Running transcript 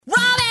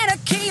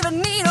Akiva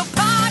need a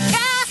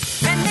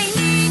podcast, and they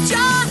need your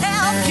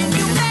help. Can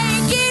you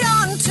make it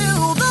onto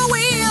the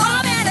wheel?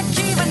 Rob and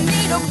Akiva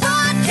need a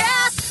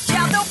podcast.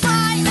 Yeah, they'll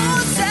buy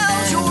or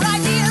sell your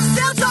ideas.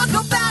 They'll talk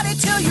about it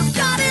till you've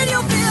got it,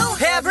 you'll bill.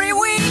 Every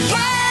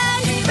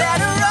weekend,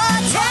 better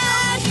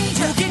attend.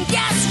 You can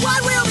guess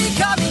what will be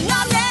coming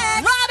up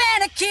next. Rob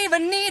and Akiva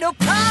need a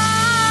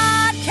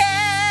podcast.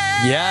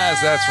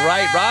 Yes, that's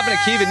right. Rob and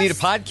Akiva need a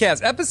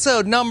podcast.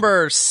 Episode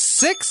number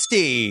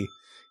 60.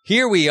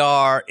 Here we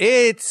are.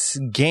 It's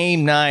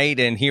game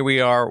night, and here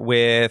we are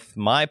with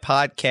my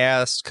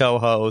podcast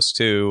co-host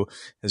who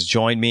has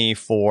joined me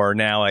for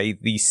now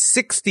the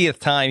 60th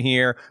time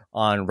here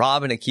on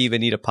Rob and Akiva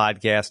Need a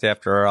Podcast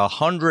after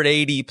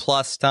 180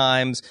 plus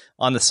times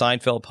on the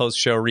Seinfeld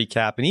post-show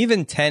recap and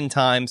even 10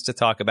 times to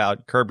talk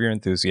about Curb Your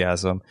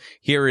Enthusiasm.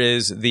 Here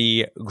is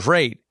the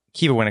great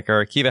Akiva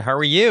Winokur. Akiva, how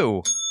are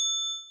you?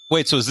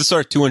 Wait, so is this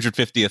our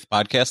 250th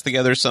podcast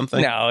together or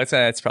something? No,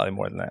 it's probably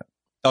more than that.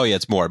 Oh, yeah,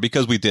 it's more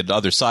because we did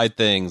other side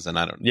things and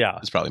I don't know. Yeah.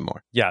 It's probably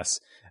more. Yes.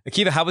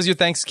 Akiva, how was your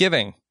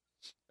Thanksgiving?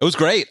 It was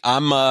great.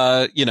 I'm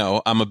a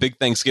big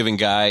Thanksgiving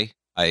guy.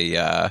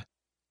 My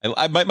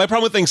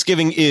problem with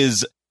Thanksgiving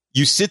is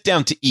you sit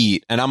down to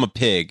eat and I'm a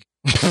pig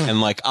and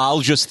like,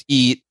 I'll just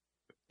eat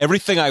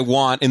everything I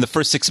want in the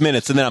first 6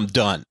 minutes and then I'm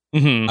done.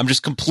 Mm-hmm. I'm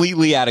just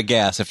completely out of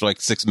gas after like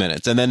 6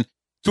 minutes. And then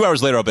 2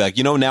 hours later, I'll be like,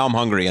 now I'm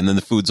hungry. And then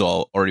the food's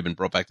all already been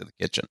brought back to the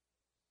kitchen.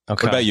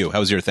 Okay. What about you?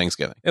 How was your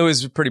Thanksgiving? It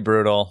was pretty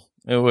brutal.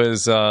 It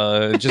was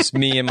just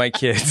me and my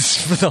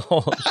kids for the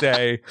whole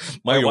day.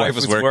 My wife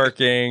was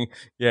working.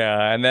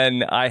 Yeah. And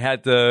then I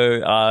had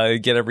to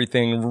get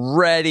everything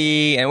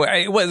ready. And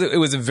it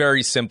was a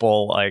very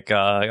simple, like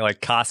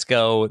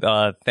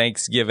Costco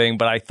Thanksgiving.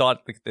 But I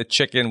thought the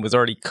chicken was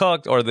already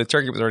cooked or the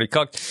turkey was already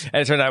cooked.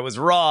 And it turned out it was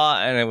raw.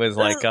 And it was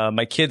like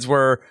my kids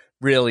were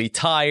really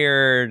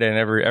tired and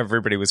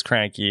everybody was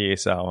cranky.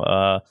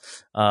 So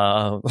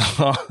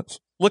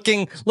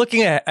looking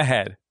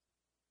ahead.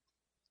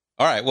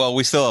 All right. Well,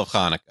 we still have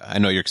Hanukkah. I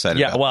know you're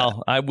excited about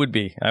that. I would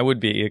be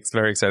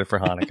very excited for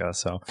Hanukkah.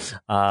 So,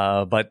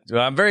 but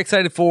I'm very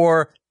excited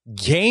for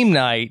game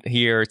night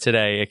here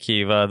today,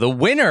 Akiva. The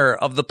winner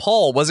of the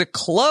poll, was it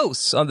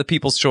close on the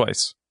People's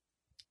Choice?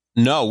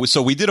 No.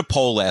 So we did a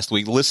poll last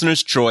week.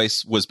 Listener's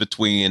choice was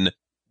between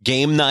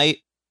game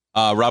night,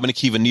 Rob and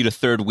Akiva Need a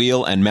Third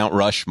Wheel, and Mount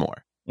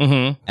Rushmore.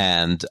 Mm-hmm.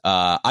 And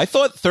I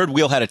thought Third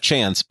Wheel had a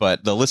chance,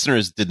 but the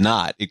listeners did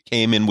not. It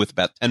came in with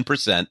about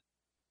 10%.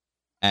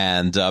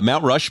 And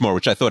Mount Rushmore,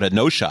 which I thought had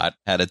no shot,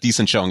 had a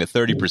decent showing at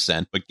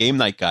 30%, but Game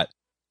Night got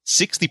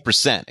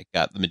 60%. It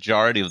got the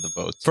majority of the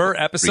votes. For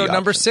episode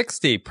number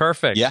 60.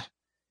 Perfect. Yeah.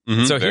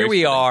 Mm-hmm. So here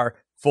we are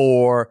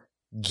for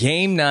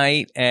Game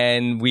Night,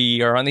 and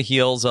we are on the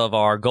heels of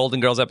our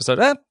Golden Girls episode.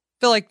 I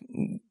feel like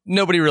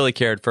nobody really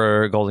cared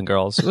for Golden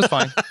Girls. It was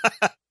fine.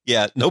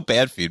 Yeah, no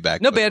bad feedback.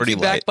 No bad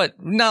feedback, light.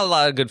 but not a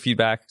lot of good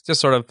feedback.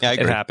 Just sort of, yeah,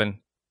 it happened.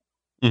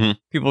 Mm-hmm.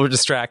 People were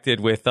distracted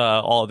with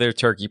all their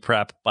turkey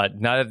prep, but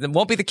it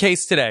won't be the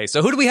case today.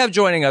 So who do we have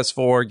joining us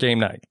for game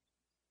night?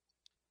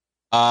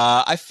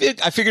 I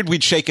figured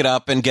we'd shake it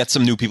up and get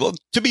some new people.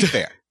 To be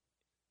fair,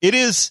 it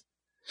is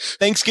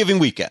Thanksgiving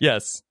weekend.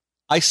 Yes.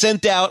 I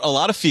sent out a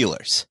lot of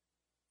feelers,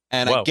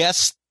 and I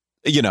guess,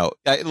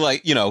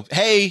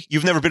 hey,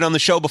 you've never been on the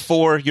show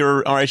before.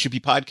 You're an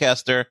RSUP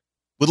podcaster.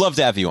 Would love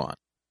to have you on.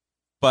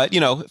 But,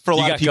 for a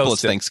lot of people, ghosted.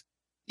 It's Thanksgiving.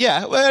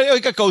 Yeah, well, I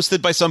got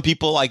ghosted by some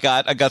people. I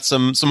got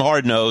some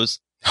hard nose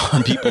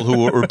from people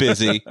who were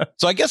busy.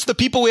 So I guess the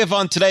people we have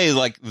on today,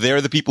 like, they're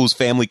the people whose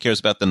family cares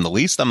about them the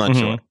least. I'm not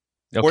sure.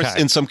 Okay. Or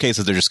in some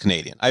cases, they're just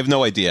Canadian. I have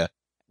no idea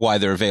why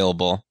they're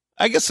available.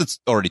 I guess it's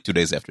already 2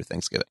 days after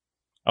Thanksgiving.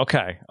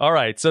 Okay. All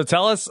right. So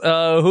tell us,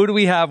 who do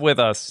we have with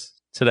us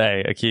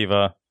today,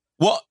 Akiva?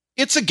 Well,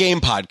 it's a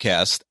game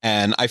podcast,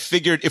 and I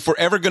figured if we're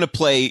ever going to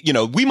play,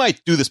 we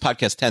might do this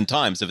podcast 10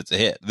 times if it's a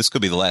hit. This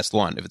could be the last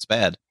one if it's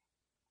bad.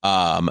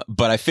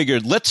 But I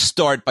figured let's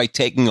start by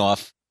taking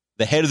off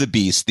the head of the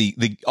beast,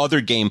 the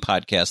other game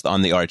podcast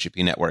on the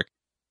RHP network.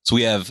 So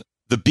we have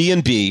the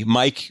B&B,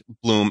 Mike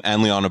Bloom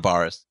and Liana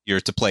Barras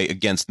here to play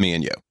against me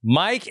and you.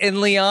 Mike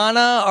and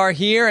Liana are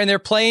here and they're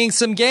playing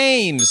some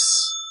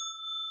games.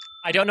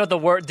 I don't know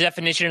the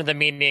definition of the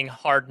meaning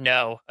hard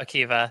no,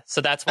 Akiva.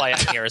 So that's why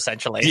I'm here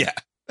essentially. Yeah.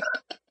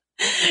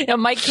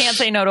 Mike can't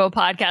say no to a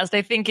podcast.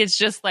 I think it's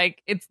just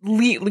like it's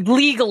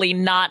legally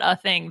not a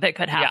thing that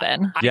could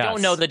happen. Yeah. I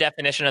don't know the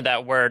definition of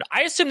that word.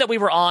 I assume that we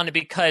were on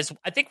because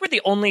I think we're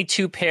the only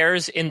two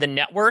pairs in the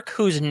network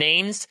whose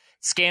names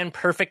scan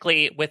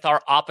perfectly with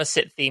our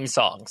opposite theme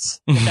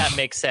songs, if that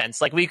makes sense.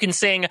 Like we can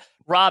sing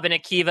Rob and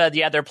Akiva,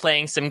 yeah, they're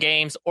playing some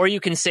games, or you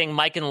can sing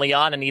Mike and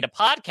Liana need a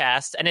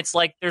podcast, and it's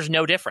like there's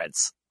no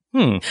difference.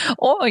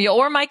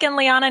 Or Mike and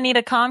Liana need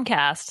a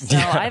Comcast. So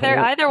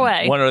either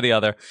way. One or the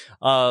other.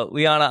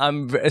 Liana,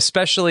 I'm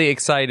especially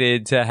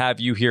excited to have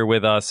you here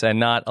with us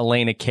and not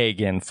Elena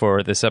Kagan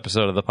for this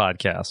episode of the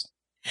podcast.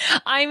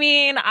 I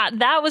mean,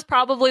 that was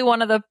probably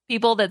one of the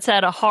people that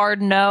said a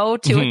hard no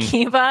to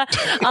Akiva.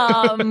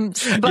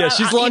 But Yeah,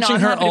 she's launching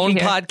I'm her happy to be own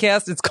here.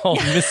 podcast. It's called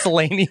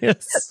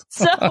Miscellaneous.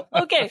 So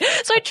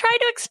I tried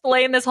to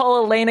explain this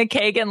whole Elena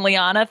Kagan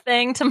Liana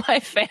thing to my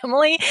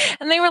family,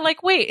 and they were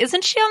like, "Wait,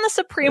 isn't she on the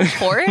Supreme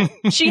Court?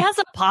 She has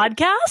a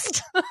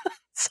podcast."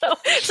 So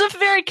it's a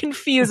very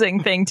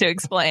confusing thing to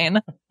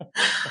explain.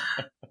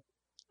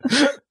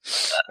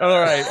 All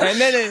right. And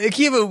then,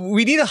 Akiva,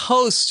 we need a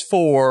host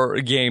for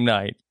game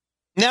night.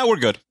 Now we're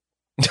good.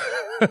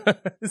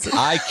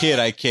 I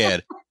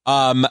kid.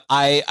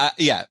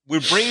 Yeah,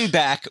 we're bringing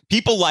back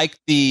people like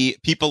the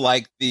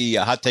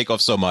hot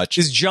takeoff so much.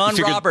 Is John We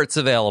figured- Roberts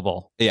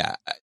available? Yeah,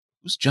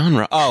 who's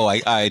John? Oh,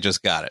 I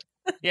just got it.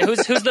 Yeah, who's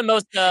the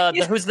most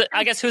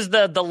who's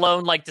the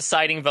lone like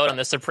deciding vote on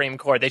the Supreme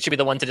Court? They should be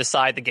the one to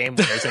decide the game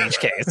winners in each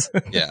case.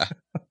 Yeah,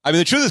 I mean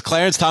the truth is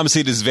Clarence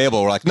Thomasine is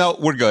available. We're like, no,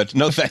 we're good.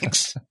 No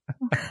thanks.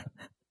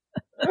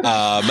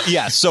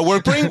 Yeah, so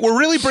we're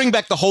really bringing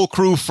back the whole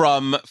crew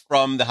from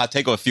the hot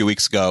takeoff a few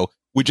weeks ago.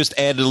 We just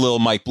added a little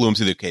Mike Bloom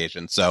to the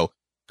occasion. So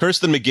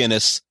Kirsten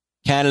McGinnis,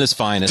 Canada's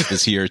finest,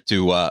 is here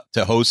to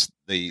host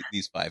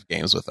these 5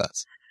 games with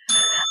us.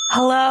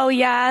 Hello,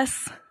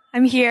 yes,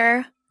 I'm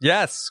here.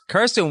 Yes.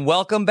 Kirsten,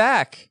 welcome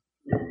back.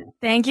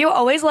 Thank you.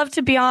 Always love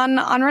to be on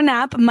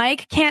Renap.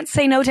 Mike can't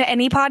say no to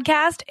any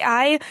podcast.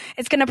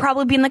 It's going to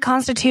probably be in the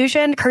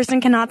Constitution. Kirsten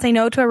cannot say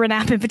no to a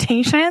Renap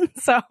invitation.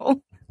 So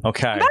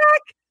Okay.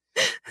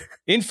 back.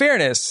 In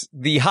fairness,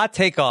 the hot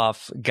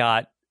takeoff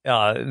got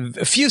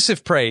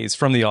effusive praise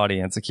from the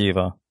audience,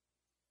 Akiva.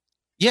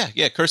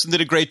 Yeah, Kirsten did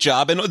a great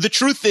job. And the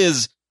truth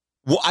is,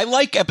 I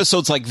like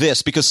episodes like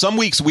this because some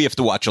weeks we have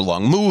to watch a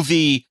long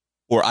movie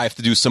or I have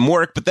to do some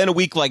work. But then a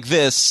week like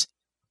this,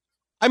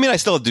 I mean, I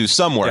still have to do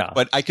some work,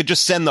 but I could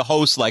just send the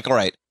host like, all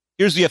right,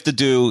 here's what you have to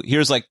do.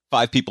 Here's like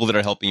 5 people that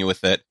are helping you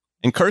with it.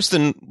 And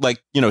Kirsten,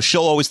 like,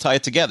 she'll always tie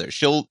it together.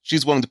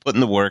 She's willing to put in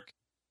the work.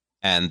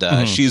 And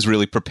she's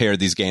really prepared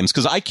these games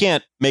because I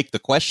can't make the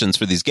questions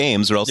for these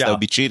games or else that would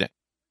be cheating.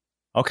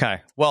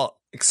 Okay. Well,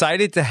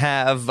 excited to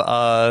have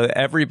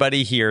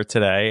everybody here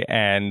today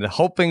and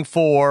hoping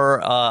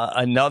for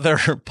another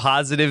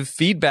positive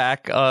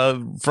feedback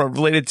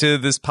related to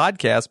this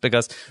podcast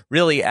because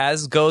really,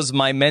 as goes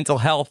my mental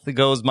health,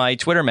 goes my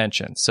Twitter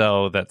mention.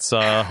 So that's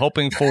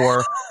hoping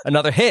for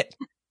another hit.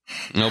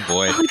 Oh,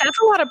 boy. Oh, that's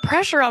a lot of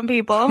pressure on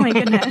people. Oh, my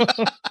goodness.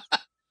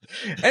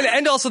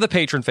 And also the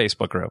patron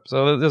Facebook group.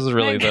 So this is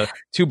really the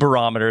 2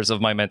 barometers of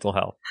my mental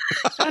health.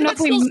 I don't know if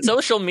It's still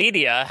social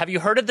media. Have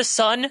you heard of the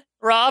Sun,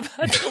 Rob?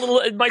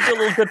 It might do a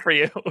little good for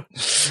you.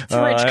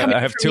 I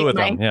have 2 of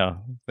them. Yeah,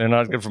 they're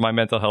not good for my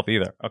mental health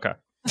either. Okay.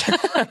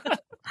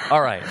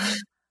 All right.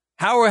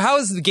 How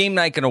is the game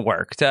night going to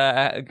work?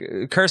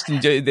 Kirsten,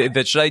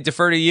 should I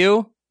defer to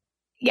you?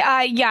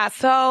 Yeah.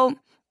 So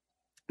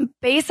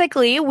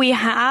basically, we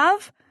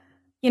have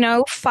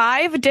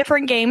 5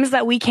 different games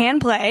that we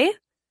can play.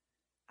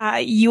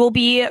 You will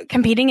be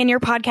competing in your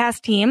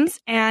podcast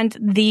teams, and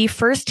the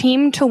first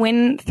team to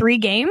win 3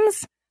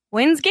 games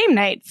wins game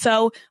night.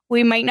 So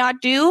we might not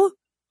do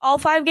all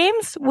 5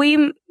 games.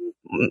 We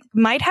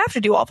might have to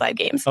do all 5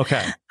 games.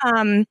 Okay.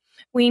 We'll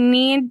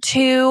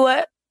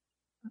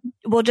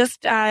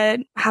just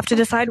have to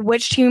decide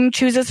which team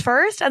chooses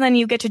first, and then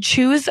you get to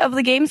choose of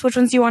the games which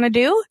ones you want to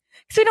do.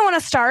 Because we don't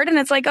want to start, and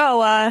it's like,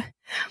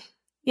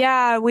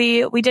 yeah,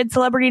 we did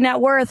Celebrity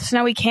Net Worth, so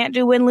now we can't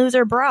do Win, Lose,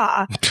 or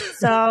Bra.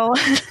 So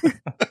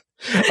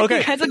okay,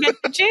 you guys will get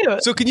to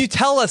choose. So can you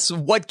tell us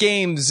what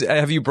games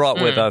have you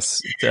brought with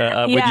us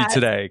with you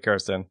today,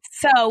 Kirsten?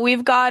 So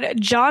we've got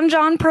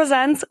John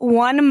Presents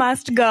One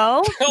Must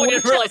Go. Oh, I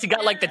didn't realize he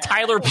got like the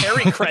Tyler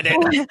Perry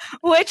credit.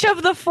 Which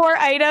of the 4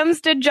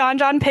 items did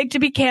John pick to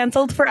be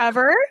canceled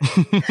forever?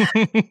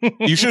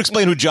 You should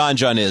explain who John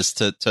is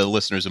to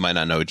listeners who might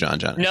not know who John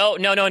is.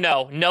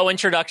 No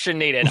introduction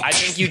needed. I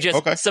think you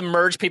just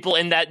submerge people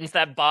into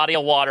that body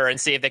of water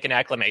and see if they can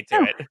acclimate to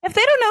it. If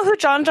they don't know who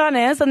John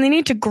is, then they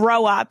need to grow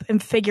up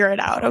and figure it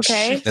out,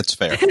 okay? That's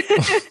fair.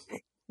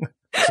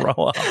 Grow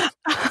up.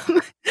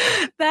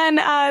 Then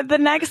the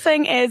next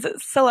thing is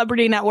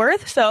Celebrity Net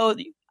Worth. So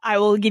I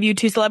will give you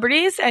 2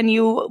 celebrities and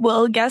you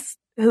will guess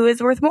who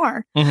is worth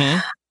more.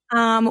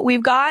 Mm-hmm.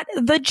 We've got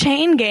the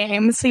chain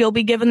game. So you'll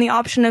be given the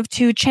option of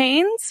 2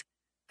 chains.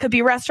 Could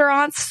be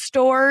restaurants,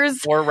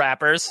 stores. Or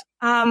rappers.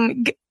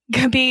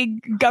 Could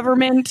be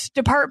government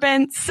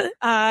departments.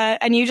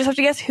 And you just have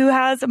to guess who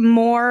has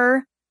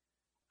more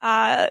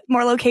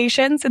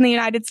locations in the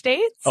United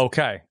States.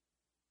 Okay.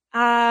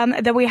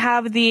 Then we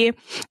have the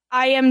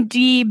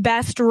IMDb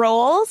best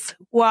roles,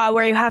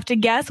 where you have to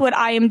guess what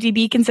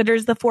IMDb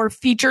considers the 4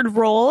 featured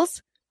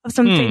roles of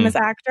some famous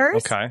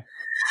actors. Okay.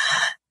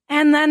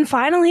 And then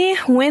finally,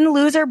 Win,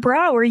 Lose, or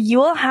Bra, where you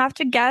will have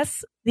to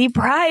guess the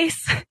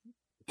price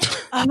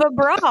of a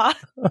bra.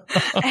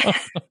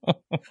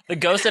 The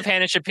ghost of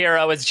Hannah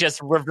Shapiro is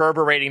just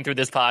reverberating through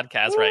this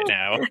podcast right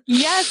now.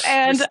 Yes,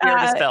 and Your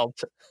spirit is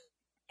felt.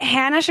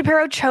 Hannah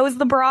Shapiro chose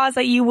the bras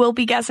that you will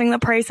be guessing the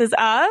prices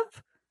of.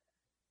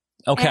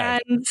 Okay.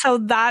 And so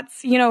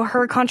that's,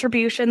 her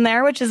contribution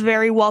there, which is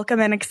very welcome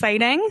and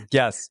exciting.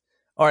 Yes.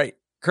 All right.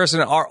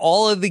 Kirsten, are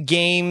all of the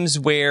games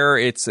where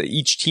it's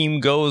each team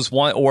goes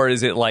one, or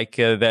is it like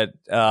that,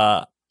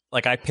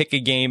 like I pick a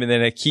game and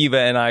then Akiva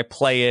and I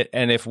play it,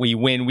 and if we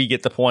win, we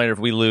get the point, or if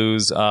we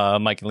lose,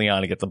 Mike and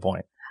Liana get the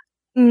point?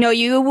 No,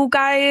 you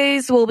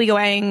guys will be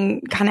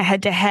going kind of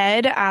head to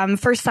head.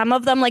 For some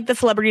of them, like the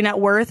Celebrity Net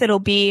Worth, it'll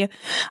be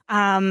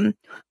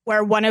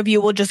where one of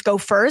you will just go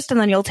first, and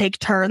then you'll take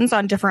turns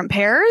on different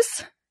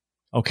pairs.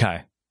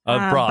 Okay.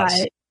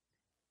 Bras.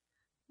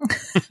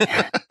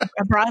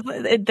 Bras,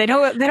 they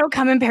don't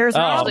come in pairs.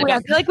 Oh. I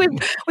feel like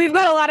we've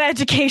got a lot of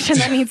education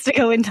that needs to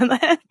go into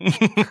that.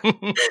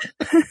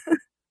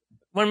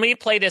 When we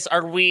play this,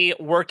 are we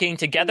working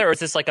together, or is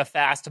this like a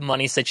fast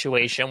money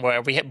situation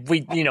where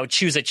we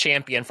choose a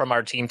champion from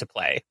our team to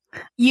play?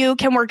 You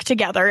can work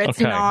together. It's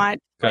Okay. not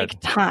Good.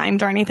 like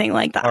timed or anything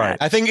like that. All right.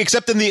 I think,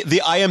 except in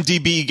the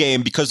IMDb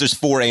game, because there's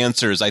 4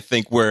 answers, I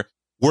think we're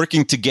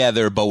working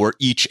together, but we're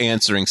each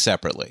answering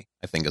separately,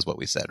 I think is what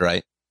we said,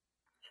 right?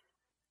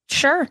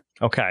 Sure.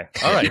 Okay.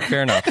 All right.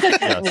 Fair enough.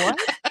 Yes.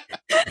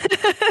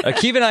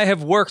 Akiva and I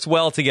have worked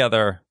well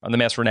together on the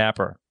Master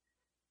Napper.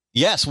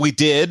 Yes, we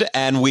did,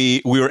 and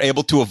we were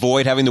able to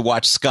avoid having to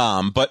watch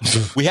Scum. But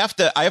I have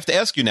to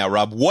ask you now,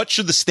 Rob, what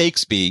should the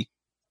stakes be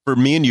for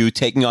me and you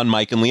taking on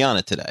Mike and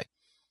Liana today?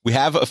 We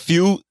have a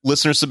few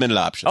listener submitted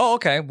options. Oh,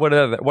 okay. What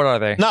are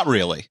they? Not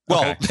really.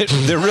 Well, Okay.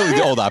 they're really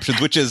the old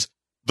options, which is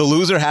the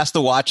loser has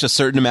to watch a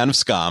certain amount of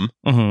Scum,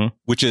 Mm-hmm.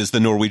 which is the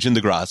Norwegian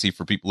Degrassi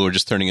for people who are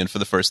just turning in for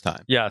the first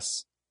time.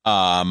 Yes.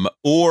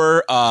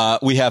 Or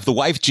we have the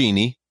wife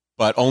genie,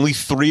 but only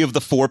 3 of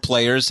the 4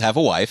 players have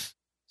a wife.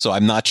 So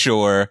I'm not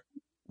sure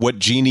what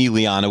genie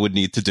Liana would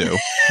need to do.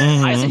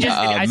 Mhm.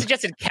 I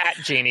suggested cat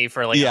genie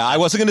for like. Yeah, I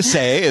wasn't going to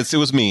say it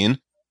was mean.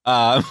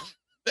 That's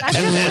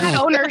just bad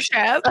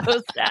ownership.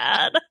 So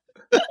sad.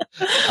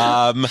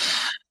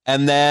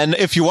 And then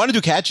if you want to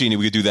do cat genie,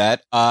 we could do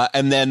that.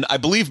 And then I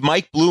believe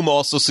Mike Bloom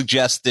also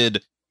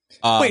suggested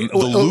Wait, the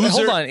loser.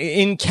 hold on.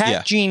 In Cat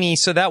Yeah. Genie,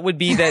 so that would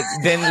be that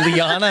then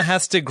Liana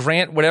has to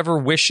grant whatever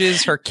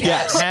wishes her cat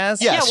Yes.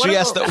 has? Yes, Yeah, she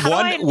has to how do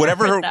I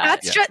whatever her.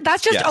 interpret that?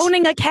 That's just Yes.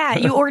 owning a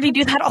cat. You already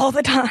do that all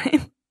the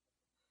time.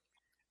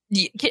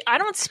 I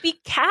don't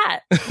speak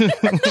cat.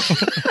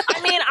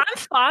 I mean, I'm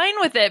fine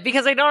with it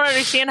because I don't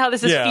understand how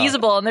this is Yeah.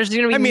 feasible, and there's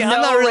going to be I mean, no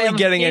I'm not really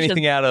getting ramifications.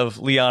 anything out of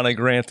Liana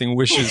granting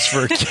wishes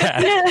for a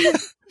cat.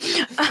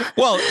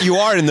 Well, you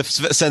are in the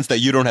sense that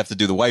you don't have to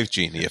do the wife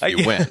genie if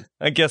you win.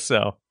 I guess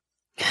so.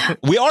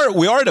 We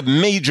are at a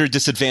major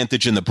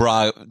disadvantage in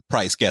the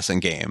price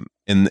guessing game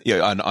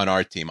on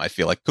our team. I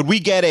feel like could we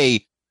get a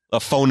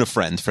phone a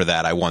friend for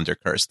that? I wonder,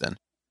 Kirsten.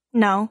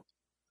 No,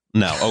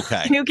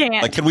 Okay. you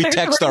can't. Like, can we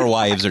text our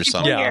wives or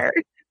something? Yeah.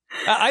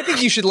 I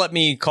think you should let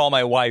me call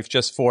my wife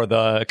just for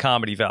the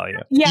comedy value.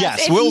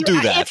 Yes, if we'll you-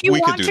 do that. If you We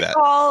could want do to that.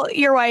 call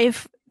your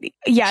wife,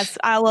 yes,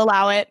 I'll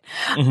allow it.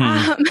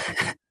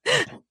 Mhm.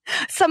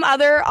 Some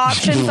other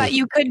options that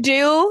you could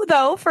do,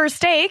 though, for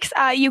stakes,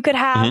 you could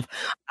have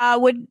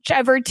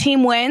whichever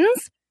team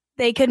wins,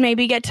 they could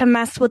maybe get to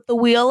mess with the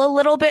wheel a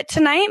little bit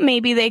tonight.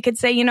 Maybe they could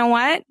say, you know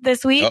what,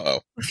 this week, Uh-oh.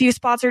 a few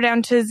spots are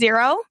down to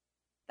 0.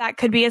 That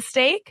could be a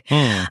stake.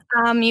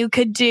 You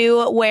could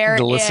do where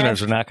The if-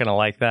 listeners are not going to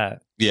like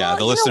that. Yeah, Well,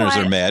 the you know listeners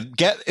are what? mad.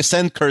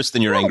 Send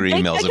Kirsten your No, angry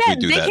they- emails if we again,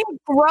 do they that. can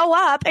grow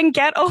up and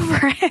get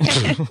over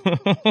it.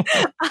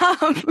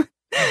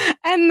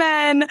 And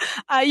then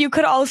you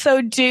could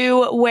also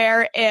do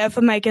where if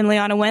Mike and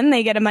Liana win,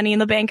 they get a Money in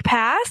the Bank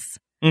pass.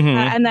 Mhm.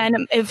 And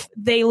then if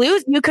they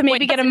lose, you could maybe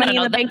Wait, get a no, Money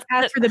no, in the that- Bank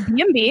pass for the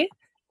B&B.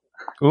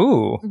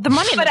 Ooh. The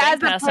money in the But as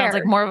bank a pass sounds player.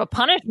 like more of a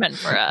punishment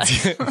for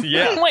us.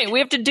 Yeah. Wait, we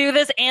have to do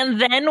this and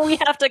then we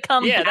have to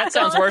come Yeah, back that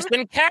sounds on? worse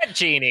than cat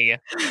genie.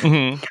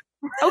 Mhm.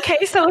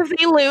 Okay, so if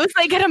they lose,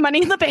 they get a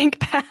Money in the Bank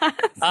pass.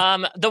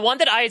 The one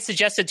that I had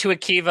suggested to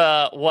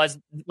Akiva was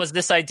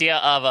this idea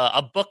of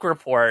a book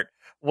report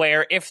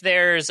where if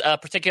there's a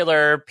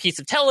particular piece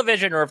of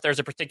television or if there's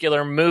a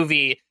particular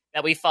movie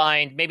that we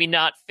find maybe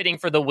not fitting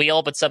for the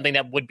wheel, but something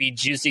that would be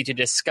juicy to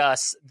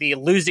discuss, the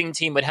losing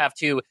team would have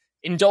to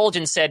indulge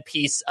in said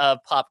piece of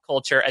pop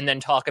culture and then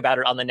talk about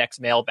it on the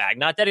next mailbag.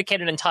 Not dedicate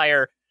an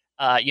entire,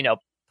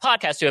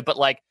 podcast to it, but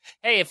like,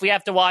 hey, if we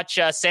have to watch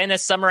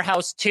Santa's Summer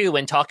House 2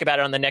 and talk about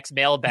it on the next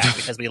mailbag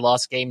because we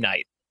lost game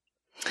night.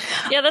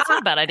 Yeah, that's not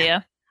a bad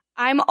idea.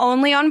 I'm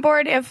only on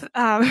board if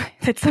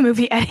it's the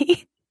movie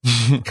Eddie.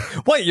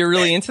 What, you're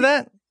really into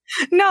that?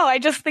 No, I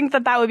just think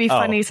that would be Oh.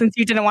 funny since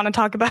you didn't want to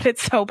talk about it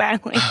so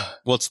badly.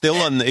 Well, it's still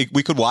on.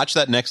 We could watch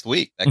that next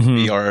week. That could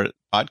be our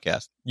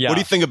podcast. Yeah. What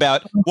do you think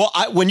about? Well,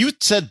 when you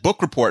said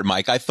book report,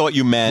 Mike, I thought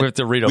you meant We have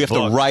to read a we have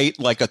book. to write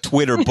like a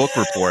Twitter book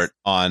report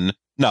on.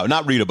 No,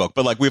 not read a book,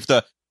 but like we have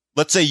to.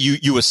 Let's say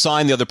you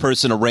assign the other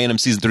person a random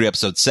season 3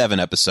 episode 7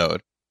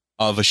 episode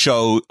of a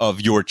show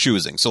of your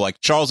choosing. So like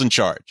Charles in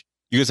Charge,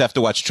 you guys have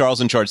to watch Charles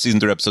in Charge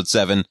season 3 episode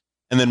 7,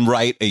 and then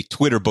write a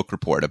Twitter book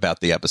report about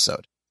the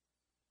episode.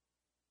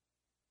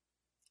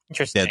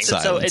 Interesting. Dead So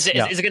silence.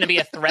 is it going to be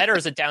a thread or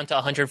is it down to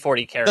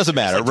 140 characters? Doesn't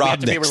matter. Like, do we Rob have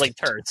to be nixed really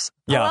turds.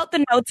 Pull Yeah. out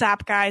the notes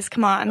app, guys.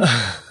 Come on.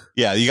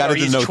 Yeah, you got Or to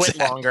the use notes. Twit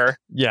longer.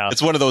 Yeah.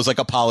 It's one of those like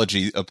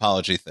apology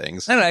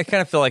things. I don't know. I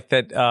kind of feel like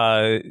that.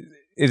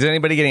 Is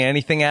anybody getting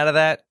anything out of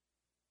that?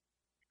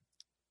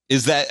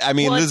 Is that? I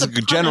mean, Well, this is it's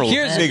a a general,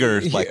 punishment.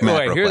 bigger like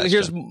macro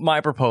here's question.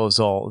 my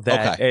proposal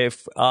that Okay.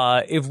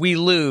 if we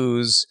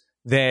lose,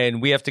 then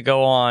we have to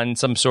go on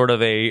some sort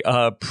of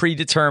a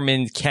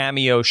predetermined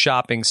cameo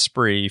shopping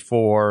spree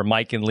for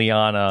Mike and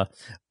Liana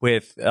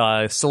with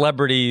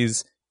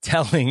celebrities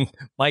telling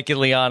Mike and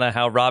Liana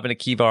how Rob and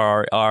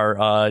Akiva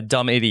are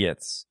dumb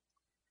idiots.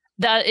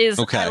 That is,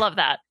 Okay. I love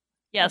that.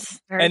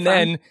 Yes. Very And fun.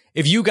 then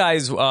if you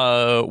guys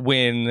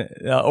win,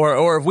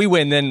 or if we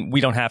win, then we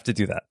don't have to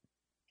do that.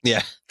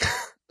 Yeah.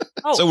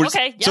 Oh, So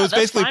okay. Yeah, so it's that's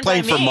basically fine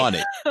playing by for me.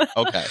 money.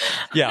 Okay.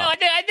 Yeah. No,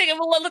 I think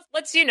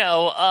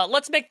well,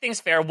 let's make things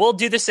fair. We'll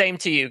do the same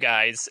to you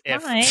guys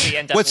if Alright. we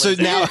end up What? So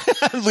losing. now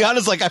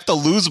Liana's like, I have to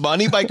lose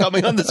money by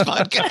coming on this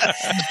podcast.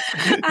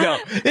 No,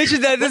 it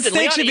should, the Listen, stake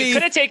Liana, should you be.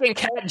 could have taken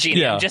Cat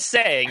Genie. Yeah. I'm just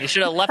saying. You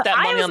should have left that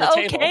money I on was the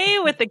table. okay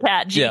with the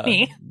cat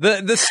genie.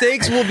 The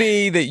stakes will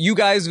be that you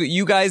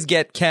guys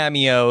get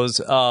cameos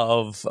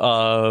of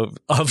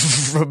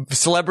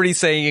celebrities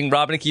saying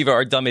Rob and Akiva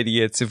are dumb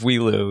idiots if we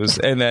lose,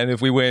 and then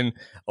if we win,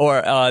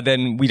 or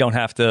then we don't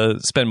have to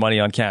spend money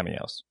on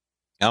cameos.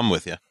 I'm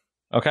with you.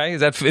 Okay, is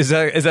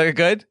that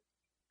good?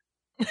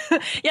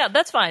 Yeah,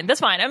 that's fine. That's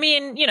fine. I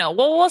mean,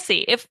 we'll see.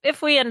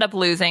 If we end up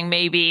losing,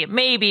 maybe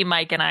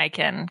Mike and I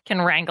can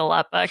wrangle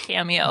up a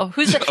cameo.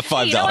 Who's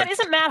 $5. You know what?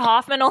 Isn't Matt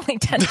Hoffman only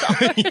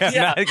 $10?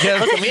 Yeah,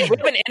 Listen, we have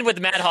an in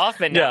with Matt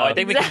Hoffman now. I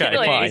think we can Exactly.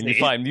 do it fine, easy.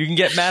 fine. You can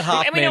get Matt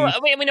And we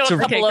Hoffman. know a to-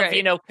 couple Okay,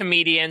 of great.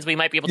 comedians. We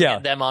might be able to Yeah.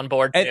 get them on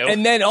board too.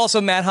 And then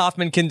also Matt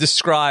Hoffman can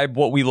describe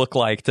what we look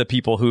like to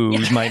people who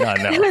might not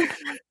know.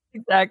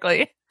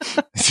 Exactly.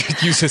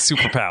 Use his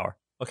superpower.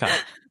 Okay.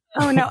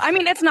 Oh no! I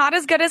mean, it's not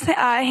as good as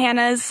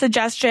Hannah's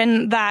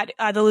suggestion that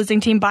the losing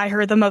team buy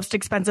her the most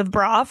expensive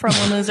bra from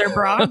Win Loser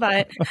Bra,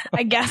 but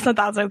I guess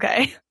that's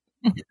okay.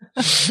 Oh,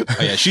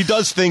 yeah, she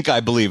does think,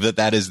 I believe,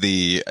 that is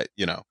the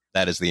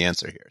that is the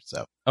answer here.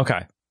 So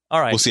Okay.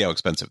 All right. we'll see how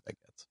expensive that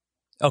gets.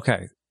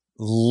 Okay.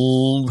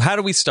 How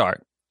do we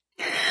start?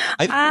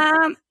 Do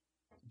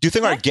you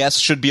think our What? guests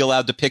should be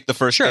allowed to pick the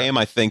first Sure. game?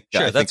 I think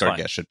Sure, I that's think our fine.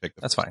 guests should pick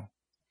the That's first fine.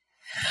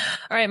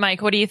 All right,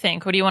 Mike, what do you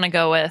think? What do you want to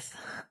go with?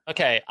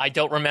 Okay, I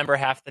don't remember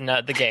half the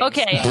games.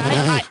 Okay.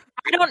 I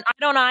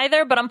don't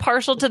either, but I'm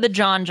partial to the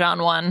John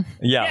one.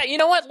 Yeah. Yeah, you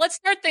know what? Let's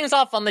start things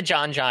off on the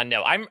John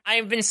note.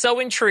 I've been so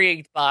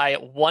intrigued by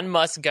One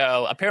Must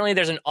Go. Apparently,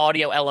 there's an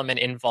audio element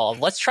involved.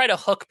 Let's try to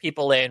hook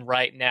people in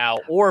right now,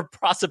 or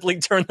possibly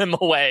turn them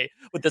away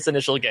with this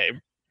initial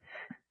game.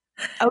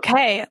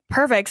 Okay,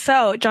 perfect.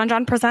 So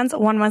John presents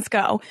One Must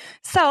Go.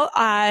 So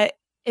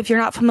if you're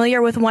not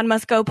familiar with One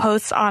Must Go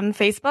posts on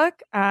Facebook,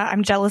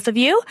 I'm jealous of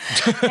you.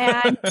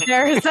 And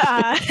there's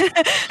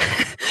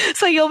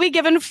so you'll be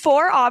given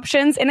 4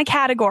 options in a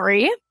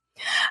category.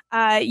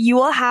 You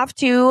will have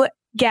to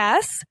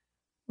guess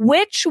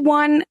which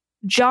one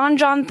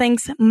John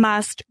thinks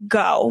must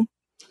go.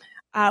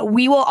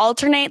 We will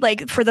alternate.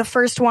 Like for the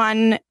first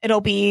one,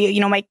 it'll be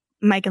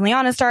Mike and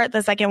Liana start.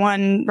 The second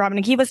one, Rob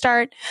and Akiva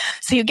start.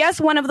 So you guess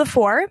one of the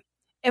 4.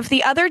 If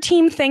the other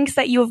team thinks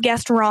that you have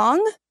guessed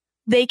wrong,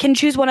 they can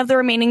choose one of the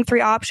remaining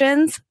 3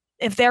 options.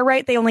 If they're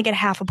right, they only get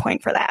half a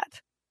point for that.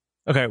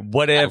 Okay.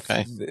 What if?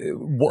 Okay.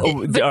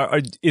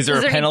 Is there a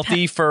any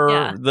penalty for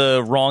yeah.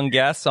 the wrong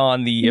guess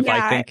on the? If I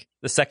Yeah. think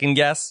the second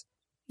guess.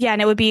 Yeah,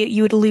 and it would be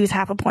you would lose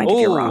half a point if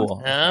you're wrong.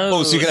 Ooh.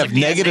 Oh, so you can have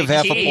negative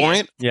half a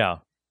point? Yeah.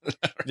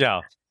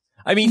 Yeah.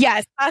 I mean,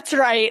 Yes, that's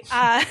right.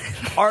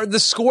 are the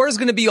scores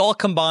going to be all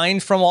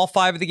combined from all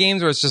 5 of the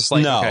games, or it's just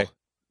like No. okay?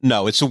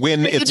 No, it's a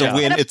win. It's Yeah. a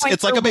win. Get a It's point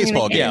like for a winning the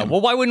baseball game. game. Yeah.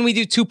 Well, why wouldn't we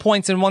do 2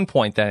 points and 1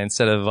 point then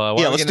instead of? Why are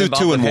we let's getting do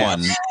involved 2 and with 1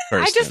 half?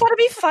 first. I just thought it'd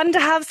be fun to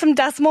have some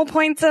decimal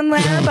points in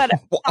there, but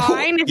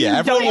fine. If Yeah, you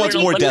everyone don't wants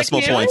want more to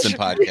decimal do points in it.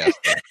 podcasts.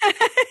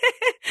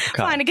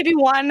 Fine, it could be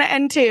 1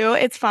 and 2.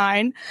 It's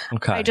fine.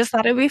 Okay. I just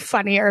thought it'd be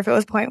funnier if it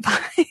was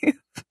 0.5.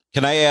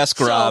 Can I ask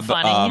So Rob?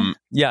 funny.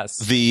 Yes.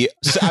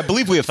 So I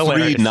believe we have 3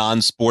 Hilarious.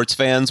 non-sports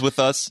fans with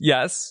us.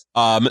 Yes.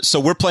 So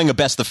we're playing a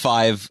best of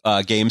 5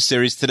 game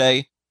series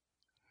today.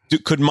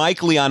 Could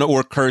Mike, Liana,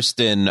 or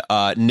Kirsten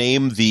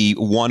name the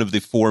one of the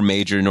 4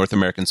 major North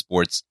American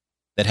sports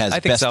that has I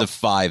think best so. of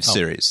 5 Oh.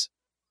 series?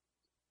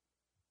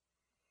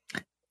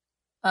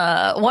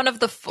 One of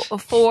the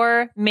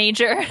 4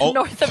 major Oh,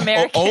 North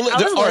American. only- I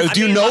was or listening. do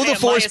you I know mean, the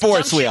 4 my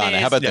sports, assumption Liana?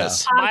 How about is-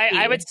 this?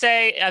 I would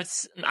say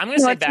I'm going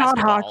to No, say it's not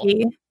basketball.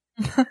 hockey.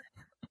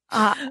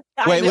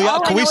 Wait,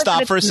 Liana, can we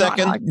stop for a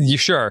second? You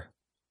sure?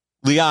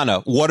 Liana,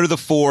 what are the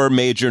 4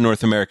 major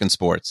North American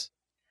sports?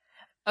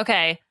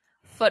 Okay,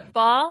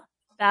 football,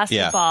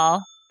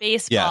 basketball,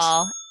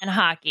 baseball, and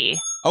hockey.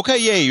 Okay,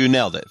 yeah, you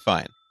nailed it.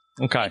 Fine.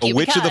 Okay. you,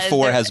 Which of the because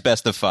 4 they're- has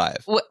best of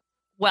 5?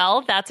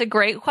 Well, that's a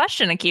great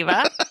question,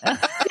 Akiva.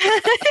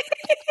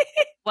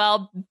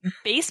 Well,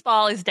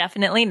 baseball is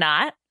definitely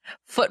not.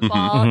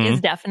 Football Mhm.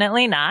 is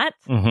definitely not.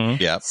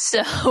 Mm-hmm. Yeah.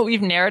 So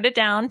we've narrowed it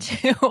down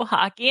to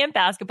hockey and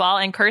basketball.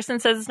 And Kirsten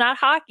says it's not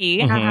hockey.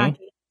 Mhm. Not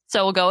hockey.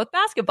 So we'll go with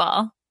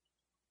basketball.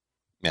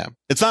 Yeah.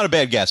 It's not a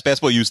bad guess.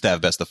 Basketball used to have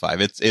best of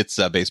 5. It's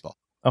baseball.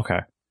 Okay.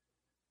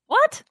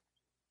 What?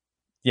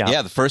 Yeah.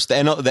 Yeah. The first the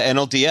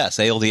NLDS,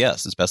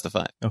 ALDS is best of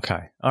 5.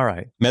 Okay. All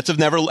right. Have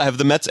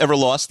the Mets ever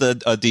lost the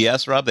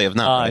DS, Rob? They have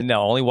not. Right?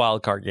 No, only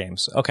wild card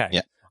games. Okay.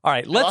 Yeah. All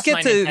right. I Let's lost get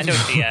my to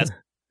Nintendo DS.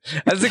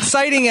 as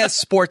exciting as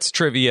sports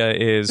trivia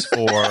is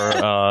for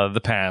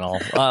the panel.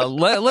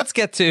 Let's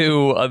get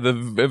to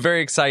the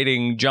very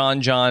exciting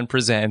John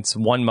presents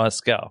One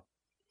Must Go.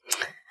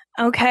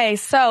 Okay,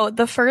 so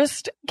the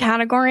first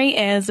category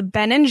is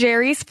Ben and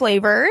Jerry's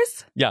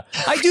flavors. Yeah,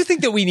 I do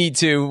think that we need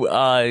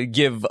to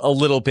give a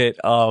little bit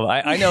of.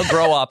 I know,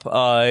 grow up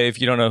if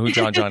you don't know who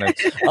John is.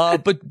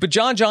 But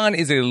John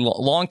is a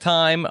long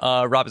time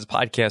Rob is a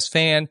podcast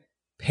fan,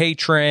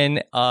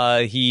 patron.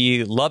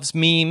 He loves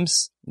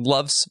memes,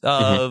 loves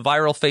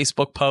viral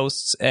Facebook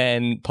posts,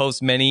 and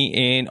posts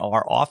many in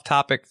our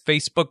off-topic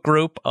Facebook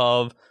group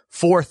of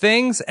 4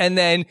 things, and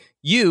then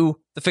you,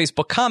 the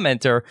Facebook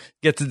commenter,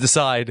 get to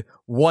decide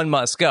one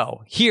must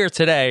go. Here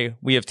today,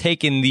 we have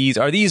taken these.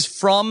 Are these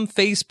from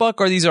Facebook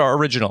or these are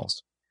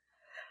originals?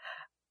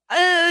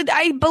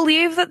 I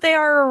believe that they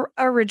are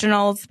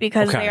originals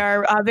because Okay. they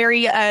are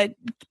very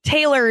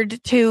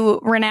tailored to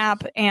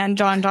Renap and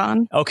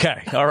John.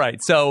 Okay. All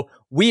right. So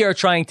we are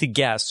trying to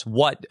guess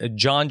what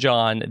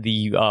John,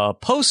 the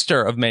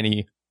poster of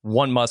many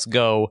one must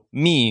go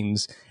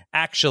memes,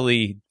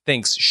 actually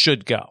thinks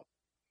should go.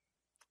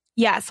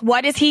 Yes,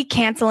 what is he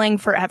canceling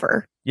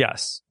forever?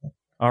 Yes.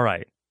 All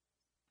right.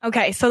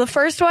 Okay, so the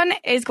first one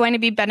is going to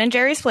be Ben and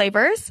Jerry's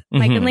flavors.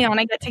 Mike and Mhm.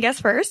 Liana get to guess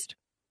first.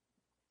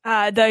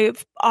 The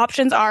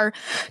options are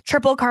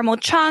triple caramel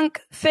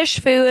chunk, fish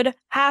food,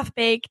 half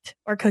baked,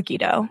 or cookie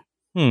dough.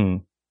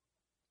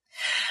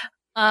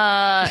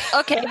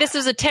 Okay, this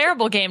is a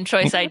terrible game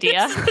choice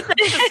idea.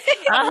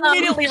 I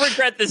immediately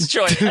regret this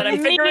choice. And I'm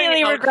figuring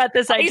Immediately out regret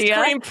this ice idea.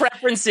 cream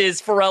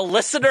preferences for a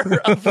listener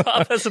of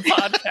Rob as a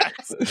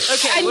podcast.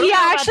 Okay, And what yeah,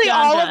 about actually,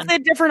 John all John? of the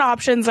different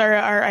options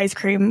are ice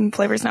cream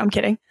flavors. No, I'm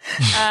kidding.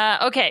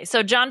 Okay,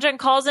 so John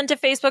calls into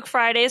Facebook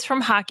Fridays from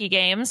hockey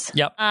games.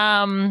 Yep. Does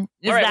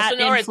All right, that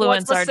so, all right,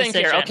 influence let's our think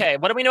decision? here. Okay,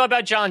 what do we know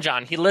about John?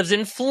 He lives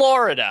in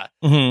Florida.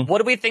 Mm-hmm. What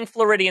do we think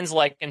Floridians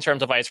like in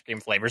terms of ice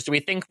cream flavors? Do we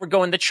think we're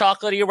going the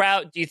chocolatey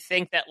route? Do you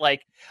think that,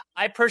 like,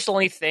 I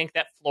personally think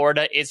that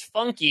Florida is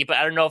funky, but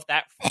I don't know if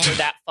they're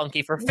that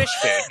funky for fish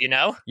food, you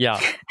know? Yeah.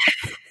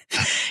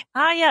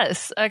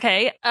 Yes.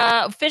 Okay.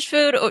 Fish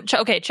food.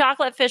 Okay,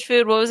 chocolate fish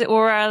food. What was it? What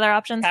were our other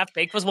options? Half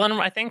baked was one,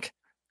 I think.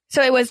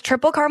 So it was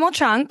triple caramel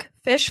chunk,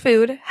 fish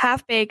food,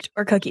 half baked,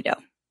 or cookie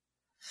dough.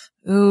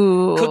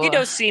 Ooh. Cookie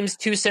dough seems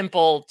too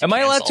simple. Am I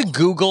allowed to cancel.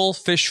 Google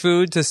fish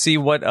food to see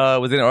what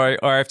was in, or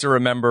I have to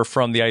remember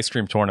from the ice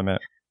cream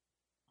tournament?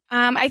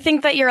 I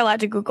think that you're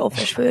allowed to Google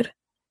fish food.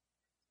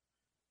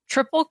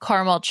 Triple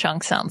caramel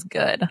chunk sounds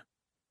good.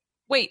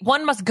 Wait,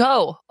 one must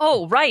go.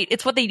 Oh, right.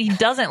 It's what he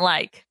doesn't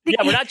like.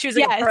 Yeah, we're not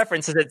choosing Yes. a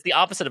preference. It's the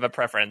opposite of a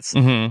preference.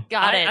 Mm-hmm.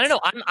 Got it. I don't know.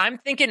 I'm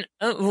thinking.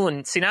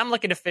 And see, now I'm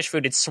looking at fish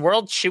food. It's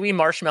swirled chewy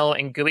marshmallow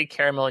and gooey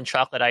caramel and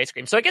chocolate ice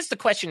cream. So I guess the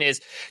question is,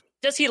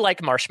 does he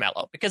like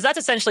marshmallow? Because that's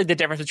essentially the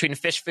difference between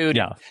fish food,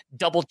 Yeah.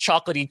 double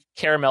chocolatey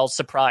caramel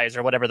surprise,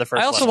 or whatever the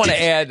first. I also one want is.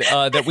 to add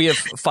that we have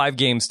 5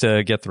 games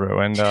to get through,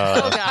 and Oh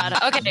God.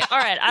 Okay. All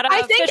right. Out of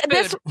I think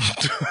fish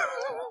food.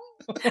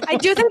 I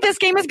do think this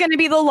game is going to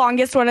be the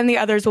longest one, and the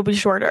others will be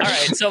shorter. All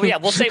right, so yeah,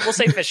 we'll say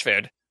fish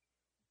food.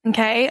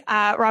 Okay,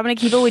 Robin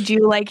Akiva, would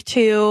you like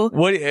to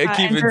what?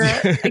 enter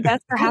a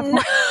guess for half?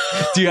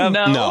 Do you have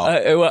No.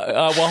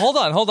 well, hold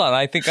on.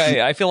 I think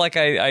I feel like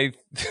I.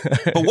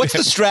 But what's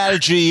the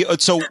strategy?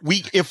 So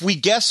if we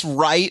guess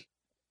right,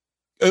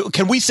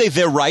 can we say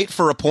they're right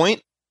for a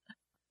point?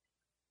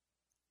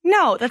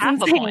 No, that's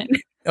Half a insane. point.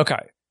 Okay.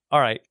 All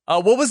right.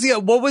 What was the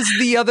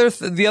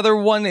other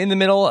one in the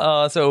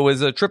middle? So it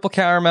was a triple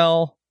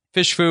caramel,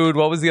 fish food.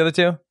 What was the other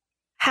two?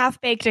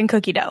 Half baked and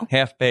cookie dough.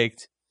 Half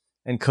baked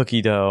and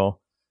cookie dough.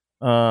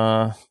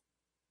 Yeah,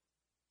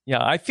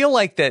 I feel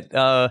like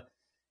that.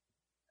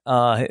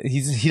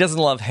 He doesn't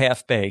love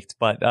half baked,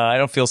 but I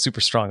don't feel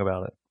super strong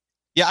about it.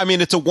 Yeah, I mean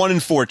it's a 1 in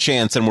 4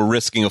 chance, and we're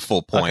risking a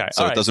full point, Okay,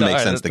 so all it right, doesn't make all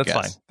right, sense to that's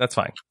guess. Fine. That's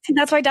fine. See,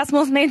 that's why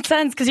decimals made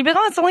sense because you'd be like,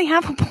 oh, it's only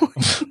half a point.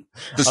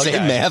 The Okay.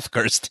 same math,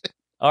 Kirsten.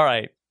 All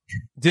right.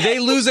 Do they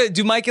lose it?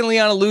 Do Mike and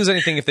Liana lose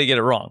anything if they get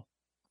it wrong?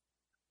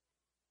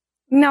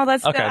 No,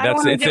 that's Okay, I don't that's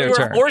wanna it's do their We it.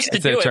 were turn. forced to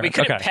It's their do it. turn. We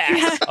couldn't Okay.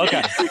 pass.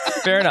 Okay.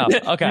 Fair enough.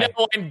 Okay.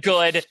 No, I'm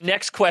good.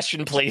 Next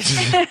question,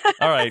 please.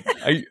 All right.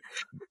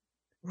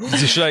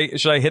 Should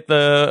I hit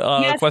the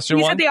Yes, question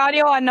you one? said the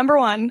audio on number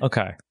 1.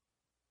 Okay.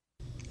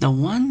 The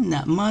one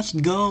that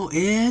must go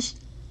is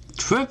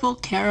triple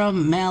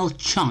caramel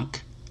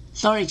chunk.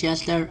 Sorry,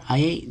 Chester, I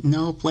ate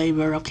no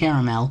flavor of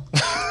caramel.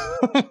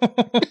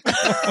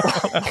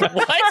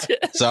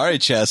 What? Sorry,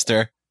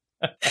 Chester.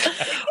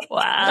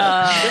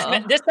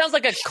 Wow. This sounds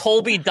like a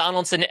Colby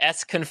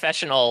Donaldson-esque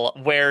confessional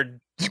where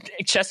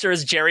Chester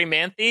is Jerry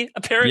Manthe.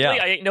 Apparently, Yeah.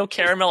 I ain't no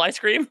caramel ice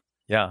cream.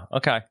 Yeah.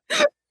 Okay.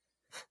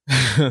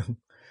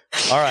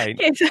 All right.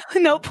 Okay, so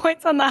no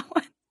points on that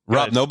one.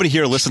 Rob, Good. nobody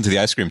here listened to the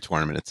ice cream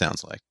tournament, it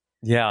sounds like.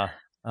 Yeah.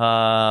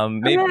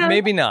 Maybe not.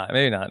 Maybe not. I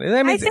mean,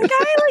 I think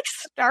I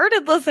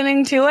started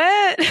listening to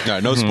it.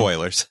 No Mhm.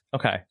 spoilers.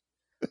 okay.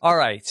 All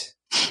right.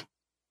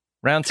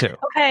 Round 2.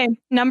 Okay,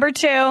 number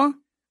 2,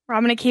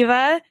 Rob and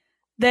Akiva.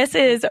 This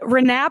is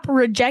Renap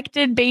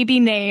rejected baby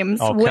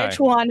names. Okay. Which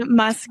one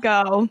must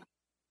go?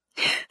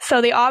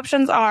 So the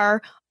options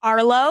are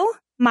Arlo,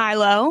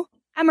 Milo,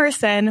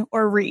 Emerson,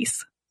 or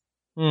Reese.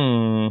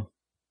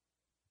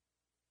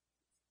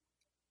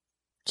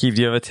 Keith,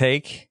 do you have a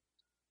take?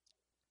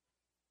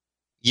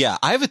 Yeah,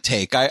 I have a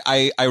take.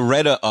 I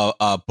read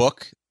a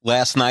book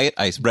last night.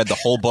 I read the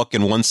whole book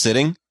in one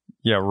sitting.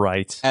 Yeah,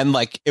 right. And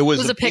like it It was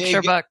was a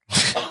picture book.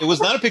 It was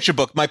not a picture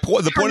book. The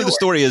point of the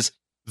story is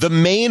the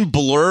main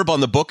blurb on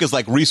the book is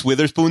like Reese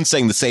Witherspoon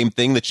saying the same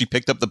thing, that she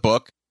picked up the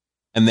book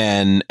and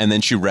then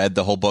she read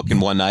the whole book in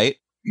one night.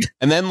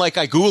 And then like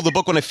I Googled the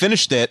book when I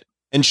finished it,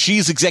 and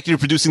she's executive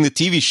producing the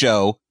TV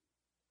show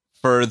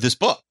for this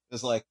book.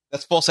 It's like,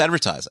 that's false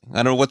advertising. I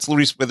don't know what's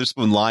Reese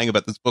Witherspoon lying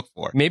about this book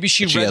for. Maybe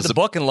she She read has the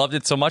book and loved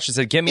it so much and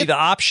said, "Give me the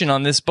option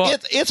on this book."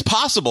 It's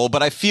possible,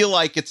 but I feel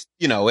like it's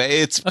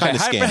it's Okay, kind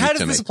of scammy how to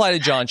does me. this apply to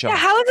John John? Yeah,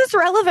 how is this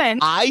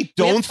relevant? I We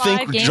don't have 5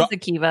 think games,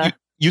 Akiva.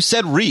 you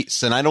said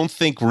Reese, and I don't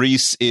think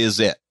Reese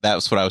is it.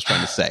 That's what I was trying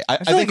to say. I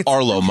feel like think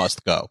Arlo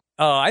must go.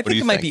 I do think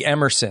you it might think? be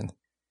Emerson.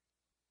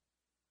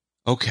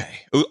 Okay,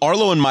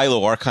 Arlo and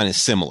Milo are kind of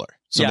similar,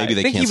 so yeah, maybe they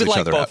I think he cancel would each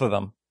like other both out. of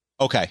them.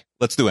 Okay,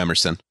 let's do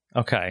Emerson.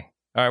 Okay.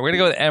 All right, we're going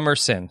to go with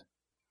Emerson.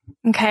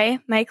 Okay,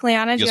 Mike,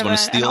 Liana, do You you guys have wanna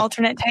an steal?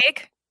 alternate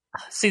take?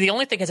 See, the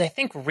only thing is, I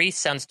think Reese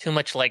sounds too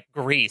much like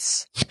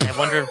Grease. I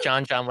wonder if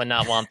John would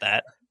not want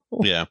that.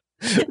 Yeah,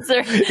 Is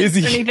there, Is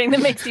he anything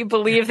that makes you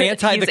believe that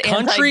Anti he's the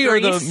country or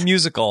the anti-Grease?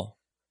 musical?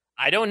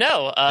 I don't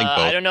know. think both.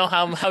 I don't know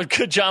how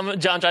good John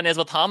is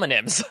with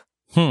homonyms.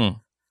 Hmm.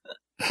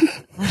 I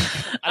don't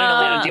know,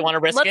 Lana, do you want to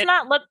risk let's it?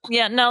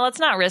 let's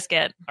not risk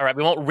it. All right,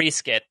 we won't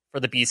risk it for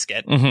the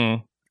B-skit.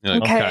 Mm-hmm.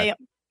 Okay,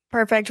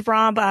 perfect.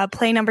 Rob,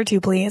 play number 2,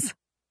 please.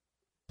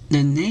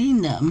 The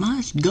name that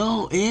must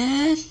go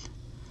is...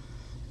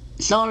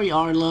 Sorry,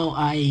 Arlo,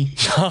 I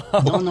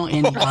don't know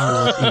any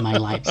Arlos in my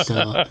life,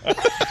 so...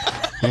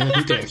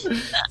 who cares?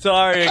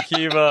 Sorry,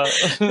 Akiva.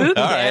 all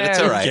right, it's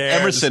all right.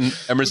 cares?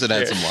 Emerson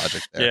had some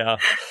logic there. Yeah.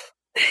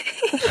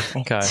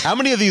 Okay. How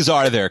many of these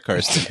are there,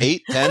 Kirsten?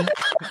 8, 10?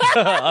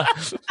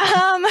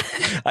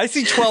 I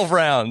see 12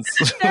 rounds.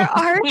 There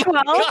are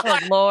 12. Oh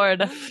Lord.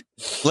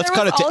 Let's There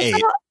cut it was to also-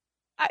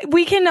 8.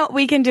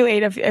 We can do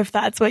 8 if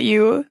that's what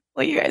you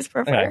guys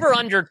prefer. Okay. Over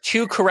under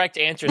 2 correct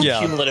answers Yeah.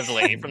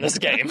 cumulatively from this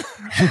game.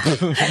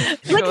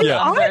 Like, Go we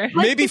Yeah. under. are, like,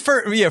 Maybe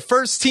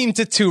first team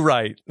to 2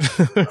 right.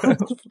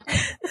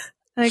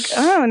 like,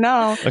 oh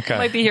no. Okay.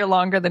 Might be here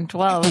longer than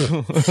 12.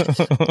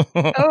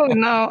 Oh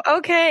no.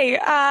 Okay.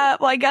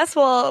 Well, I guess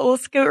we'll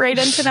scoot right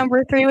into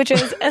number 3, which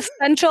is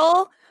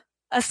essential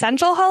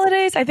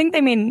holidays. I think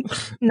they mean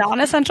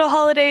non-essential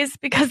holidays,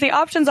 because the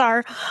options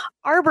are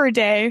Arbor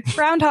Day,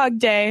 Groundhog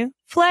Day,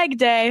 Flag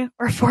Day,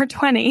 or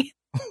 420.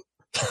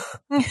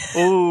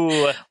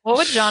 Ooh. What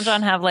would John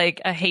have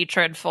like a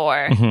hatred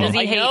for? Mhm. Does he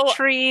I hate know-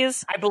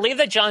 trees? I believe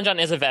that John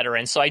is a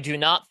veteran, so I do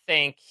not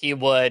think he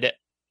would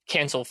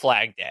cancel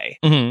Flag Day.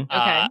 Mhm.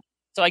 Okay.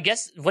 So I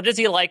guess, what does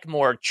he like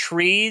more,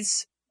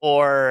 trees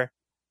or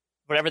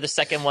whatever the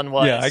second one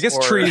was? Yeah, I guess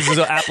or- trees is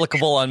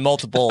applicable on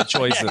multiple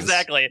choices. Yeah,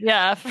 exactly.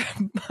 Yeah,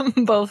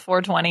 both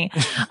 420.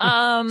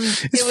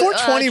 Is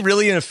 420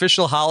 really an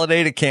official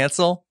holiday to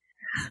cancel?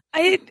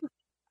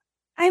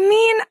 I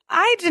mean,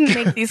 I didn't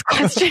make these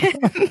questions.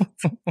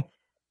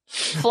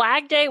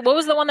 Flag Day. What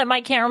was the one that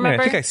Mike can't Yeah, I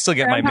remember? think I still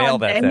get my mail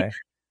Groundhog that Day. day.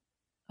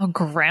 Oh,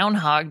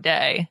 Groundhog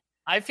Day.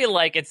 I feel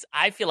like it's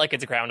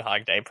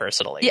Groundhog Day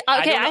personally. Yeah,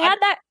 okay, don't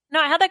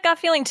know- I had that gut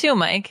feeling too,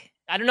 Mike.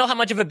 I don't know how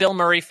much of a Bill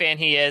Murray fan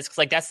he is, because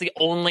like that's the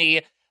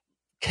only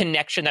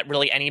connection that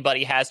really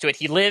anybody has to it.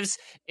 He lives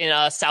in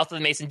south of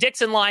the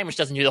Mason-Dixon line, which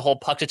doesn't do the whole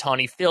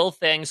Puxatawny Phil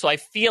thing, so I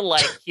feel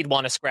like he'd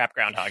want to scrap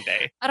Groundhog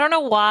Day. I don't know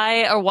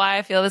why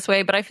I feel this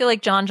way, but I feel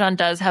like John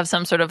does have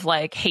some sort of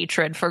like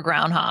hatred for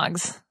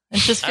groundhogs. It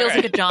just feels All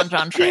like right. a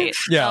John trait.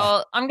 Yeah.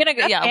 So I'm gonna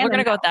go. Yeah, we're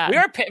gonna go with that. We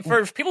are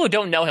for people who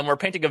don't know him, we're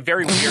painting a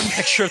very weird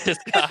picture of this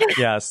guy.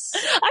 Yes.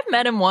 I've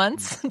met him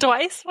once,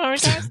 twice, one or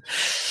times.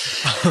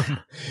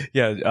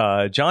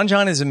 Yeah,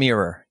 John is a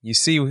mirror. You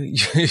see,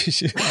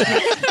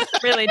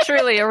 Really,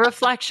 truly, a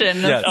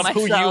reflection Yes. of Of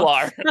who you myself.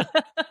 are.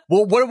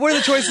 well, what are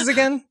the choices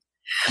again?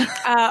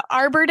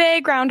 Arbor Day,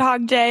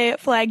 Groundhog Day,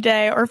 Flag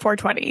Day, or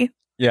 420.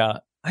 Yeah,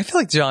 I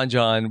feel like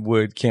John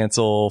would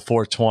cancel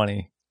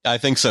 420. I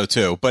think so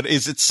too. But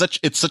it's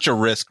such a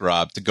risk,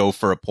 Rob, to go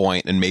for a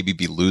point and maybe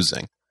be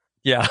losing.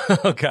 Yeah.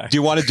 Okay. Do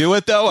you want to do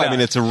it though? Yeah. I mean,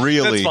 it's a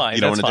really That's fine.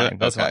 you don't That's want to fine. do it.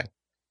 That's Okay.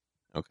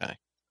 fine. Okay.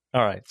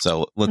 All right.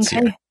 So let's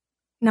Okay. hear.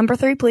 Number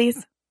 3,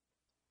 please.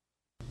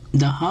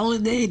 The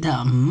holiday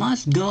that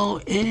must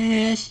go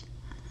is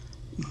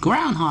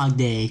Groundhog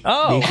Day.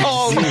 Oh. Because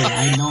Oh. really,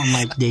 I don't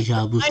like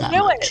deja vu I that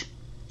knew much. it.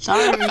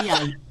 Sorry,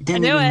 I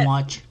didn't knew even it.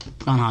 watch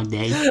Groundhog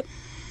Day.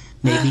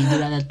 Maybe do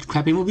that at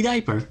crappy movie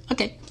diaper.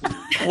 Okay.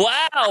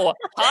 Wow.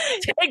 Hot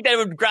take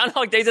that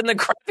Groundhog Day's in the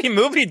crappy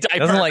movie diaper.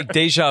 Doesn't like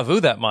Deja Vu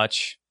that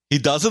much. He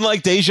doesn't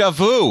like Deja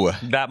Vu.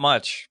 That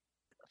much.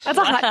 That's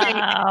a hot take.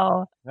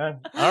 Wow. All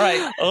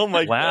right. Oh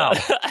my Wow.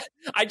 God.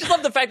 I just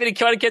love the fact that he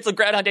tried to cancel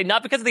Groundhog Day,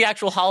 not because of the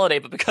actual holiday,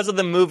 but because of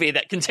the movie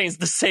that contains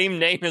the same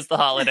name as the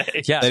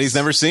holiday. Yes. That he's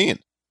never seen.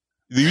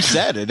 You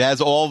said it has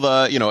all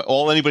the,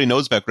 all anybody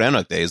knows about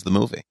Groundhog Day is the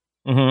movie.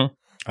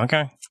 Mm-hmm.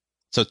 Okay.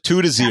 So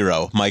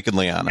 2-0, Mike and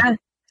Liana.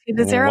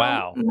 2-0.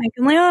 Wow. Mike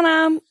and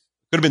Liana.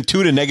 Could have been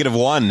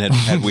 2-1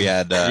 had we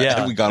had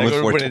had we gone with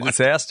it would have 4-1. been a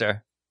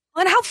disaster.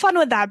 And how fun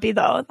would that be,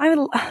 though?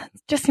 It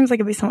just seems like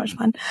it'd be so much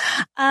fun.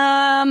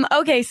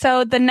 Okay,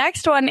 so the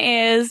next one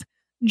is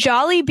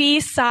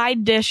Jollibee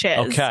side dishes.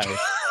 Okay.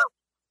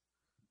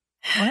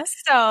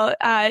 So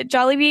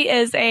Jollibee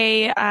is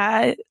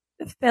a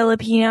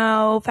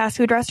Filipino fast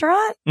food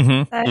restaurant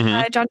Mm-hmm.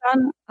 that John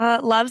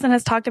loves and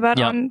has talked about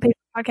Yep. on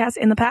podcasts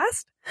in the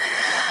past.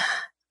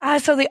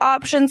 So the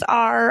options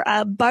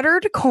are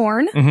buttered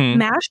corn, Mm-hmm.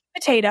 mashed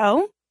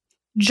potato,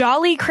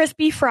 jolly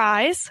crispy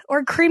fries,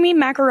 or creamy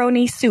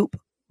macaroni soup.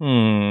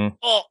 Hmm.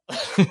 Oh.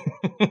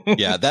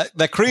 Yeah,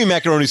 that creamy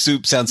macaroni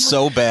soup sounds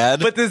so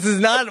bad. But this is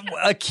not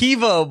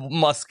Akiva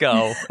must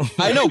go.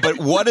 I know, but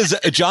what is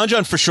John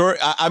for sure?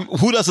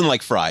 Who doesn't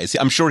like fries?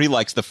 I'm sure he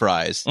likes the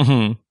fries.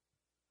 Mm-hmm.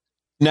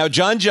 Now,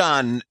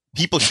 John,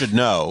 people should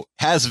know,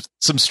 has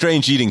some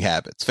strange eating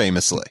habits,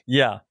 famously.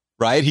 Yeah.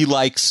 Right? He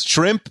likes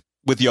shrimp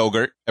with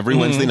yogurt every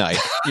Wednesday night.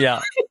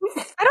 Yeah.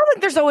 I don't think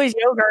there's always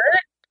yogurt.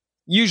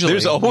 Usually.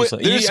 There's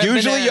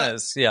usually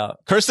bananas. Yeah.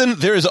 Kirsten,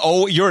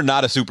 you're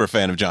not a super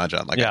fan of John.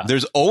 Like, Yeah.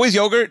 there's always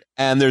yogurt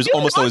and there's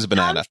almost always a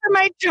banana. For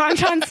my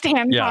John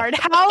stand Yeah. card.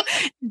 How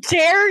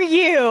dare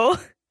you?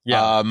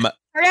 Yeah.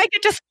 Sorry, I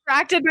get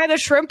distracted by the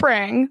shrimp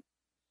ring.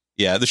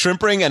 Yeah, the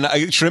shrimp ring, and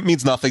shrimp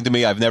means nothing to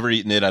me. I've never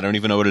eaten it. I don't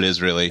even know what it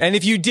is, really. And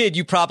if you did,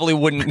 you probably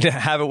wouldn't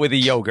have it with a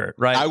yogurt,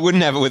 right? I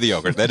wouldn't have it with the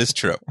yogurt. That is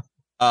true.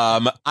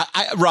 Rob,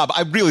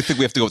 I really think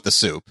we have to go with the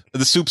soup.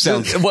 The soup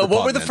sounds. What were the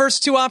repugnant.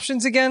 first two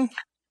options again?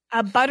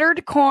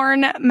 Buttered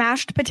corn,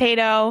 mashed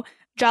potato,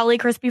 jolly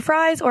crispy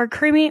fries, or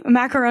creamy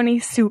macaroni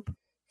soup.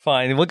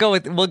 Fine, we'll go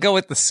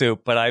with the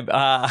soup. But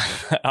I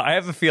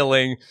have a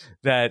feeling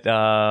that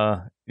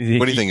What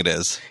do you think it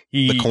is?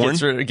 he The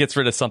corn? gets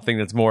rid of something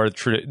that's more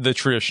the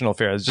traditional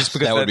fares. Just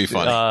because That would be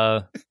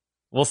funny.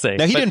 We'll see.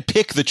 Now he But- didn't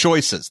pick the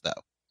choices though.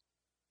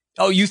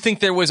 Oh, you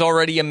think there was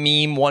already a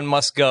meme? One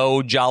must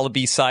go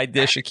Jollibee side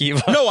dish,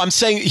 Akiva. No, I'm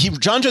saying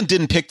John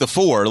didn't pick the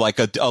four. Like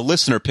a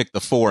listener picked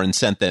the four and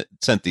sent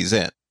these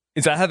in.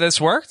 Is that how this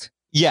worked?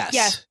 Yes.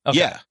 Yes. Okay.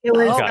 Yeah. It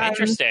was Okay.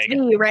 Interesting.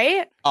 C,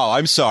 right? Oh,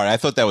 I'm sorry. I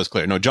thought that was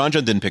clear. No, John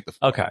didn't pick the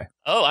four. Okay.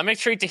 Oh, I'm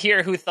intrigued to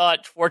hear who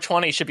thought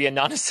 420 should be a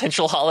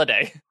non-essential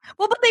holiday.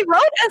 Well, but they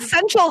wrote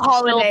essential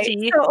holiday.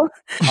 Guilty. So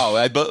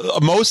Oh,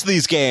 but most of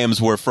these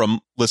games were from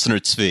listener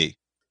Tzvi.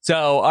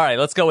 So, all right,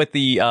 let's go with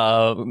the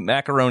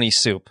macaroni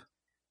soup.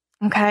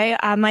 okay,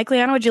 Mike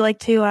Liana, would you like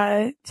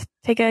to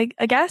take a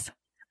guess?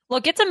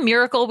 Look, it's a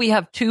miracle we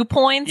have 2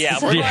 points. Yeah,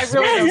 So we're- I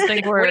really don't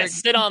think We're we're. going to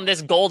sit on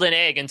this golden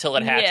egg until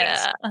it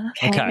hatches. Yeah.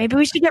 Okay. Maybe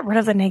we should get rid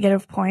of the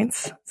negative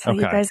points. So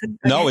you Okay. guys.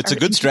 No, it's a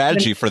good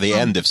strategy for the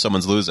end if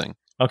someone's losing.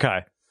 Okay.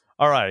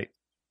 All right.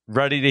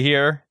 Ready to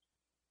hear?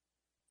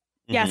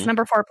 Yes, Mhm.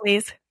 number 4,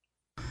 please.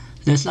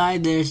 The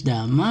side dish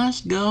that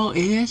must go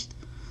is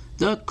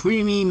the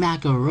creamy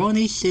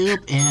macaroni soup,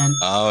 and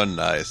Oh,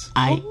 nice.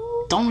 I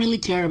don't really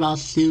care about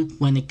soup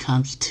when it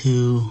comes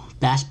to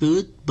fast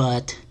food,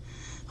 but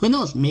who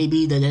knows?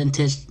 Maybe the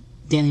dentist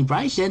Danny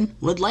Bryson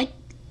would like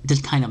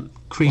this kind of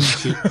creamy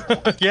soup.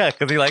 Yeah,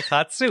 because he likes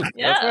hot soup. That's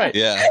Yeah. right.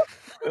 Yeah.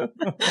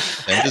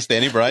 Dentist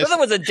Danny I Bryce. thought that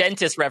was a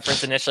dentist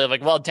reference initially.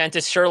 Like, well,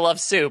 dentists sure love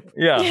soup.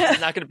 Yeah. There's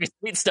not going to be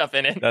sweet stuff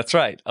in it. That's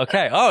right.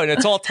 Okay. Oh, and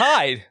it's all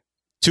tied.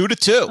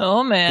 2-2.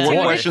 Oh, man. Four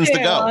Boy. questions to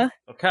go.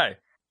 Okay.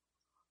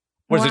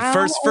 What is it?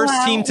 Wow, First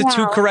team to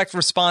 2 wow. correct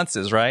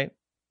responses, right?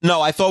 No,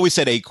 I thought we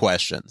said 8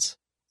 questions.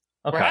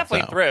 Okay. We're halfway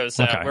no. through,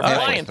 so Okay. we're All right.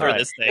 flying through All right.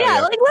 this thing. Yeah,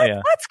 like let's,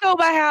 Yeah. let's go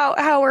by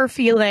how we're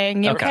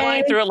feeling. Okay. Okay,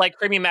 Flying through it like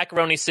creamy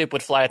macaroni soup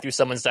would fly through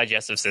someone's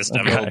digestive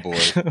system. Okay. Oh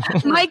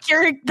boy. Mike,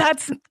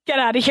 get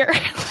out of here.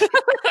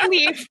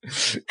 Leave.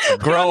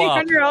 Grow You're up.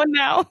 on your own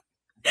now.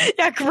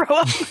 Yeah, grow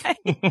up, Mike.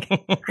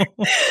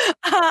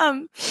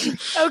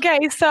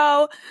 Okay,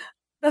 so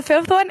the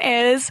 5th one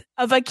is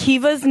of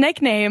Akiva's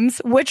nicknames,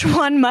 which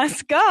one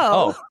must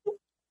go? Oh.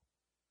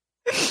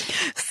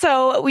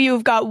 So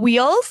you've got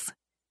Wheels,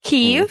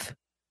 Keeve,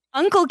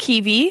 Uncle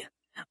Kiwi,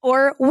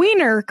 or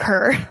Wiener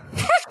Kerr.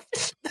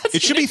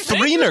 It should be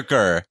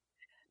Threenerker.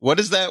 What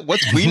is that?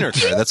 What's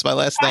Wienerker? That's my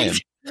last name.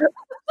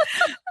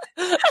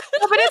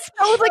 But it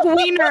spells like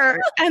Wiener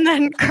and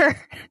then Kerr.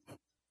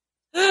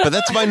 But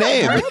that's my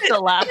name. Where's the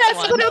last Yes,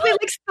 one? literally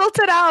like spelt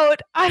it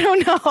out. I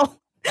don't know.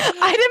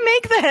 I didn't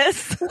make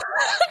this.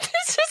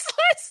 This is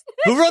last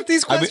Who wrote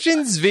these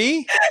questions?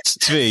 Zvi?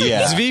 Zvi,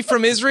 yeah. Zvi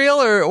from Israel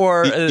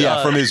or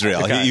Yeah, from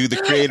Israel. okay. He, the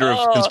creator of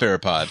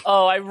Conspirapod.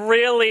 Oh, I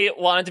really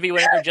wanted to be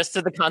Winnaker just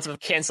to the concept of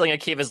canceling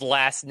Akiva's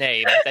last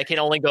name. That can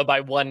only go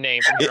by one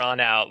name from here on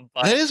out.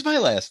 But That is my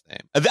last name.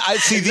 I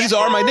see. These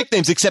are my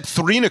nicknames, except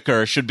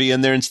Threeniker should be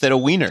in there instead of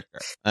Wienerker.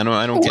 I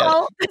don't get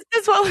Well, this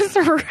is what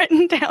was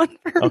written down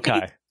for me.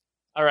 Okay.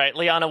 all right,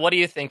 Liana, what are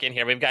you thinking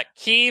here? We've got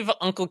Keeve,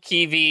 Uncle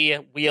Kiwi,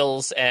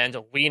 Wheels, and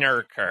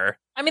Wienerker.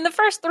 I mean, the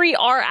first three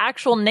are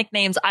actual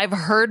nicknames I've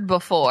heard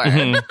before.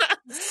 Mhm.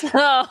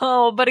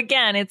 So, but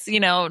again, it's,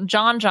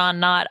 John,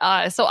 not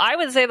us. So I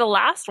would say the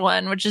last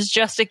one, which is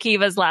just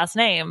Akiva's last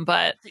name,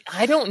 but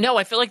I don't know.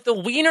 I feel like the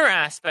wiener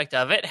aspect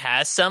of it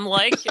has some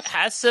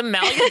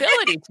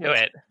malleability to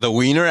it. the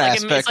Wiener Like,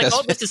 aspect. it's like, has-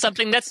 oh, this is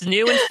something that's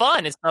new and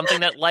fun. It's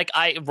something that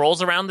I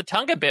rolls around the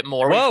tongue a bit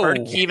more. Whoa. We've heard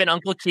Keeve and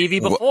Uncle Kiwi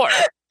before.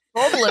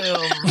 full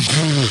bloom.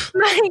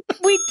 Like,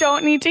 we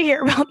don't need to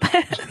hear about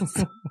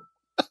this.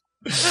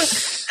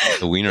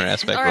 the Wiener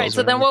aspect. All right. rolls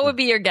So then around. what would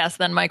be your guess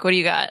then, Mike? What do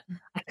you got?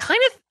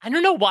 I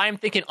don't know why I'm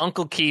thinking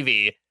Uncle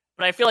Kiwi,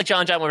 but I feel like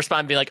John will respond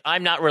and be like,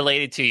 I'm not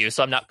related to you,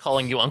 so I'm not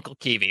calling you Uncle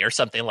Kiwi or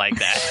something like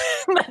that.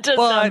 That does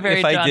But sound very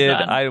if I John. did,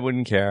 I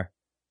wouldn't care.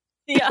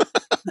 Yeah.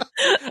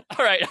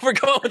 All right, we're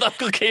going with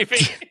Uncle Kiwi.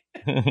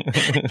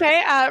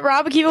 Okay,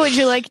 Rob Akiva, would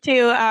you like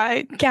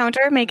to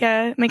counter, make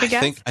a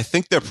guess? I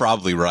think they're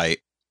probably right.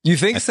 You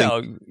think I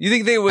so? You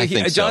think they would? I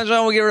think so.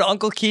 John will get rid of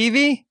Uncle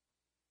Kiwi?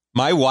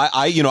 My wife,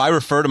 I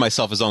refer to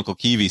myself as Uncle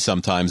Kiwi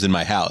sometimes in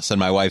my house, and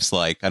my wife's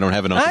like, I don't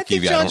have an Uncle I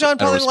think Kiwi. John I don't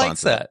probably respond likes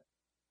to that.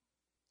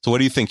 So what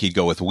do you think? He'd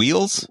go with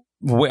Wheels?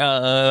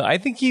 I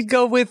think he'd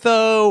go with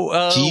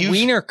Keeve?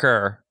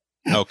 Wienerker.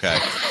 Okay.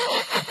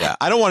 Yeah,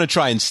 I don't want to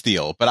try and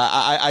steal, but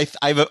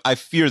I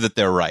fear that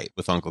they're right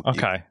with Uncle Kiwi.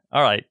 Okay.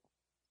 All right.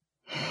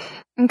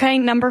 Okay,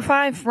 number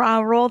 5,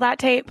 roll that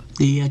tape.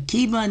 The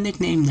Akiva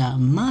nickname that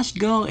must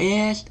go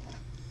is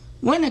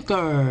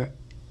Wienerker.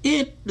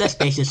 Let's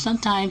face it,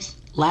 sometimes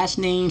last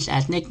names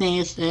as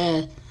nicknames,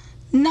 it's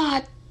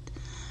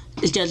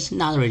just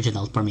not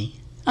original for me.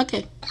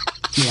 Okay.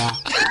 Yeah.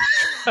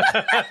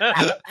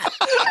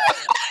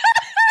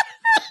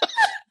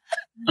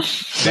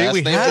 Last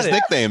we name had as it.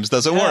 nicknames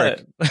doesn't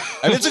work.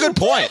 I mean, it's a good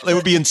point. It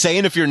would be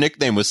insane if your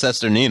nickname was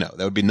Sesternino.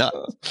 That would be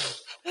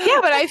nuts. Yeah,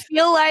 but I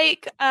feel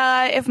like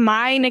if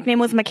my nickname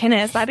was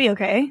McInnes, that'd be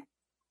okay.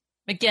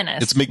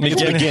 McGinnis. It's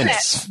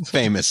McGinnis,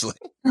 famously.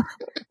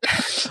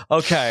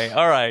 Okay.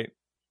 All right.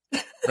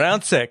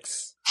 Round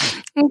 6.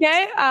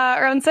 Okay,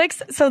 round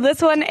 6. So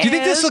this one is... Do you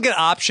think this will get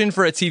optioned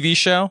for a TV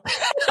show?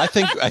 I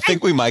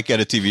think we might get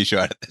a TV show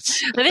out of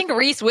this. I think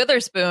Reese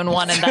Witherspoon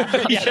won in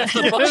that. Yeah, that's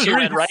the book she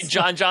read, right?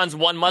 John John's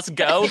One Must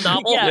Go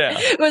novel. Yeah.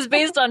 It was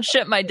based on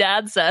shit my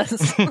dad says.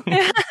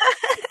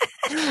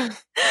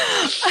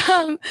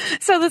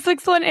 So the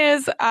 6th one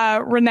is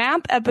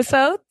Renap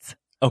episodes,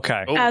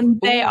 Okay. and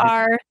they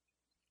are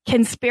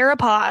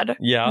Conspirapod,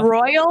 Yeah.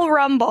 Royal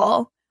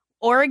Rumble,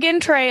 Oregon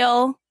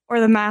Trail, or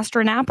the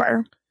Master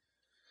Napper.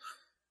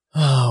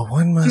 Oh,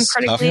 one must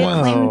Some critically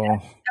tough one.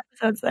 acclaimed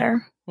episodes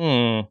there.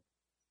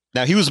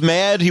 Now he was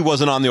mad he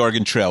wasn't on the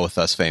Oregon Trail with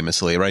us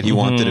famously, right? He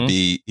wanted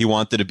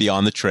to be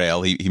on the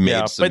trail. He made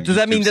Yeah, some but does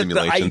that mean YouTube that the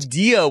simulations.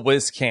 idea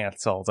was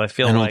canceled? I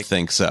feel I don't like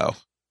think so.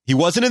 He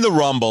wasn't in the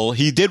Rumble.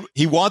 He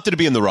wanted to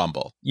be in the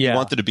Rumble. Yeah. He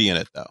wanted to be in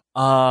it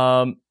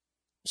though.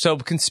 So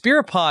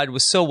Conspirapod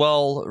was so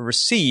well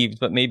received,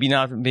 but maybe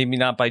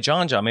not by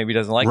John. Maybe he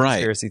doesn't like Right.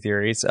 conspiracy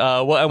theories.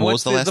 What's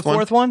was the last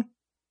fourth one?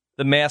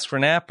 The Masked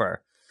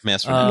Napper.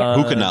 Master, Uh,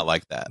 who could not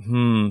like that?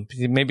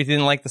 Maybe he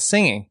didn't like the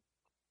singing.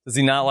 Does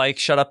he not like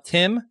Shut Up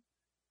Tim?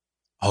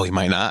 Oh, he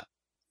might not.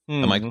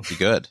 That might be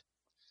good.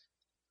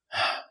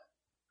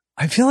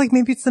 I feel like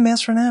maybe it's the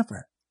Masked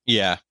Napper.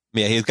 Yeah.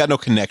 Yeah, he's got no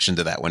connection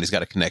to that one. He's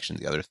got a connection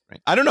to the other three.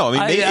 I don't know. I mean,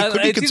 maybe it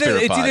could be it's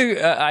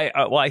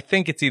Conspirapod. I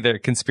think it's either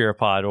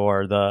Conspirapod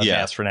or the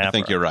Masked Napper. I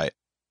think you're right.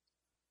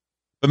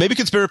 But maybe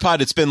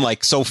Conspirapod, it's been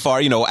like so far,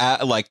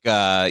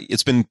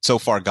 it's been so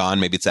far gone.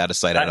 Maybe it's out of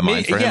sight, out of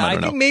mind for him. Yeah, I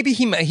don't know. think maybe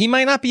he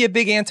might not be a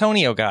big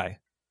Antonio guy.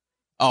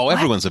 Oh,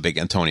 everyone's a big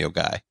Antonio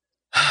guy.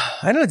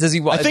 I don't know. Does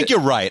he? I think you're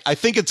right. I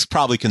think it's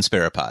probably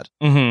Conspirapod.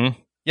 Mm-hmm.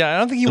 Yeah, I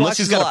don't think he Unless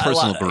watches he's got a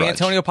personal lot. grudge.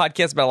 Antonio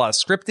podcasts about a lot of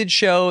scripted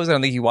shows. I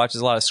don't think he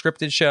watches a lot of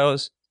scripted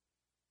shows.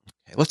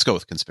 Okay, let's go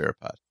with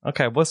Conspirapod.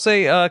 Okay, we'll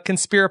say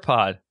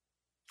Conspirapod.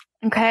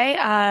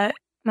 Okay,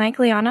 Mike,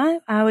 Liana,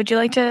 would you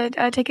like to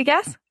take a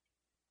guess?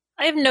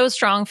 I have no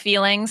strong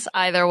feelings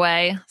either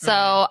way. So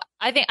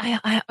I think,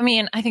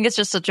 I think it's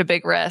just such a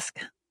big risk.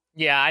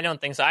 Yeah, I don't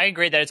think so. I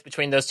agree that it's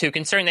between those two.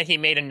 Considering that he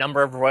made a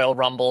number of Royal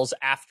Rumbles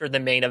after the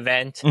main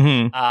event,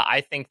 Mm-hmm.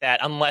 I think that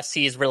unless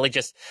he's really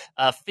just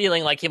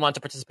feeling like he wants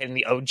to participate in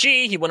the OG,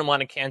 he wouldn't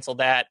want to cancel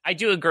that. I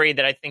do agree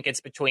that I think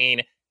it's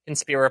between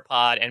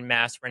Conspirapod and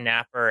Master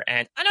Napper.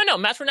 And I don't know,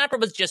 Master Napper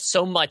was just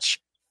so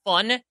much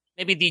fun.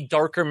 Maybe the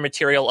darker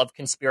material of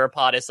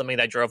Conspirapod is something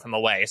that drove him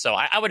away. So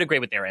I would agree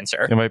with their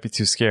answer. It might be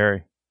too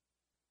scary.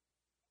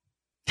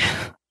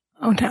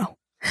 Oh no.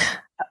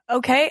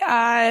 Okay,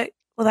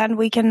 well then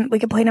we can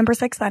play number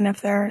 6 then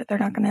if they're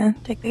not gonna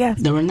take the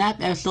guess. The Renap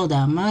episode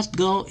that must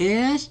go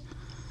is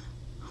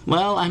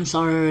Well, I'm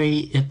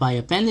sorry if I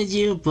offended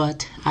you,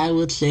 but I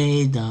would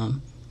say the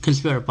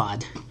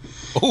Conspirapod.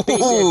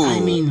 I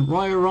mean,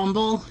 Royal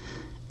Rumble.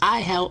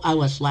 I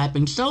was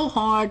laughing so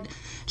hard,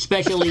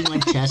 especially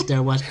when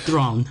Chester was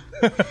thrown.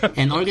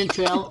 And Oregon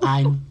Trail,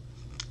 I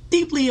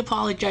deeply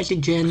apologize to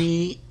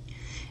Jenny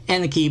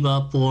and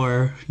Akiva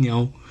for,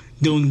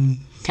 doing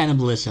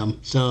cannibalism.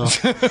 So,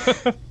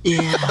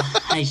 yeah,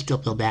 I still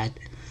feel bad.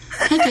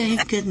 Okay,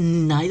 good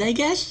night, I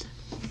guess.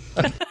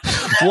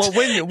 Well,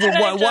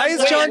 why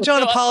is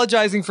John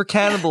apologizing for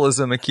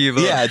cannibalism,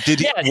 Akiva? Yeah, did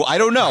he? Yeah. Well, I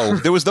don't know.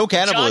 There was no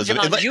cannibalism.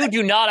 John, you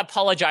do not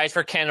apologize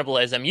for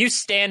cannibalism. You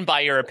stand by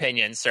your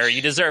opinion, sir.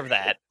 You deserve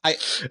that.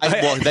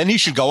 Well, then he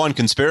should go on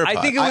Conspirapod.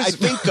 I think it was.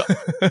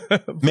 I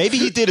think maybe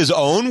he did his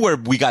own where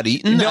we got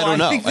eaten. No, I don't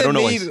know. Think I don't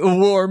know. maybe,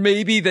 or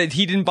maybe that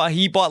he didn't buy.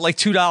 He bought like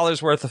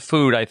 $2 worth of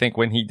food. I think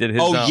when he did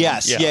his. Oh own.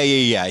 yes,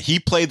 yeah. He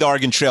played the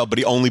Oregon Trail, but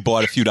he only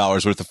bought a few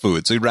dollars worth of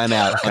food, so he ran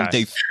out on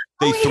day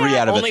 3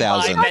 out of Only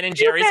 1,000. 5 Ben and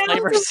Jerry's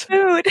flavors.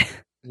 Food.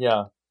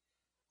 Yeah.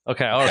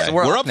 Okay. All right. So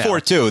We're up now.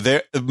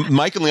 4-2.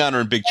 Mike and Leon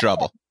are in big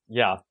trouble.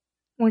 Yeah.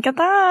 Look at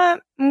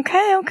that.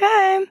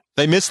 Okay.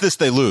 They miss this,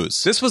 they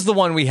lose. This was the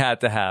one we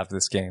had to have.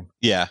 This game.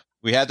 Yeah,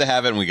 we had to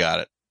have it, and we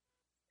got it.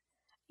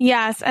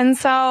 Yes, and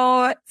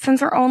so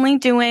since we're only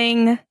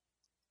doing,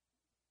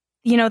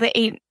 the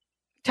 8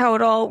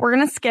 total, we're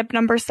going to skip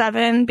number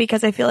 7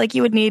 because I feel like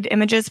you would need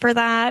images for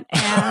that.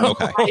 And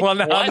Okay. Well,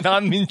 now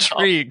I'm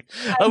intrigued.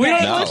 We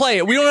don't have to play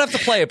it. We don't have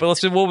to play it. But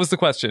let's. What was the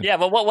question? Yeah,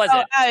 but what was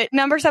it?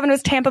 Number 7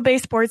 was Tampa Bay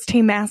sports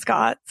team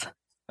mascots.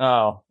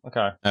 Oh.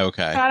 Okay.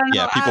 Okay. I don't know.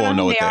 Yeah, people won't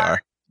know what they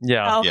are.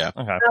 Yeah. Oh. Yeah.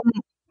 Okay.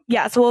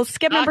 Yeah, so we'll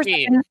skip number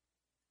Hockey.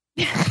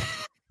 7.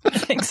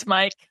 Thanks,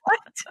 Mike.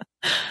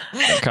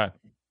 Okay.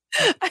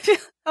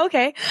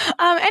 Okay.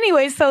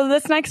 Anyways, so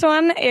this next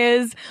one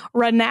is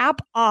Renap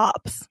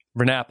Ops.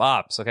 Renap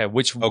Ops. Okay.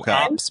 Which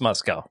Ops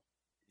must go?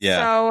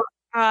 Yeah.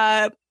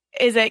 So,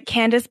 is it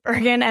Candice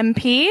Bergen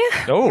MP?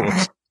 Oh.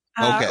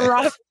 Okay.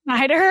 Rob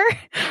Schneider,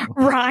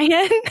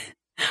 Ryan,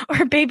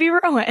 or Baby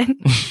Rowan?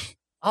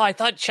 Oh, I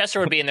thought Chester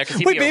would be in there because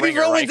he'd Wait, be a Baby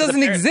ringer, Rowan right? 'Cause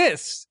doesn't apparently-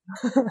 exist.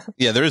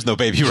 Yeah, there is no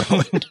Baby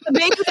Rowan. The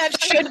baby that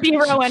should be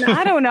Rowan.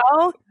 I don't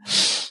know.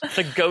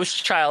 The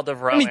ghost child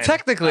of Rowan. I mean,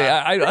 technically,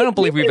 I don't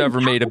believe we've ever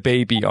made a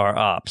baby our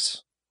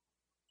Ops.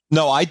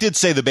 No, I did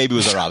say the baby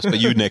was our Ops, but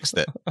you nixed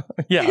it.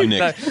 Yeah. You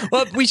Nick.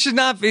 Well, we should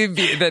not be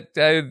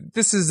that.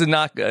 This is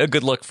not a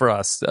good look for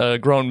us,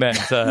 grown men,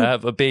 to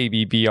have a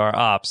baby be our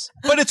Ops.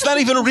 But it's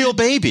not even a real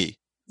baby.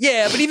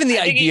 Yeah, but even the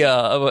I think idea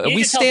of you we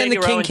need to tell stand the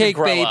Baby king Rowan to cake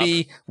grow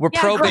baby, we're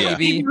pro grow up.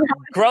 baby,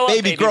 grow up,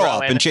 Baby, grow up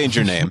Rowan. and change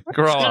your name.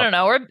 grow I don't up.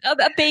 know. We're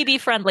a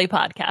baby-friendly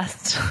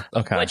podcast.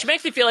 Okay. Which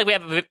makes me feel like we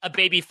have a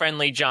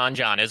baby-friendly John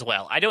as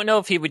well. I don't know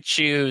if he would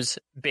choose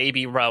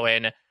Baby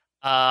Rowan.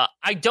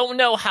 I don't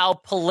know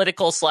how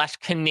political /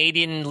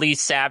 Canadianly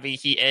savvy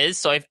he is,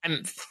 so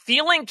I'm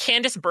feeling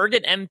Candice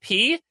Bergen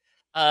MP.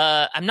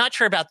 I'm not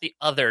sure about the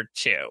other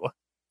two.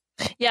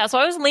 Yeah, so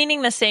I was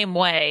leaning the same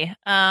way.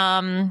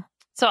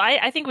 So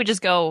I think we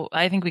just go.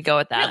 I think we go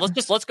with that. Yeah,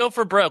 let's go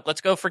for broke. Let's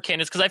go for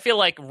Candice because I feel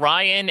like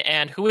Ryan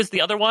and who is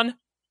the other one?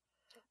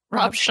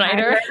 Rob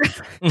Schneider.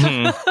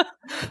 Mhm.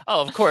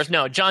 Oh, of course,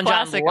 no. John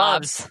Classic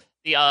loves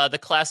the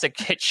classic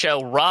hit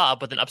show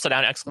Rob with an upside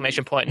down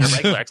exclamation point and a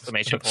regular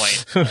exclamation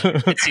point.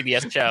 It's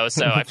CBS show,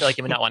 so I feel like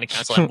you would not want to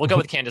cancel him. We'll go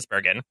with Candice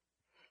Bergen.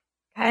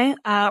 Okay.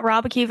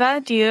 Rob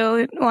Akiva, do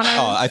you want to?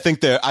 Oh, I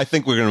think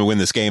we're going to win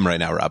this game right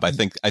now, Rob. I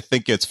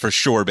think it's for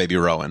sure Baby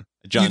Rowan.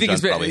 You think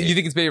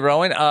it's Baby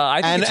Rowan?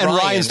 I think it's and Ryan.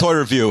 Ryan's toy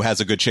review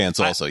has a good chance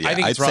also. Yeah, I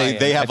think I'd it's say Ryan.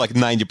 they have like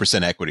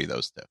 90% equity.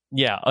 Those two.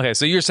 Yeah. Okay.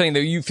 So you're saying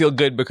that you feel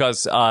good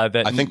because that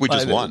I think we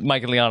just won.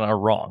 Mike and Liana are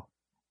wrong.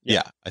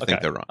 Yeah, I Okay.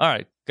 think they're wrong. All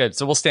right. Good.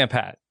 So we'll stand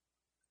pat.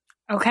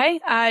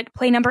 Okay.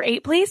 Play number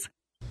 8, please.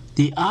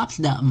 The ops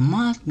that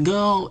must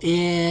go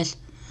is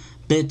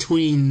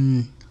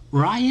between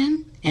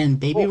Ryan and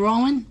Baby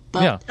Rowan,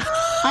 but Yeah.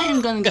 I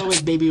am gonna go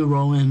with Baby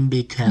Rowan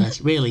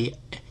because really,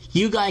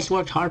 you guys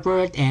worked hard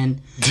for it,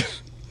 and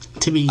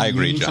to be I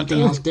agree, doing John.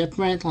 something else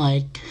different,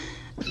 like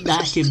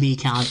that should be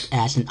counted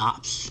as an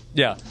ops.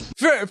 Yeah.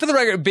 For the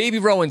record, Baby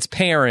Rowan's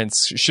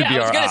parents should Yeah, be I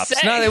was our gonna ops.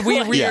 say, Not that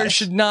we Yes.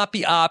 should not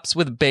be ops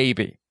with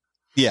baby.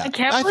 Yeah, I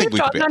can't I think believe we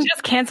could be. John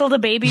just canceled a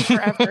baby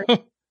forever.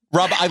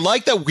 Rob, I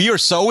like that we are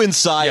so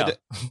inside.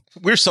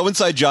 We're so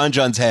inside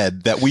John's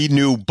head that we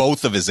knew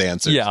both of his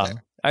answers. Yeah.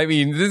 there. I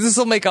mean, this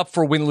will make up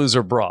for win, lose,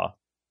 or bra.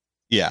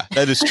 Yeah,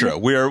 that is true.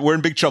 We're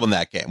in big trouble in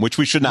that game, which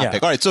we should not Yeah.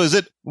 pick. All right, so is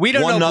it We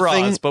don't 1-0? know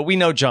bras, but we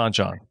know John.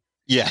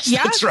 Yes,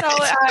 Yeah, that's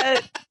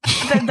right.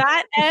 so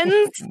that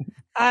ends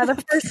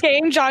the first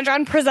game.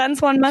 John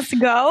presents One Must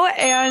Go,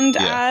 and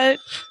Yeah.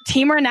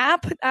 Team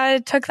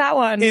Renap took that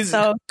one.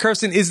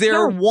 Kirsten, is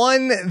there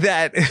one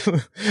that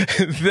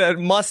that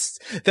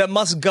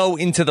must go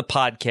into the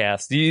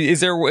podcast? Is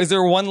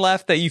there one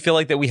left that you feel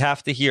like that we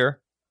have to hear?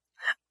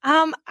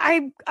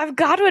 I've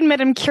got to admit,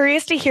 I'm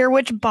curious to hear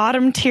which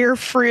bottom tier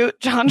fruit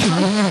John.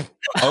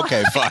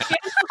 Okay, fine.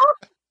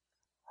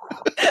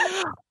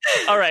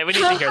 All right, we need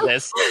to hear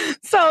this.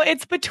 So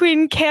it's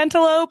between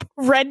cantaloupe,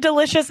 red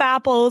delicious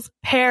apples,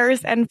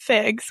 pears, and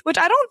figs, which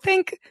I don't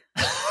think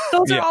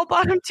those Yeah. are all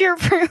bottom tier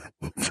fruits.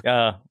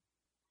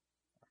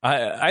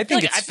 I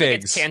think it's I think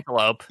figs. it's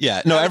cantaloupe.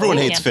 Yeah, no, everyone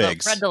Maybe hates cantaloupe.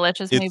 figs. Red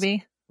delicious, It's-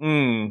 maybe.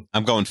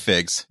 I'm going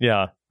figs.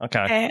 Yeah.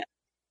 Okay. Okay.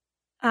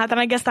 Then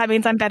I guess that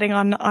means I'm betting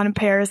on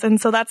pears, and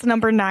so that's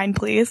number 9,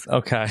 please.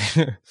 Okay.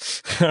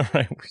 All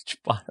right. Which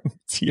bottom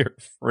tier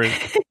fruit?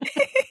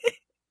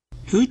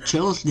 Who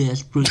chose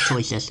this fruit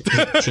choices? Is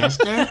it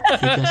Chester?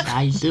 Because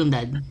I assume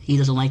that he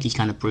doesn't like these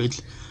kind of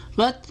fruits.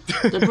 But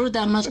the fruit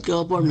that must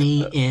go for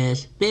me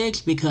is figs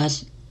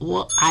because,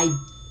 well, I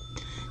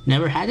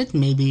never had it.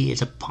 Maybe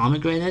it's a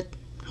pomegranate.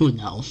 Who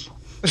knows?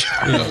 Wait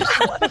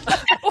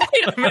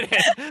a minute.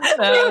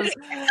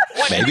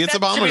 Maybe it's a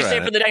Should we say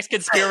pomegranate. for the next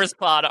Conspiracy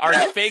Pod, are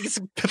figs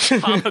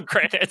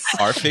pomegranates?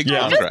 Are fig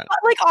Yeah. pomegranate?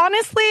 Like,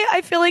 honestly,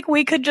 I feel like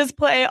we could just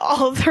play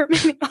all of the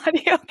remaining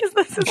audio because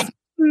this is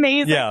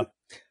amazing. Yeah.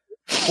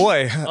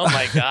 Boy. Oh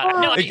my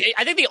god! No,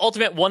 I think the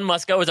ultimate one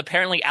must go is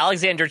apparently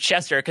Alexander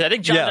Chester because I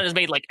think John Yeah. has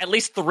made like at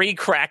least 3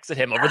 cracks at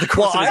him over the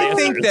Well, course of his I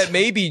answers. think that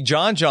maybe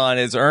John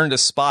has earned a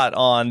spot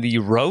on the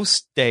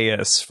roast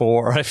dais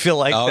for. I feel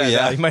like Oh, that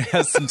yeah. he might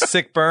have some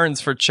sick burns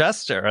for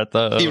Chester at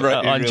the He on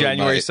really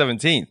January might.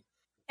 17th.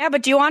 Yeah,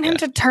 but do you want him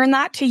to turn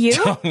that to you?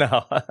 Oh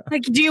no,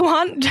 Like, do you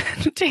want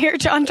to hear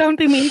John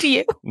be mean to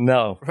you?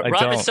 no, I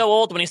Rob don't. is so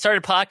old. When he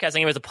started podcasting,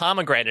 he was a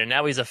pomegranate, and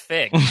now he's a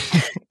fig.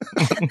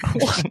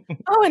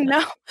 Oh,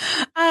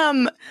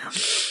 no.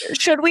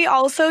 Should we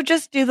also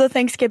just do the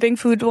Thanksgiving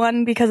food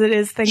one because it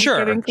is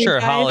Thanksgiving food sure,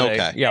 Day? holiday.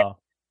 Okay. Yeah.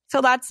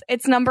 So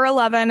it's number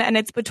 11, and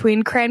it's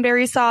between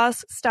cranberry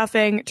sauce,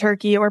 stuffing,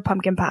 turkey, or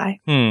pumpkin pie.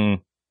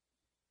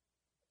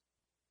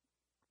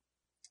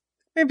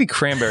 Maybe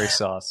cranberry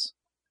sauce.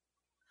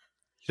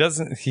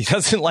 He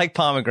doesn't like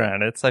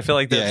pomegranates. I feel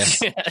like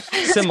that's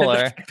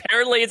similar.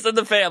 Apparently, it's in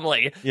the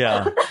family.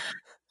 Yeah.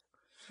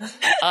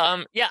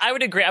 Yeah, I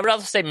would agree. I would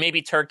also say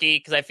maybe turkey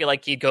because I feel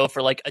like he'd go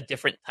for like a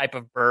different type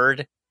of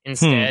bird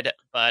instead.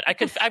 But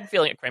I'm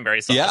feeling a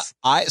cranberry sauce. Yeah,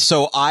 I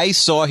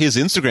saw his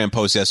Instagram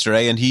post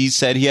yesterday, and he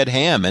said he had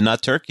ham and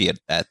not turkey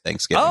at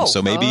Thanksgiving. Oh.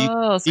 So maybe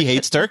Oh, so he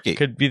hates turkey.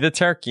 Could be the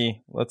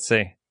turkey. Let's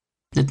see.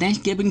 The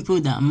Thanksgiving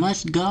food that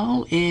must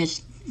go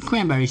is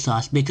cranberry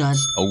sauce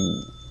because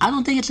Oh, I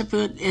don't think it's a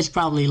food. It's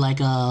probably like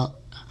a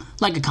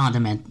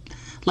condiment.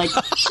 Like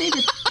save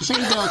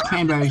the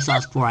cranberry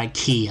sauce for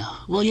IKEA,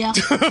 will ya?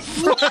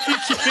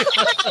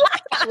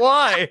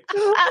 Why?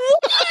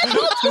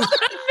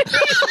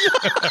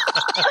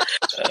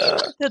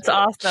 That's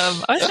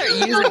awesome. I start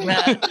using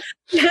that.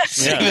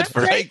 save it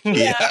for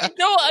IKEA.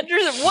 No,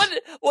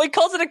 what he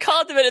calls it a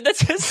condiment, and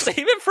that's just save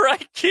it for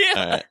IKEA.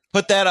 All right.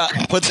 Put that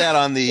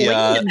on the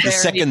Lingonberry.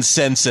 second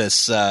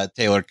census,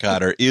 Taylor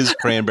Cotter. Is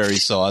cranberry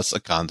sauce a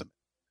condiment?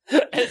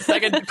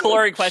 Second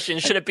caloric question: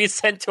 should it be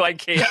sent to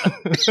IKEA?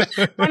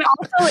 And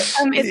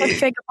also, it's a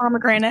fig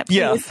pomegranate,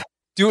 please.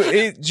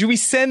 Yeah. Do we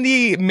send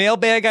the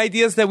mailbag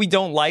ideas that we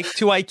don't like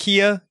to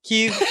IKEA,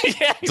 Keith?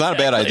 Yeah, It's not a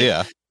bad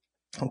idea.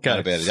 Okay. Not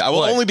a bad idea. I will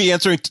What? only be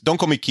answering. Don't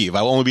call me Keith.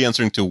 I will only be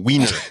answering to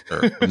Wiener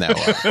from now on.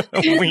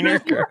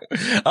 Wienerker.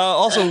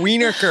 Also,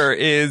 Wienerker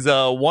is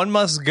one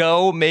must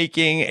go,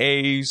 making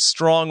a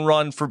strong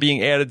run for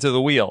being added to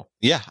the wheel.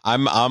 Yeah,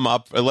 I'm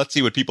up. Let's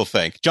see what people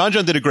think. John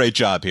did a great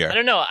job I here.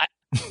 don't know. I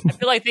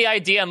feel like the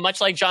idea,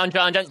 much like John's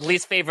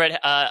least favorite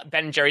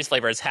Ben & Jerry's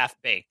flavor, is half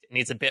baked. It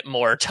needs a bit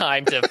more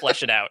time to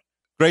flesh it out.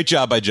 Great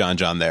job by John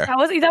there. That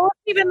wasn't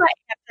even my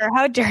answer.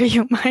 How dare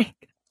you, Mike?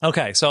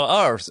 Okay, so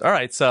all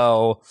right,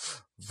 so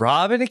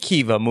Rob and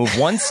Akiva move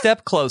one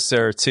step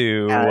closer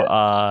to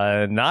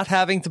not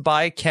having to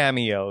buy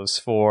cameos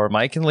for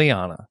Mike and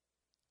Liana.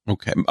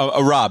 Okay,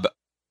 Rob.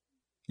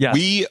 Yeah.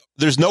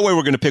 There's no way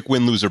we're going to pick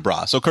win, lose, or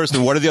bra. So,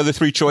 Kirsten, what are the other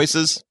 3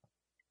 choices?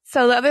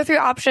 So the other 3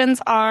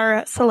 options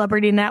are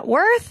Celebrity Net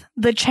Worth,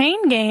 The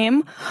Chain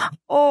Game,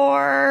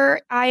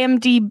 or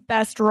IMDb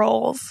Best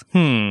Roles.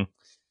 You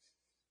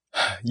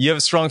have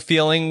a strong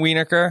feeling,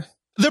 Wienerker?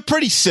 They're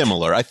pretty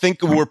similar. I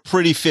think we're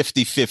pretty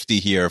 50-50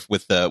 here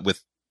with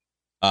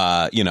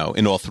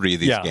in all 3 of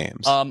these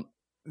games.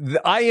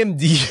 The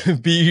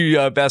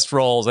IMDb best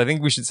roles. I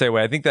think we should say.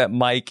 I think that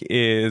Mike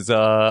is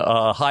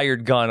a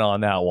hired gun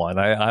on that one.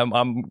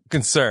 I'm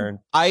concerned.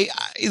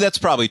 That's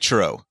probably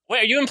true. Wait,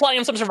 are you implying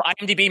I'm some sort of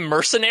IMDb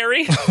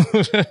mercenary?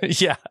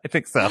 Yeah, I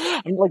think so.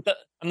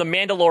 I'm the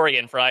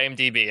Mandalorian for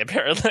IMDb,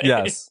 apparently.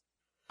 Yes.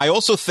 I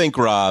also think,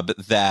 Rob,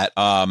 that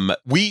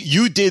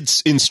you did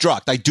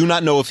instruct. I do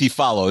not know if he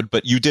followed,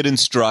 but you did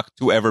instruct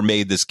whoever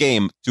made this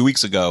game 2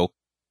 weeks ago,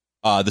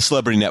 the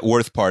Celebrity Net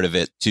Worth part of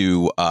it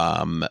to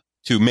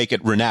make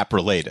it Renap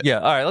related. Yeah.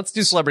 All right. Let's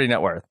do Celebrity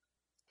Net Worth.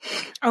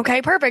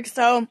 Okay, perfect.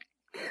 So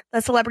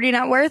the Celebrity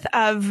Net Worth,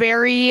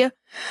 very,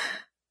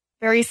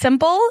 very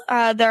simple.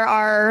 There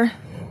are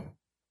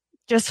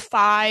just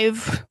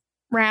 5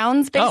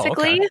 rounds,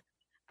 basically. okay.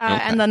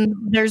 And then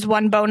there's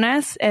one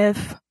bonus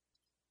if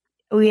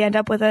we end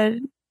up with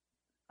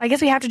I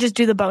guess we have to just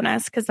do the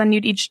bonus because then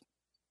each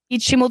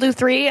team will do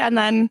 3, and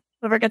then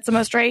whoever gets the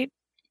most right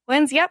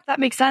wins. Yep, that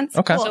makes sense.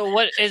 Okay. Cool.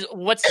 So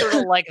what's sort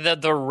of like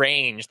the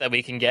range that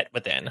we can get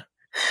within?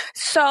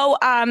 So,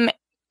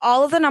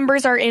 all of the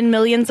numbers are in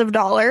millions of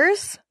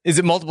dollars, Is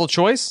it multiple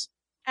choice?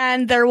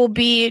 and it'll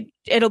be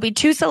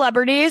 2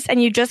 celebrities,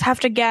 and you just have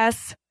to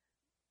guess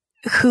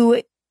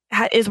who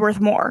is worth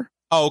more.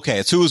 Oh, okay.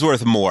 It's who is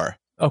worth more.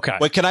 Okay.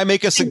 Wait, can I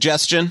make a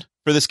suggestion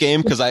for this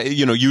game? Because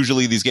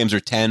usually these games are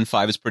 10.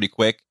 5 is pretty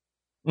quick.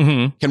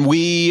 Mm-hmm. Can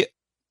we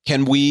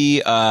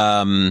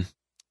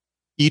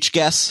each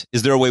guess?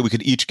 Is there a way we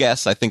could each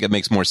guess? I think it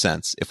makes more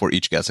sense if we're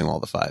each guessing all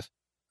the 5.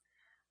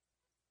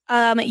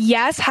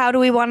 Yes. How do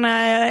we want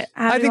to?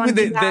 I think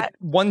that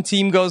one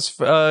team goes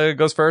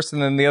first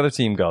and then the other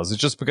team goes. It's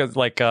just because,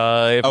 like,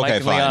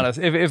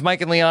 if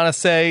Mike and Liana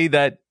say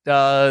that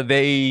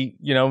they,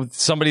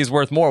 somebody's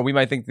worth more, we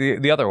might think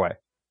the other way.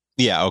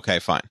 Yeah. Okay.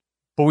 Fine.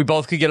 But we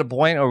both could get a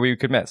point, or we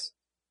could miss.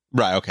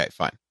 Right. Okay.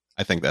 Fine.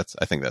 I think that's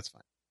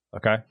fine.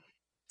 Okay.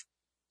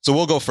 So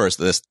we'll go first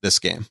this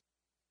game.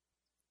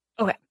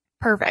 Okay.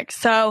 Perfect.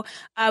 So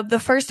the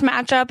first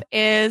matchup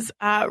is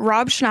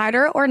Rob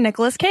Schneider or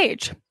Nicolas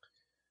Cage.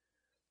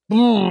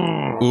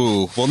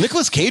 Ooh. Well,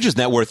 Nicolas Cage's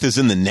net worth is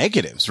in the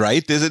negatives,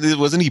 right?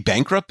 Wasn't he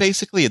bankrupt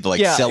basically? He had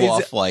to sell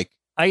off like.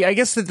 I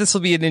guess that this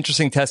will be an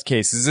interesting test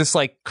case. Is this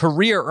like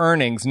career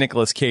earnings?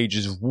 Nicolas Cage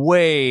is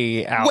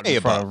way out in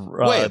front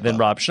of, than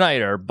Rob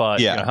Schneider, but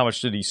how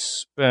much did he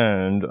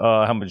spend?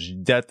 How much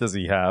debt does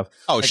he have?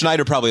 Oh,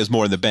 Schneider probably has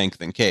more in the bank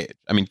than Cage.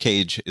 I mean,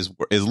 Cage is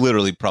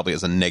literally probably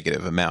has a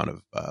negative amount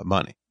of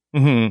money.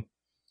 Mm-hmm.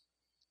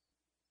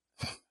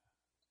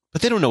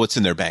 But they don't know what's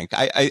in their bank.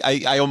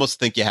 I almost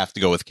think you have to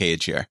go with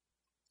Cage here.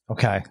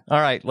 Okay.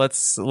 All right.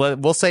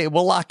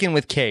 We'll lock in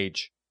with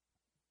Cage.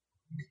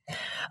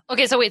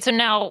 Okay, so wait, so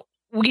now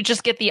we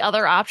just get the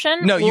other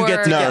option? No, you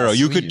get to guess. No.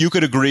 You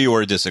could agree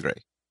or disagree.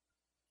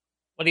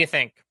 What do you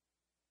think?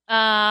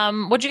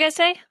 What'd you guys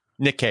say?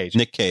 Nick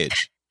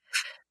Cage.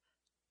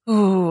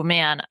 Ooh,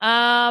 man.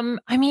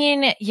 I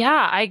mean,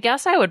 yeah, I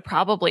guess I would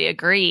probably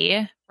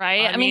agree,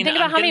 right? I mean, think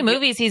about how many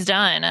movies he's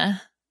done.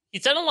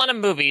 He's done a lot of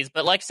movies,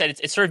 but like I said,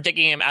 it's sort of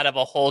digging him out of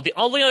a hole. The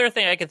only other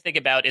thing I can think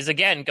about is,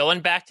 again,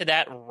 going back to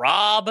that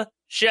Rob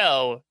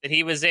show that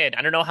he was in.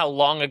 I don't know how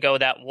long ago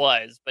that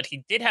was, but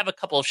he did have a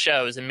couple of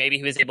shows, and maybe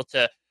he was able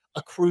to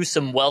accrue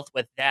some wealth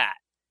with that.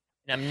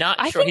 And I'm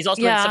not sure. He's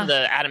also in some of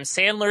the Adam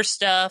Sandler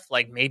stuff.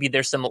 Like maybe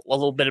there's a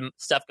little bit of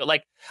stuff.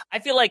 Like I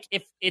feel like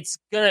if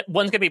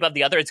one's gonna be above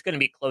the other, it's gonna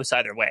be close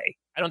either way.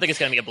 I don't think it's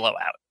gonna be a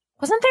blowout.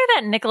 Wasn't there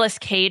that Nicolas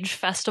Cage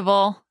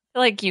festival? I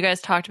feel like you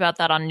guys talked about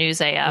that on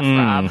News AF,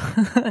 Rob.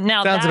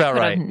 Now sounds about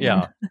right.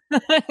 Yeah,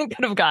 could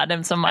have gotten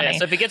him some money. Yeah,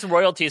 so if he gets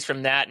royalties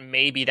from that,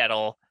 maybe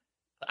that'll.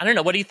 I don't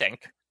know. What do you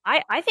think?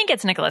 I think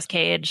it's Nicolas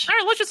Cage. All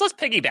right, let's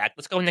piggyback.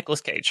 Let's go with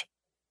Nicolas Cage.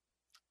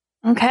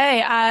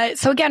 Okay.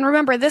 So again,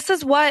 remember, this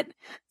is what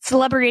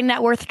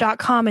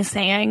CelebrityNetWorth.com is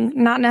saying,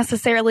 not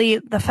necessarily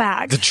the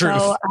facts. The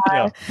truth.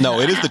 So, No,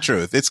 it is the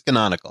truth. It's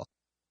canonical.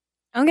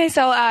 Okay.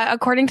 So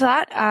according to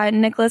that,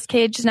 Nicolas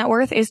Cage's net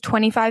worth is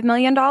 $25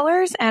 million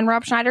and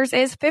Rob Schneider's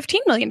is $15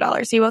 million.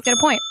 So you both get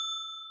a point.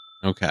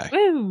 Okay.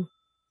 Woo.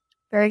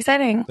 Very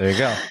exciting. There you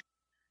go.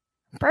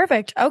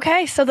 Perfect.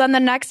 Okay. So then the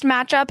next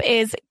matchup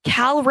is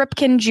Cal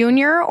Ripken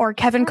Jr. or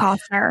Kevin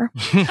Costner.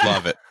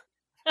 Love it.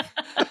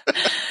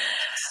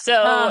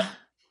 So,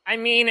 I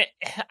mean,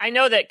 I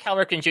know that Cal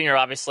Ripken Jr.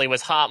 obviously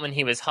was hot when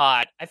he was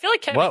hot. I feel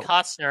like Kevin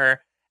Costner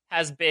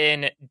has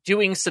been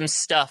doing some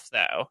stuff,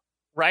 though,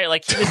 right?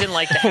 Like, he was in,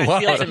 like, the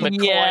Hatfields and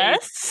McCoy.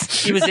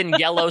 Yes. He was in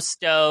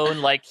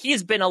Yellowstone. Like,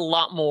 he's been a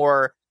lot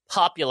more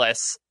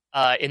populous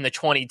in the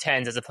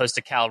 2010s as opposed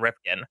to Cal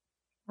Ripken.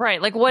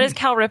 Right. Like, what has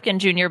Cal Ripken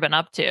Jr. been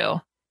up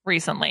to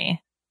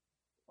recently?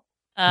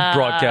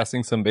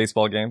 Broadcasting some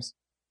baseball games.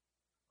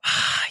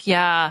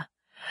 Yeah.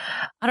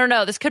 I don't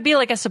know. This could be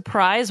like a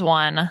surprise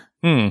one.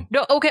 No,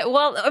 okay.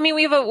 Well, I mean,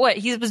 we have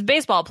he was a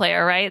baseball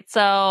player, right?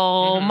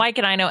 So Mike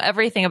and I know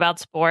everything about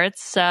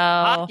sports. So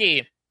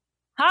Hockey.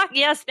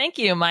 Yes. Thank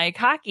you, Mike.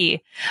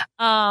 Hockey.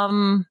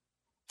 Man,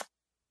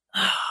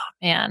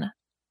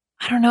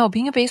 I don't know.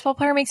 Being a baseball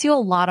player makes you a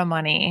lot of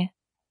money.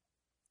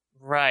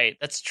 Right.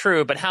 That's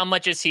true. But how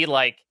much is he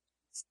like,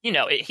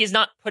 he's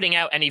not putting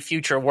out any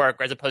future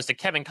work as opposed to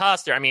Kevin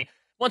Costner. I mean,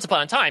 once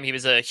upon a time, he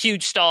was a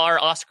huge star,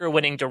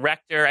 Oscar-winning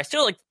director. I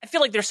feel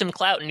like there's some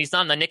clout, and he's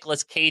not in the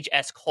Nicolas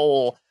Cage-esque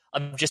hole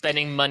of just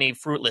spending money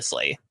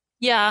fruitlessly.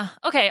 Yeah.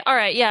 Okay. All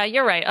right. Yeah,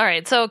 you're right. All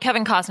right. So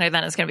Kevin Costner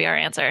then is going to be our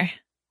answer.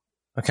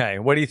 Okay.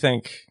 What do you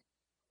think?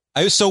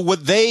 So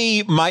what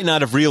they might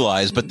not have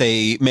realized, but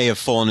they may have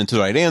fallen into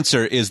the right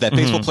answer, is that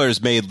baseball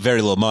players made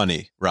very little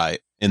money, right,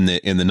 in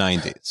the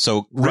 90s.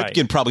 So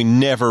Ripken probably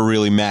never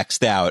really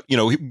maxed out.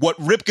 What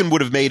Ripken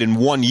would have made in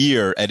 1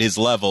 year at his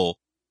level,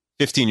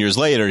 15 years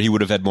later, he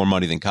would have had more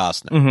money than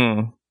Costner.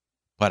 Mm-hmm.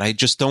 But I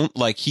just don't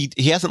like, he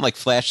hasn't like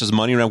flashed his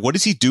money around. What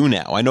does he do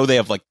now? I know they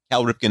have like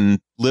Cal Ripken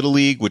Little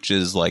League, which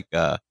is like,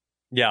 one,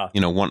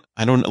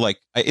 I don't like,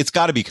 it's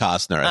got to be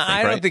Costner, I think,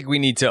 I don't think we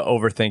need to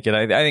overthink it.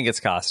 I think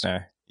it's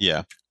Costner.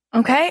 Yeah.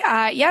 Okay.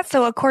 Yeah.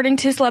 So according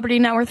to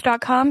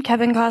CelebrityNetWorth.com,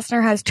 Kevin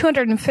Costner has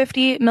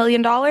 $250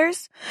 million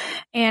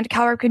and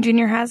Cal Ripken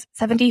Jr. has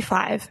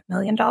 $75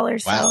 million. Wow.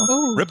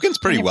 So Ripken's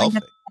pretty wealthy.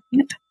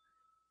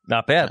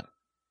 Not bad.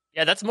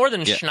 Yeah, that's more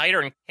than Yeah.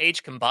 Schneider and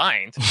Cage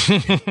combined.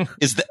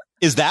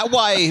 Is that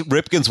why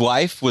Ripken's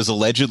wife was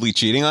allegedly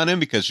cheating on him?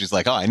 Because she's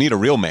like, oh, I need a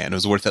real man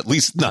who's worth at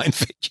least 9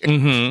 figures.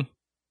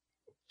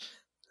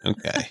 Mm-hmm.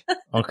 Okay.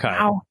 Okay.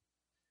 Wow.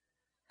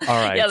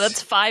 All right. Yeah,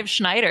 that's 5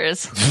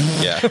 Schneiders.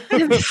 Yeah.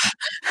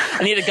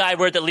 I need a guy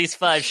worth at least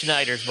 5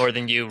 Schneiders more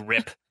than you,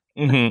 Rip.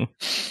 Mm-hmm.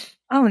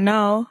 Oh,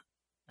 no.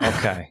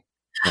 Okay.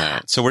 All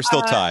right. So we're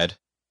still tied.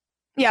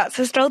 Yeah.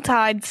 So still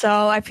tied.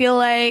 So I feel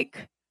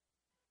like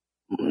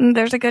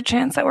there's a good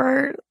chance that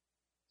we're.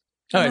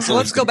 All right. So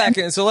let's go back.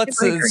 So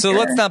let's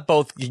not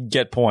both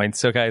get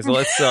points. Okay. So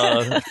let's.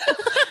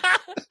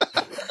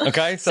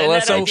 Okay. So Send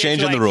let's that idea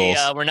changing to the rules.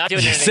 IKEA. We're not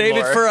doing it save it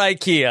anymore. for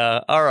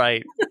IKEA. All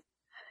right.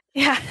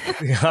 Yeah.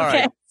 All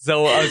right.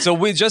 So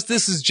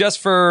this is just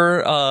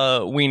for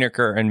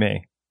Wienerker and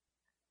me.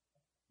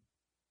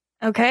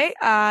 Okay.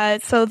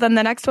 So then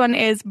the next one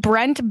is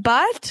Brent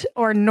Butt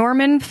or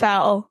Norman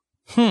Fell.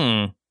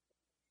 I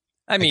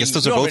I mean, guess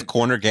those are both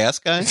corner gas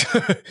guys.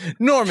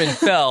 Norman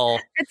Fell.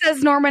 It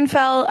says Norman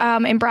Fell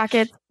in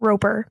brackets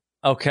Roper.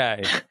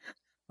 Okay.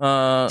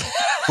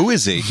 Who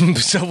is he?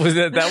 So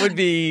that would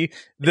be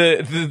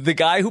the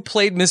guy who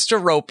played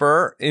Mr.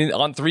 Roper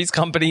on Three's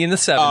Company in the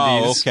 70s.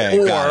 Oh, okay.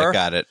 Or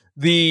Got it.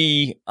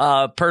 the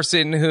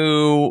person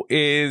who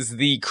is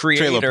the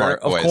Trailer creator Park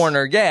of Boys.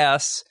 Corner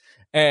Gas.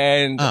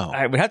 And Oh.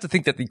 I would have to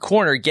think that the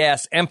Corner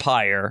Gas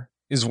empire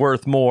is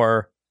worth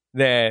more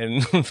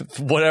than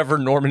whatever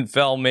Norman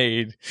Fell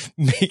made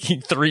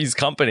making Three's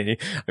Company.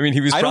 I mean,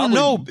 he was I probably...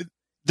 don't know.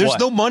 There's What?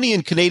 no money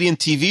in Canadian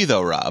TV,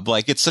 though, Rob.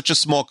 Like, it's such a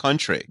small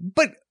country.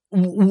 But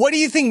what do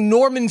you think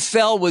Norman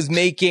Fell was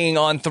making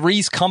on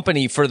Three's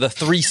Company for the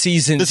 3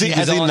 seasons Has he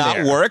was on not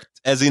there? worked?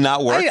 Has he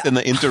not worked in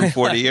the interim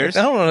 40 years?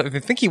 I don't know.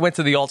 I think he went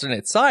to the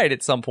alternate side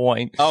at some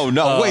point. Oh,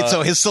 no. Wait, Uh,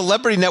 so his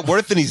celebrity net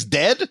worth and he's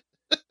dead?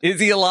 Is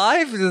he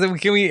alive? Are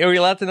we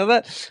allowed to know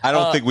that? I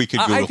don't think we could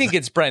Google I think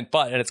it's Brent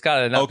Butt, and it's got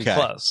to not be Okay.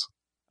 close.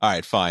 All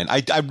right, fine.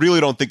 I really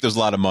don't think there's a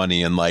lot of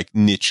money in, like,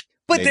 niche.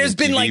 But Canadian there's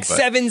been TV, like but-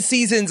 7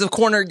 seasons of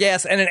Corner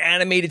Gas and an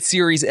animated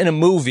series and a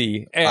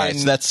movie. And All right,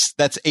 so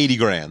that's 80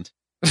 grand.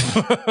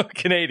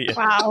 Canadian.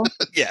 Wow.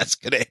 Yes,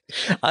 Canadian.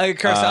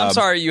 Kirsten, I'm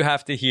sorry you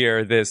have to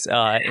hear this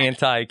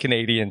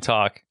anti-Canadian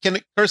talk.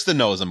 Kirsten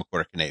knows I'm a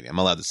quarter Canadian. I'm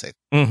allowed to say.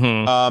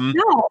 Mm-hmm.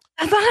 No,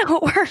 that's not how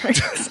it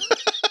works.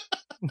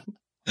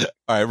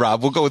 All right,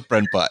 Rob, we'll go with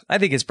Brent Butt. I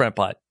think it's Brent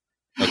Butt.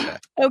 Okay.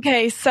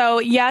 Okay, so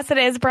yes, it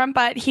is Brent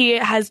Butt. He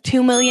has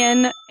 2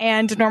 million,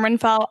 and Norman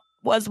Fell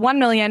was 1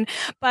 million.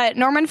 But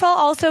Norman Fell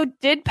also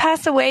did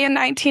pass away in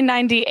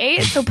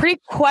 1998, so pretty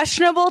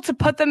questionable to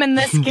put them in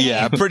this game.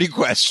 Yeah, pretty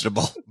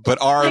questionable. But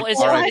Well, is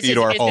R.I.P.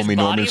 to our his homie body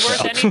Norman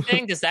worth Fell.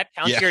 anything? Does that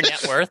count Yeah. to your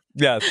net worth?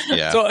 Yes.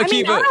 Yeah. So I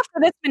mean, Akiva, not after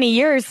this many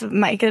years,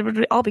 Mike, it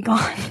would all be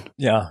gone.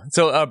 yeah.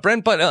 So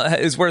Brent Butt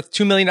is worth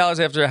 $2 million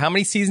after how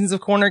many seasons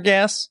of Corner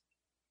Gas?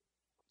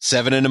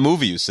 7 in a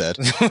movie, you said.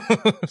 6.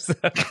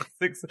 I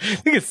think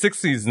it's 6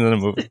 seasons in a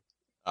movie.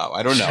 Oh,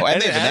 I don't know. And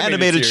And they have an an animated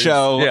animated series.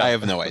 show. Yeah. I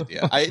have no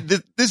idea.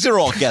 These are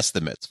all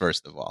guesstimates,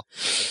 first of all.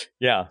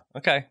 Yeah.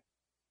 Okay.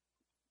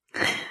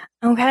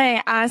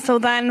 Okay, so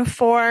then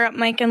for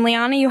Mike and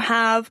Liana, you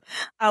have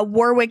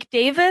Warwick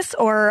Davis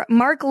or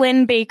Mark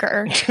Lynn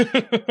Baker.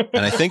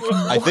 And I think they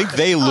Oh,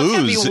 it's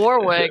gonna be lose.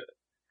 Warwick.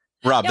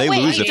 Rob, Yeah, they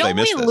wait, lose if they don't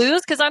miss we this.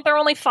 lose? Because aren't there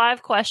only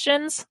 5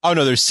 questions? Oh,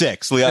 no, there's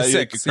 6. There's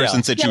 6, Kirsten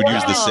yeah. said she Yeah, would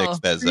use the wow.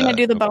 6th as We're gonna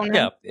do the okay.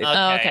 bonus.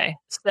 Yeah. Okay.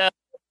 So,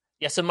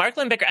 yeah, so Mark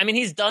Lynn Baker, I mean,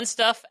 he's done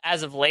stuff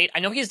as of late.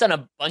 I know he's done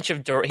a bunch of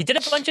he did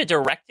a bunch of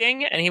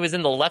directing, and he was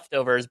in The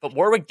Leftovers. But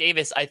Warwick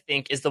Davis, I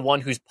think, is the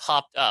one who's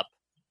popped up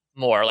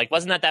more. Like,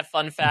 wasn't that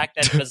fun fact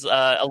that was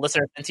a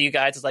listener sent to you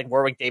guys? It's like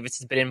Warwick Davis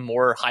has been in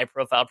more high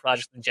profile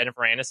projects than Jennifer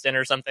Aniston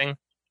or something.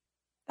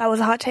 That was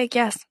a hot take,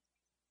 yes.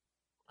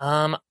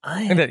 I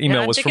think that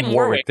email I'm was thinking from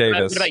Warwick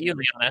Davis. What about you,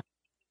 Liana?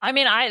 I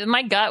mean,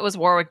 my gut was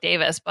Warwick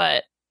Davis,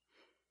 but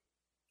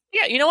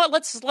Yeah, you know what?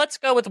 Let's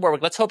go with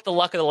Warwick. Let's hope the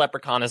luck of the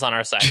leprechaun is on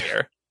our side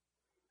here.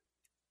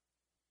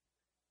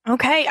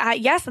 Okay,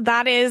 yes,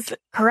 that is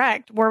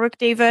correct. Warwick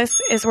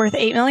Davis is worth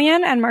 8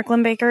 million, and Mark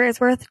Lynn Baker is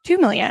worth 2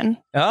 million.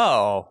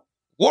 Oh.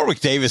 Warwick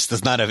Davis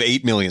does not have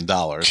 $8 million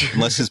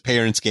unless his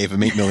parents gave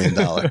him $8 million.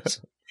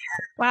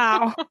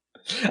 Wow.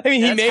 I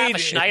mean, he That's half made a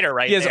Schneider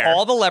right He has there.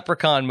 all the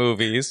Leprechaun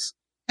movies.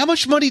 How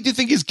much money do you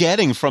think he's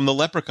getting from the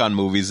Leprechaun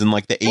movies in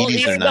like the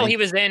 80s or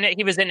 90s?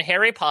 he was in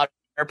Harry Potter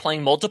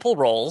playing multiple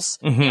roles.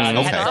 Mhm. He had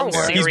Okay. his own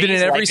Fair. He's been in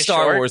series, every like a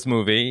Star short. Wars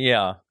movie.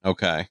 Yeah.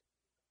 Okay.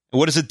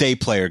 What does a day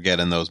player get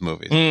in those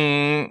movies? I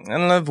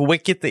don't know if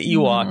Wicket the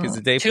Ewok is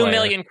a day 2 player.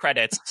 million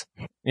credits.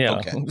 Yeah.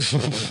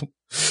 Okay.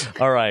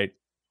 All right.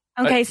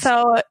 Okay,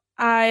 so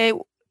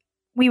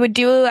we would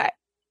do,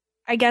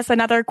 I guess,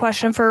 another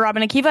question for Rob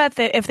and Akiva.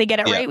 If they get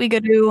it Yeah. right, we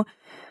could do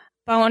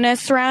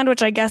bonus round,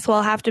 which I guess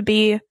will have to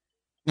be.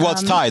 Well,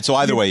 it's tied, so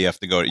either way you have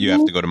to go. You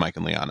have to go to Mike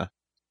and Liana.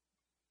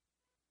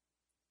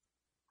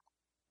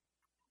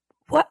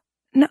 What?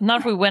 Not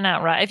if we win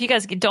outright. If you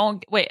guys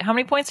don't wait, how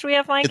many points do we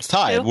have, Mike? It's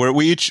tied. Two?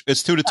 We each.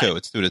 It's 2-2.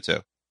 It's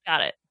 2-2.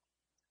 Got it.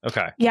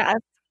 Okay. Yeah.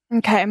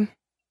 Okay.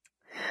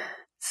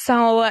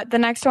 So the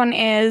next one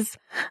is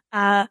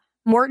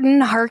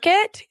Morton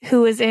Harkett,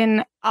 who is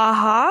in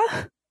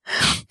Aha,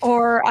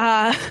 or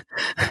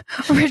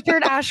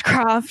Richard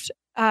Ashcroft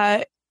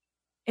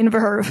in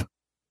Verve.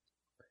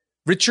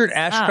 Richard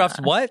Ashcroft's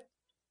what?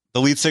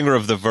 The lead singer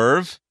of The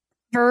Verve.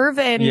 Verve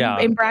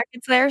in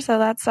brackets there, so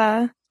that's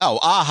Oh,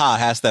 Aha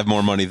has to have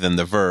more money than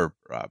The Verve,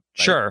 Rob. Right?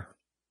 Sure.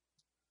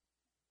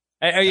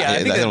 I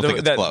think don't think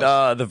it's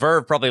close. the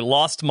Verve probably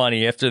lost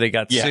money after they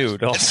got sued.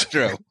 That's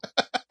true.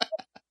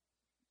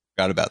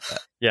 Forgot about that.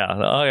 Yeah.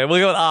 Okay, we'll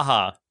go with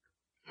Aha.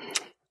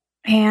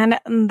 and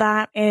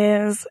that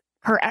is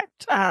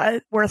correct.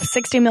 Worth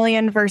 $60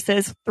 million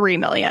versus $3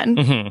 million.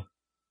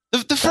 Mm-hmm.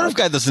 The Verve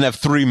guy doesn't have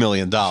 $3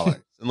 million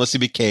unless he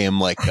became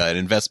like an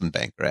investment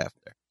banker after.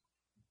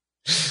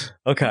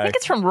 Okay. I think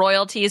it's from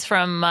royalties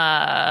from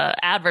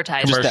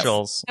advertising.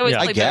 Commercials. It was Yeah.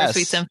 like I guess.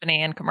 Bittersweet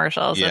Symphony and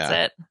commercials. Yeah. That's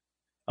it.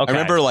 Okay. I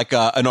remember like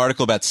an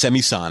article about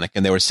Semisonic,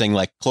 and they were saying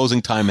like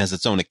Closing Time has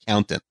its own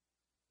accountant.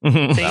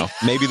 Mhm. See? So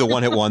maybe the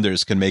one hit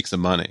wonders can make some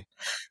money.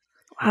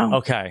 Wow.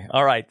 Okay.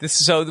 All right.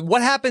 So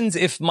what happens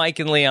if Mike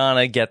and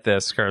Liana get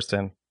this,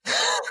 Kirsten?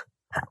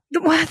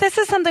 Well, this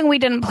is something we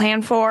didn't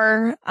plan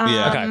for.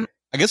 Yeah. Okay.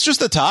 I guess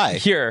just a tie.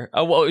 Here,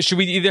 well, should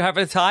we either have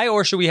a tie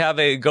or should we have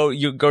you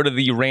go to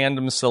the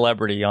random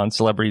celebrity on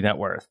Celebrity Net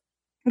Worth?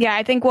 Yeah,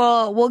 I think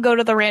we'll go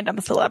to the random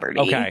celebrity.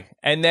 Okay.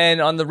 And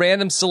then on the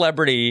random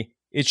celebrity,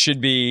 it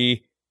should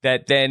be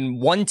that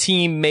then one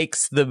team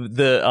makes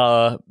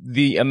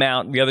the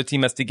amount, the other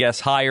team has to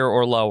guess higher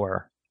or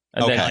lower.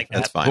 And Okay, then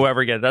that's fine.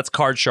 whoever gets that's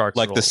Card Sharks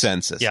Like the rules.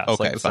 census. Yeah, it's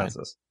Okay, like the fine.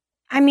 census.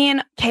 I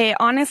mean, okay,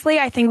 honestly,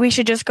 I think we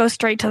should just go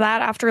straight to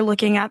that after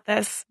looking at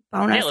this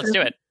bonus. Yeah, let's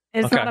do it.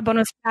 It's Okay. not a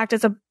bonus fact.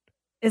 It's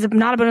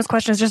not a bonus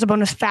question. It's just a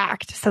bonus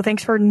fact. So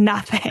thanks for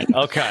nothing.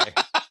 Okay.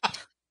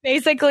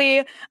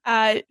 Basically,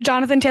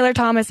 Jonathan Taylor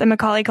Thomas and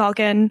Macaulay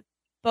Culkin,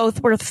 both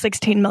worth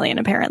 $16 million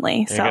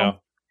apparently. There So you go.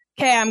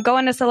 okay, I'm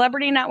going to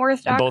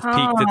celebritynetworth.com. Both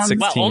peaked at 16.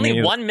 Well, only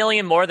Neither. 1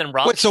 million more than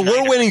Rob. Wait, so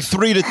Schneider. we're winning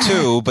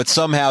 3-2, but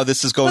somehow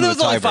this is going Well, there to was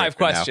the only tiebreaker 5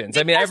 questions.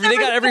 I mean, they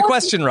got every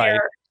question right.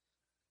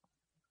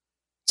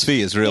 Svi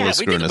is really Yeah, we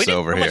screwing did us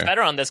over much here.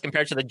 better on this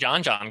compared to the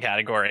John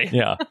category.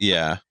 Yeah.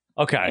 Yeah.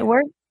 Okay.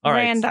 We're All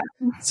right. random.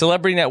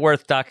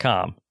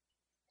 CelebrityNetWorth.com.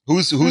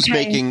 Who's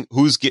Okay.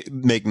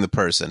 making the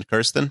person?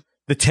 Kirsten?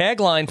 The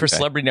tagline for Okay.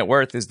 Celebrity Net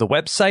Worth is the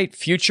website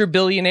future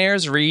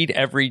billionaires read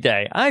every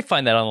day. I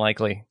find that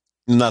unlikely.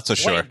 Not so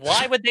sure. Wait,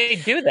 why would they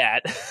do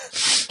that?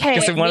 Okay,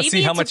 Guess they want to Maybe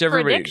see how it's much a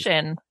everybody.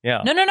 prediction.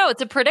 Yeah. No.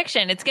 It's a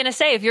prediction. It's going to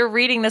say if you're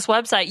reading this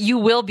website, you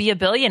will be a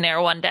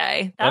billionaire one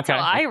day. That's Okay.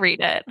 how I read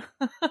it.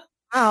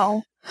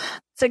 Wow.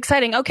 It's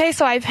exciting. Okay,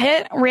 so I've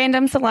hit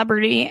random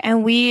celebrity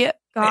and we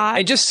got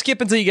And just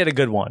skip until you get a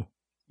good one.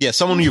 Yeah,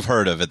 someone you've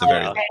heard of at the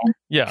very least. Okay,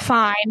 Yeah.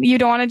 fine. You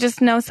don't want to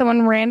just know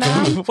someone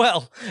random?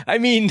 Well, I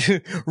mean,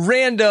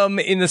 random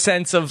in the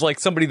sense of like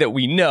somebody that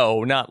we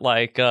know, not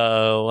like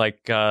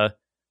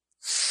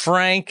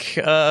Frank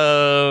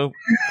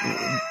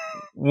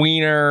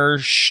Wiener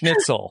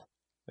Schnitzel.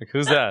 Like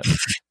who's that?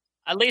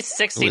 At least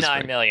Who is 69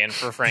 Frank? million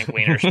for Frank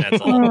Wiener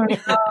Schnitzel. Oh,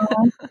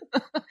 no.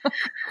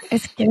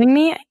 It's giving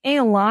me a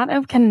lot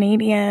of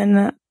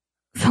Canadian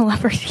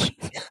celebrities.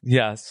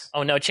 Yes.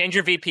 Oh no, change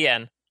your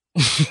VPN.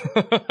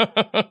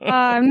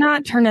 I'm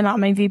not turning on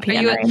my VPN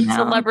Are you right at now.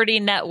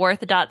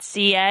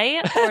 celebritynetworth.ca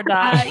or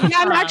Yeah,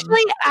 I'm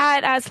actually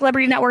at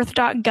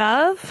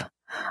celebritynetworth.gov.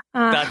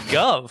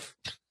 .gov.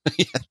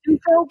 I'm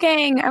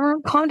joking.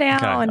 Everyone calm Okay.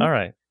 down. All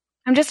right.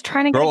 I'm just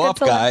trying to Grow get up,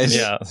 good guys.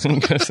 Yeah.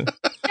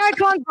 Yeah,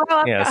 come on, grow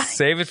up, Yeah. guys.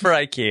 Save it for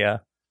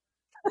IKEA.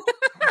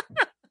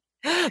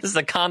 This is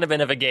a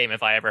condiment of a game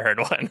if I ever heard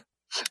one.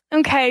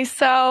 Okay,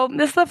 so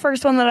this is the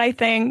first one that I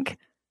think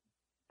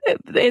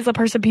is a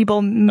person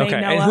people may Okay.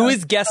 know And who of.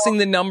 is guessing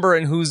the number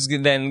and who's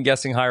then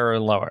guessing higher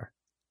and lower?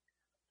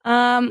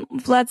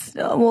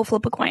 We'll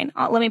flip a coin.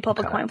 Let me pull up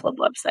a coin flip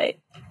website.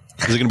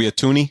 Is it going to be a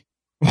toonie?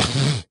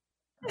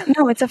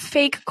 No, it's a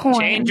fake coin.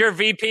 Change your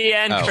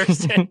VPN, Oh.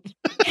 Kirsten.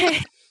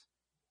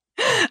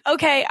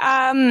 Okay,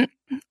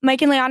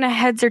 Mike and Liana,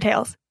 heads or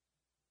tails?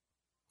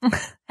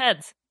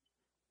 heads.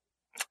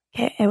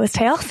 Okay, it was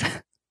tails.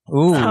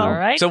 Ooh. All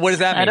right. So what does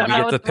that I mean? don't We know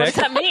get what to does pick?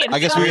 that mean. I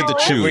guess we get to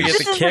choose. We get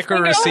This to is kick the or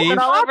thing receive?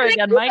 all over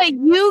again, Mike.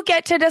 You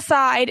get to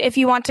decide if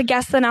you want to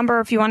guess the number,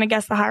 or if you want to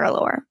guess the higher or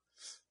lower.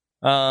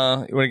 You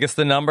want to guess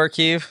the number,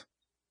 Keeve?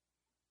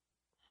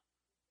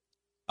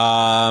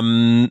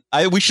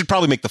 We should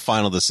probably make the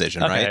final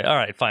decision, Okay. right? All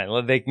right. Fine.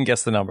 Well, they can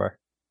guess the number.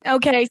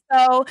 Okay,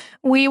 so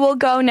we will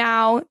go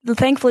now.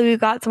 Thankfully, we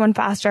got someone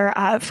faster.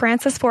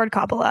 Francis Ford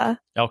Coppola.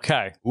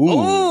 Okay. Ooh.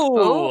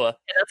 Ooh. Yeah,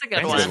 that's a good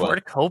Francis one.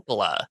 Ford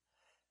Coppola.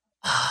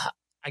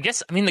 I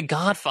guess, The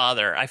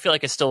Godfather, I feel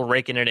like it's still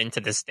raking it into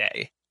this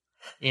day.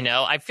 You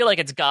know, I feel like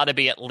it's got to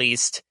be at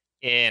least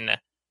in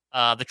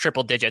the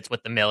triple digits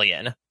with the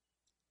million.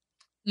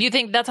 Do you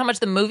think that's how much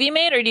the movie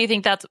made, or do you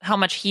think that's how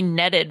much he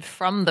netted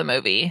from the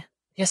movie?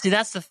 Yeah, see,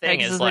 that's the thing Like,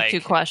 is this is like,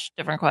 like two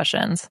different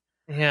questions.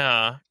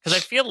 Yeah, because I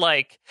feel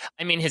like,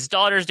 I mean, his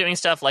daughter's doing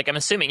stuff. Like, I'm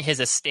assuming his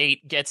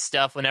estate gets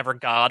stuff whenever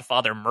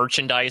Godfather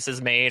merchandise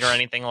is made or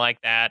anything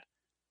like that.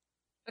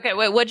 Okay,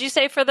 wait, what'd you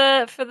say for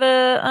the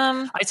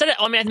I said it.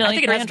 I mean, I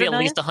think it has to be at 300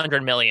 least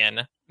 100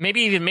 million.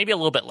 Maybe a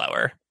little bit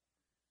lower.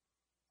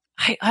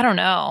 I don't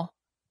know.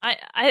 I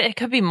it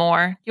could be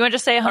more. You want to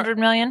just say 100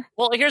 million?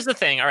 Well, here's the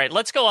thing. All right,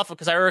 let's go off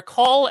because I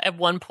recall at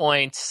one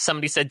point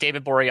somebody said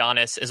David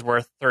Boreanaz is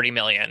worth 30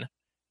 million.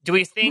 Do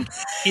we think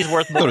he's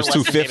worth more I thought or it was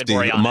less than David 250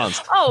 a Boreanaz?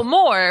 month. Oh,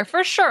 more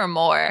for sure,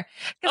 more.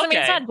 Because I mean,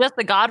 it's Okay. not just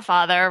The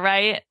Godfather,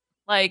 right?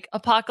 Like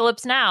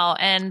Apocalypse Now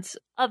and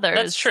others.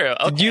 That's true.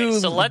 Okay, Did you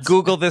so let's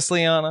Google this,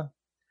 Liana?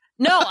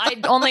 No, I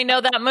only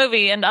know that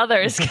movie and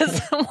others because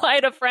I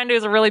had a friend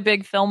who's a really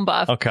big film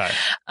buff. Okay.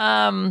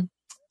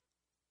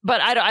 But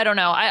I don't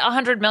know.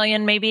 100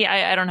 million, maybe.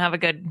 I don't have a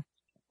good.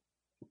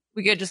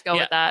 We could just go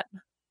with that.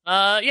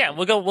 Yeah,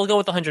 we'll go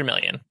with 100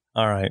 million.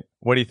 All right.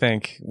 What do you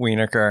think,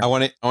 Wienerker? I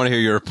want to hear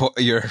your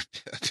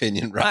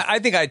opinion, Rob. I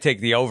think I'd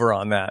take the over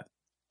on that.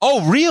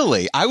 Oh,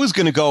 really? I was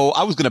going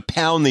to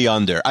pound the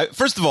under.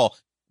 First of all,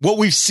 what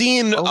we've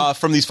seen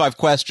from these 5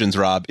 questions,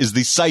 Rob, is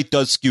the site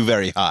does skew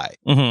very high,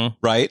 Mm-hmm.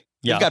 right?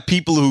 Yeah. You've got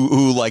people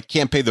who like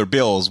can't pay their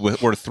bills worth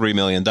 $3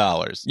 million.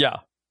 Yeah.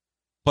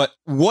 But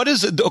what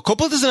is it?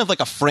 Coppola doesn't have like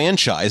a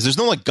franchise. There's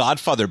no like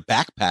Godfather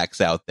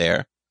backpacks out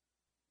there.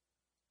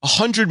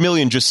 100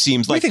 million just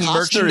seems Do you like think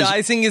Costner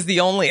merchandising is the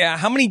only?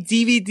 How many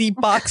DVD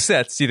box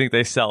sets do you think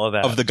they sell of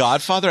that? of The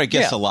Godfather, I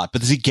guess Yeah. a lot. But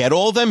does he get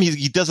all of them?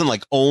 He doesn't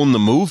like own the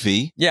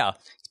movie. Yeah.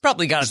 He's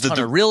probably got Is a the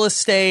ton of real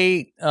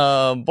estate.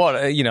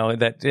 Bought, he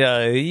had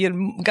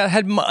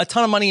a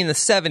ton of money in the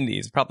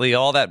 70s. Probably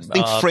all that. I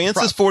think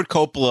Francis Ford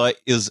Coppola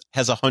has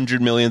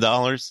 $100 million.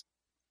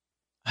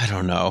 I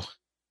don't know.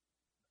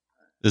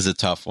 This is a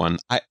tough one.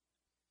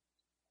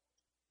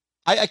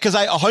 Because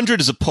 100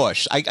 is a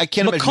push. I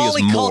can't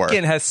Macaulay imagine he has more.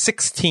 Culkin has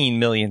 $16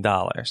 million.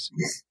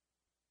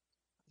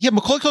 Yeah,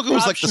 Macaulay Culkin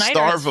was Rob like the Schneider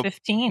star is of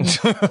 15.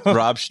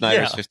 Rob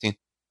Schneider's Yeah. 15.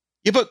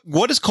 Yeah, but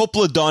what has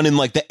Coppola done in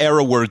like the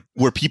era where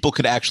people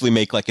could actually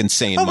make like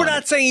insane Oh, money? we're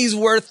not saying he's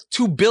worth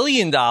 $2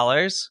 billion.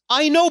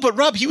 I know, but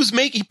Rob,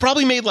 he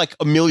probably made like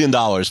 $1 million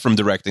from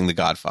directing The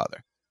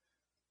Godfather.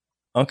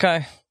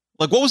 Okay.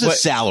 Like, what was his What-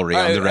 salary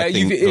All on right,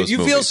 directing if those you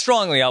feel movies?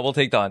 strongly, I will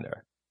take the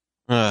under.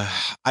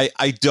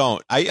 I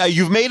don't.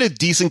 You've made a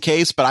decent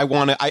case, but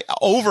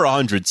over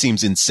 100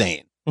 seems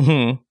insane.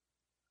 Mm-hmm.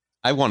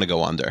 I want to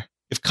go under.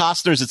 If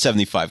Costner's at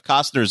 75,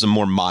 Costner is a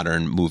more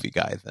modern movie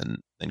guy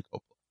than Coppola.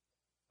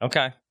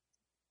 Okay.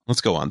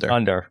 Let's go under.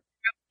 Under.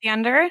 The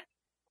under.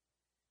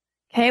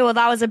 Okay, well,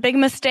 that was a big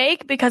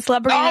mistake because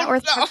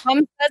Celebrity.com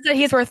says that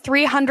he's worth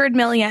 300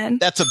 million.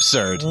 That's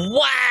absurd.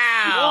 Wow.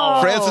 Whoa.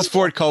 Francis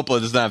Ford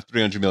Coppola does not have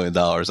 $300 million.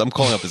 I'm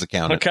calling up his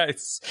accountant. Okay.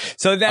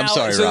 So now, I'm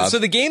sorry, Rob. so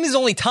the game is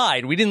only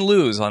tied. We didn't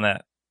lose on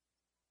that.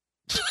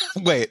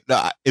 Wait,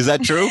 is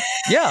that true?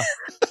 Yeah.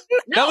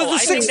 No, That was the I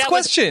think sixth that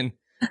was- question.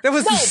 That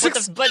was No, the but,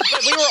 sixth. but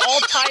we were all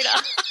tied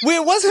up.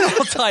 It wasn't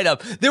all tied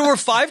up. There were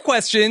 5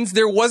 questions.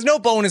 There was no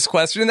bonus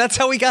question. And that's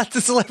how we got to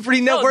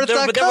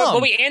CelebrityNetWorth.com.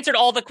 But we answered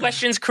all the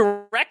questions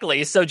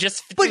correctly. So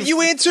But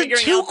you answered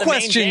figuring 2 out the main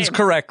questions game.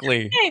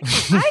 correctly.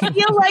 I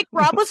feel like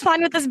Rob was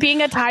fine with this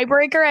being a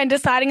tiebreaker and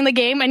deciding the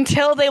game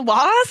until they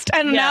lost.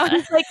 And now Yeah.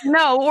 he's like,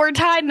 no, we're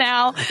tied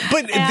now.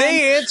 But And-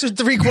 they answered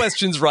 3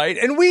 questions right,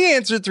 and we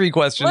answered 3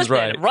 questions Listen,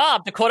 right.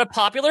 Rob, to quote a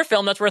popular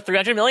film that's worth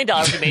 $300 million,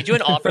 we made you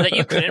an offer that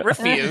you couldn't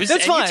refuse.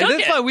 That's and fine. You took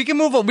That's it. fine. We can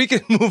move on. We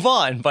can move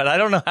on. But I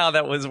don't know how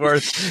that was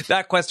worth.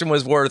 That question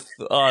was worth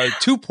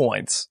 2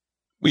 points.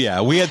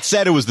 Yeah, we had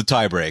said it was the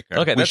tiebreaker.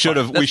 Okay, we that's should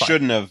fine. have. That's We fine.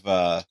 shouldn't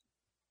have.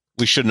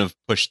 We shouldn't have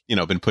pushed.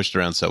 Been pushed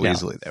around so Yeah.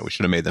 easily. There, we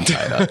should have made them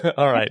tied up.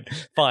 All right.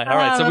 Fine. All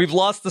right. So Um, we've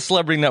lost the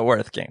Celebrity Net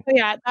Worth game.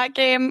 Yeah, that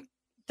game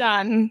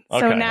done. Okay.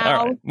 So now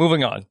all right.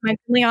 Moving on. Mike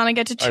and Liana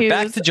get to All choose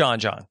right, back to John.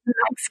 the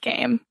next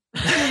game.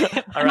 All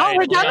Oh, right,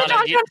 we're done Liana, with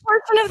John you-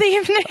 portion of the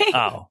evening.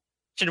 Oh.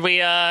 should we?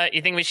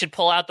 You think we should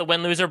pull out the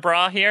win loser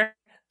bra here?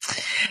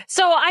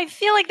 So I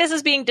feel like this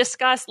is being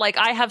discussed like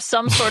I have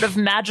some sort of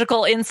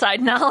magical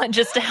inside knowledge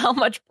as to how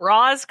much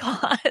bras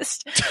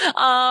cost.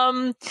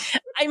 I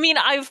mean,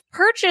 I've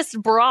purchased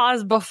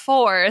bras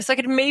before, so I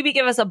could maybe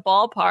give us a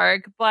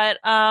ballpark, but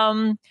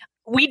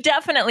we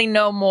definitely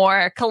know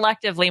more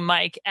collectively,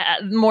 Mike,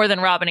 more than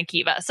Rob and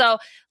Akiva. So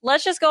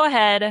let's just go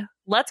ahead.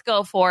 Let's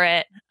go for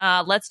it.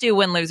 Let's do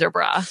win loser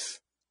bra.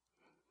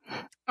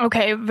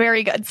 Okay,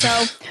 very good.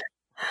 So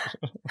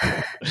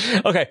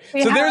Okay,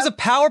 We so have- there's a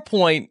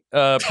PowerPoint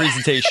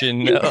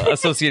presentation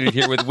associated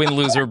here with Win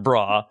Loser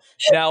Bra.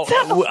 Now,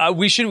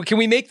 can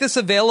we make this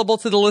available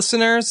to the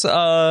listeners?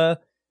 Rob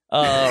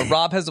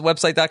has the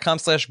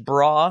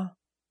website.com/bra.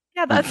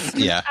 yeah, that's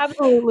Yeah.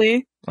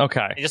 absolutely.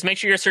 Okay. Just make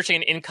sure you're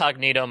searching in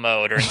incognito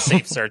mode or in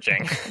safe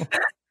searching.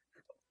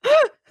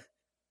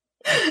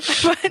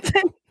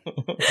 But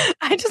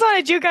I just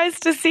wanted you guys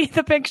to see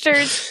the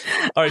pictures.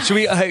 All right. Should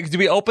we? Do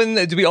we open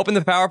the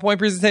PowerPoint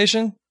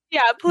presentation? Yeah,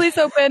 please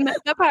open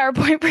the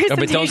PowerPoint No, presentation.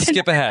 but don't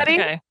skip ahead.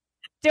 everybody.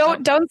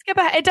 Okay. Don't skip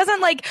ahead. It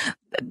doesn't like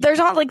there's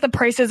not like the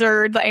prices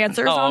or the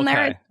answers Oh, on okay.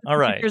 there. All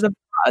right. There's a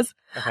pause.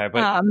 Okay,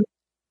 but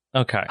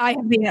Okay. I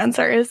have the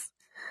answers.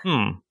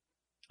 All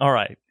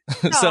right.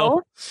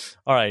 So,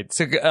 all right.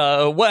 So,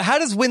 how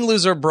does win,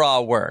 lose, or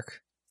bra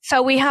work?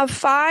 so we have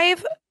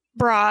 5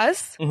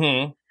 bras.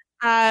 Mm-hmm.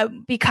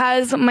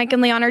 Because Mike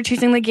and Leon are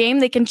choosing the game,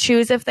 they can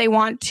choose if they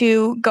want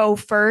to go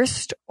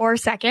first or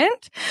second.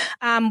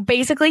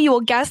 Basically, you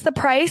will guess the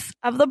price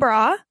of the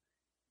bra,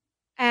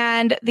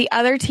 and the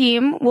other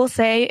team will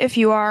say if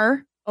you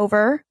are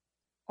over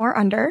or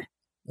under.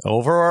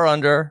 Over or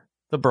under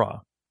the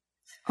bra?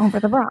 Over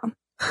the bra.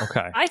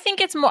 Okay. I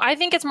think it's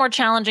more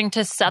challenging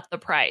to set the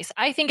price.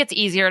 I think it's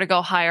easier to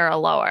go higher or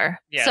lower.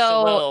 Yeah,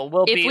 so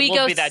we'll if we we'll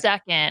go be that,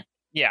 second,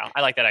 yeah,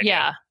 I like that idea.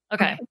 yeah,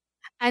 okay.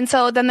 And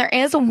so then there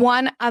is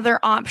one other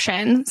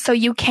option. So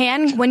you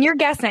can, when you're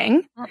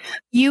guessing,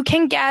 you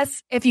can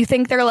guess if you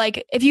think they're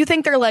like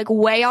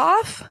way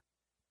off,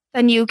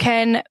 then you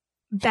can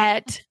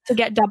bet to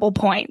get double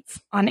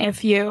points on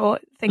if you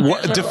think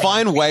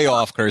Define way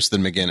off,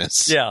 Kirsten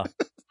McGinnis. Yeah.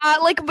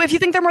 like if you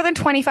think they're more than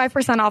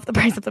 25% off the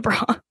price of the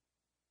bra.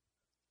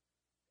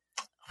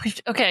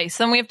 Okay,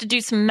 so then we have to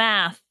do some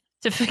math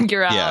to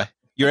figure out. Yeah.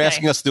 You're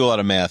asking us to do a lot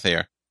of math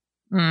here.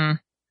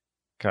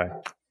 Okay.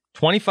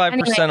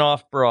 25%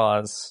 off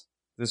bras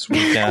this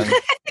weekend.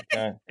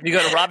 Okay. If you go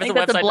to I think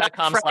that's a Black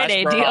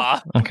Friday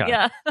robinsonwebsite.com/bra. Okay.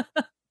 Yeah. All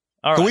Can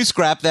right. we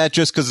scrap that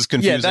just because it's Yeah.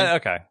 confusing?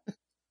 Okay.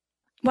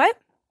 What?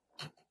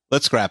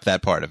 Let's scrap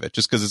that part of it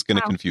just because it's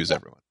going to confuse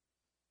everyone.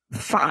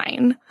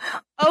 Fine.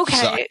 Okay.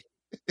 Sorry.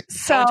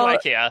 So Go to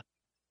IKEA.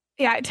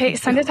 yeah,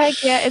 send it to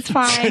IKEA. It's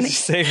fine.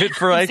 Save it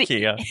for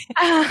IKEA.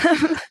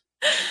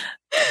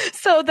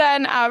 So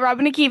then,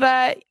 Robin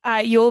Akiva,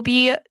 you'll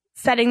be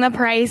setting the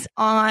price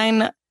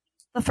on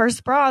the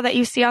first bra that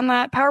you see on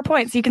that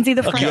PowerPoint, so you can see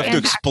the front. You have to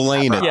and back.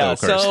 explain it, Yeah, though,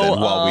 Kirsten. so,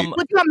 while we...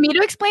 Would you want me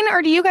to explain it,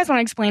 or do you guys want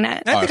to explain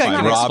it? I think I All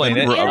right, can fine. explain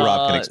it.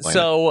 Rob can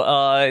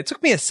explain it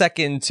took me a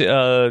second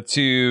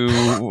to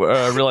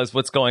realize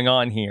what's going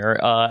on here.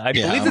 I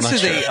Yeah, believe I'm this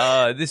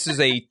not is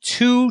a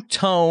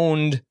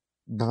two-toned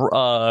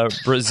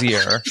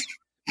brassiere.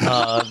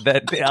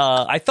 That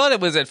I thought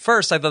it was at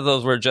first. I thought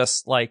those were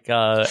just like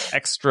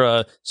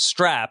extra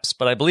straps,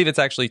 but I believe it's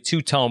actually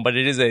two-tone. But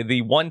it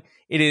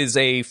is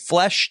a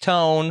flesh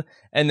tone,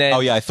 and then Oh,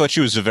 yeah. I thought she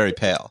was very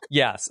pale.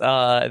 yes,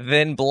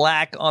 then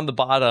black on the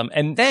bottom,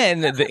 and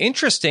then the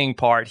interesting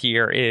part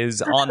here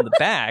is on the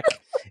back.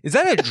 Is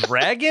that a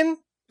dragon?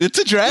 It's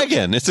a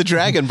dragon. It's a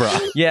dragon bra.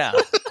 Yeah,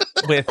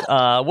 with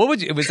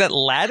was that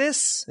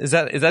lattice? Is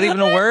that even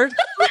a word?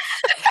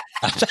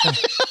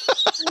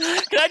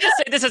 Can I just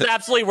say this is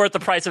absolutely worth the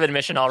price of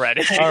admission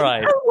already? All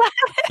right.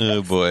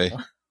 Oh, boy. So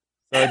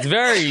it's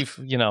very,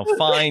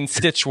 fine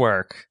stitch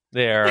work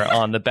there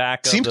on the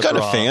back. Seems of the kind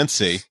of bra.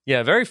 fancy.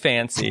 Yeah, very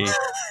fancy.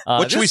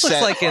 What should this we looks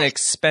say? like an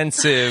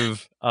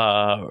expensive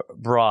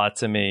bra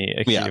to me,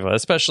 Akiva, Yeah.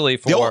 especially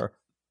for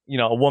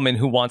a woman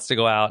who wants to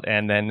go out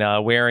and then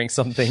wearing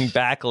something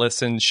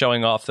backless and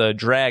showing off the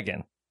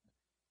dragon.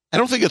 I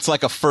don't think it's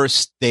like a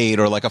first date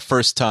or like a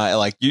first time.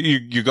 Like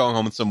you're going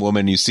home with some woman,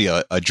 and you see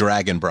a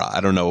dragon bra.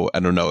 I don't know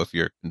if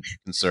you're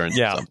concerned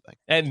Yeah. with something.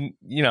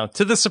 And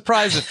to the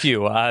surprise of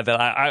few, that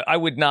I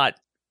would not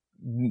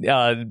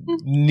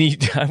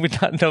need. I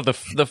would not know the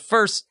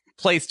first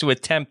place to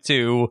attempt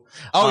to.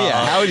 Oh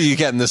yeah, how are you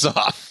getting this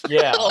off?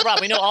 Yeah. Well, Rob,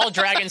 we know all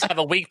dragons have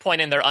a weak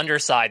point in their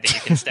underside that you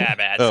can stab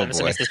at. So Oh, I'm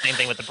assuming boy. it's the same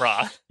thing with the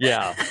bra.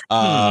 Yeah.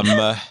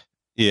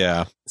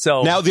 Yeah.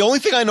 So Now the only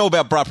thing I know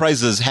about bra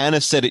prices is Hannah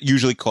said it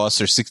usually costs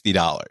her $60.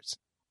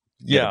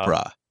 yeah. A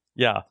bra.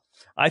 Yeah.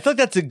 I thought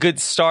that's a good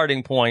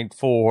starting point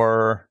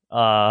for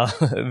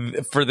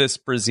this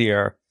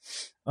brassiere.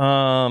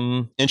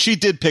 And she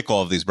did pick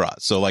all of these bras,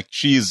 so like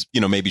she's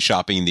maybe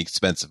shopping in the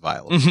expensive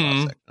aisle. Of the bra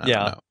section. I don't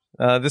Yeah.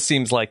 know. This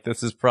seems like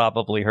this is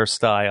probably her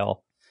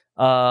style.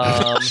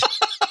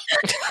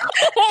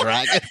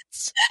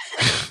 Dragons.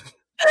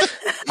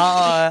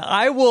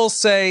 I will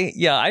say,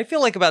 yeah, I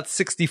feel like about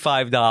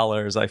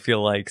 $65. I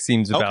feel like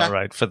seems about Okay.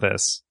 right for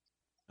this.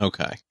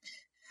 Okay.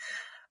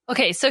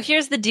 Okay, so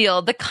here's the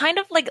deal. The kind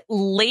of like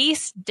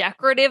lace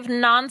decorative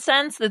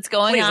nonsense that's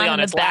going Please, on Leon,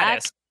 in it's the back.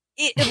 lattice.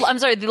 I'm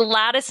sorry, the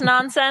lattice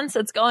nonsense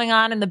that's going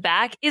on in the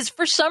back is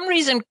for some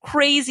reason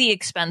crazy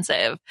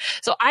expensive.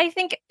 So I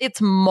think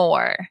it's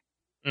more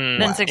than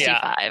Wow.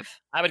 65.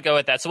 I would go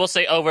with that. So we'll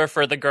say over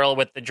for the girl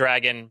with the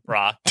dragon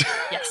bra.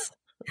 Yes.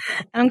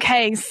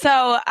 Okay,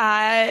 so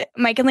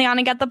Mike and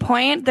Liana get the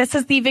point. This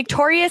is the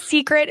Victoria's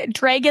Secret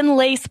Dragon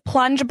Lace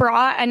Plunge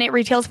Bra, and it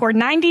retails for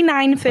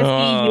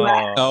 $99.50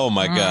 US. Oh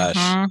my gosh.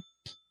 Mhm.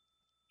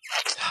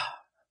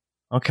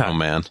 Okay. Oh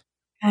man.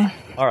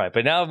 All right,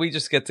 but now we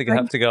just have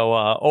to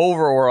go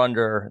over or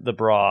under the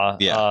bra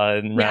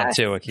in round Yes.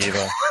 2,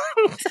 Akiva.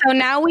 So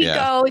now we Yeah.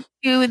 go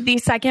to the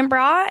second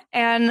bra,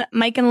 and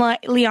Mike and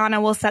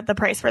Liana will set the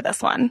price for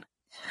this one.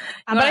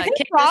 But I wanna think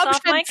kick this Rob off,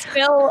 should Mike?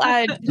 still.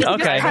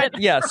 Okay.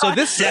 Yeah. So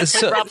this. Yes,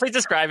 so, Rob, please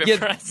describe it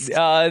for us.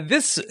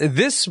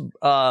 this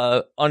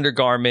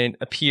undergarment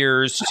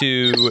appears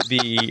to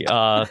be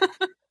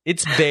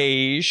it's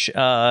beige.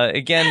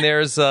 Again,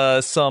 there's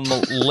some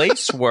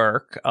lace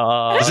work.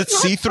 Is it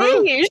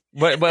see-through?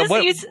 What?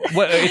 This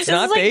It's is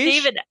not like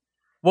beige. David.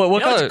 What No,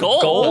 color? it's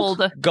gold. Gold.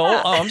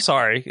 Yeah. Oh, I'm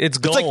sorry. It's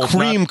gold. It's like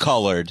cream not-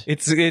 colored.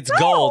 it's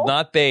gold,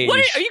 not beige. What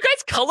are you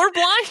guys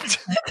colorblind?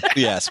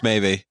 Yes,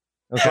 maybe.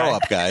 Okay. Grow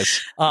up,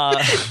 guys.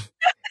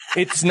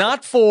 It's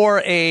not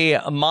for a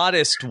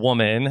modest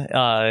woman.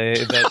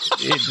 That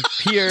it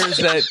appears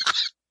that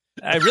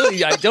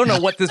I don't know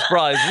what this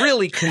bra is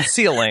really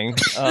concealing.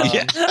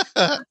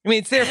 I mean,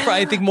 it's there for,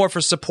 I think, more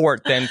for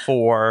support than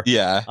for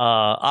Yeah.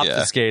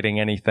 obfuscating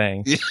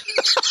anything.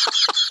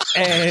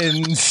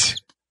 And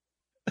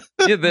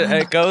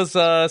it goes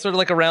sort of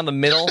like around the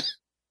middle.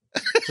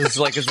 It's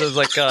like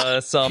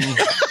some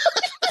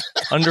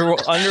under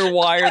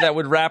wire that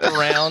would wrap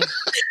around.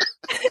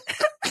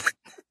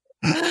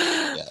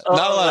 Not a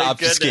lot of my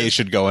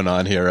obfuscation going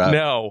on here.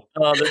 No.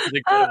 Oh, this is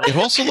incredible. It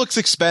also looks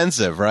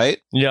expensive, right?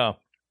 Yeah.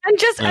 And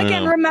just I don't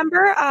again, know.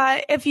 remember,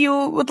 if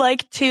you would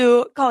like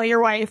to call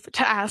your wife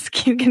to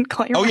ask, you can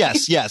call your Oh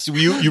wife. yes.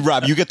 You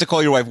Rob, you get to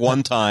call your wife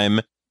one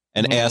time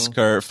and Mhm. ask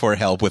her for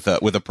help with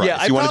a price.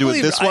 Yeah, You want to do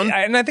it this one?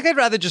 and I think I'd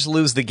rather just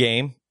lose the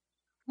game.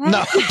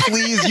 No,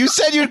 please. You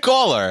said you'd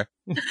call her.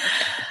 We'll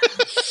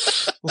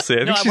see. I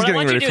think No, she's what I getting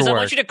want you to ready do for is I work.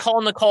 want you to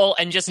call Nicole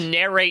and just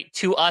narrate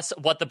to us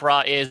what the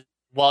bra is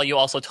while you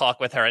also talk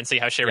with her and see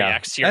how she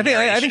reacts to your I think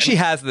narration. she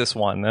has this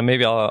one. And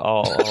maybe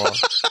I'll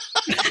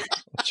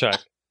check.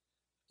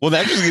 Well,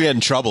 that's just gonna get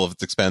in trouble if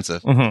it's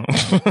expensive. Mhm.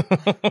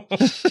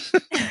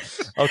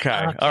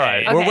 Okay. All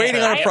right. We're Okay,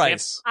 waiting so on a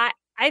price.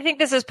 I think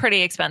this is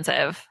pretty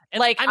expensive.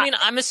 And,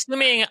 I'm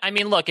assuming. I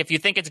mean, look, if you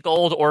think it's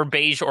gold or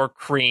beige or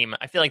cream,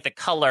 I feel like the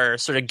color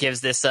sort of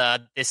gives this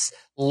this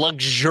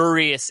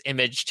luxurious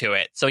image to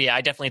it. So yeah,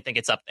 I definitely think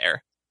it's up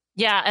there.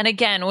 Yeah, and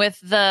again with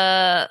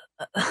the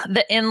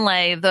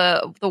inlay,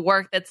 the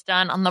work that's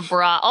done on the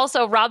bra.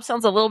 Also, Rob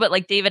sounds a little bit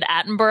like David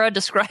Attenborough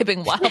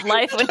describing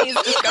wildlife when he's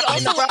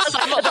describing the bra.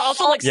 I'm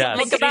also like Yes.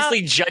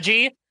 simultaneously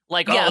judgy.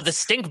 Like, oh, Yes. the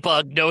stink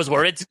bug knows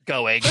where it's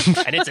going,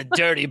 and it's a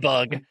dirty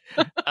bug.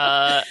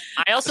 I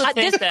also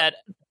think that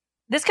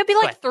This could be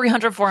like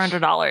 $300,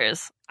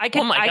 $400. I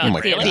Oh my I God. can Oh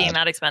my see it God. being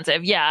that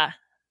expensive. Yeah.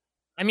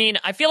 I mean,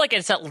 I feel like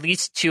it's at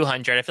least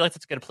 200. I feel like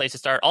that's a good place to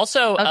start.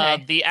 Also,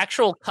 Okay. the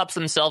actual cups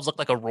themselves look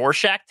like a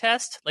Rorschach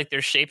test. Like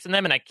there's shapes in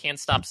them, and I can't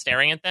stop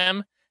staring at them.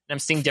 And I'm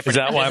seeing different Is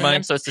that why images in mine-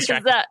 them, so it's Is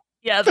distracting. that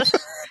yeah? This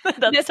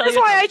is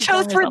why I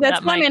chose for this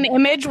one an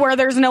image where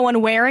there's no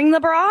one wearing the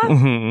bra.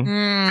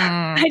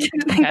 Mhm. I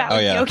didn't think that Oh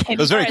would yeah, be okay. it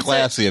was very All right, so-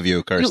 classy of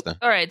you, Kirsten.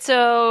 All right,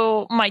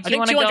 so Mike, I do you think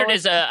want to go? 200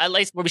 is at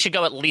least where we should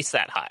go at least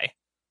that high.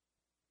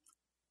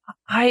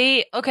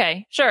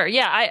 Okay, sure,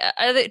 yeah.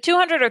 I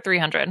 200 or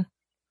 300.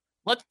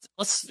 We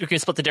can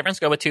split the difference.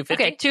 Go with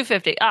 250. Okay,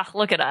 250. Ah,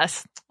 look at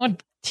us. What Look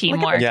at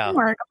teamwork. the Yeah.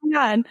 teamwork. Oh my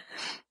god.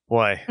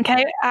 Boy.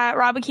 Okay,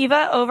 Rob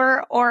Akiva,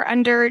 over or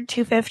under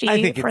 250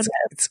 I think for this?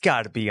 it's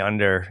got to be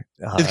under.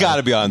 It's got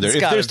to be under. it's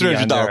If gotta there's be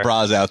 $300 under.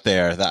 bras out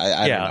there,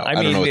 I Yeah, don't know. I I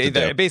don't mean, know what to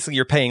do. basically,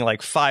 you're paying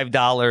like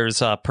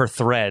 $5 per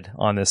thread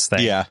on this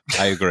thing. Yeah,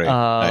 I agree.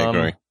 I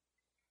agree.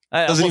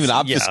 Doesn't even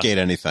obfuscate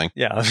anything.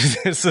 Yeah,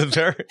 it's a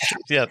very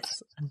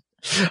yes.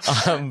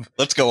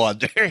 Let's go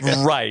under.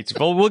 Right.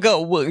 Well, we'll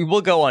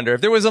go under.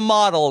 If there was a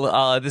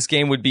model, this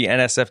game would be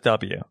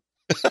NSFW.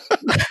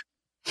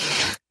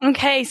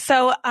 Okay,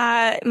 so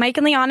Mike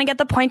and Liana get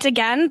the point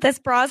again. This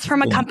bra is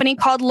from a company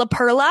called La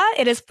Perla.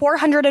 It is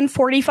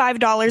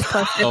 $445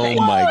 plus shipping.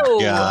 Oh my Whoa.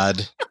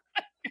 God.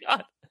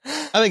 God.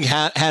 I think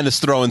Hannah's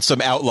throwing some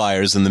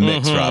outliers in the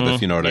mix, Mhm. Rob,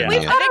 if you know what Yeah. I We've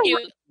mean. got I think a-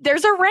 you-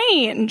 There's a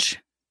range.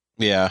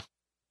 Yeah.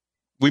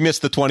 We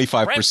missed the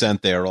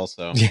 25% there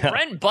also. Yeah.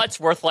 Brent Butt's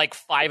worth like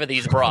 5 of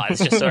these bras,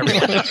 just so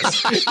everyone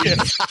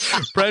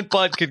knows. Brent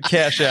Budd could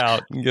cash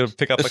out and go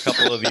pick up a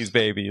couple of these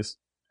babies.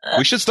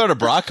 We should start a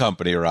bra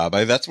company, Rob.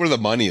 That's where the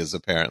money is,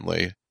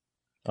 apparently.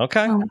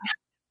 Okay. Oh.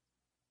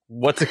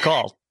 What's it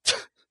called?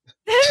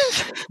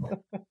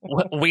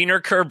 Wiener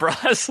curve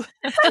bras.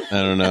 I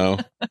don't know.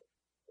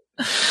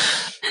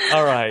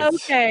 All right.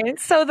 Okay,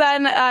 so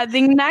then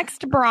the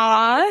next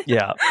bra.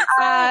 Yeah.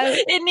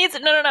 It needs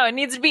no. It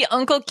needs to be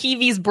Uncle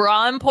Kiwi's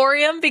Bra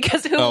Emporium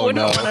because who Oh,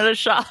 wouldn't no. want to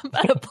shop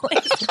at a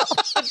place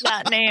with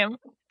that name?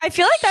 I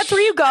feel like that's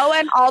where you go,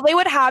 and all they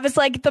would have is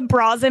like the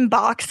bras in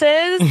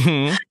boxes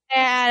Mhm.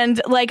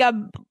 and like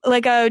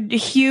a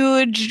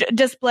huge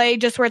display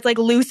just where it's like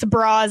loose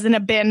bras in a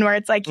bin where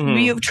it's like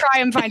Mhm. you try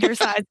and find your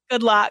size.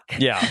 Good luck.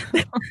 Yeah.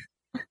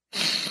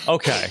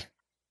 Okay.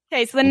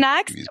 Okay, so the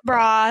next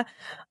bra,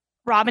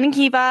 Robin and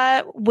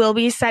Kiva will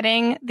be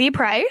setting the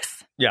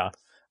price. Yeah.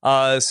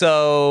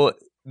 So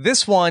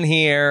this one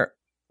here,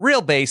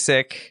 real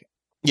basic.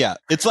 Yeah,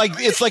 it's like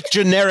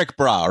generic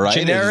bra, right?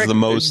 Generic, It's the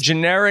most.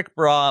 generic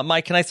bra.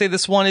 Mike, can I say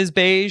this one is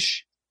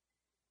beige?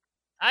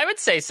 I would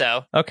say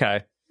so.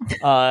 Okay.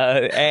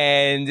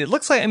 And it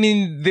looks like, I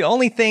mean, the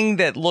only thing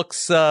that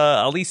looks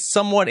at least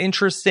somewhat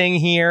interesting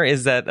here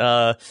is that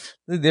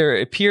there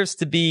appears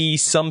to be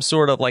some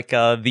sort of like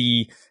I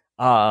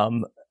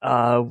don't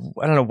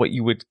know what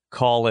you would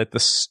call it, the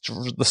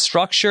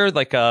structure,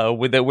 like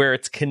with it where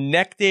it's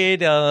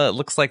connected. It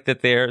looks like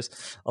that there's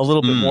a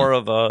little bit more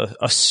of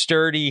a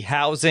sturdy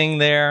housing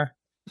there.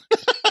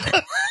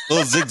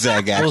 little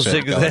zigzag action.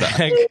 Little going on.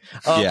 zigzag. Yeah,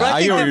 but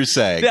I hear think what you're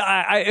saying.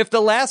 if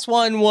the last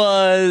one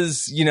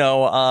was,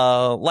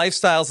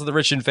 lifestyles of the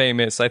rich and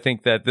famous, I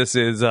think that this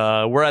is,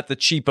 we're at the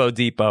cheapo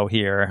depot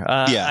here.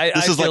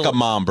 This is like a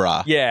mom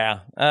bra. Yeah.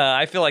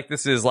 I feel like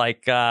this is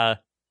like, $20.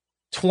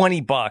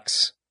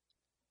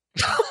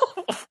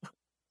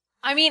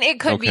 I mean, it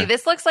could Okay. be.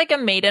 This looks like a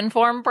maiden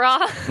form bra.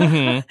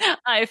 Mhm.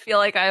 I feel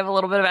like I have a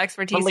little bit of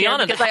expertise But here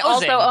Liana, because the I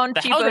also housing- own the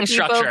Cheapo housing Depot.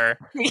 structure.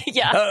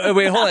 Yeah.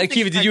 Wait, hold on. Housing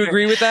Kiva, did you structure.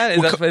 agree with that?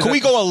 Well, can we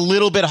go a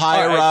little bit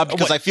higher, All right, Rob?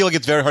 Because what- I feel like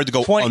it's very hard to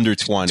go 20 under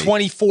 20.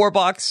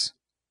 $24?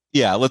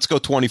 Yeah, let's go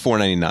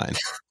 $24.99.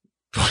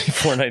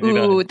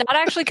 $24.99. Ooh, that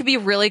actually could be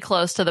really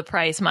close to the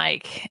price,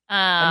 Mike.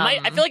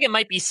 I feel like it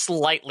might be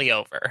slightly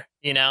over,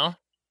 you know?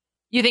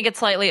 You think it's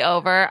slightly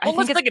over? Well,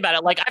 let's think about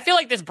it. Like, I feel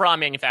like this bra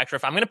manufacturer,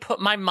 if I'm going to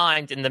put my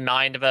mind in the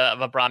mind of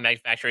a bra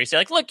manufacturer, you say,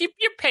 like, look, you're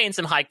paying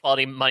some high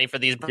quality money for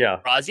these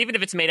bras. Even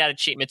if it's made out of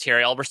cheap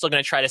material, we're still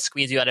going to try to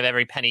squeeze you out of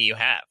every penny you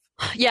have.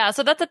 Yeah,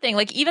 so that's the thing.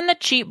 Like, even the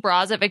cheap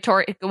bras at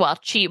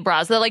cheap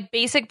bras, the like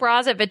basic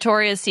bras at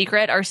Victoria's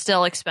Secret are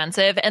still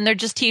expensive, and they're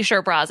just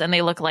t-shirt bras, and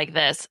they look like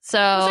this. So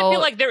I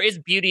feel like there is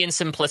beauty in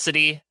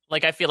simplicity.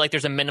 Like, I feel like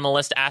there's a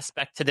minimalist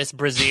aspect to this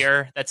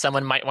brassiere that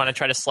someone might want to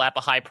try to slap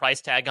a high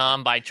price tag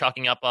on by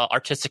chalking up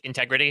artistic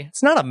integrity.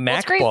 It's not a Well,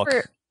 it's great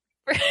MacBook.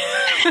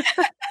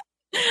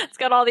 It's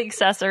got all the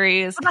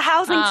accessories. The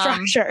housing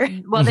structure.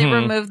 Well, they Mhm.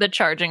 removed the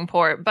charging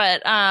port,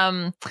 but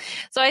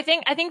so I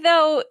think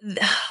though,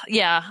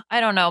 yeah, I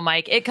don't know,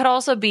 Mike. It could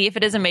also be, if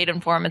it is a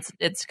maiden form,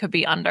 it could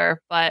be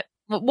under, but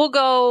we'll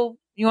go.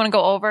 You want to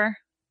go over?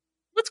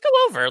 Let's go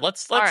over.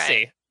 Let's All right.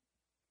 see.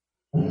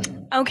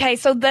 Okay,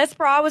 so this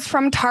bra was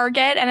from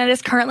Target and it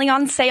is currently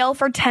on sale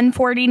for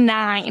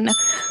 $10.49.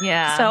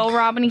 Yeah. So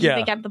Robin and Kiva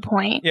Yeah. get the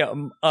point. Yeah,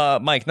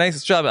 Mike,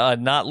 nice job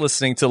not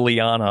listening to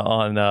Liana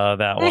on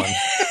that one.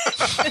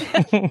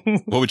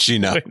 What would she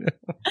know?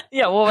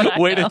 yeah. What would I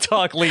Way know? to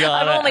talk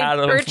Liana I've only out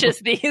of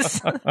purchased these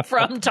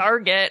from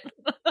Target.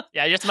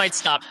 Yeah, I just might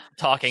stop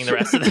talking the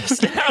rest of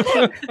this now.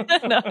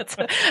 No, I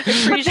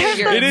appreciate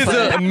your It is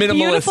input. a minimalist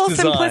beautiful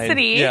design.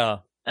 simplicity. Yeah.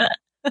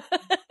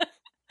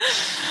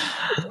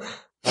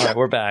 All right,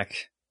 we're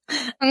back.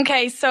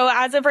 Okay, so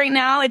as of right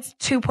now, it's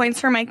 2 points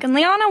for Mike and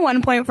Liana,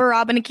 1 point for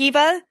Robin and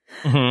Kiva.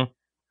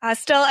 Mm-hmm.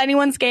 Still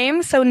anyone's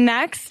game. So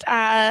next,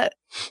 Mike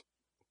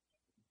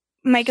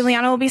and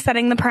Liana will be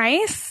setting the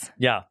price.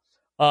 Yeah.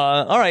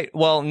 All right.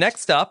 Well,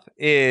 next up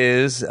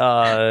is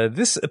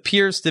this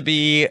appears to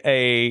be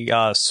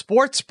a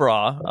sports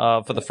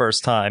bra for the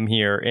first time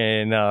here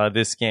in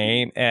this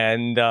game,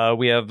 and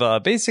we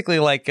have basically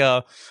like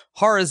a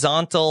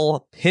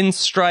horizontal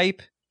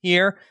pinstripe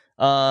here,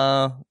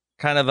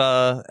 kind of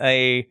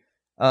a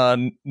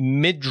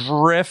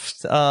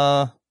midriff.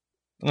 I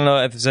don't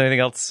know if there's anything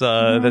else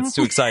that's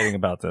too exciting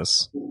about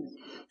this.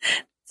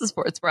 It's a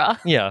sports bra.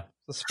 Yeah,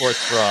 the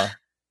sports bra.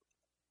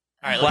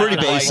 All right, Pretty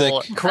basic.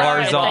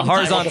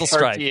 Horizontal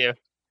stripe. To you.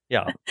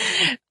 Yeah.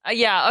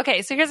 Yeah.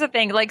 Okay. So here's the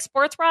thing: like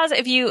sports bras, so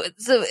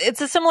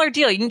it's a similar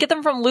deal. You can get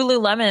them from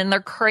Lululemon, and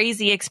they're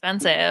crazy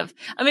expensive.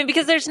 I mean,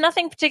 because there's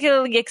nothing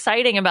particularly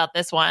exciting about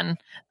this one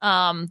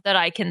that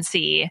I can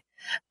see.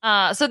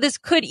 So this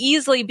could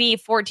easily be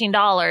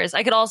 $14.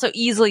 I could also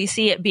easily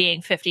see it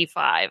being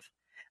 $55.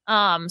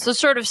 So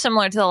sort of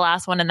similar to the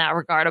last one in that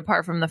regard,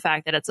 apart from the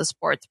fact that it's a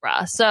sports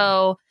bra.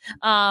 So,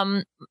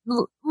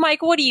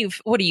 Mike, what are you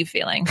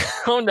feeling?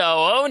 Oh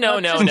no!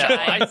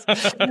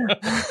 What's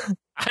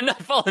I'm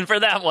not falling for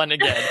that one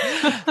again.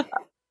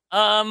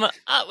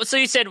 So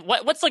you said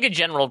what's like a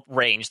general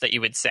range that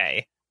you would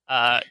say?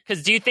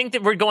 Because do you think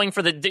that we're going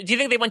for do you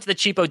think they went to the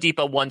cheapo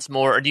depot once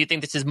more, or do you think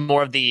this is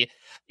more of the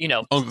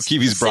Uncle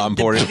Kiwi's bra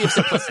imported? The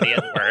simplicity,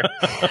 as it were.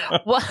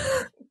 Well,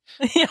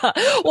 yeah.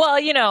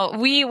 Well,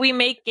 we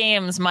make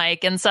games,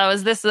 Mike, and so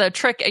is this a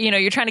trick?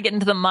 You're trying to get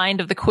into the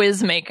mind of the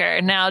quiz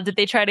maker. Now, did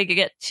they try to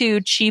get 2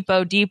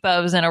 cheapo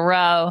depots in a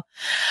row?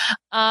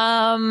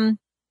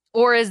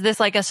 Or is this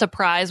like a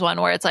surprise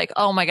one where it's like,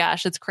 oh my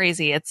gosh, it's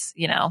crazy. It's,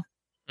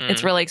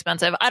 it's really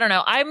expensive. I don't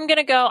know. I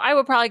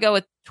would probably go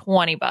with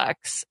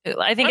 $20.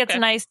 I think it's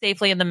nice,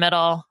 safely in the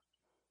middle.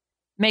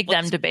 Make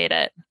them debate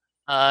it.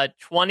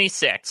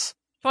 26.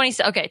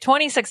 Okay,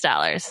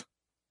 $26.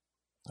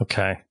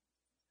 Okay.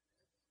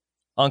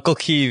 Uncle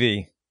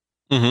Kiwi,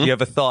 do you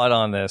have a thought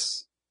on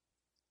this?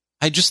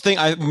 I just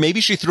think maybe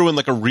she threw in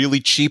like a really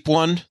cheap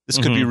one. This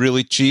could be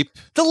really cheap.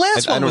 The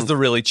last I one was don't- the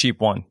really cheap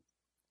one.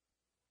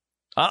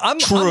 I'm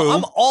True.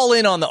 I'm all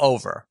in on the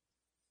over.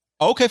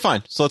 Okay,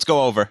 fine. So let's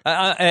go over.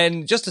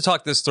 And just to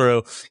talk this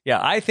through, yeah,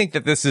 I think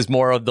that this is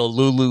more of the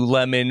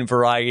Lululemon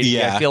variety.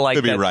 Yeah, I feel like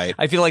could be that, right.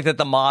 I feel like that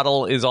the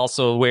model is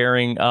also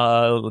wearing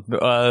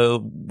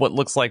what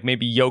looks like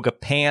maybe yoga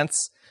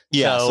pants.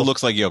 Yeah, so So it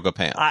looks like yoga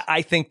pants.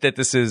 I think that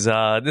this is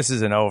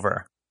an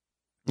over.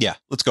 Yeah,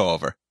 let's go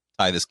over.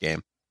 Tie this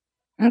game.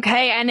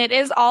 Okay, and it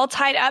is all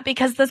tied up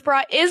because this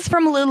bra is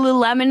from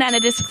Lululemon and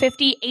it is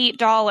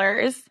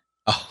 $58.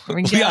 Oh, Here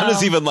we Liana's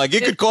go. even like,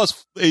 it could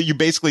cost, you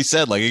basically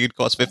said like it could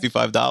cost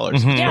 $55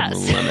 Mhm. from Yes.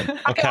 Lululemon.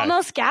 I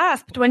almost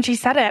gasped when she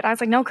said it. I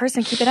was like, no,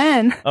 Kirsten, keep it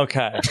in.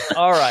 Okay.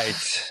 All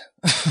right.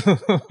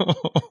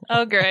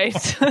 Oh,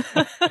 great.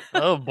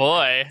 Oh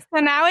boy. So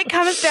now it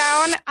comes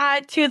down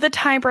to the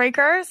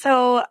tiebreaker.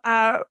 So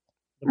Robin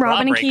and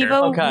Lawbreaker.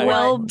 Kiva Okay.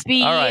 will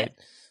be All right.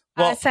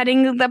 Well,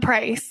 setting the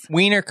price.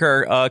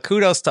 Wienerker,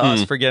 kudos to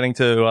us for getting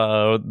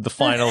to the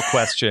final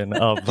question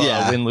of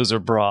Win, Loser,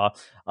 Bra.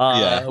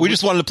 We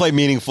just wanted to play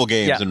meaningful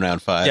games in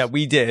round 5. Yeah,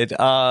 we did.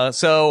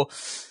 So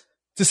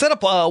to set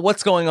up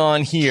what's going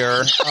on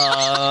here,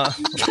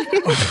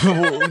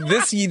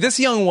 this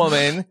young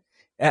woman,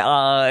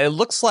 it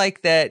looks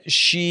like that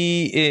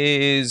she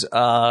is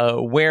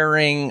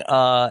wearing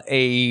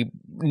a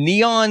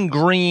neon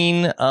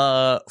green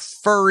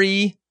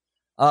furry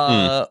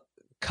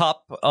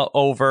cup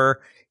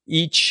over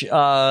each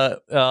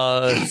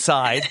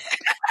side.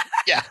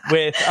 Yeah.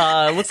 With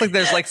looks like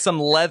there's like some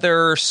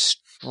leather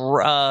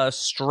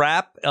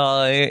strap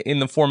in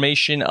the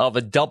formation of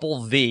a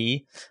double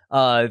V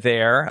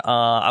there.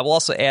 I will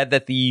also add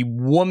that the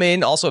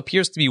woman also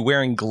appears to be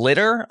wearing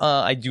glitter.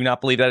 I do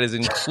not believe that is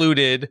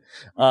included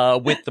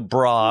with the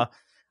bra.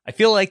 I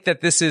feel like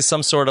that this is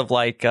some sort of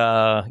like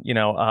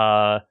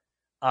adult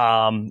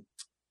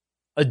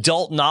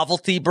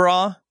novelty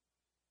bra.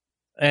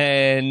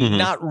 And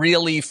not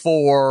really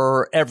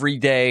for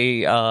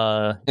everyday,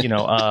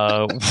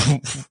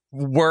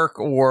 work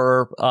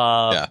or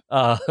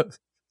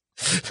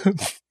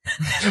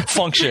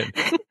function.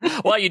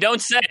 Well, you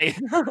don't say.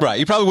 Right.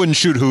 You probably wouldn't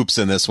shoot hoops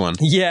in this one.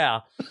 Yeah.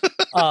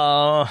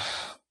 I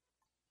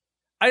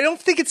don't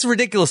think it's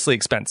ridiculously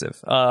expensive.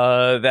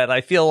 That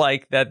I feel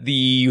like that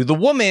the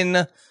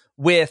woman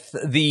with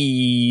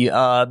the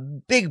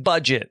big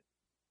budget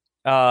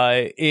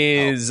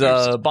is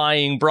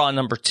buying bra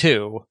number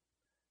 2.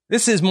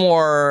 This is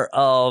more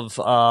of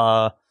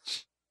a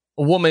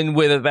woman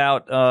with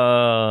about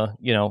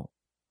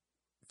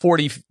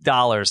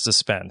 $40 to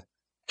spend.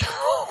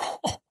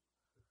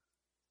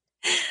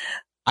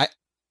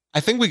 I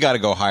think we got to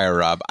go higher,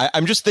 Rob.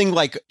 I'm just thinking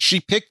like she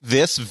picked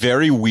this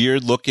very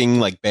weird looking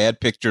like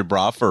bad picture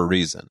bra for a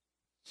reason.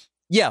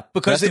 Yeah,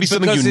 because there has to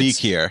be something unique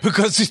here.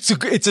 Because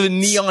it's a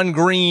neon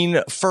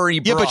green furry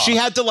bra. Yeah, but she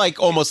had to like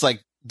almost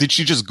like, did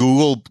she just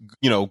Google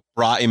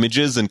bra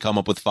images and come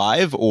up with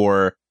 5,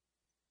 or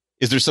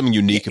is there something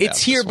unique about it?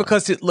 It's here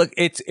because it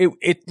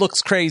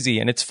looks crazy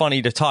and it's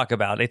funny to talk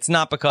about. It's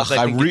not because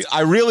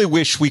I really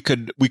wish we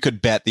could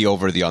bet the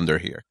over the under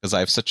here because I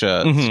have such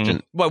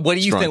a What do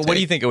you think? take. What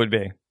do you think it would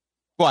be?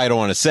 Well, I don't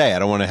want to say. I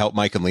don't want to help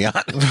Mike and Leon.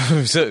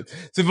 let's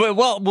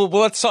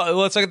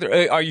talk.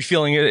 Are you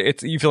feeling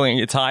it? You feeling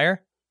it's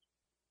higher?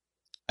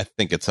 I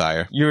think it's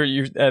higher.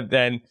 You're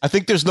then. I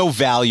think there's no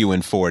value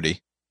in 40.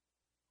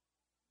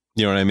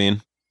 You know what I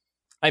mean?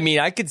 I mean,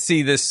 I could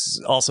see this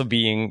also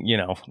being,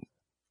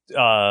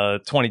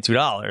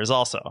 $22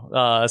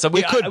 also. So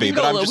it could be,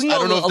 but I don't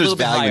know if there's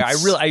value.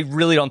 I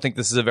really don't think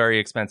this is a very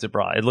expensive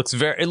bra. It looks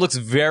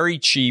very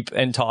cheap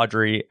and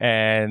tawdry,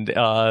 and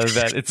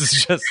that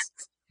it's just.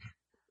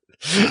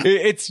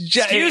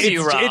 Excuse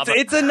you, Rob.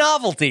 It's a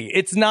novelty.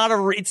 It's not a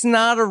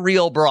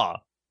real bra.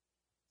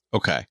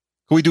 Okay.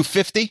 Can we do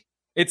 50?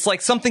 It's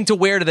like something to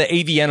wear to the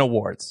AVN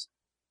Awards.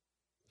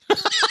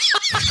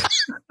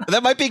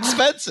 That might be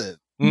expensive.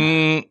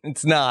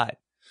 It's not.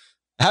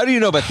 How do you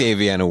know about the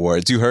AVN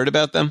Awards? You heard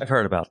about them? I've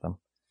heard about them.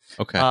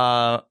 Okay. You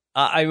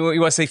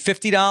want to say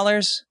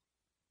 $50?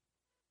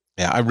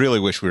 Yeah, I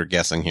really wish we were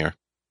guessing here.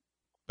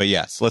 But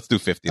yes, let's do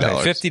 $50.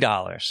 Okay,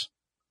 $50.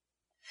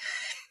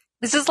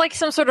 This is like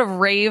some sort of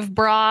rave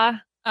bra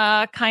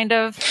kind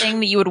of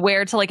thing that you would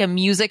wear to like a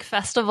music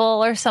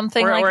festival or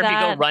something like or that. Or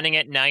if you go running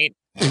at night.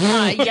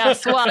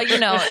 Yes, well, you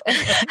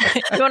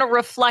want to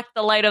reflect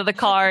the light of the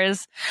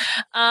cars.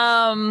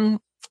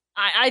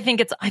 I think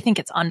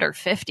it's under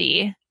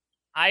 50.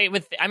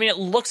 It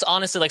looks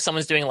honestly like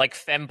someone's doing like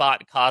fembot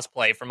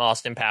cosplay from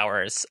Austin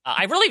Powers.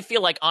 I really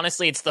feel like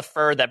honestly it's the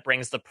fur that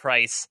brings the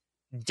price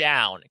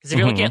down, because if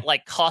you look at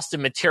like cost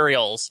of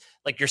materials,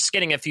 like you're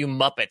skinning a few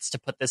Muppets to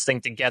put this thing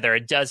together,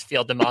 it does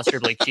feel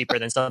demonstrably cheaper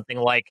than something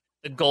like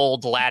the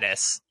gold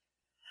lattice.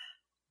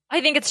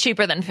 I think it's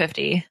cheaper than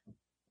 50.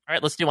 All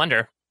right, let's do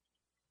under.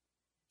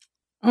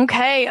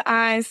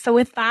 Okay, so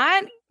with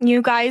that,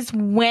 you guys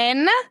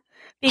win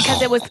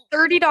because it was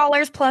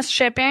 $30 plus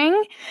shipping.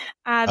 This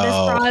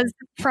bra is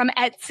from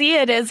Etsy.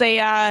 It is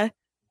a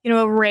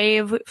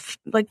rave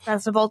like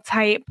festival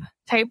type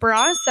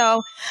bra.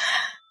 So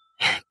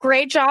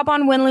great job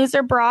on Win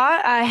Loser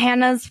Bra.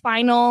 Hannah's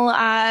final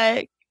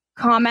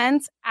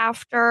comments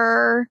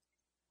after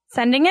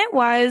sending it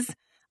was,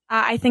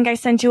 I think I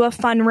sent you a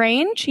fun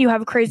range. You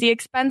have crazy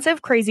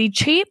expensive, crazy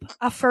cheap,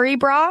 a furry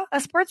bra,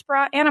 a sports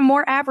bra, and a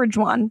more average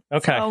one.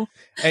 Okay. So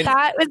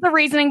that was the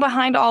reasoning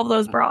behind all of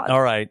those bras.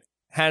 All right.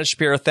 Hannah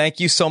Shapiro, thank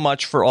you so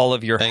much for all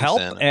of your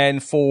help, Hannah.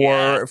 and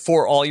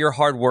for all your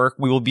hard work.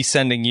 We will be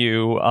sending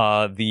you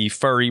the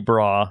furry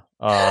bra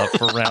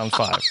for round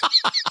 5,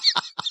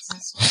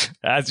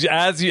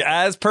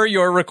 as per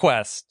your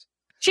request.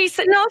 She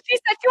said she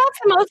wants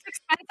the most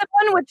expensive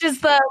one, which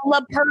is the La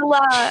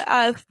Perla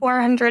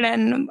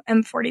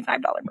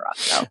 $445 bra.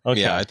 So. Okay.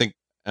 Yeah, I think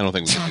I don't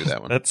think we can do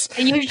that one. That's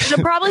You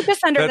should probably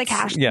just send her the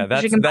cash. yeah.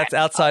 so she can buy That's it.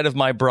 outside of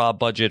my bra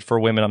budget for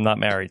women I'm not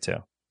married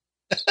to.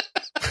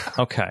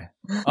 Okay.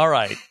 All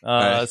right.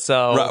 right.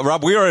 So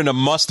Rob, we are in a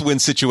must-win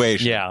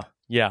situation. yeah.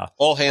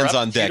 All We're hands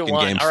up on deck in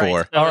 2-1. game All right,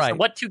 4. so- All so right.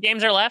 what 2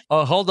 games are left?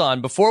 Oh, hold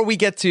on. Before we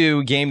get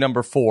to game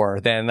number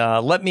 4, then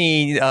let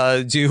me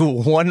do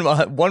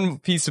one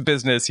piece of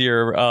business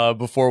here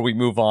before we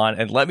move on,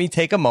 and let me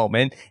take a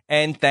moment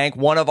and thank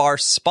one of our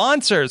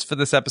sponsors for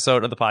this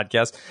episode of the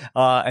podcast,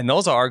 and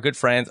those are our good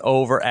friends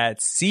over at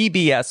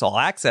CBS All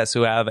Access,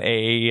 who have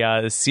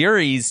a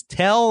series,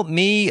 Tell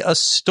Me a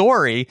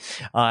Story.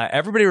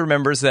 Everybody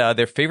remembers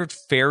their favorite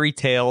fairy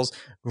tales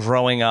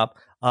growing up.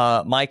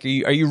 Mike,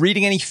 are you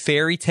reading any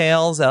fairy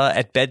tales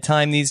at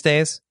bedtime these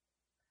days?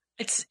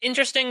 It's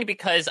interesting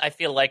because I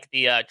feel like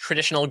the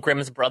traditional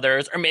Grimm's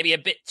brothers are maybe a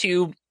bit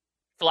too,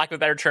 for lack of a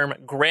better term,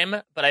 grim,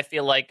 but I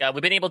feel like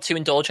we've been able to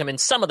indulge him in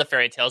some of the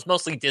fairy tales,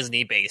 mostly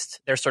Disney-based.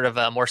 They're sort of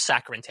more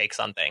saccharine takes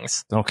on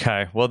things.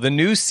 Okay. Well, the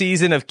new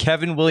season of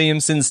Kevin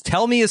Williamson's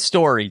Tell Me a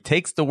Story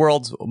takes the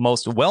world's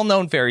most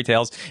well-known fairy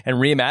tales and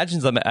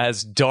reimagines them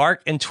as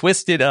dark and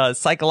twisted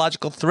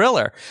psychological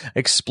thriller,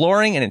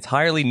 exploring an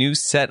entirely new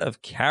set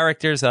of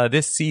characters.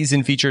 This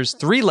season features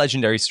 3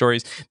 legendary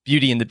stories: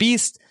 Beauty and the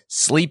Beast,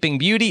 Sleeping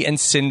Beauty, and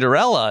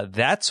Cinderella.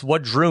 That's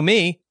what drew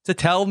me to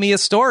Tell Me a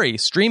Story,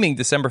 streaming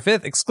December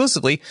 5th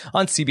exclusively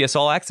on CBS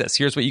All Access.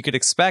 Here's what you could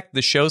expect.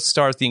 The show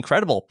stars the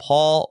incredible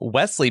Paul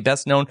Wesley,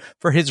 best known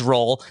for his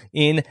role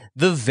in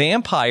The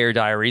Vampire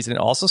Diaries, and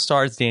also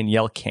stars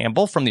Danielle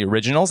Campbell from the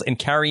originals and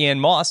Carrie-Anne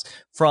Moss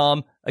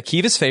from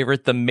Akiva's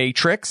favorite, The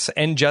Matrix,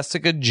 and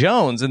Jessica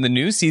Jones. And the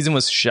new season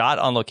was shot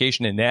on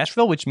location in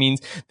Nashville, which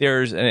means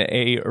there's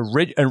an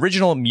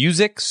original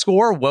music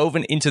score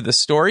woven into the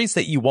stories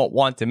that you won't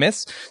want to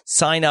miss.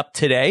 Sign up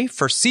today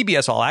for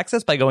CBS All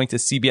Access by going to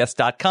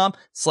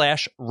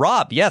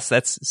cbs.com/Rob. Yes,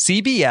 that's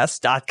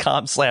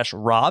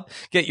cbs.com/Rob.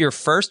 Get your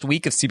first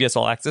week of CBS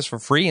All Access for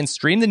free and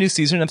stream the new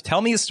season of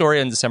Tell Me a Story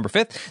on December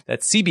 5th.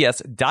 That's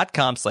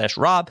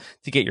cbs.com/Rob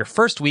to get your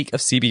first week of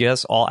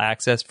CBS All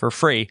Access for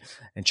free.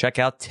 And check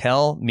out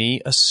Tell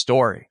Me a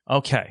Story.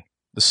 Okay.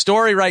 The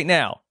story right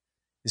now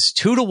is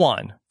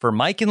 2-1 for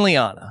Mike and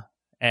Liana.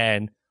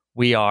 And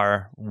we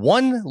are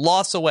 1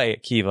 loss away,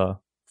 Akiva,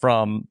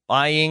 from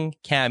buying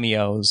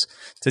cameos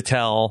to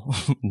tell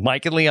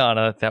Mike and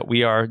Liana that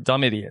we are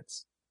dumb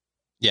idiots.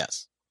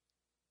 Yes.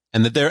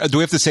 And that do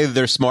we have to say that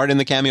they're smart in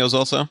the cameos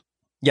also?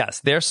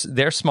 Yes, they're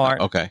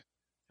smart. Okay.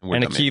 We're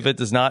And dumb Akiva idiots.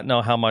 does not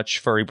know how much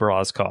furry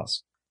bras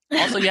cost.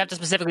 Also, you have to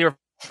specifically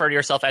refer to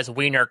yourself as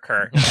Wiener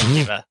Kurt.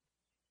 Akiva.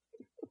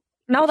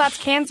 No, that's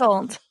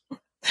canceled.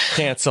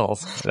 Canceled.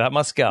 That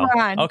must go. Come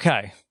on.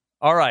 Okay.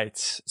 All right.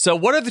 So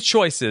what are the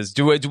choices?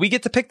 Do we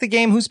get to pick the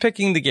game? Who's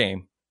picking the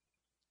game?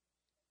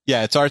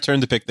 Yeah, it's our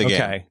turn to pick the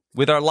game. Okay.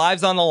 With our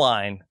lives on the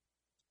line.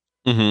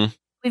 Mm-hmm.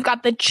 We've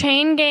got the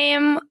chain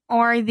game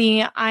or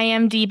the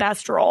IMD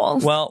best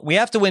rolls. Well, we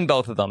have to win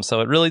both of them,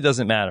 so it really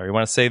doesn't matter. You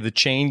want to say the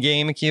chain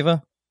game,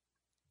 Akiva?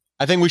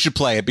 I think we should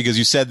play it because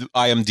you said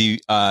IMD.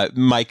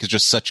 Mike is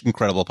just such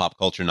incredible pop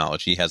culture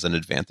knowledge. He has an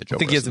advantage I over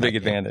think he us has a in big that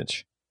game.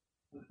 advantage.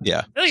 Yeah.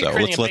 I feel like So you're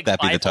creating let's a let big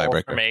that be the Bible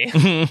for tiebreaker. me.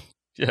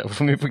 Yeah, if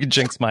we could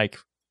jinx Mike.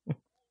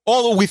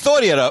 Although we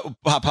thought he had a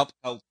pop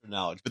culture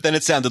knowledge, but then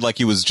it sounded like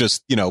he was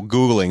just,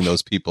 Googling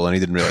those people and he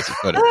didn't realize he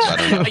couldn't. So I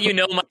don't know. You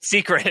know my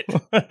secret.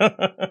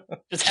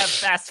 Just have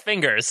fast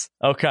fingers.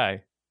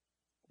 Okay.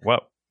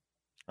 Well,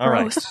 all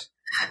right. Gross.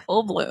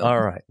 Full blue. All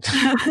right.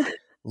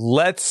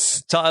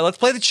 Let's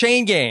play the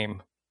chain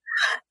game.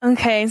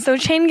 Okay, so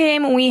chain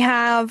game, we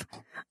have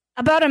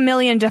about 1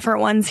 million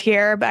different ones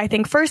here, but I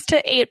think first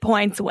to 8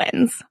 points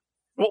wins.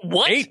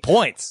 What? 8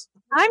 points.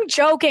 I'm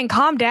joking.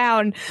 Calm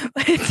down.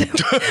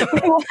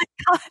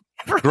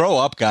 Grow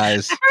up,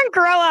 guys.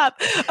 Grow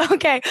up.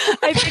 Okay,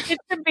 I think it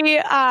should be.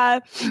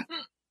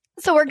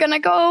 So we're gonna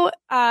go.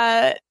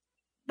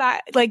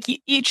 That like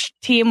each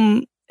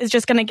team is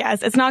just gonna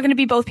guess. It's not gonna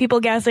be both people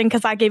guessing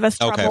because that gave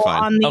us Okay, trouble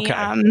fine. on the.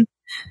 Okay.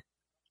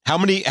 How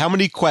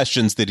many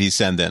questions did he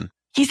send in?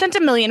 He sent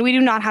 1 million. We do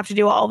not have to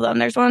do all of them.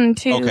 There's 1,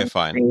 2, Okay,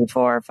 fine. 3,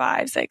 4,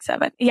 5, 6,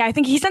 7. Yeah, I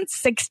think he sent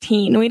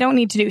 16. We don't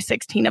need to do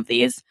 16 of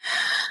these.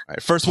 All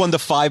right, first one to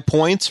 5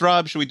 points,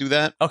 Rob. Should we do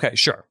that? Okay,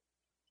 sure.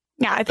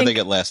 Yeah, I Or they think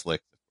get last lick?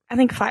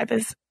 5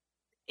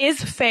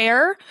 is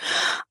fair.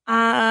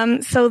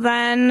 So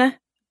then,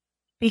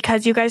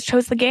 because you guys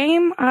chose the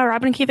game,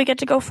 Rob and Akiva get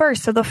to go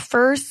first. So the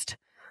first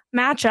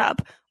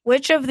matchup: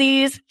 which of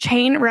these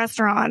chain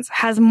restaurants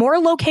has more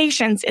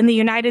locations in the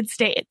United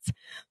States?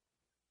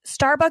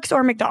 Starbucks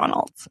or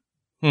McDonald's?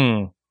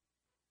 Hmm.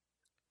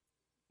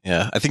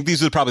 Yeah, I think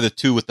these are probably the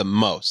 2 with the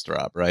most,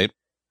 Rob, right?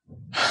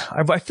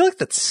 I feel like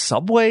that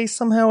Subway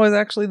somehow is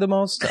actually the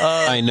most.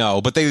 I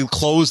know, but they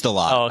closed a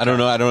lot. Oh, okay. I don't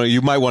know.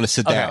 You might want to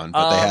sit Okay, down,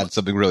 but they had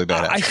something really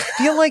bad I happen.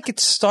 feel like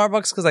it's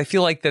Starbucks because I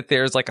feel like that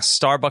there's like a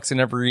Starbucks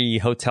in every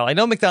hotel. I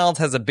know McDonald's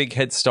has a big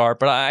head start,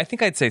 but I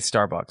think I'd say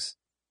Starbucks.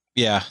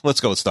 Yeah, let's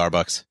go with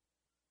Starbucks.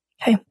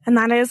 Okay, and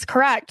that is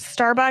correct.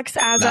 Starbucks,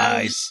 as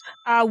Nice.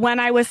 of when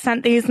I was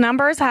sent these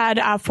numbers, had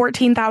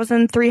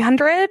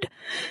 14,300,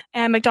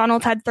 and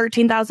McDonald's had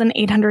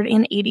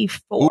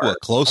 13,884. Ooh, a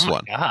close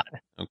one. God.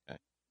 Okay.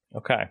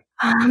 Okay.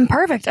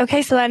 Perfect.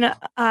 Okay, so then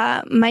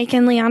Mike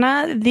and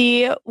Liana,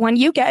 the one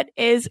you get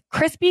is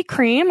Krispy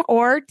Kreme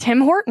or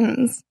Tim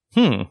Hortons.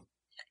 Hmm.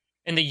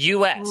 In the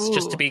U.S.,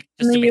 just to be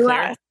in the clear.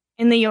 U.S.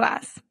 In the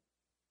U.S.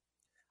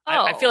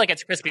 I feel like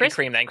it's Krispy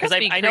Kreme then, because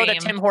Krispy I know that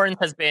Kreme. Tim Hortons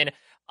has been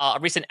a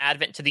recent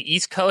advent to the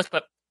East Coast,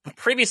 but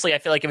previously I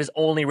feel like it was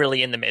only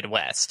really in the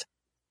Midwest.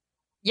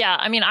 Yeah,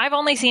 I mean, I've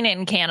only seen it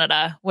in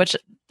Canada, which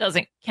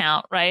doesn't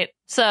count, right?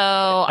 So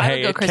I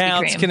Hey, would it go Krispy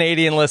counts, Kreme.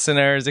 Canadian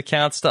listeners. It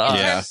counts to us.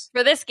 Yeah.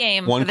 For this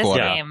game, One for this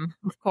quarter. game,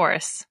 of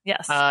course.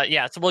 Yes.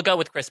 Yeah, so we'll go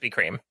with Krispy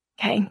Kreme.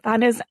 Okay,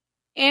 that is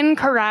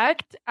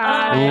incorrect. Oh.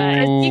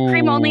 Krispy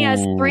Kreme only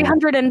has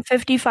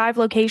 355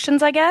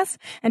 locations, I guess,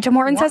 and Tim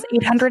Hortons has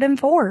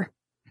 804.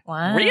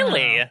 Wow.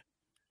 Really?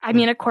 I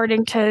mean,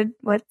 according to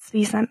what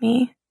Svi sent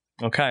me.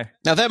 Okay.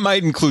 Now that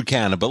might include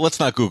Canada, but let's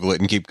not Google it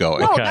and keep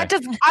going. No, Okay. that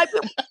does.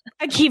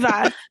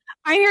 Akiva,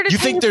 I'm here to You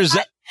tell think there's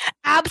that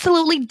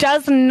absolutely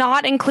does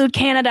not include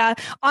Canada.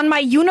 On my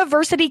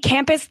university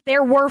campus,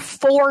 there were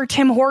 4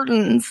 Tim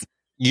Hortons.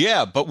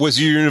 Yeah, but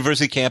was your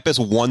university campus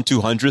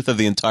 1/200th of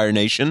the entire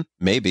nation?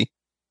 Maybe.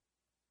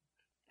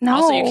 No,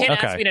 Also, you can't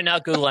Okay. ask me to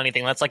not Google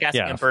anything. That's like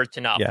asking Yeah. a bird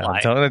to not Yeah. fly.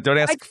 Don't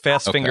ask I-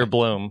 Fast Okay. Finger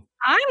Bloom.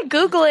 I'm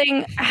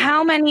Googling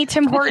how many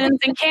Tim Hortons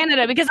in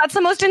Canada because that's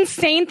the most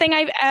insane thing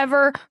I've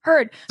ever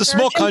heard. It's a There are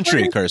small Tim country,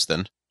 Hortons-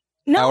 Kirsten.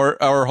 No.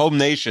 Our home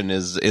nation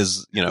is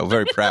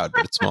very proud,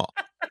 but it's small.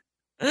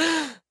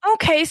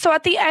 Okay, so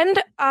at the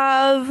end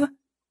of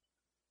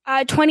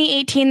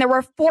 2018, there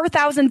were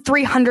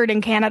 4,300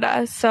 in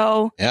Canada.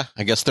 So, Yeah,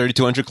 I guess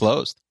 3,200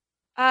 closed.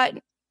 uh,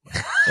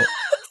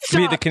 To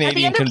be stop. the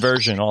Canadian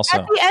conversion also.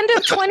 At the end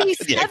of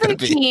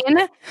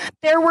 2017,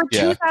 there were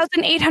Yeah.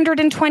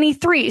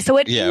 2,823. So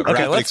it Yeah, increased.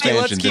 rapid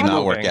expansion did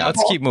not work moving. out.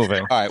 Let's keep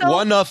moving. All right, So-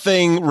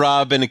 1-0,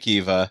 Rob and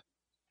Akiva.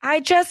 I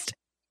just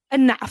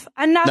enough.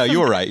 No, of you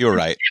were right. You were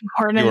right. Tim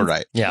Hortons You were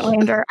right. Yeah.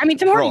 slander. I mean,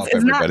 Tim Throw Hortons off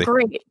is not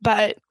everybody. great,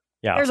 but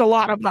Yeah. there's a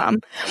lot of them.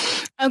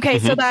 Okay,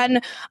 so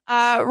then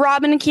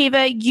Rob and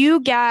Akiva, you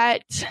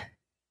get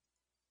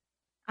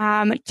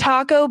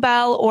Taco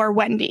Bell or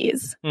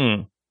Wendy's.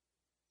 Hmm.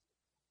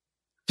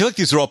 I feel like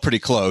these are all pretty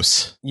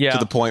close Yeah. to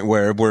the point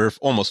where we're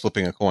almost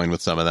flipping a coin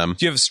with some of them.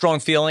 Do you have a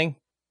strong feeling?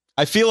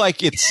 I feel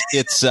like it's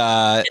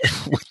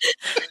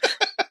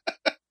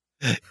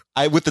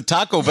with the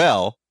Taco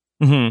Bell,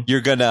 Mm-hmm. you're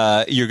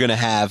gonna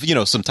have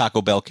some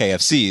Taco Bell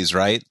KFCs,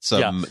 right?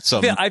 Some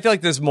I feel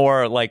like there's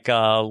more like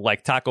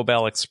Taco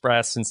Bell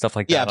Express and stuff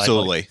like that. yeah,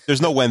 absolutely. There's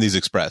no Wendy's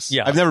Express.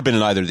 Yeah. I've never been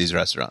in either of these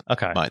restaurants.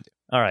 Okay. Mind you.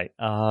 All right.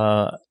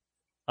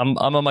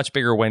 I'm a much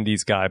bigger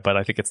Wendy's guy, but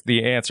I think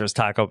the answer is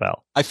Taco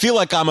Bell. I feel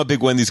like I'm a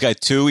big Wendy's guy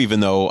too,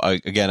 even though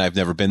again I've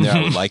never been there.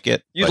 I would like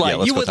it. You'd But like- yeah,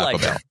 let's you go would Taco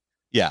like Bell. it.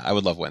 Yeah, I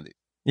would love Wendy's.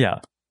 Yeah.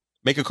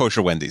 Make a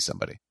kosher Wendy's,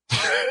 somebody.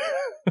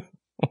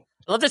 I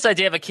love this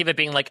idea of Akiva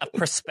being like a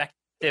prospective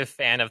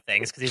fan of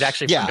things because he's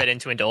actually Yeah. forbidden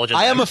to indulge in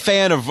I them. am a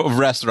fan of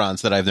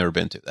restaurants that I've never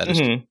been to. That is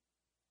true. Mhm.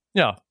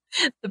 Yeah.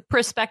 The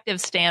prospective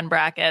stand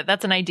bracket.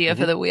 That's an idea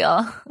for the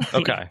wheel.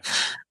 Okay.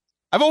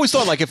 I've always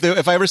thought like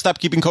if I ever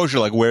stopped keeping kosher,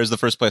 like where's the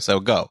first place I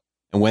would go?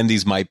 And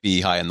Wendy's might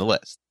be high on the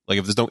list. Like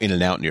if there's no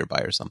In-N-Out nearby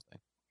or something.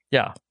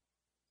 Yeah.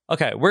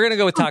 Okay. We're gonna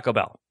go with Taco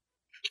Bell.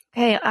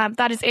 Okay,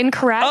 that is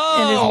incorrect.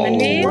 Oh. It is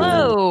Wendy's.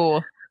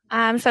 Whoa.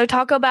 So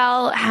Taco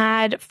Bell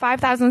had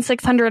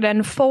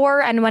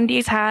 5,604 and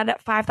Wendy's had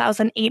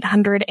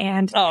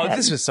 5,810. Oh,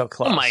 this was so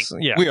close. Oh my-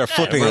 Yeah. We are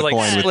flipping We're a like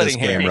coin with this splitting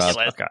game, hairs.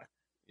 Rob. Okay.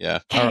 Yeah.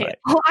 All Okay. right.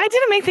 Well, I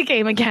didn't make the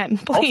game again.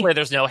 Please. Hopefully,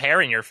 there's no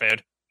hair in your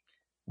food.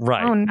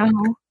 Right. Oh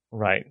no.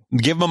 Right.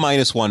 Give him a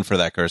 -1 for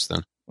that,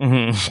 Kirsten.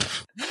 Mm-hmm.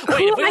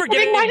 Wait, if we I'm were getting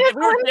getting, minus if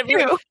we were, one, if we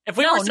were, too. if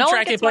we No, were no one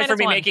subtracting gets points for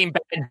me -1. making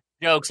bad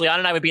jokes, Leon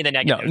and I would be in the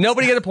No, negative.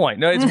 nobody get a point.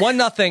 No, it's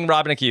 1-0,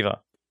 Robin Akiva.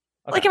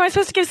 Okay. Like, am I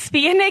supposed to give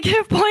Spee a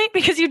negative point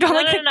because you don't No,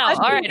 like no, the no.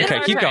 question? All right, it's Okay,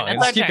 our keep turn. going. It's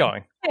our Let's keep turn.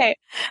 going. Okay.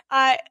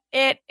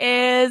 It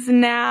is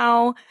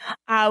now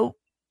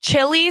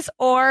Chili's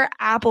or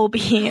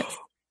Applebee's.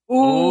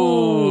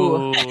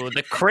 Ooh,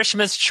 the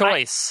Christmas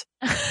choice.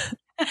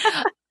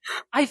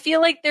 I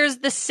feel like there's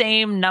the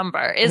same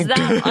number. Is that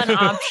an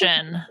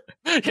option?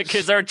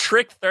 Because our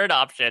trick third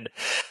option.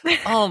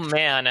 Oh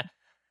man,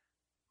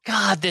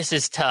 God, this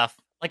is tough.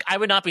 Like, I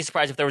would not be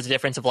surprised if there was a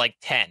difference of like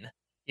 10.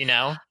 You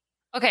know?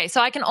 Okay,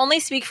 so I can only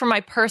speak from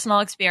my personal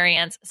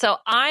experience. So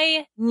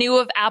I knew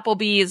of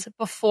Applebee's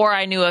before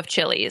I knew of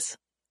Chili's.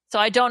 So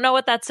I don't know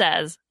what that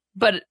says,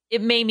 but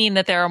it may mean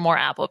that there are more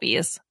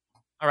Applebee's.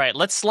 All right,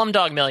 let's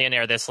Slumdog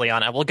Millionaire this,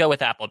 Liana. We'll go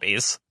with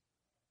Applebee's.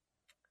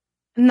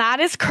 And that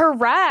is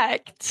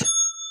correct.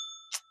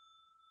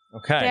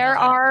 Okay. There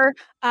are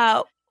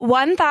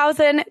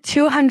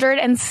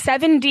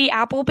 1,270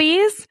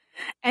 Applebee's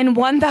and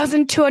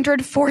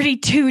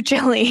 1,242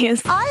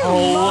 Chili's.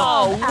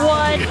 Oh,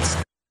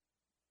 what?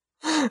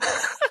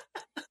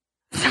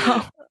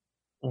 So,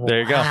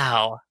 There you go.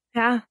 Wow.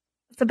 yeah,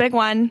 it's a big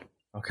one.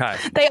 Okay.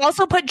 They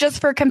also put,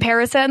 just for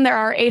comparison, there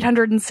are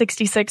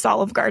 866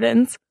 Olive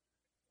Gardens.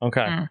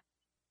 Okay.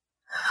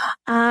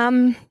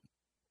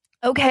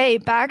 Okay,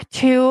 back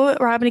to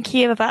Robin and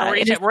Akiva.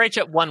 We're each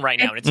at 1 right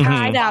now. And it's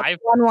tied up 5.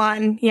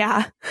 1-1.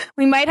 Yeah.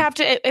 We might have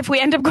to, if we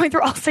end up going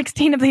through all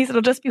 16 of these,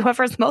 it'll just be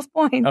whoever has the most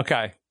points.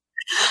 Okay.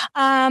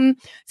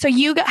 So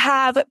you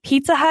have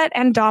Pizza Hut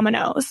and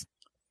Domino's.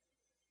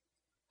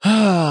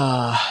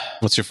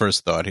 What's your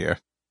first thought here?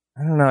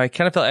 I don't know. I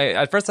kind of felt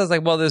at first I was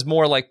like, well, there's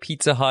more like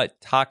Pizza Hut,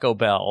 Taco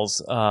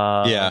Bells.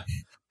 Yeah.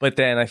 But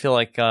then I feel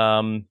like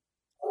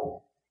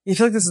you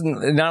feel like this is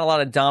not a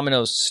lot of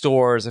Domino's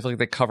stores. I feel like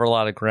they cover a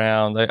lot of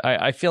ground.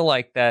 I feel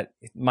like that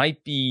it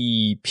might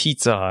be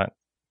Pizza Hut.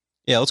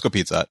 Yeah, let's go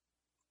Pizza Hut.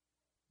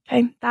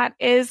 Okay, that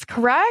is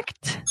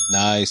correct.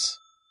 Nice.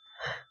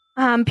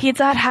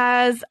 Pizza Hut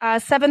has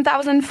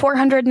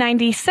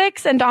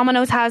 7,496 and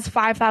Domino's has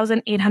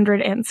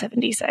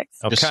 5,876.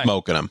 Okay. Just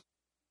smoking them.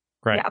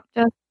 Great. Yeah,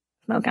 just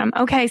smoke them.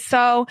 Okay,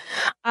 so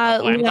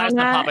I'm glad Liana,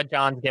 the Papa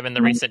John's given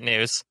the recent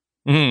news.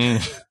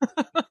 Mm.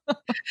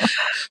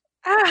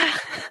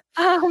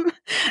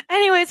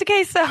 Anyways,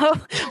 okay, so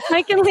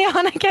Mike and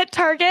Liana get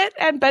Target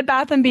and Bed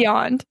Bath &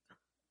 Beyond.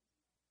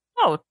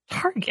 Oh,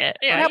 Target.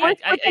 Yeah, We're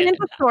switching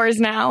into stores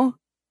now.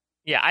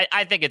 Yeah,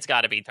 I think it's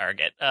got to be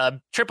Target.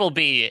 Triple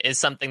B is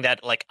something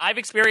that like I've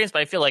experienced,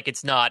 but I feel like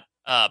it's not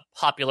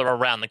popular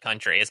around the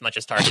country as much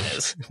as Target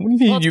is. What do you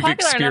mean Well, it's you've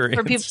popular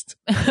enough experienced?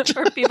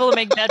 for people to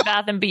make Bed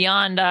Bath &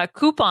 Beyond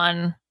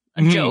coupon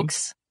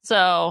jokes.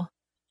 So,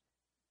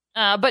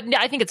 but yeah,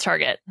 I think it's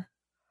Target.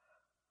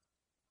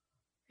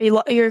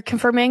 You're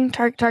confirming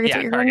Target's Yeah,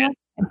 what you're going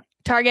with?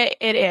 Target,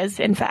 it is.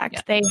 In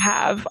fact, they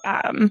have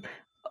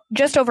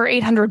just over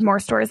 800 more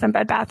stores than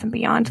Bed Bath &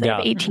 Beyond. They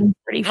have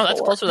 1834. Oh,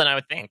 that's closer than I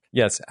would think.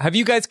 Yes. Have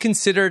you guys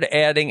considered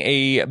adding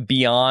a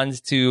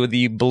Beyond to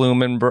the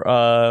Bloom and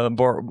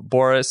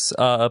Boris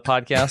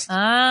podcast?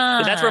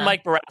 Ah, That's where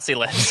Mike Barassi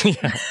lives.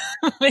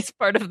 It's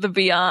part of the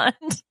Beyond.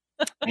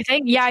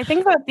 I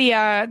think that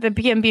the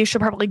B&B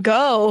should probably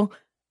go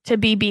to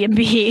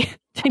BB&B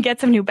to get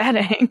some new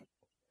bedding.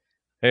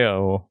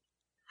 Heyo.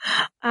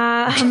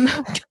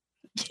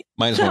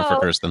 Minus one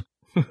for Kirsten.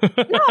 No,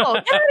 get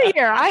out of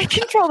here. I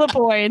control the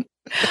point.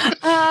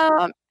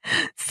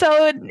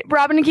 So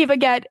Robin and Kiva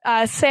get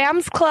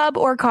Sam's Club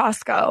or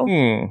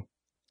Costco.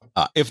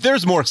 If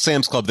there's more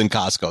Sam's Club than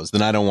Costco's,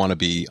 then I don't want to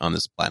be on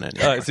this planet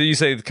anymore. So you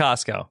say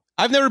Costco?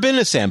 I've never been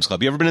to Sam's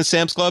Club. You ever been to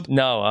Sam's Club?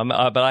 No,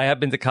 but I have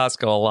been to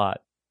Costco a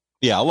lot.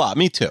 Yeah, a lot.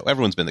 Me too.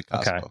 Everyone's been to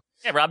Costco. Okay.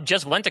 Yeah, Rob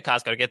just went to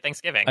Costco to get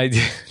Thanksgiving. I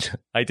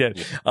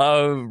did.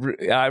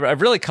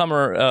 I've really come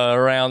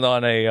around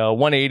on a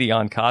 180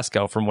 on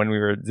Costco from when we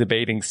were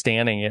debating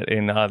standing it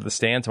in the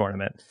stand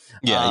tournament.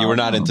 Yeah, you were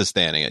not into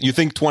standing it. You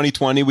think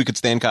 2020 we could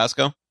stand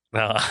Costco?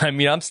 I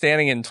mean, I'm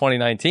standing it in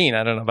 2019.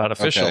 I don't know about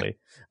officially.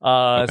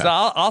 Okay. So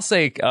I'll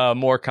say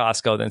more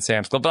Costco than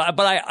Sam's Club. But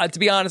I to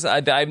be honest,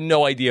 I have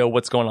no idea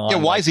what's going on. Yeah,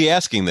 why is he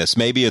asking this?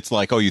 Maybe it's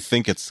like, oh, you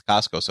think it's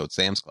Costco, so it's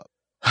Sam's Club.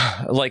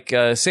 Like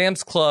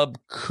Sam's Club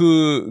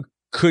could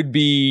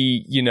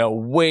be,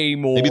 way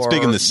more. Maybe it's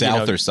big in the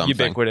South or something.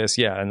 Ubiquitous,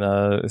 yeah, in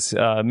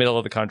the middle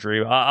of the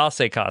country. I'll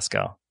say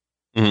Costco.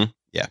 Mm-hmm.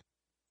 Yeah.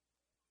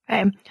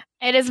 Okay.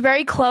 It is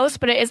very close,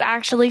 but it is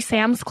actually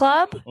Sam's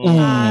Club.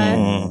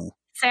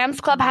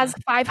 Sam's Club has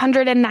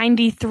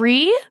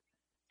 593,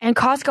 and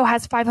Costco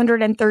has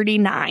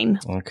 539.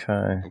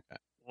 Okay.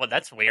 Well,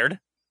 that's weird.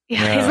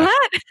 Yeah. Isn't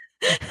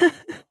that?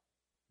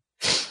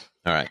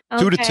 All right.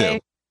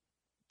 Okay.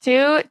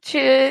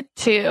 2-2.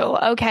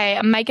 2-2. Okay.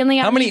 Mike and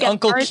Liana. How many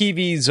Uncle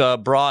Kiwi's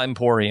bra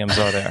emporiums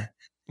are there?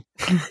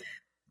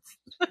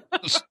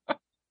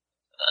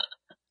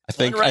 I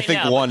think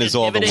now, one is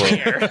all the world.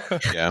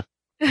 Yeah.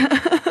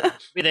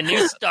 Be the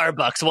new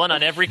Starbucks, one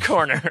on every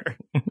corner.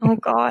 Oh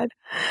God.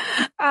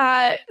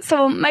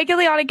 So Mike and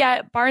Liana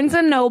get Barnes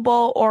and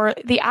Noble or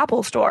the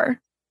Apple Store.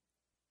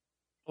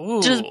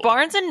 Ooh. Does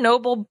Barnes and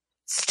Noble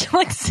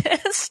still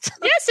exist?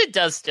 Yes, it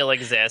does still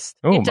exist.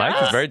 Oh,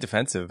 Mike is very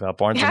defensive about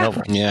Barnes and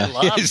Noble. Yeah. I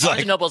love Barnes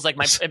and Noble's like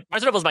Barnes and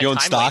Noble's my you own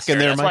time stock waster. in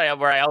there, That's Mike?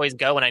 where I always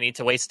go when I need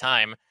to waste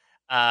time.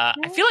 I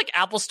feel like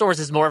Apple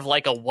Stores is more of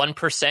like a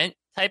 1%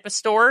 type of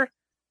store.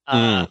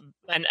 And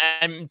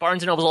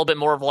Barnes and Noble's a little bit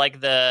more of like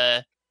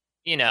the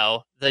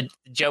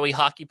Joey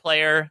hockey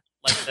player,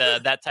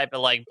 like that type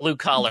of like blue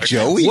collar.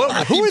 Joey?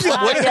 Who is it?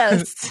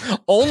 Yes.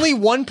 Only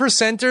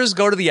 1%ers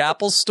go to the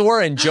Apple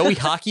Store and Joey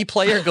hockey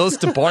player goes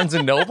to Barnes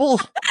and Noble?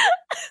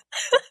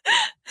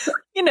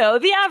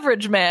 The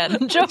average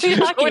man, Joey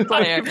hockey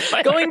player,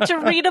 going to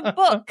read a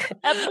book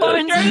at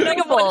Barnes and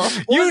Noble.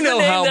 You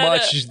know how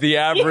much the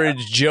average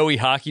Joey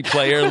hockey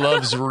player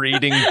loves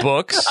reading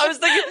books. I was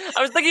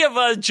thinking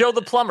of Joe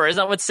the Plumber. Isn't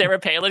that what Sarah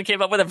Palin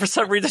came up with? And for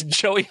some reason,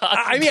 Joey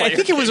hockey player. I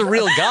think it was a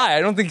real guy.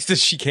 I don't think that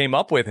she came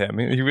up with him.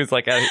 He was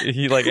like,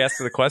 he asked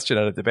the question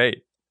at a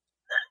debate.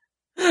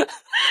 All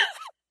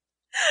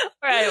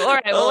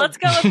right. Well, let's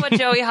go with what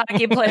Joey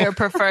hockey player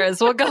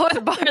prefers. We'll go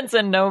with Barnes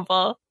and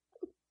Noble.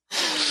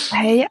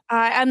 Okay,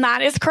 and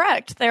that is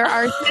correct. There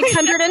are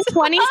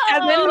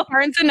 627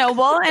 Barnes &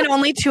 Noble and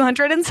only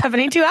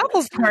 272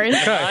 Apple stores.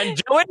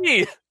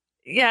 Joey.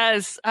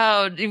 Yes.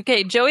 Oh,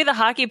 okay. Joey, the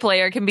hockey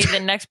player, can be the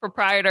next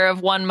proprietor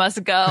of One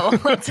Must Go.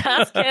 Let's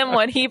ask him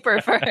what he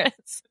prefers.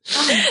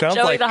 Sounds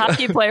Joey, like the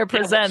hockey player,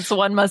 presents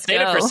One Must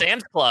Save it Go. for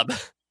Sam's Club.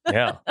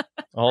 yeah.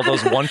 All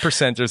those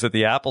 1%ers at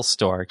the Apple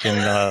Store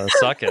can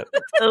suck it.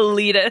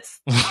 Elitist.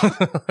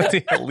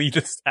 The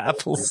elitist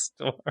Apple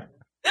Store.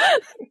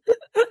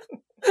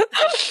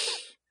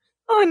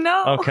 Oh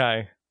no.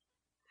 Okay.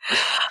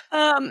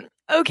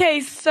 Okay,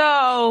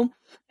 so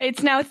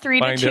it's now 3-2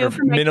 Find a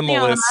for Mike Leona.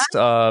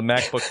 minimalist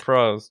MacBook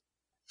Pros.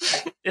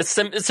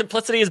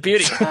 Simplicity is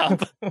beauty,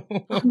 Rob.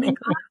 Oh my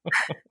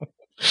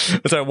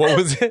god. Sorry, what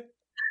was it?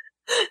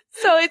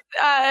 So it's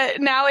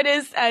now it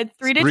is 3-2.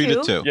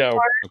 3-2. Yeah,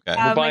 Okay.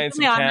 we're buying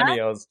some Leona.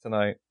 cameos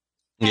tonight.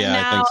 And Yeah, I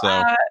now, think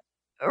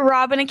so.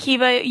 Rob and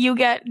Akiva, you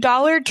get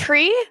Dollar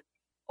Tree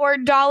or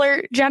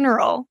Dollar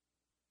General.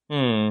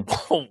 Oh,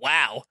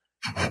 wow.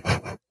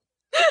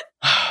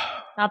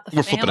 Not the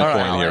We're flipping family a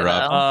coin dollar, here,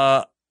 Rob.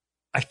 though.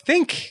 I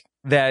think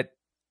that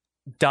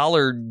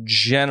Dollar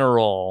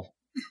General,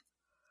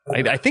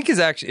 I think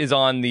is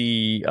on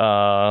the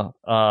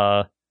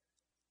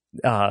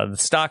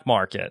stock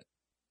market.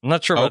 I'm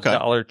not sure about Okay.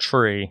 Dollar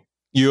Tree.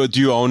 Do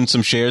you own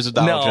some shares of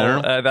Dollar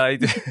General?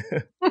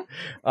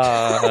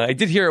 I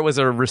did hear it was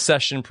a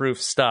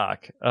recession-proof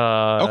stock.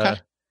 Okay.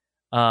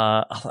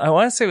 I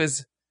want to say it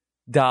was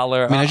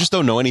Dollar. I mean, I just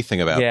don't know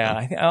anything about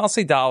yeah, them. I'll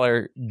say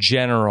Dollar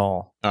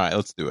General. All right,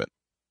 let's do it.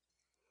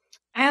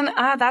 And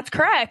that's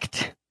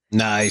correct.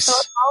 Nice. So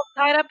it's all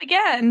tied up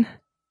again.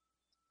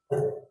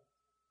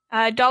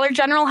 Dollar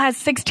General has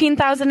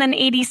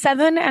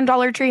 16,087 and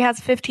Dollar Tree has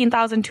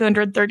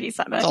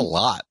 15,237. That's a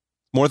lot.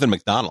 More than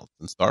McDonald's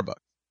and Starbucks.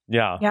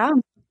 Yeah. Yeah.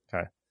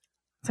 Okay.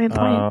 That's the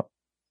point.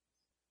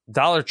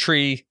 Dollar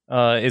Tree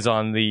is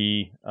on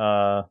the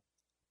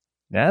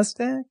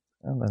NASDAQ?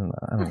 I don't know.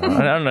 I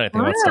don't know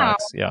anything about Wow.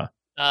 stocks. Yeah.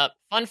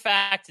 Fun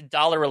fact,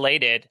 dollar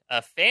related,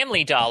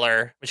 Family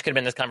Dollar, which could have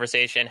been this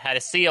conversation, had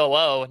a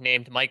COO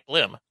named Mike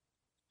Bloom.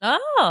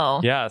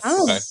 Oh. Yes.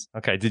 Oh.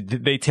 Okay.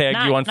 Did they tag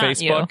Not- you on not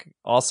Facebook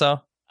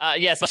also?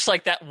 Yes, much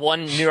like that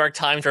one New York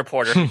Times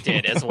reporter who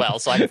did as well.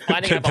 So I'm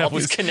finding out all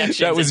these connections.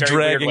 That was in very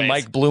weird dragging ways.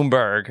 Mike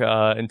Bloomberg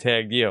and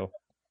tagged you.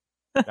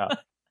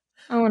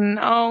 Oh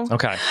no.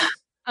 Okay.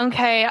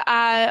 Okay,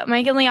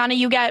 Mike and Liana,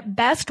 you get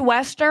Best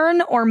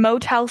Western or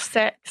Motel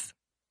 6.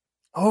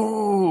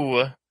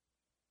 Oh,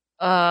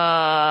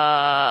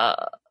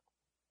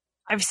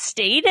 I've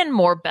stayed in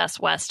more Best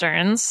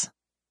Westerns.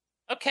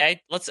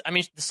 okay. Let's. I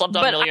mean, the Slumdog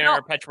But I Millionaire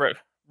don't- Request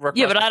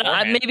Yeah, but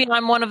beforehand. maybe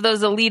I'm one of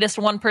those elitist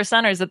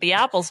 1%ers at the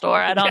Apple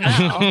Store. I don't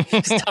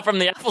know. Stuff from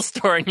the Apple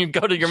Store, and you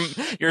go to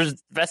your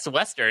Best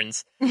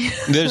Westerns.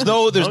 There's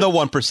no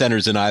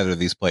 1%ers in either of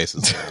these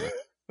places.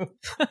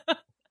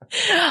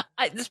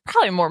 There's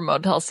probably more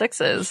Motel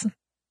 6s.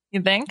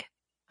 You think?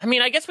 I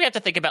mean, I guess we have to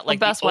think about like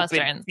Best the open,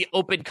 Westerns. the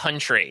open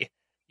country.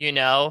 You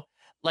know,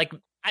 like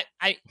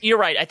you're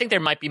right. I think there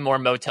might be more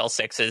Motel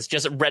 6s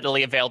just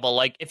readily available.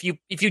 Like if you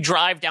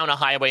drive down a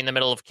highway in the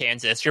middle of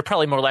Kansas, you're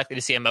probably more likely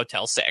to see a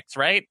Motel 6,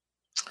 right?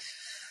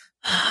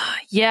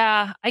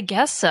 Yeah, I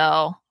guess so.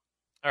 All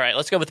right,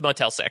 let's go with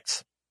Motel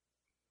 6.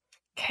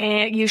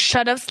 Okay, you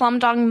should have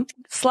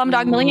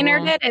Slumdog Millionaire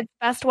Ooh. did. Its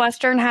Best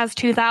Western has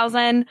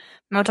 2,000.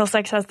 Motel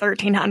 6 has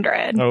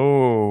 1,300.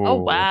 Oh. Oh,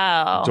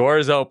 wow.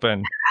 Doors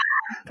open.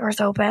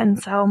 Doors open,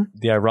 so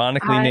The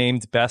ironically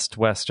named Best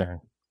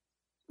Western.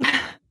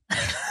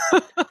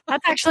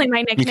 that's actually my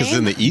nickname. Because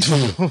in the East.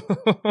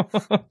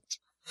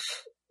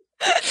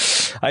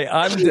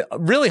 I'm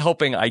really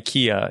hoping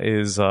IKEA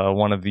is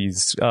one of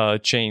these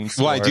chain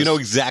stores. Why? Do you know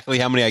exactly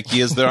how many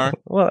IKEAs there are?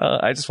 Well,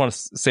 I just want to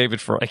save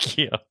it for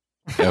IKEA.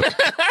 Okay.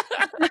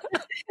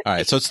 All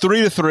right, so it's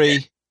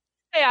 3-3.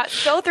 Yeah,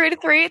 still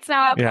 3-3. It's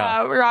now up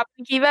Yeah. Rob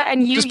and Kiva,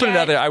 and you Just put it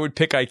get- out there. I would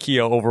pick IKEA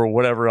over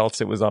whatever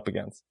else it was up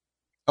against.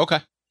 Okay.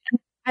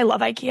 I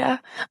love IKEA.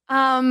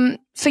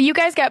 So you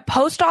guys get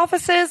post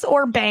offices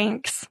or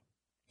banks?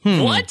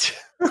 What?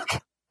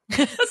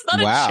 That's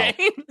not Wow. a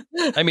chain.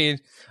 I mean,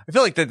 I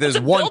feel like that there's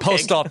It's a one building.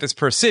 post office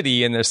per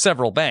city, and there's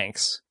several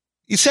banks.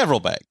 Several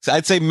banks.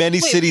 I'd say many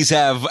Wait. cities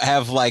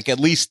have like at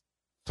least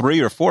 3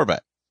 or 4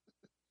 banks.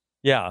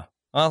 Yeah,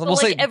 So, we'll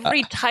say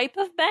every type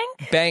of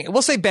bank? bank.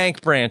 We'll say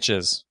bank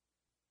branches.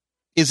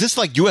 Is this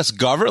like U.S.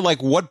 government?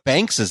 Like, what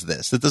banks is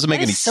this? That doesn't make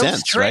That any is so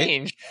sense, right?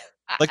 strange.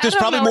 Like, there's I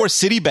don't probably know. more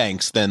city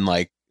banks than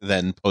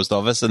post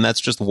office, and that's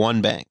just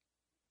one bank.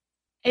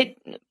 It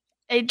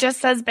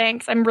just says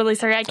banks. I'm really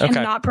sorry. I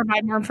cannot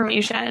provide more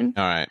information.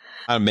 All right.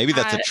 Maybe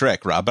that's a Uh,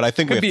 trick, Rob, but I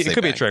think we have to It say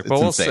could be a banks. trick, It's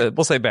but insane.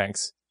 we'll say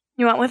banks.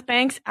 You went with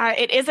banks.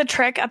 It is a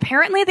trick.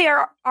 Apparently,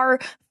 there are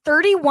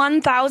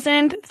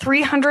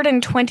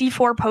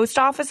 31,324 post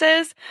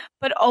offices,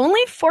 but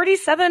only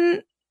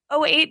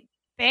 4,708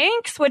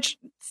 banks, which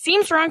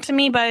seems wrong to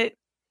me, but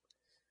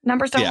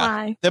numbers don't Yeah.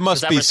 lie. There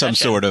must that be some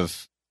recession? sort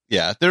of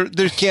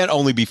There can't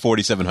only be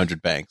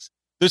 4,700 banks.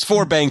 There's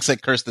 4 banks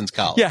at Kirsten's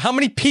college. Yeah, how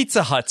many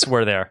Pizza Huts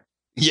were there?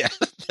 Yeah,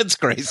 that's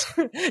crazy.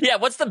 Yeah,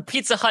 what's the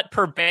Pizza Hut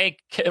per bank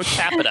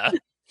capita?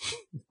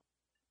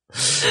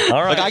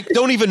 All right. Like, I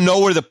don't even know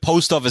where the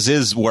post office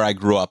is where I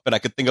grew up, but I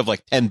could think of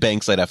like 10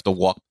 banks I'd have to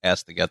walk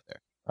past to get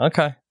there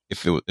Okay.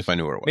 if I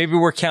knew where it was. Maybe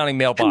we're counting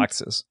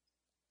mailboxes.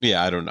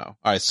 Yeah, I don't know.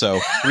 All right, so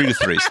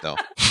 3-3 still.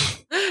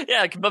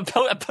 Yeah, but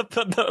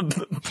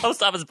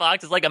post office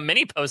box is like a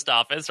mini post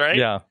office, right?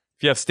 Yeah.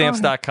 If you have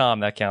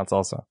stamps.com, that counts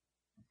also.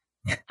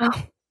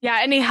 Oh,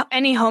 yeah.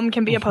 Any home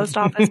can be a post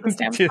office with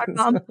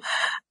stamps.com.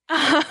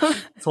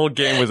 This whole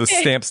game was a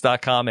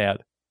stamps.com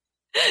ad.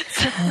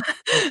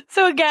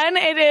 So again,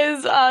 it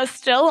is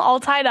still all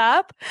tied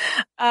up.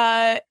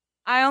 I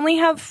only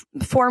have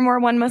 4 more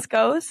One Must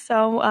Goes,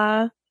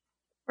 so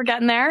we're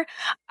getting there.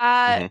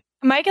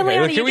 Mike and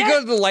Leon, Can we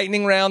go to the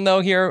lightning round,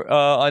 though, here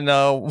on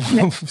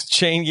the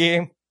chain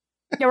game?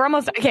 Yeah, we're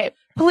almost okay.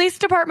 Police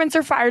departments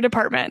or fire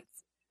departments?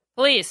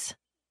 Police.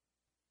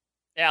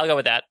 Yeah, I'll go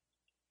with that.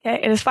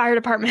 Okay, it is fire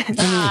departments.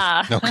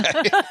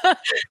 Okay.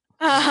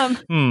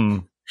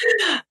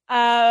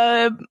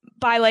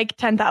 By like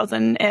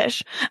 10,000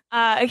 ish.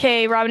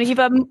 Okay, Robin, keep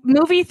up.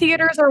 Movie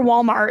theaters or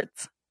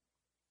Walmarts?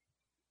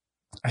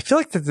 I feel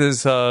like that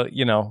there's, at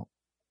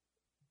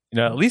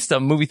least a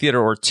movie theater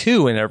or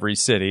 2 in every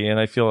city, and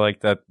I feel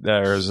like that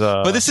there's.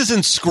 But this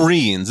isn't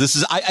screens. This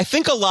is. I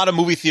think a lot of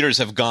movie theaters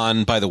have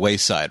gone by the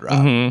wayside,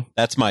 Rob. Mhm.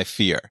 That's my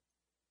fear.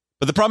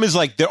 But the problem is,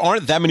 like, there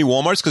aren't that many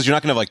Walmarts because you're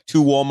not going to have like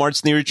 2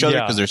 Walmarts near each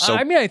other because they're so.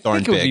 I mean, I darn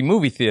think it would be big.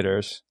 movie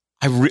theaters.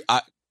 I'm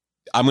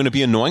going to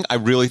be annoying. I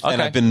really, Okay.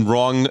 and I've been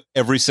wrong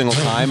every single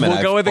time. And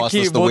We'll go with the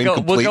key. the win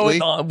completely.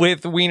 We'll go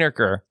with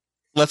Wienerker.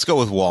 Let's go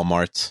with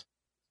Walmart.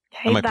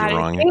 Okay, I might be that is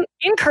wrong.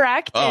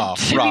 Incorrect. Oh, It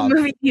should Rob. be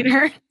movie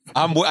theater.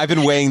 I've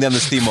been weighing them the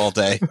steam all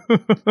day.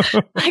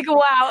 Like,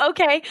 wow.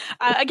 Okay.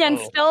 Again,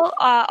 Oh. still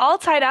all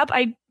tied up.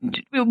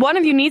 One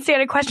of you needs to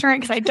get a question right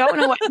because I don't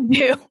know what to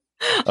do.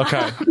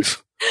 Okay.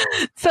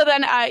 So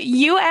then,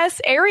 U.S.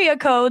 area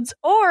codes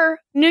or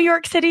New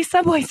York City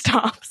subway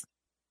stops.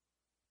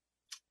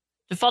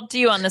 Default to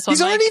you on this one.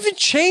 These Mike. aren't even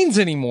chains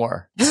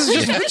anymore. This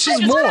is just which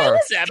is more.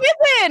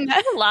 Given.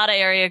 That's a lot of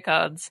area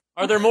codes.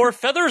 Are there more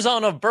feathers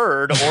on a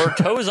bird or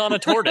toes on a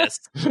tortoise?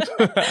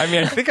 I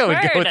mean, I think I would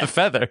go with the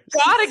feathers.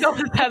 Gotta go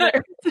with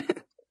Heather.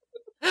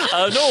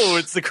 No,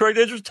 it's the correct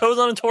answer. Toes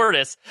on a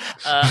tortoise.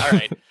 All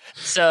right.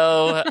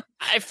 So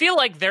I feel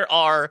like there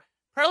are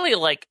probably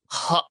like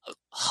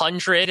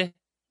 100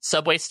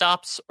 subway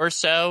stops or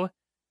so.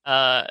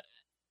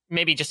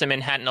 Maybe just in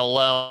Manhattan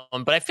alone,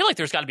 but I feel like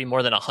there's got to be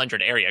more than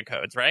 100 area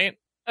codes, right?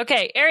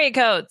 Okay, area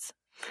codes.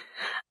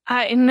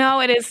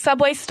 No, it is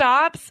subway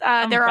stops.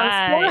 There are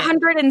right.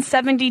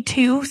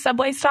 472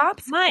 subway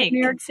stops Mike. in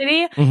New York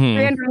City, Mhm.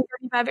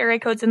 335 area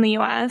codes in the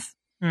U.S.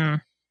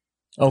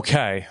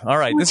 Okay. All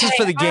right. This is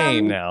for the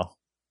game now.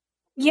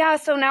 Yeah,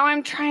 so now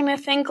I'm trying to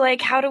think,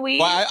 like, how do we...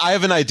 Well, I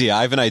have an idea.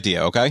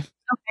 Okay? Okay,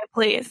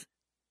 please.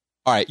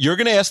 All right. You're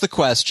going to ask the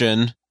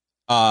question,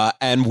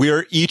 and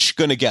we're each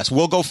going to guess.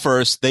 We'll go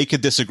first. They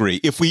could disagree.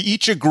 If we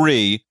each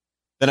agree,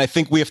 then I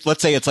think we have,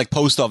 let's say it's like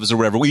post office or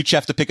whatever. We each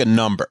have to pick a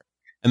number.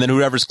 And then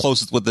whoever's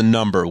closest with the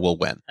number will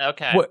win.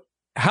 Okay. What?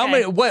 How Okay.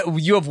 many? What?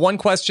 You have one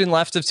question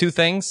left of 2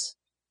 things.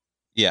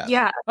 Yeah.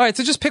 Yeah. All right.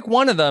 So just pick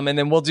one of them, and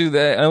then we'll do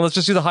and let's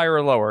just do the higher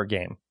or lower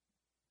game.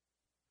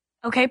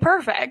 Okay,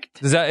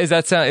 perfect. Is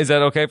that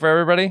okay for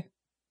everybody?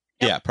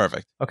 Yeah,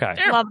 perfect. Okay.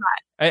 Sure. Love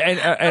that. And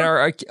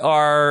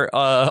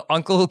are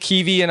Uncle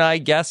Kiwi and I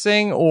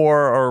guessing, or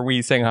are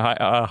we saying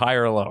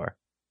higher or lower?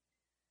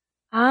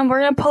 We're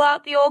going to pull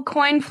out the old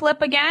coin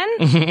flip again.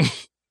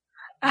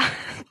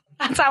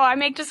 That's how I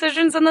make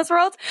decisions in this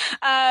world.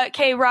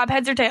 Okay, Rob,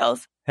 heads or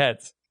tails?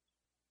 Heads.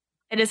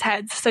 It is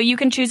heads. So you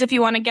can choose if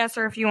you want to guess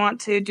or if you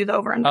want to do the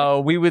over-under.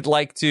 We would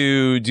like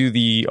to do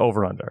the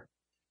over/under.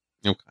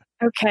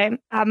 Okay.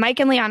 Mike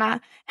and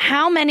Liana,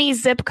 how many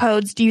zip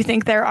codes do you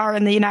think there are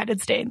in the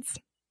United States?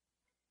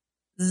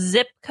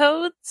 Zip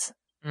codes?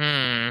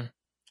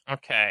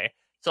 Okay.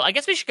 So I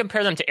guess we should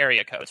compare them to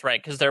area codes,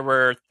 right? Because there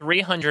were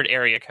 300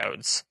 area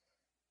codes.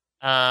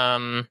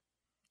 So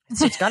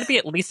it's got to be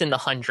at least in the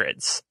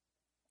hundreds.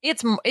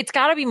 It's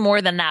got to be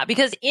more than that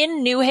because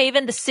in New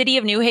Haven, the city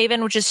of New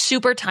Haven, which is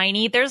super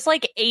tiny, there's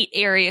like 8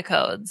 area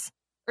codes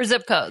or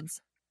zip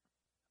codes.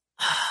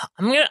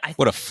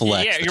 What a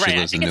flex. Yeah, that you're she right. I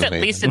lives think in it's New at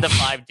Haven. least in the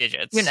 5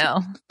 digits. You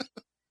know,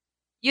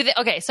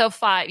 okay, so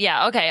 5.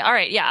 Yeah, okay, all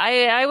right. Yeah,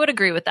 I would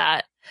agree with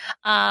that.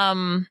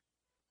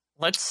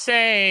 Let's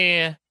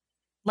say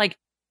Like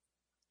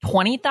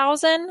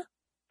 20,000, I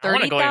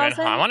want to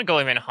 30,000.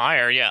 go even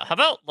higher. Yeah. How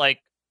about like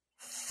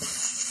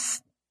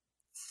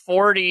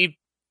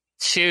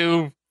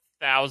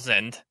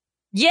 42,000?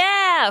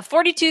 Yeah,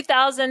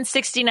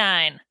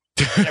 42,069.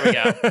 There we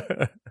go.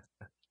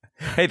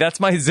 Hey, that's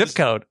my zip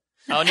code.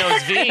 Oh no,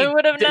 it's V. I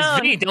would have It's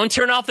known. V. Don't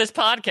turn off this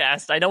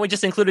podcast. I know we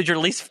just included your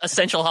least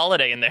essential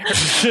holiday in there.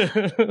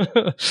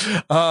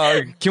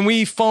 Can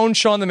we phone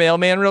Sean the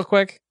mailman real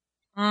quick?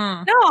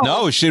 No.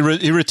 No, he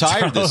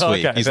retired this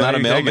week. Okay. He's not a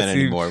I mailman guess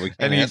he- anymore. We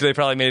And can't ask. they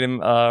probably made him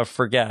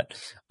forget.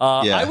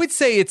 Yeah. I would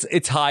say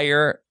it's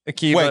higher,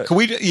 Akiva. Wait, can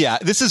we? Yeah,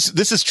 this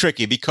is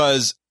tricky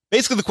because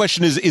basically the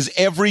question is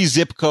every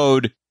zip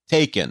code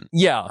taken?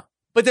 Yeah,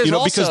 but there's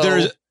also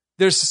because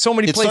there's so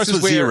many it places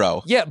starts with where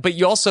 0. Yeah, but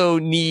you also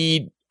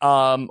need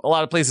a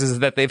lot of places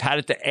that they've had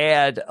it to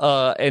add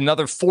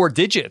another 4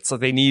 digits, so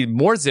they need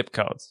more zip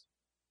codes.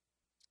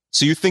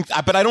 So you think,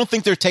 but I don't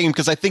think they're taking,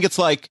 because I think it's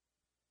like,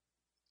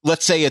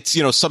 let's say it's,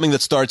 something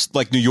that starts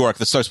like New York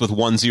that starts with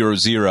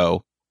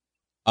 100.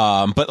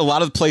 But a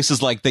lot of the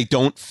places, like, they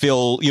don't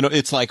fill,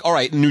 it's like, all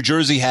right, New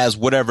Jersey has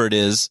whatever it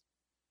is.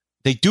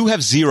 They do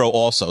have 0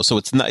 also. So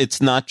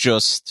it's not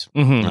just,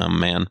 oh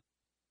man,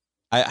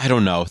 I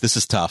don't know. This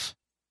is tough.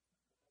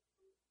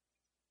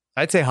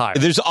 I'd say higher.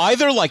 There's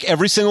either like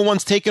every single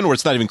one's taken or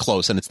it's not even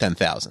close and it's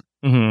 10,000.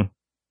 Mm-hmm.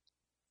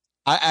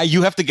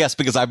 You have to guess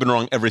because I've been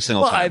wrong every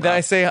single time. I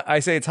say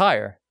it's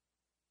higher.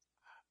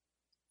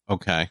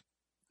 Okay.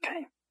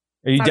 Okay.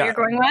 Are you Is that what you're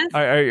going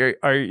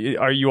with?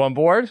 Are you on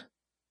board?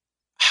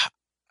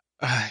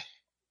 I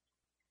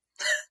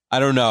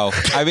don't know.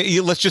 I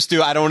mean, let's just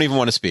do. I don't even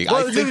want to speak.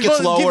 I think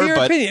it's lower,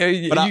 but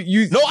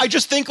no. I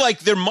just think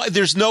like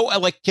there's no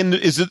like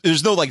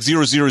there's no like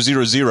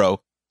 0000. You know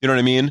what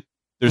I mean?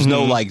 There's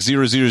no like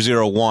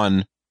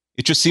 0001.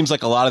 It just seems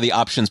like a lot of the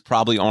options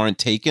probably aren't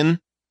taken.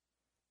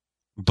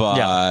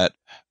 But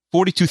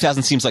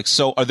 42,000 seems like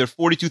so. Are there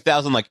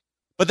 42,000 like?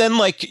 But then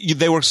like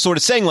they were sort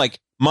of saying like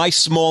my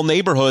small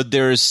neighborhood,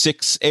 there's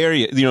 6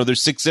 area.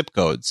 There's 6 zip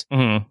codes.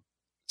 Mm-hmm.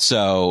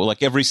 So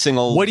like every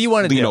single. What do you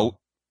want to do?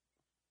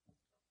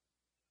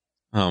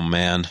 Oh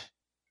man.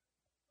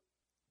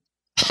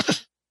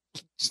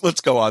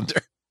 Let's go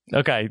under.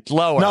 Okay,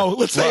 lower. No,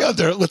 let's stay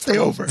under. Let's stay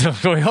over.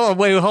 Hold on.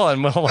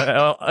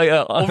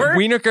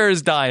 Wienerker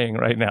is dying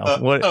right now.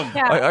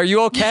 Are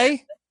you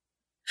okay?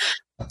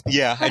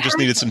 Yeah, I just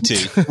needed some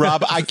tea.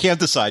 Rob, I can't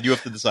decide. You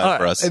have to decide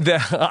for us.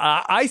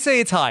 I say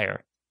it's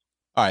higher.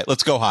 All right,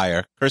 let's go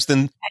higher.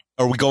 Kirsten,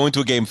 are we going to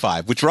a game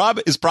 5? Which Rob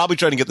is probably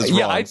trying to get this wrong.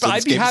 Yeah,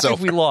 I'd be happy if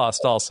we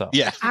lost also.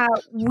 Yeah.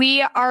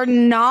 We are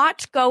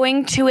not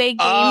going to a game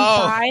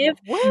 5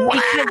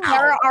 because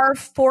there are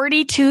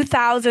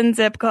 42,000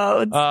 zip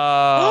codes.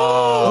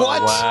 Oh,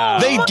 what? Wow.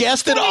 They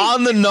guessed it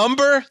on the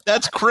number?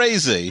 That's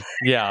crazy.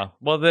 Yeah.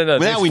 Well,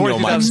 then now we know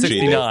mine's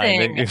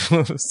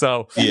 69.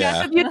 So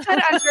yeah. If you said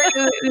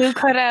under, you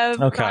could have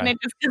gotten it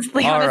just because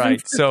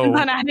Leon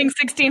on adding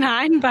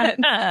 69, but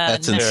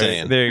that's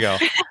insane. There you go.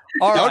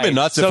 All that would have been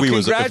nuts if we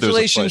was.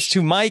 Congratulations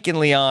to Mike and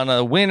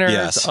Liana,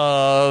 winners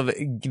of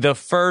the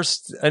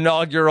first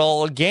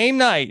inaugural game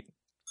night.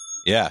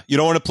 Yeah, you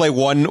don't want to play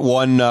one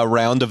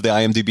round of the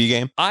IMDb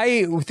game.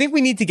 I think we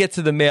need to get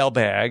to the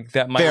mailbag.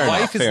 That my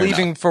wife is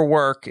leaving for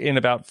work in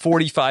about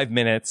 45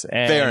 minutes.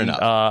 And, fair enough.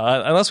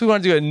 Unless we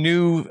want to do a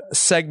new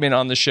segment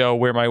on the show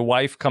where my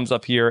wife comes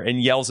up here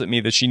and yells at me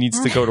that she needs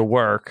to go to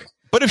work.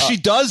 But if she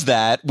does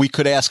that, we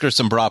could ask her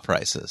some bra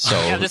prices. So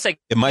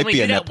it might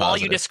be a net while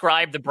positive. you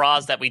describe the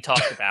bras that we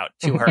talked about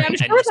to her. I'm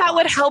sure that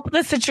would help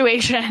the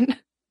situation.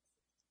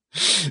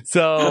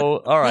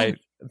 So, all right.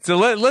 So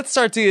let's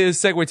start to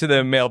segue to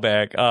the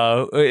mailbag.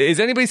 Is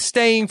anybody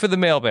staying for the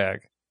mailbag?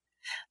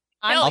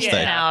 I'm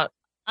staying out.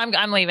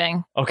 I'm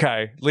leaving.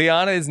 Okay.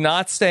 Liana is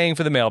not staying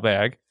for the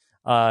mailbag.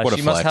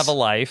 She must have a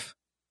life.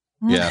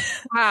 Yeah.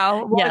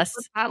 Wow. Yes.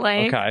 That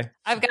like? Okay.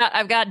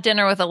 I've got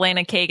dinner with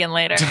Elena Kagan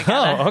later.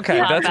 Oh, okay.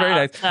 That's very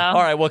nice. So.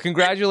 All right. Well,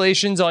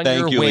 congratulations on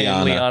your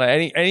win, Liana.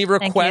 Any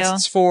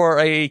requests for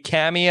a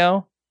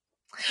cameo?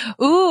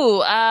 Ooh,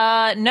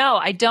 no,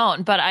 I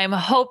don't. But I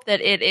hope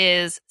that it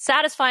is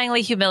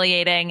satisfyingly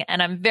humiliating,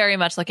 and I'm very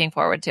much looking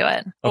forward to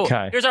it.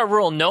 Okay. Here's our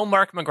rule: no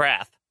Mark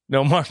McGrath.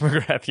 No Mark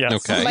McGrath, yes.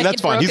 Okay,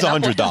 that's fine. He's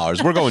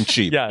 $100. We're going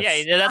cheap.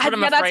 Yes. Yeah, that's what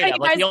I'm afraid of.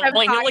 Like,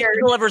 he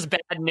delivers bad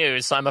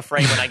news, so I'm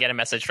afraid when I get a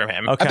message from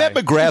him. Okay. I bet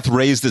McGrath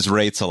raised his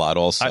rates a lot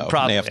also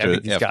after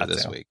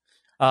this week.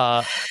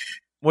 How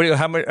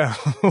much?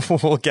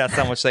 We'll guess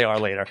how much they are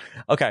later.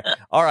 Okay.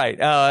 All right.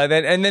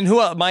 Then who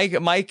else?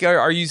 Mike,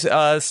 are you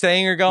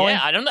staying or going?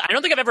 Yeah, I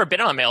don't think I've ever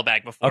been on a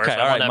mailbag before. Okay. So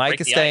all right.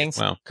 Mike is staying.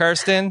 Wow.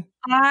 Kirsten?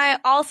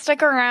 I'll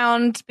stick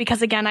around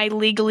because, again, I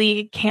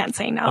legally can't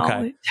say no.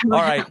 Okay. All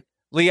right.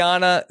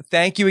 Liana,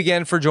 thank you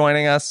again for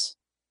joining us.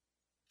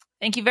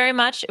 Thank you very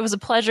much. It was a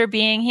pleasure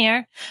being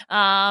here.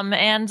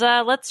 And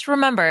let's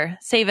remember,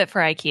 save it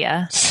for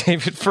IKEA.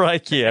 Save it for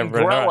IKEA. And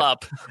grow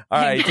up. All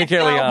right. Take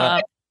care,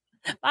 Liana.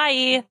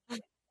 Bye.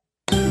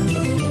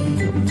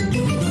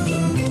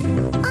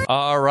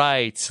 All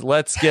right.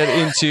 Let's get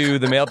into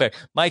the mailbag.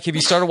 Mike, have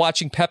you started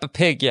watching Peppa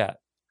Pig yet?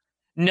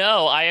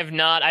 No, I have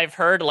not. I've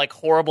heard like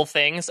horrible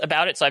things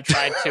about it, so I've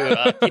tried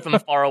to keep them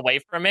far away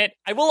from it.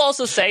 I will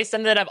also say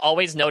something that I've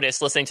always noticed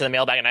listening to the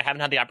mailbag, and I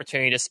haven't had the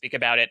opportunity to speak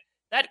about it.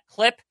 That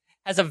clip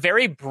has a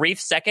very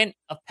brief second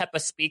of Peppa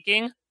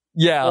speaking.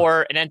 Yeah.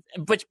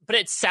 But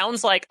it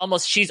sounds like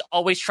almost she's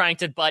always trying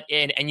to butt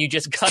in, and you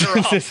just cut her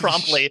off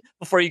promptly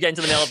before you get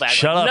into the mailbag.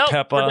 Shut up,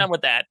 Peppa. We're done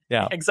with that.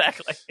 Yeah.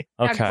 Exactly.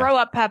 Okay. Grow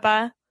up,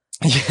 Peppa.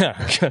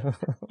 Yeah.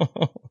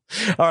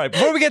 All right.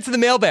 Before we get to the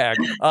mailbag,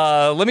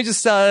 let me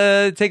just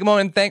take a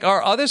moment and thank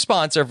our other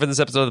sponsor for this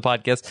episode of the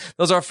podcast.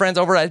 Those are our friends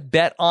over at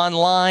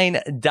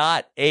betonline.ag,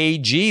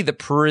 the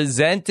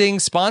presenting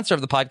sponsor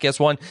of the Podcast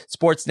One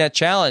Sportsnet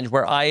Challenge,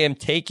 where I am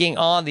taking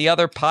on the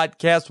other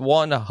Podcast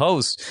One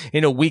hosts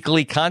in a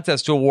weekly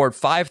contest to award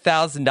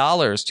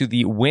 $5,000 to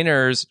the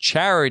winner's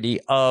charity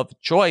of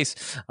choice.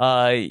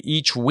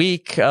 Each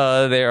week,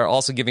 they're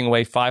also giving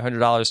away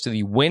 $500 to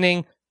the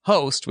winning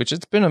host, which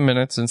it's been a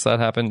minute since that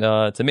happened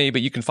to me,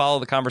 but you can follow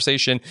the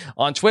conversation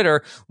on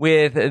Twitter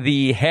with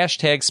the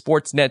hashtag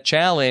Sportsnet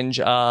Challenge.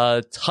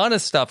 Ton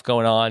of stuff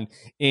going on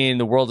in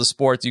the world of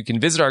sports. You can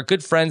visit our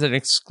good friends and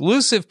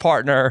exclusive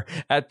partner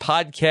at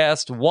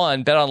Podcast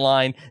One,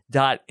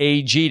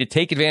 betonline.ag, to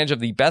take advantage of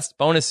the best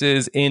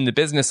bonuses in the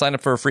business. Sign up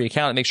for a free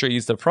account and make sure you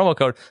use the promo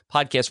code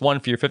Podcast One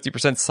for your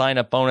 50% sign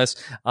up bonus.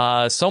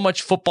 So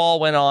much football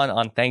went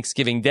on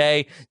Thanksgiving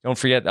Day. Don't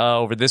forget,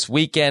 over this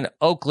weekend,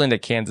 Oakland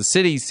at Kansas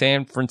City,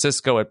 San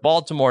Francisco at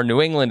Baltimore, New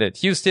England at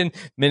Houston,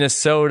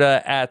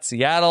 Minnesota at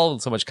Seattle.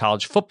 So much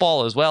college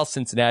football as well.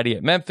 Cincinnati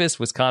at Memphis,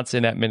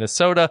 Wisconsin at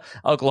Minnesota,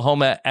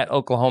 Oklahoma at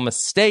Oklahoma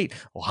State,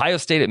 Ohio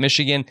State at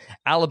Michigan,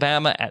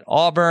 Alabama at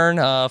Auburn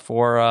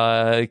for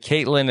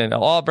Caitlin and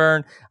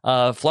Auburn,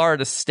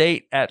 Florida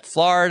State at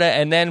Florida,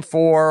 and then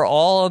for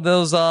all of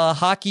those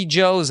hockey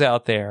Joes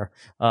out there.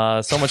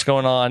 So much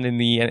going on in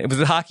the...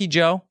 Was it Hockey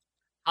Joe?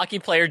 Hockey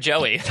player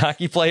Joey.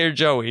 Hockey player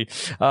Joey.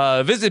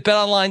 Visit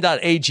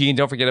betonline.ag and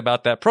don't forget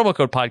about that promo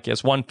code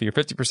Podcast One for your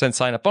 50%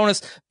 sign up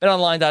bonus.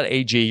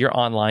 Betonline.ag, your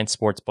online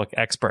sportsbook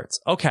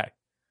experts. Okay.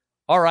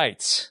 All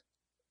right.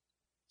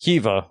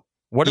 Kiva,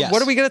 what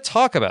are we going to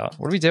talk about?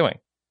 What are we doing?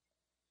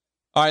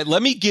 All right,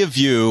 let me give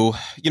you,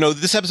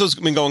 this episode's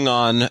been going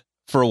on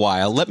for a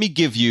while. Let me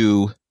give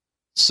you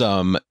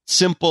some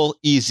simple,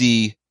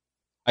 easy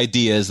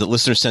ideas that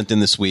listeners sent in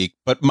this week,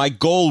 but my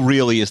goal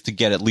really is to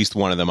get at least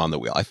one of them on the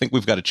wheel. I think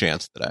we've got a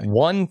chance today.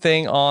 One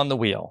thing on the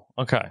wheel.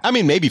 Okay. I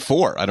mean, maybe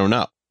four. I don't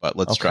know, but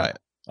let's try it.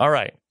 All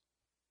right.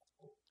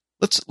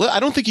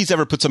 I don't think he's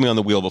ever put something on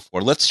the wheel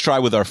before. Let's try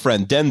with our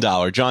friend Den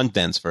Dollar, John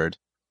Densford.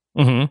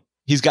 Mm-hmm.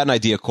 He's got an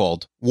idea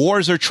called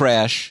Wars Are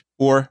Trash,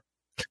 or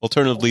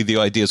alternatively, the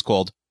idea is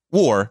called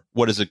War,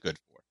 What Is It Good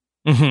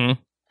For?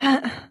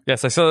 Mm-hmm.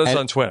 Yes, I saw this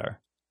on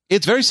Twitter.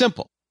 It's very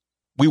simple.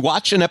 We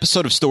watch an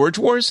episode of Storage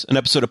Wars, an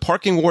episode of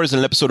Parking Wars, and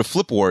an episode of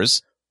Flip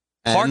Wars.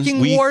 Parking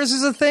Wars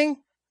is a thing?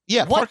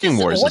 Yeah, Parking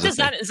Wars. What is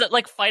that? Is it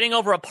like fighting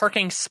over a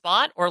parking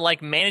spot or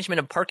like management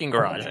of parking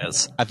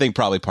garages? I think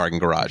probably parking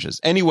garages.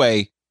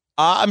 Anyway,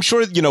 I'm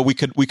sure, we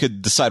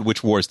could decide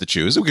which wars to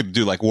choose. We could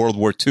do like World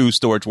War II,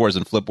 Storage Wars,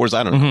 and Flip Wars.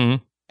 I don't know.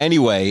 Mm-hmm.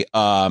 Anyway,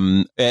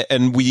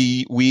 and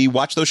we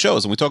watch those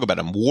shows and we talk about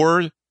them.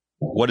 War,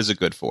 what is it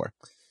good for?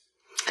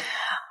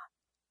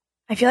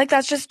 I feel like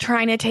that's just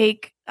trying to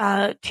take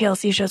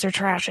TLC shows are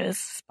trash's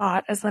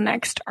spot as the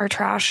next Our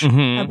Trash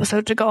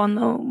episode to go on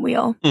the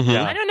wheel. Mm-hmm.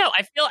 Yeah. I don't know.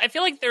 I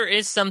feel like there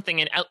is something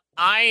in.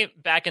 I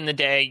back in the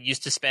day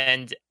used to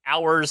spend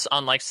hours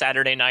on like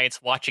Saturday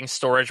nights watching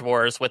Storage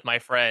Wars with my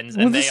friends,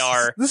 and this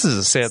is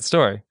a sad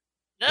story.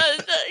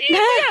 We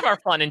have our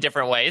fun in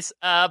different ways.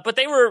 But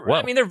they were. Whoa.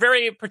 I mean, they're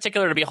very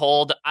particular to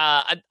behold.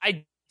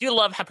 I do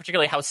love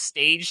particularly how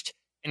staged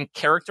and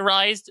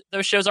characterized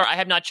those shows are. I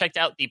have not checked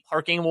out the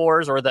Parking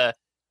Wars or the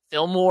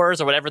Film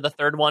Wars or whatever the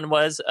third one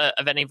was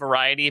of any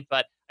variety,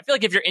 but I feel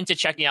like if you're into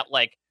checking out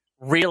like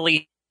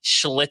really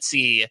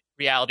schlitzy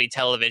reality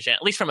television,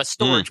 at least from a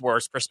Storage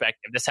Wars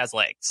perspective, this has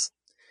legs.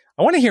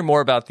 I want to hear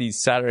more about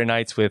these Saturday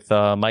nights with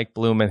Mike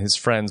Bloom and his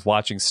friends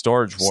watching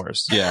Storage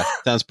Wars. Yeah,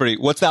 sounds pretty.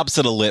 What's the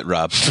opposite of lit,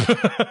 Rob?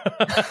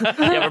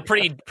 Yeah,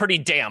 we're pretty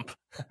damp.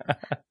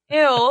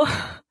 Ew.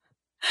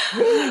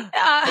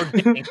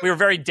 We were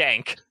very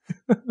dank.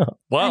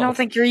 Whoa. I don't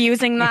think you're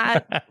using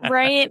that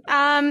right.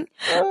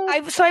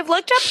 I've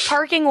looked up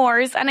Parking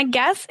Wars, and I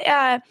guess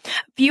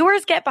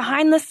viewers get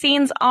behind the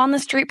scenes, on the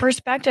street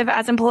perspective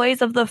as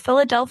employees of the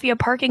Philadelphia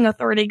Parking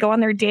Authority go on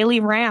their daily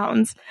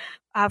rounds,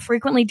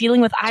 frequently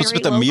dealing with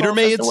irate the meter locals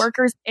maids? as the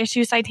workers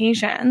issue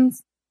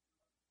citations.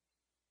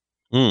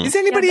 Is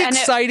anybody Yeah, and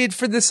excited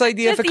for this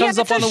idea if it comes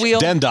up on the wheel?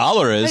 Den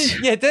Dollar is.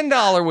 Yeah,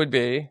 $10 would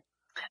be.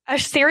 A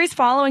series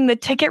following the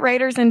ticket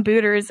writers and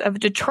booters of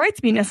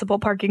Detroit's municipal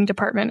parking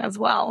department as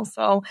well.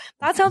 So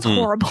that sounds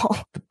horrible.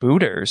 The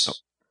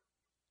booters.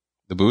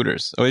 The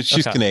booters. Oh,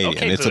 she's Okay. Canadian.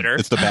 Okay, it's booter.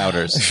 it's the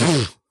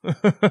Bouters.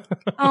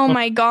 Oh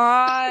my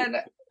God.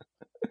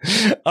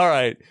 All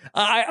right.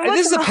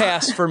 This is a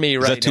pass for me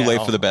right now. Is that too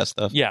late for the best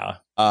stuff? Yeah.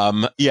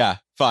 Yeah,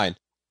 fine.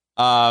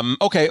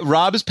 Okay,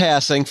 Rob is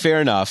passing. Fair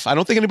enough. I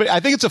think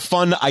it's a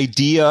fun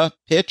idea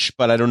pitch,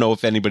 but I don't know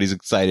if anybody's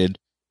excited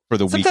for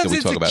the week that Sometimes we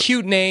it's talk a about.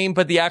 cute name,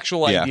 but the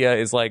actual idea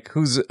is like,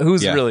 who's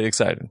really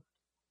excited?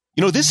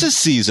 This is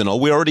seasonal.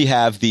 We already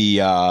have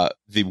the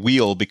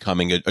wheel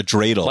becoming a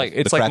dreidel. Like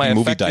it's the like my crappy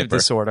movie affective diaper.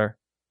 disorder.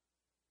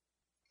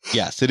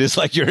 Yes, it is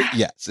like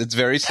yes, it's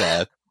very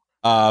sad.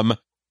 How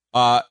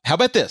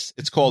about this?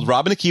 It's called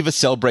Rob and Akiva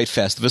Celebrate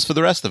Festivus for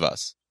the Rest of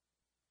Us.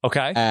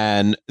 Okay.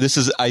 And this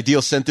is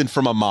ideal sent in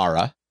from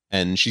Amara.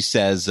 And she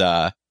says,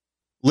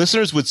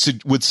 Listeners would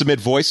submit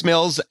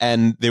voicemails,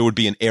 and there would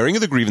be an airing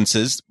of the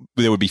grievances.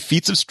 There would be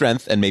feats of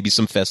strength and maybe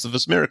some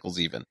Festivus miracles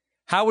even.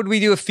 How would we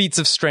do a feats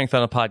of strength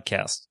on a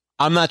podcast?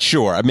 I'm not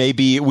sure.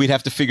 Maybe we'd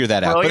have to figure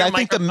that out. Throw But your I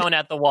think microphone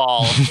at the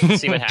wall and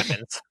see what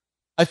happens.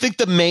 I think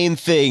the main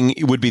thing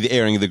would be the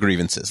airing of the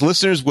grievances.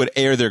 Listeners would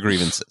air their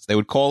grievances. They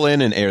would call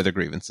in and air their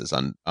grievances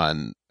on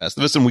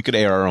Festivus, and we could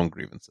air our own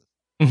grievances.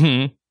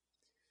 Mm-hmm.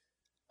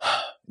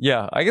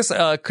 Yeah, I guess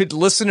could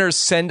listeners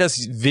send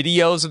us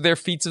videos of their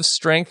feats of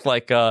strength?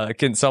 Like,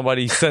 can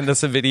somebody send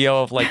us a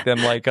video of like them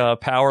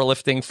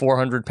powerlifting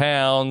 400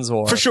 pounds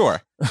or For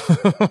sure.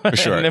 For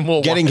sure. And then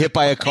we'll Getting hit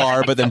by a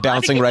car, but then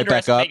bouncing right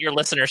back up. Your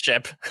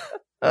listenership.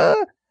 Uh,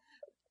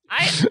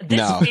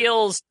 No.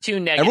 Feels too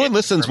negative. Everyone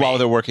listens for me. while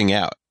they're working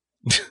out.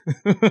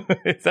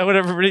 Is that what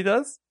everybody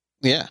does?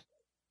 Yeah.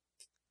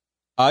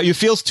 You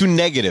feels too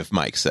negative,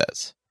 Mike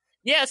says.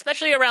 Yeah,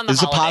 especially around the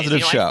This is a holidays.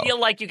 positive show. I feel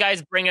like you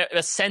guys bring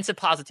a sense of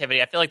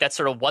positivity. I feel like that's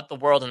sort of what the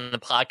world and the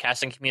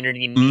podcasting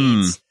community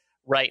needs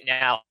right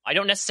now. I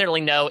don't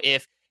necessarily know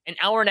if an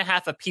hour and a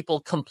half of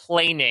people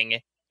complaining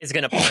is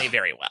going to play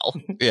very well.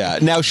 Yeah.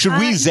 Now, should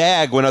we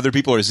zag when other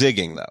people are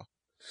zigging, though?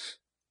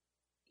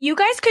 You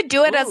guys could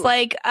do it as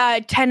like a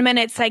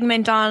 10-minute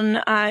segment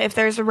on if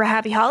there's a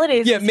happy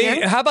holidays. Yeah, this year.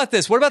 maybe, how about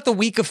this? What about the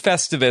week of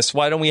Festivus?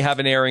 Why don't we have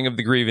an airing of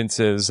the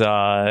grievances?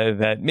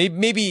 That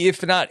maybe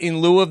if not in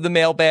lieu of the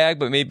mailbag,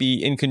 but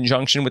maybe in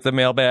conjunction with the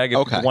mailbag,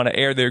 if people want to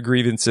air their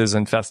grievances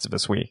in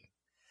Festivus week.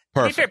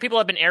 To be fair, people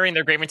have been airing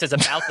their grievances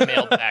about the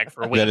mailbag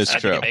for weeks. That is I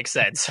true. think it makes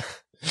sense.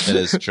 That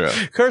is true.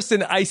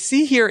 Kirsten, I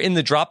see here in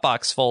the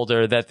Dropbox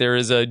folder that there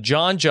is a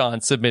John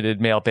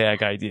submitted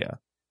mailbag idea.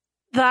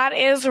 That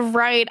is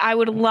right. I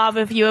would love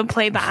if you would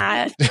play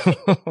that.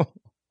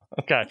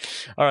 Okay.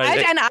 All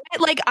right.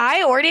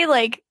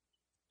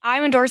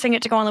 I'm endorsing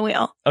it to go on the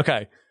wheel.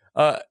 Okay.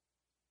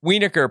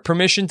 Wienerker,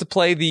 permission to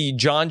play the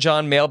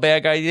John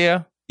mailbag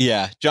idea?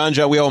 Yeah. John,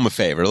 we owe him a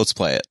favor. Let's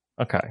play it.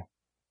 Okay.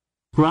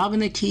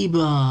 Robin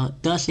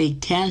Akiva does a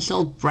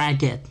canceled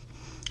bracket.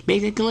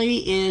 Basically,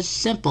 it's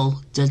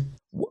simple. Just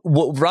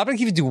Robin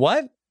Akiva do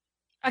what?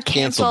 A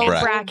canceled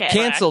bracket.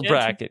 Canceled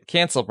bracket.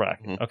 Canceled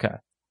bracket. Okay.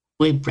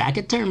 a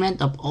bracket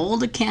tournament of all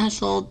the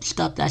canceled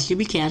stuff that should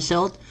be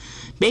canceled.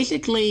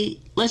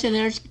 Basically,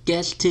 listeners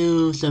gets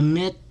to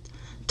submit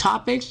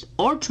topics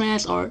or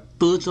trends or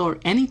booths or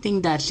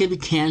anything that should be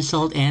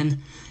canceled and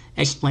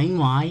explain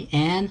why,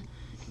 and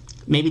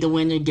maybe the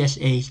winner gets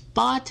a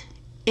spot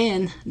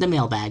in the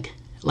mailbag.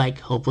 Like,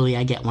 hopefully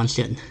I get one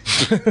soon.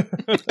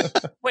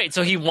 Wait,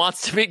 so he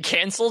wants to be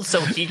canceled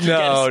so he can get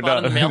a spot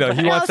in the mailbag?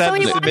 He wants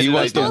He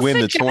wants to win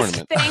the suggest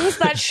tournament. Things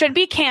that should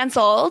be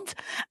canceled,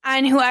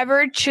 and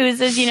whoever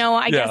chooses,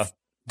 I guess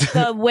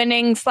the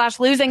winning /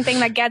 losing thing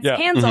that gets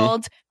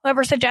canceled,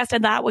 whoever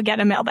suggested that would get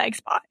a mailbag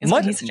spot. Is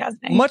what he's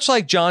suggesting. Much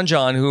like John,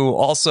 who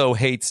also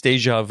hates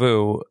Deja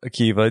Vu,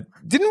 Akiva.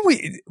 Didn't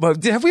we?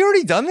 Have we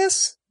already done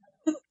this?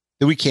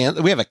 We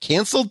have a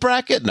canceled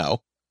bracket?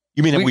 No.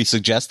 You mean have we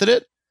suggested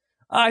it?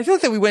 I feel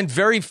like that we went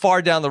very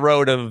far down the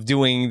road of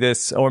doing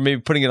this, or maybe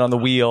putting it on the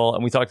wheel,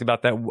 and we talked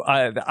about that.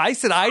 I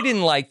said I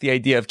didn't like the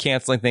idea of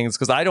canceling things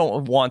because I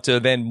don't want to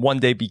then one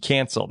day be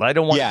canceled. I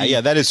don't want to be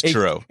that is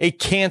true. A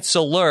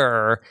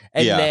canceller,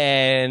 and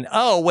then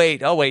oh wait,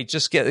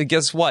 just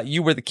guess what?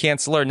 You were the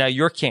canceller, now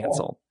you're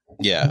canceled.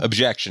 Yeah,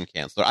 objection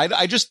canceller.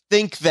 I just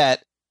think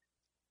that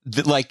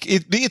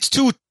it's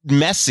too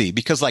messy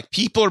because like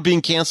people are being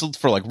canceled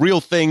for like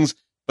real things.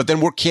 But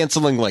then we're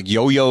canceling like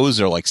yo-yos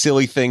or like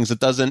silly things. It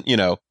doesn't,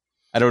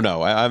 I don't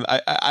know.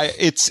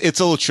 It's a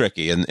little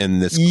tricky in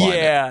this climate.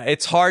 Yeah,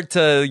 it's hard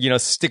to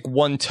stick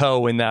one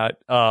toe in that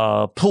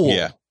pool.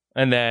 Yeah,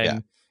 and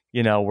then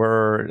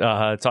we're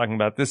talking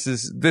about this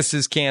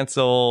is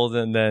canceled,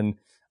 and then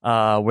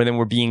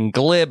we're being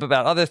glib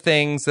about other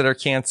things that are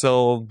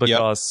canceled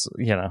because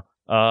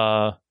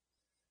What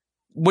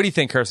do you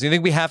think, Kirsten? Do you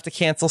think we have to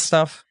cancel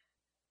stuff?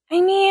 I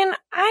mean,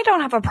 I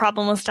don't have a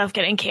problem with stuff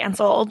getting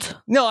canceled.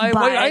 No,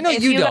 I know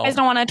if you guys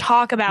don't want to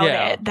talk about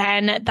it,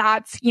 then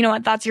that's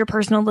that's your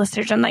personal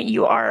decision that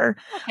you are.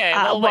 Okay,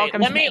 well, wait. Welcome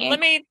Let to me make. let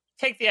me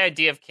take the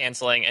idea of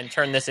canceling and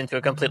turn this into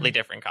a completely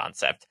different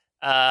concept.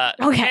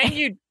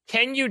 Okay.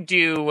 Can you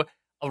do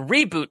a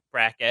reboot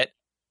bracket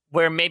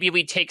where maybe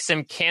we take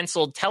some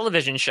canceled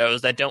television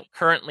shows that don't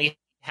currently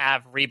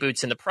have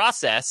reboots in the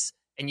process,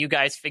 and you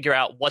guys figure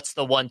out what's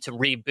the one to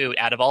reboot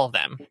out of all of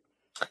them?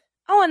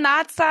 Oh, and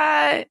that's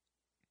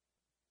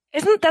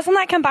doesn't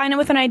that combine it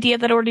with an idea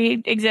that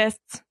already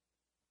exists?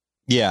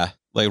 Yeah,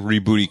 like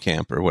Rebooty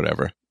Camp or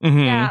whatever. Mm-hmm.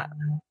 Yeah.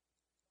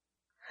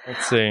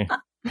 Let's see.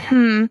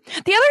 The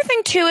other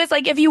thing too is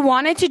like if you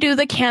wanted to do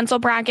the cancel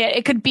bracket,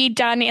 it could be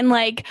done in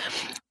like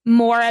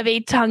more of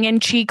a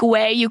tongue-in-cheek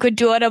way. You could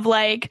do it of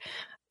like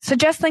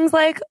suggest things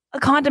like a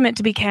condiment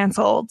to be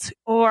canceled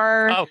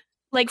or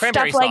like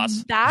cranberry stuff like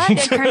sauce. that,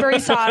 like cranberry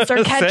sauce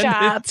or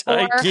ketchup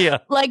or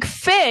IKEA. like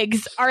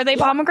figs. Are they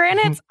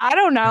pomegranates? I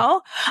don't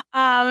know.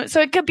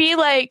 So it could be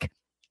like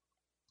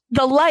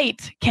the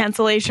light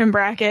cancellation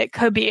bracket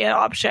could be an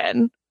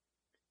option.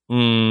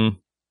 I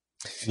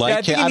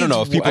don't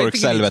know if people are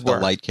excited about the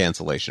work. light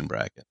cancellation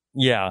bracket.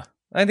 Yeah.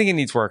 I think it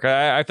needs work.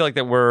 I feel like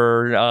that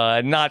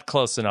we're not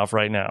close enough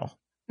right now.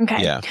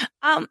 Okay. Yeah.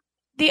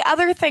 The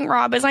other thing,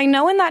 Rob, is I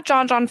know in that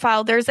John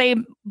file there's a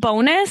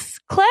bonus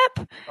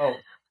clip. Oh,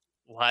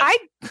 what?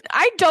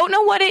 I don't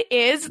know what it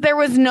is. There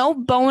was no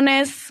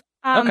bonus.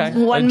 Okay,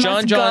 One a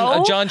must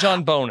go.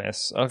 John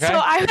bonus. Okay, So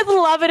I would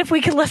love it if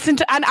we could listen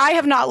to, and I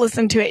have not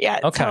listened to it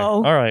yet. okay, So.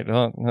 all right.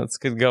 Well, that's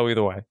good. Go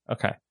either way.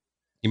 Okay.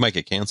 You might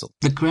get canceled.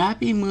 The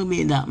crappy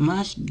movie that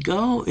must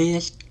go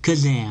is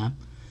Kazam.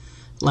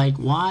 Like,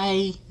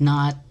 why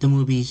not the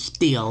movie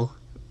Steel?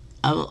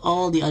 Of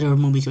all the other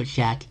movies with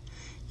Shaq,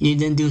 you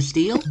didn't do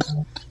Steel?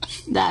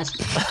 That's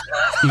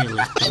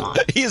really, come on.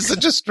 He has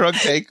such a strong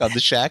take on the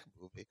Shaq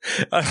movie.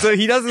 So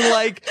he doesn't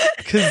like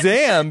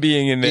Kazam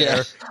being in there.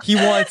 Yeah. He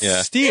wants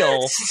Yeah.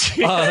 Steel.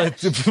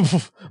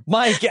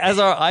 Mike, as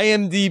our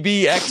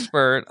IMDb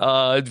expert,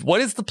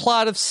 what is the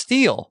plot of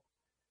Steel?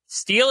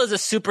 Steel is a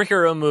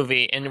superhero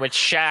movie in which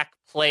Shaq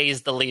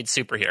plays the lead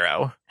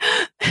superhero.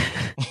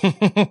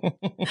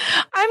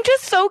 I'm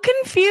just so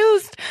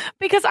confused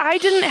because I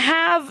didn't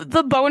have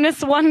the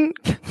bonus one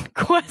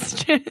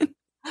question.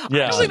 I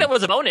Yeah. don't think that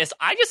was a bonus.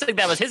 I just think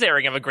that was his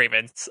airing of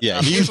agreements. Yeah,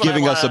 Here's he's what I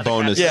giving us a wanna-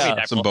 bonus,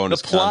 Yeah. some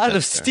bonus. The plot of content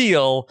there.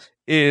 Steel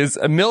is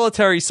a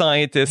military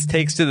scientist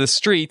takes to the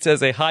streets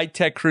as a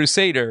high-tech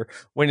crusader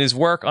when his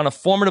work on a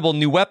formidable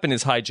new weapon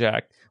is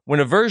hijacked. When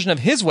a version of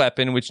his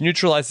weapon, which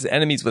neutralizes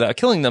enemies without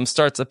killing them,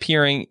 starts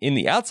appearing in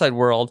the outside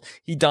world,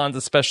 he dons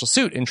a special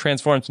suit and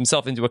transforms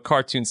himself into a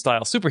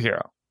cartoon-style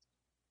superhero.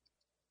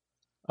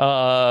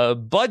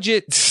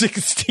 Budget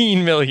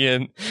 16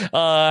 million.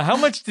 How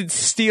much did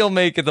Steel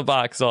make at the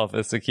box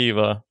office,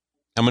 Akiva?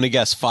 I'm going to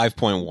guess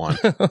 5.1.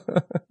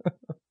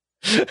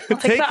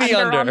 Take the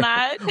under. on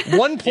that.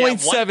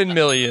 1.7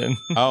 million.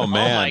 Oh, Oh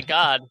man. my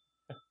god.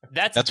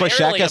 That's That's why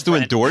barely Shaq has a to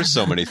Brent. endorse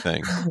so many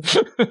things.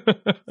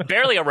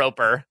 Barely a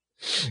Roper.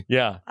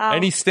 Yeah. Wow.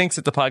 And he stinks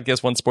at the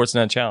podcast One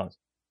Sportsnet Challenge.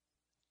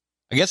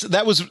 I guess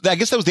that was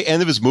the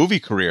end of his movie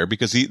career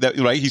because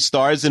he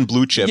stars in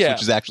Blue Chips, Yeah.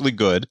 which is actually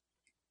good,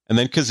 and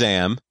then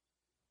Kazam,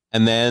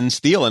 and then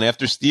Steel. And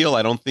after Steel,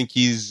 I don't think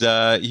he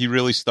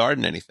really starred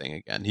in anything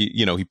again.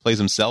 He plays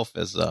himself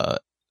as a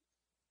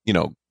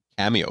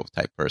cameo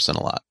type person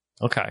a lot.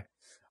 Okay.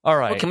 All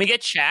right. Well, can we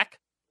get Shaq?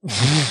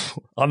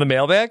 On the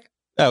mailbag?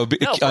 That would be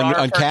No, for on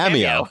our cameo.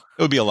 cameo.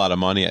 It would be a lot of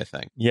money, I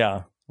think.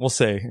 Yeah. We'll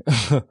see.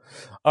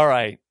 All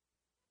right.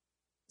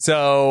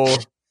 So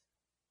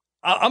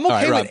I'm okay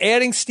All right, Rob. with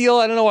adding Steel.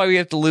 I don't know why we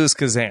have to lose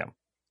Kazam.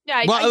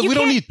 Yeah, Well, you we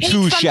don't can't need take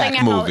two something Shaq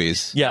out.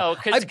 movies. Yeah. No,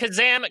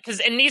 because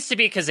it needs to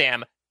be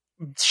Kazam.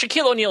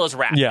 Shaquille O'Neal is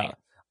rapping. Yeah.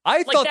 I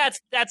Like thought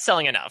that's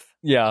selling enough.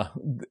 Yeah.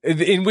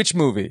 In which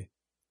movie?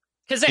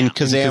 Kazam. In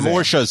Kazam Kazam.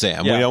 or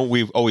Shazam, Yeah.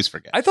 we always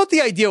forget. I thought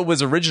the idea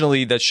was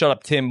originally that Shut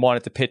Up Tim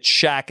wanted to pitch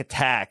Shaq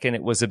Attack, and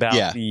it was about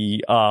Yeah.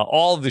 the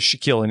all of the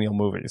Shaquille O'Neal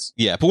movies.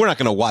 Yeah, but we're not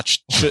going to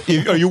watch.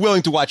 Are you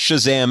willing to watch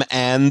Shazam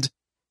and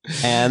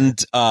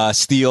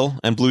Steel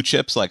and Blue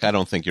Chips? Like, I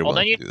don't think you're Well,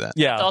 willing then to do that.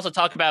 Yeah. Let's also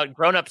talk about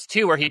Grown Ups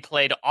 2, where he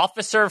played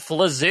Officer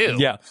Flazoo.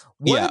 Yeah.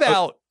 What Yeah.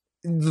 about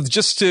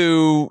just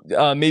to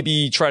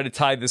maybe try to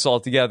tie this all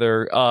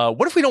together?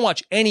 What if we don't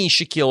watch any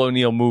Shaquille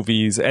O'Neal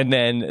movies, and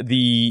then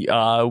we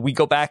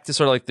go back to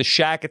sort of like the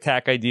Shaq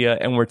Attack idea,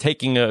 and we're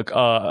taking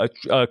a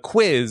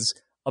quiz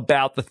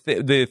about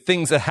the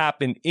things that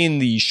happen in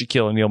the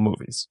Shaquille O'Neal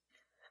movies?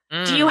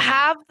 Do you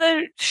have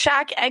the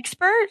Shaq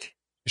expert?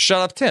 Shut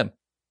Up Tim.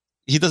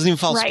 He doesn't even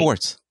follow Right.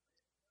 sports.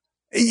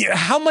 Yeah,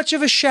 how much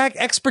of a Shaq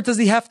expert does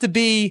he have to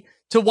be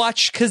to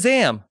watch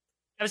Kazam?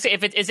 I would say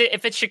if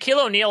it's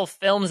Shaquille O'Neal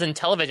films and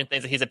television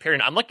things that he's appeared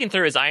in, I'm looking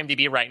through his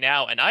IMDb right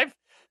now, and I've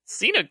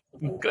seen a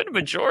good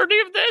majority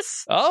of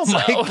this. Oh, So-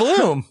 Mike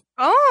Bloom.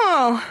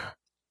 Oh,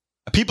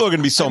 People are going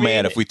to be so I mean-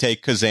 mad if we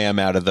take Kazam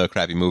out of the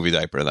crappy movie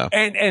diaper, though.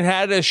 And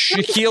had a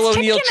Shaquille it's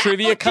O'Neal taken out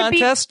trivia to be-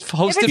 contest if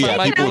hosted it's by Yeah,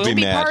 Mike people taken out would to Bloom.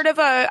 be be mad. part of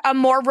a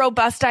more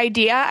robust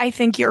idea, I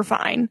think you're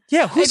fine.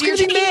 Yeah, who's If you're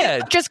going to be taking it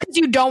mad? just because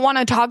you don't want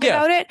to talk Yeah.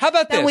 about it, How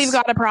about then this? we've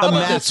got a The problem.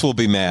 Mats will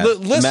be mad.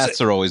 Listen- Mats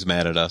are always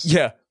mad at us.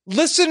 Yeah.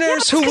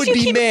 Listeners who would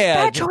be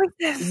mad.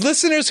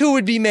 Listeners who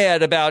would be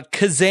mad about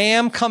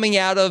Kazam coming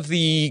out of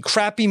the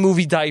crappy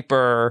movie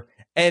diaper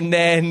and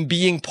then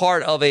being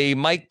part of a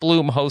Mike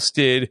Bloom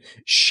hosted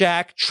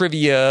Shaq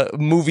trivia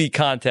movie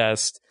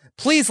contest.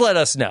 Please let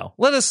us know.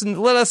 Let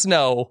us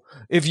know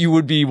if you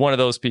would be one of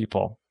those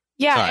people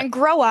Yeah, All right. and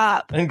grow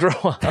up. and grow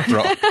up.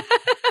 Bro.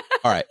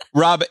 All right,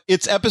 Rob,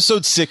 it's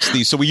episode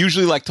 60, so we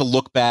usually like to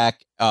look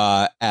back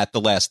at the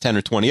last 10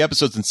 or 20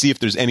 episodes and see if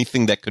there's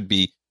anything that could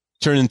be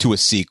turned into a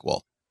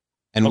sequel.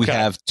 And we Okay.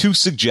 have two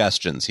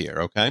suggestions here,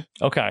 okay?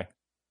 Okay.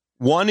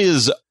 One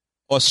is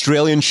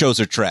Australian shows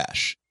are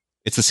trash.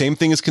 It's the same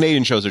thing as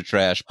Canadian shows are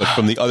trash, but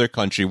from the other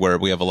country where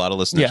we have a lot of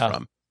listeners Yeah.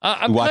 from.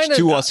 I'm We watched kinda-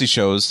 two Aussie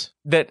shows.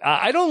 that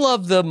I don't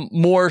love the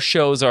more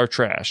shows are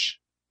trash.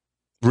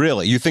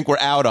 Really? You think we're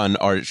out on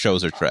our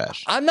shows are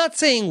trash? I'm not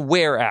saying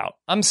we're out.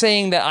 I'm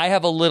saying that I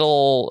have a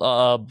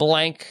little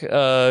blank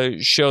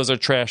shows are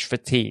trash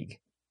fatigue.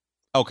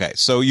 Okay,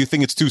 so you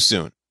think it's too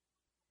soon?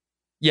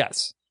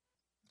 Yes.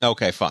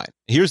 Okay, fine.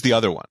 Here's the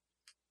other one.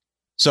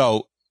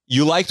 So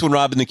You liked when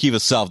Robin and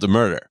Akiva solved a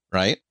murder,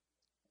 right?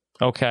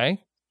 Okay.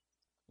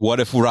 What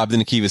if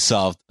Robin and Akiva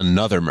solved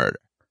another murder?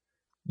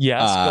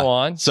 Yes, go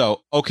on.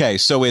 So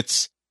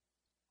it's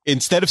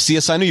instead of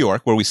CSI New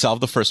York, where we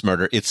solved the first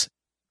murder, it's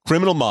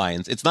Criminal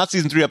Minds. It's not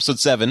season 3, episode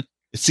 7.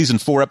 It's season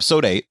 4,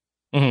 episode 8.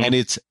 Mhm. And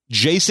it's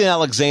Jason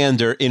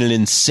Alexander in an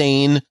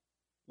insane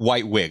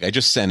white wig. I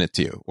just sent it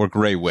to you, or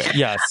gray wig.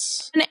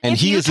 Yes. And if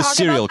he you is a talk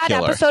serial about that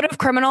killer. episode of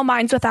Criminal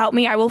Minds without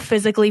me, I will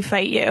physically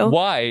fight you.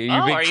 Why? Are you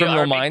a Oh, big are Criminal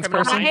are a big Minds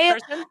Criminal person?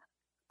 Minds person?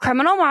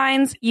 Criminal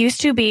Minds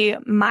used to be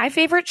my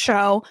favorite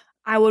show.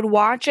 I would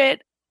watch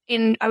it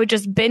I would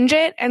just binge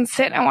it and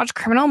sit and watch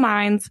Criminal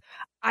Minds.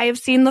 I have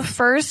seen the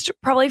first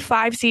probably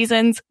 5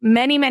 seasons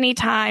many, many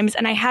times,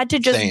 and I had to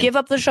just Same. give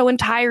up the show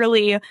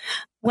entirely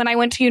when I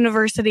went to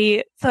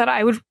university so that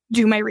I would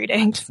do my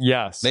reading.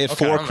 Yes. They had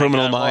Okay. 4 Oh my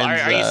Criminal God.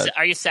 Well, Minds.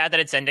 are you sad that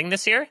it's ending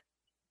this year?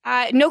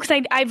 No,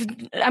 because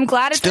I'm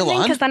glad it's Still ending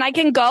on? because then I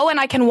can go and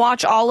I can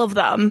watch all of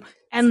them,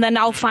 and then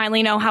I'll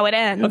finally know how it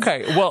ends.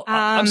 Okay, well,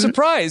 I'm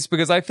surprised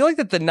because I feel like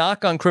that the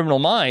knock on Criminal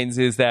Minds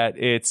is that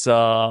it's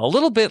a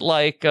little bit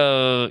like,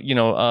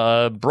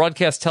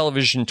 broadcast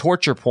television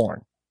torture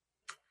porn.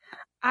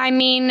 I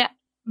mean,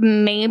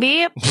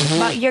 maybe,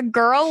 but your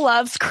girl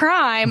loves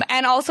crime,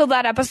 and also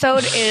that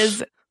episode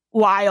is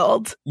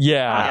wild.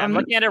 Yeah, I'm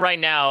looking at it right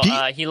now.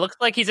 He looks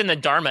like he's in the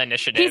Dharma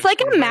Initiative. He's like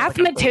a He's wearing, like, a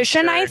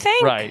mathematician, blue I shirt.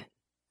 think. right.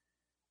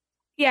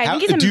 Yeah, I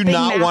think he's a do big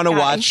not math want to guy.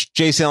 watch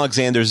Jason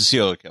Alexander's a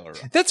serial killer.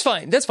 That's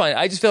fine.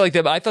 I just feel like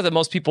I thought that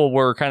most people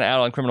were kind of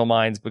out on Criminal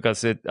Minds because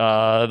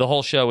the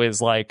whole show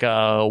is like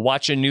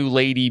watch a new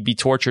lady be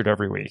tortured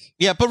every week.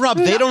 Yeah, but Rob,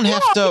 they don't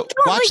have to you don't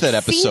watch that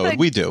like see episode. the-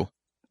 We do.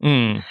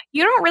 Mm.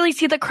 You don't really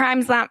see the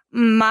crimes that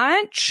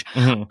much.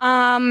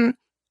 Mhm.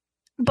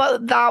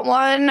 But that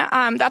one,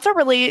 that's a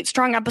really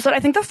strong episode. I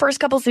think the first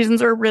couple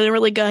seasons were really,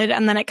 really good,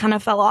 and then it kind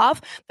of fell off.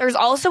 There's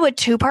also a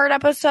 2-part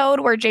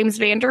episode where James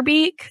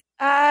Vanderbeek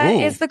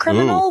is the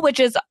criminal, which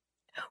is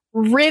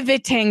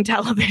riveting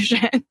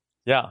television.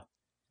 Yeah.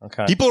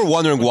 Okay. People are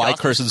wondering With why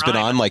Dawson's Kirsten's been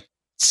Crime. on like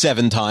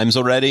 7 times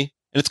already.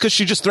 And it's because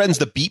she just threatens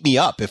to beat me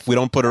up if we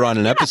don't put her on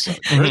an episode.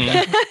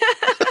 Mhm.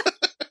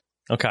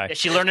 Okay. Yeah,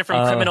 she learned it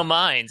from Criminal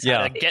Minds. yeah.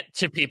 How to get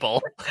to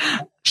people.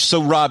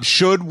 So, Rob,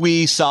 should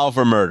we solve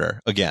a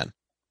murder again?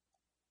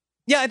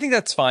 Yeah, I think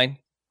that's fine.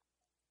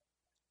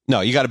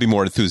 No, you got to be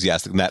more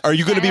enthusiastic than that. Are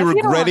you going to be Yeah, if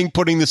you don't regretting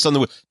putting this on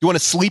the? You want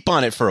to sleep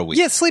on it for a week?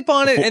 Yeah, sleep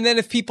on it, and then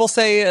if people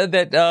say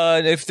that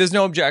if there's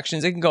no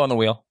objections, it can go on the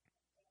wheel.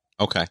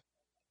 Okay.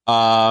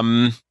 All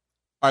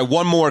right,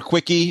 one more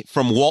quickie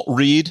from Walt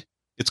Reed.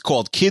 It's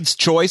called Kids'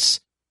 Choice.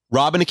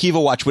 Rob and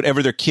Akiva watch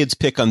whatever their kids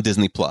pick on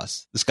Disney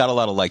Plus. This got a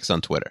lot of likes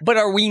on Twitter. But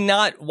are we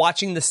not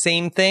watching the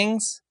same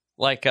things?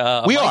 Like We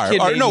my are.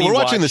 kid made No, me we're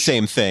watching the watch-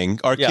 same thing.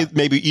 Our Yeah. kid,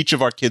 maybe each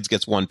of our kids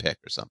gets one pick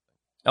or something.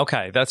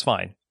 Okay, that's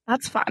fine.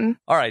 That's fun.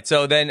 All right,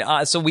 so then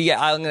I'm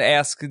going to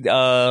ask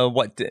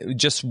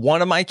just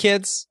one of my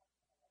kids.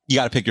 You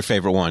got to pick your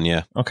favorite one.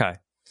 Yeah. Okay.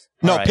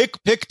 No, All right.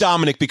 pick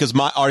Dominic because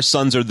our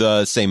sons are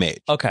the same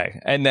age. Okay,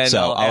 and then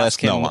So, I'll ask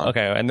him. Noah.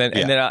 Okay, and then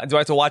Yeah. do I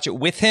have to watch it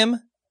with him?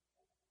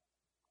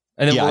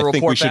 And then Yeah, we'll I think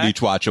report we should back?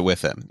 each watch it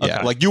with him. Yeah,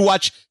 Okay. like you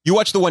watch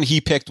the one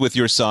he picked with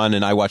your son,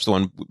 and I watch the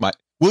one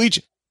with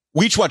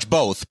we each watch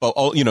both, but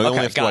you only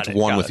have to got watch it,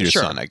 one got with it. your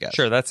Sure, son, I guess.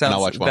 Sure, that And I'll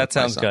sounds watch one that with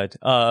my sounds son.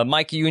 good.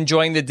 Mike, are you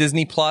enjoying the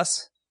Disney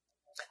Plus?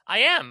 I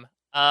am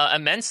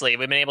immensely.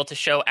 We've been able to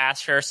show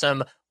Asher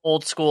some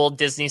old school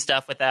Disney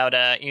stuff without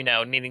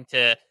needing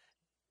to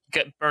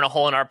burn a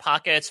hole in our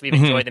pockets. We've Mhm.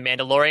 enjoyed The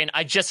Mandalorian.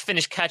 I just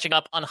finished catching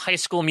up on High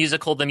School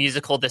Musical,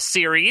 the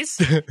series,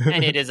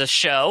 and it is a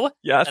show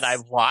Yes. that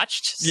I've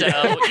watched. So,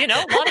 Yeah. a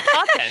lot of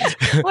content.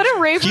 What a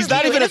rave He's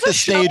not review. even It at is a the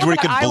stage show where he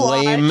that could I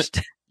blame.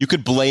 watched. You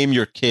could blame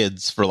your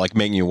kids for like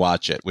making you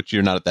watch it, which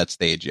you're not at that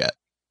stage yet,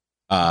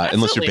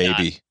 unless you're Absolutely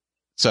baby.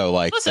 So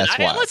like Listen, that's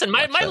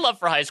why. my love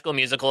for High School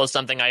Musical is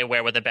something I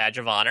wear with a badge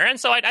of honor, and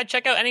so I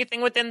check out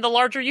anything within the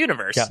larger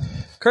universe. Yeah.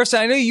 Kirsten,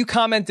 I know you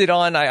commented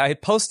on, I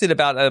had posted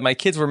about my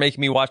kids were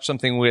making me watch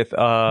something with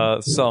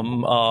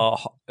some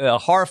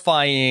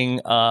horrifying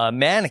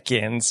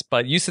mannequins,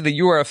 but you said that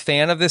you were a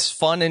fan of this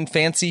fun and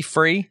fancy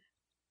free.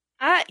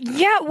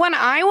 Yeah, when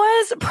I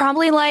was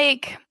probably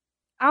like,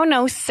 I don't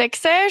know,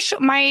 6-ish,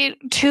 my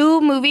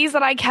 2 movies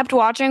that I kept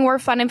watching were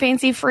Fun and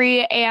Fancy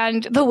Free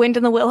and The Wind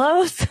in the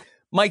Willows.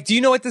 Mike, do you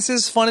know what this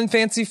is, fun and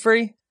fancy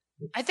free?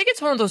 I think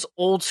it's one of those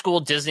old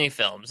school Disney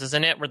films,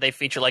 isn't it? Where they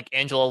feature like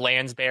Angela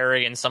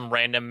Lansbury and some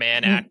random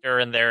man actor,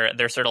 and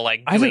they're sort of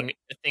like I doing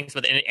things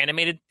with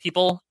animated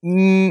people.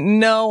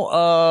 No,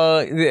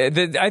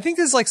 I think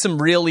there's like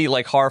some really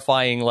like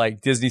horrifying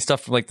like Disney stuff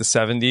from like the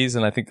 70s,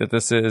 and I think that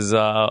this is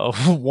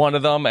one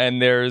of them.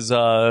 And there's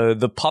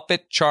the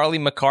puppet Charlie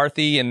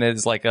McCarthy, and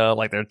there's like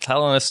they're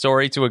telling a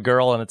story to a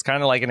girl, and it's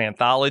kind of like an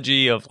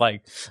anthology of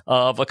like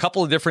of a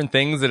couple of different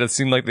things that it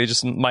seemed like they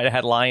just might have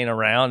had lying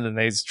around, and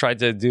they just tried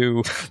to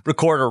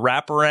record a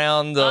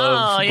wraparound.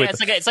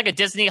 It's like a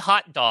Disney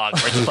hot dog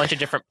where it's a bunch of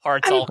different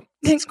parts all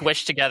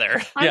squished together.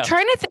 I'm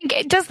trying to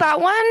think, does that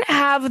one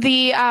have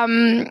the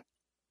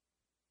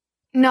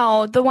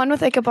No, the one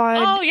with Ichabod.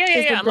 Oh, yeah,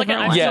 is the I'm looking-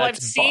 different I- one. so Yeah, I've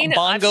it's seen-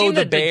 Bongo I've seen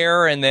the the-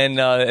 bear, and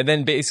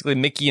then basically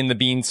Mickey and the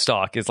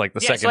Beanstalk is like the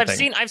Yeah, second so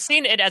thing. I've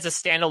seen it as a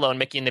standalone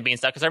Mickey and the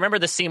Beanstalk because I remember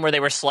the scene where they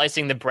were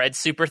slicing the bread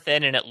super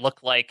thin and it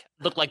looked like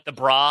the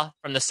bra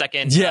from the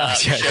second Yeah,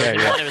 show.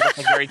 yeah. It was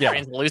like very Yeah.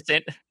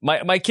 translucent.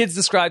 My kids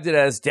described it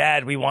as,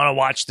 Dad, we want to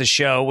watch the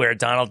show where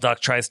Donald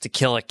Duck tries to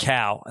kill a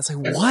cow. I was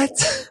like,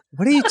 what?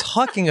 What are you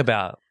talking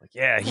about? Like,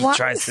 yeah, he What?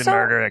 tries to So-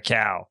 murder a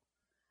cow.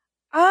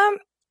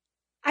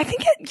 I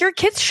think your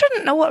kids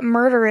shouldn't know what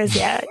murder is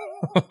yet.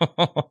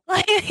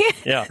 Like,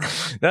 Yeah.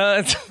 No,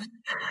 it's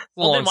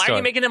Well, then why are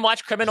you making them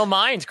watch Criminal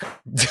Minds,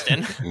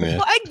 Kristen? Yeah.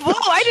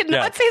 I did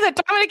not say that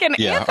Dominic and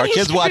Yeah, Anthony our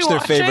kids should watch be their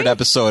watching. favorite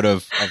episode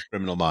of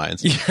Criminal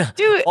Minds. Yeah.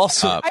 Dude,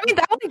 Also, I mean,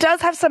 that one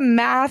does have some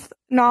math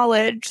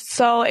knowledge,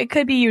 so it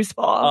could be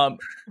useful.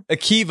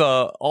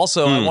 Akiva,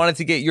 also, I Hmm. wanted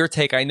to get your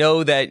take. I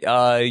know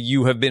that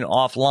you have been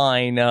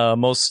offline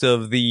most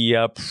of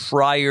the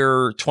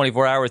prior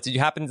 24 hours. Did you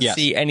happen to Yes.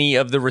 see any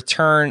of the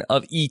return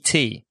of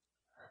E.T.?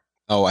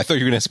 Oh, I thought you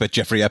were going to ask about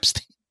Jeffrey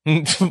Epstein.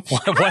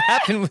 what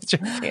happened with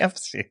Jeffrey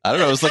Epstein? I don't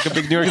know. It was like a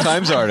big New York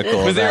Times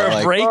article. Was there about, a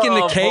like, break in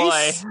the Oh,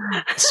 case?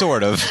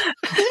 Sort of.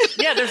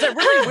 Yeah, there's a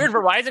really weird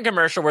Verizon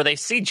commercial where they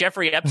see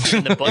Jeffrey Epstein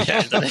in the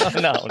bushes.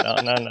 No.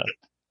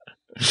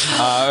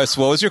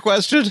 So what was your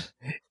question?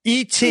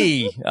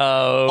 E.T.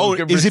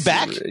 Is he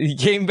back? He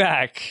came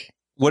back.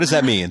 What does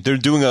that mean? They're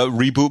doing a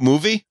reboot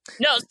movie?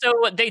 No,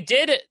 so they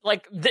did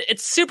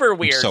it's super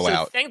weird. so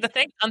out.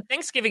 On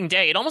Thanksgiving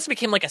Day, it almost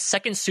became like a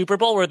second Super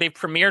Bowl where they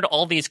premiered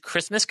all these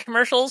Christmas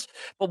commercials.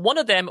 But one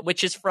of them,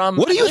 which is from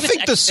What do I you believe it's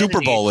think the Super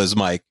Xfinity, Bowl is,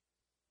 Mike?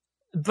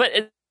 But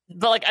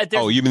there's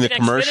Oh, you mean the an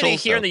Xfinity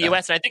commercials? here in the Okay.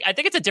 U.S. And I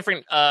think it's a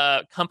different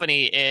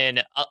company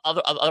in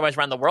otherwise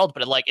around the world.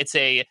 But it's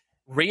a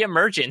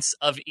reemergence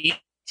of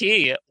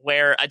E.T.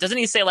 where doesn't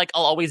he say like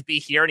I'll always be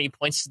here and he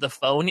points to the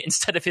phone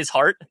instead of his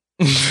heart?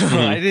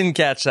 I didn't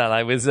catch that.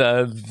 I was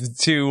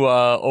too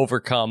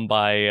overcome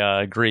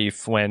by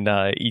grief when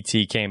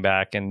E.T. came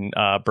back and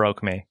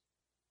broke me.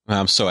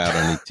 I'm so out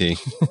on ET.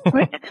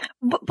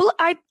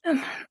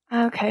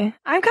 Okay.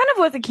 I'm kind of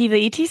with Akiva.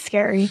 E.T.'s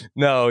scary.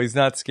 No, he's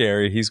not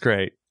scary. He's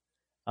great.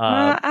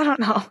 I don't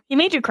know. He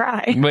made you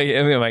cry.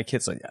 My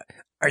kid's like,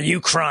 are you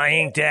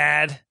crying,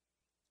 Dad?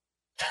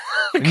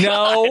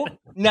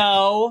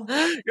 No.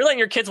 You're letting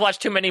your kids watch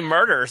too many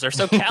murders. They're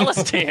so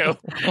callous to you.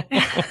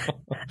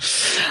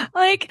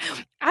 Like,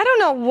 I don't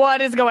know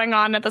what is going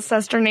on at the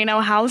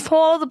Sesternino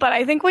household, but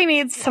I think we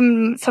need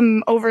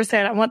some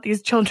oversight on what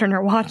these children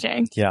are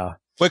watching. Yeah.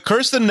 But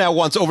Kirsten now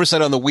wants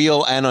oversight on the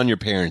wheel and on your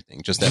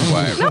parenting. Just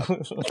FYI. I don't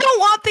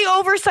want the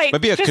oversight.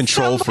 Might be a Just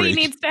control somebody freak.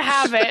 needs to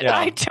have it. Yeah.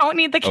 I don't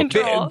need the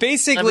control. Let me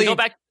Basically, go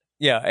back.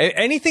 yeah,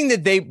 anything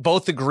that they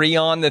both agree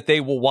on that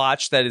they will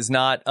watch that is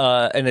not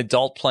an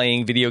adult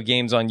playing video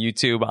games on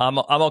YouTube, I'm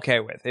okay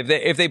with.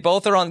 If they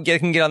both are can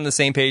get on the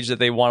same page that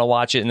they want to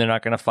watch it and they're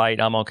not going to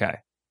fight, I'm okay.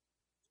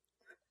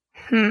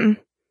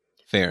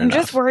 Fair I'm enough.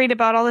 just worried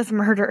about all this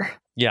murder.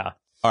 Yeah.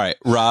 All right,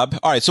 Rob.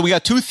 All right, so we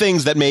got two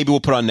things that maybe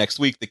we'll put on next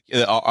week: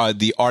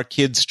 the Our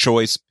Kids'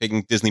 Choice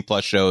picking Disney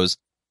Plus shows,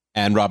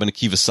 and Rob and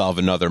Akiva solve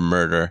another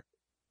murder,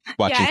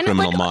 watching and,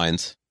 Criminal like,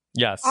 Minds.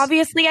 Yes.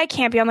 Obviously, I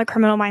can't be on the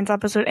Criminal Minds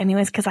episode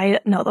anyways because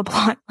I know the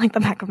plot like the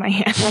back of my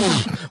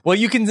hand. Well,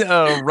 you can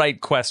write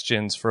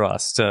questions for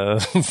us for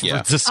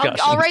discussion.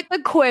 I'll write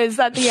the quiz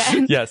at the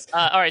end. Yes.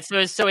 All right.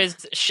 So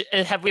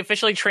have we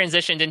officially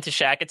transitioned into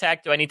Shack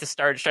Attack? Do I need to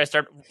start? Should I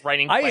start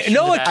writing? questions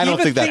no, about- I don't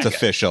Akiva think that's think-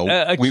 official.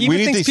 Akiva we need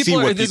to thinks see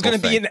what there's people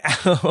going to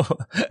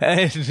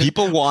be think.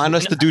 People want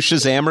us to do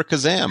Shazam or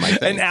Kazam. I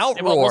think. an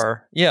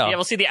outroar. Yeah,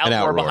 we'll see the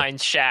outroar outroar.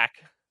 behind Shack.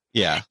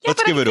 Yeah, Yeah, let's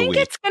but give I it a think week.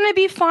 it's gonna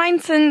be fine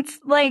since,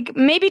 like,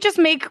 maybe just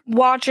make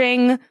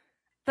watching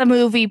the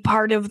movie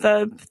part of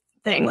the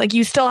thing. Like,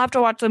 you still have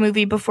to watch the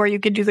movie before you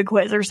could do the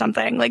quiz or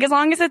something. Like, as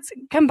long as it's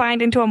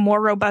combined into a more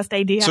robust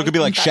idea. So it could be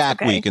I like think that's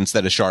Shaq okay. Week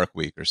instead of Shark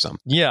Week or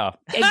something. Yeah.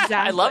 Exactly.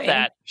 I love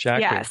that.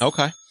 Shaq. Yes.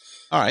 Okay.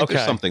 All right. Okay.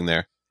 There's something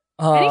there.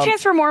 Any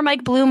chance for more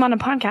Mike Bloom on a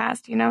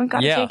podcast?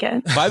 Gotta Yeah. take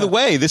it. By the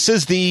way, this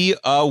is the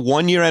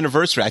 1 year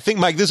anniversary. I think,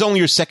 Mike, this is only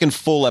your second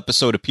full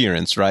episode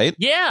appearance, right?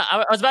 Yeah,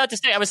 I was about to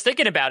say. I was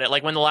thinking about it,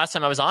 like when the last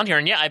time I was on here,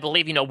 and yeah, I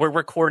believe we're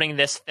recording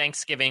this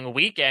Thanksgiving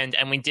weekend,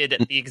 and we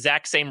did the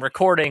exact same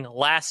recording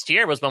last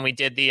year. Was when we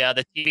did the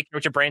TV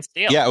Richard Brand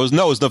Steel. Yeah, it was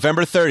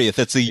November 30th.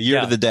 It's the year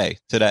Yeah. to the day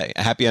today.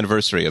 A happy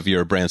anniversary of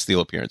your Brand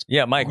Steel appearance.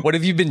 Yeah, Mike, what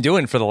have you been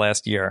doing for the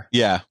last year?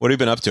 Yeah. What have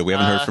you been up to? We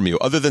haven't heard from you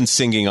other than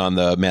singing on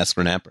the Masked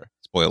Rapper.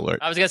 Spoiler alert.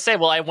 I was gonna say,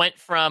 well, I went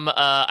from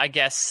I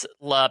guess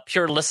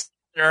pure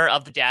listener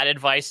of the dad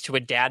advice to a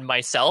dad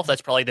myself.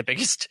 That's probably the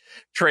biggest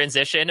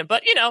transition.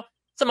 But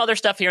some other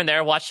stuff here and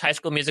there. Watched High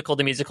School Musical,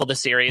 the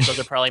series. Those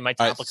are probably my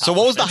All top. right, so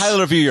what was the accomplishments.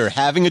 highlight of your year?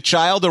 Having a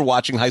child or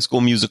watching High School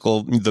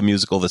Musical,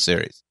 the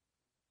series?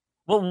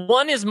 Well,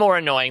 one is more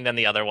annoying than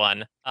the other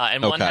one,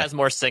 and one Okay. has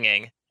more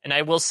singing. And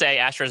I will say,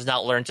 Asher has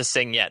not learned to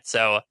sing yet.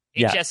 So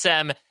Yeah.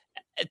 HSM,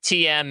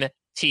 TM,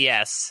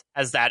 TS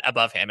has that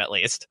above him at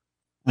least.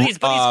 But he's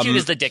cute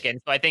as the Dickens,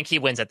 so I think he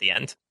wins at the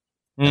end.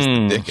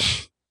 Hmm.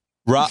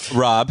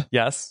 Rob.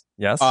 Yes.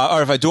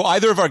 Or do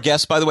either of our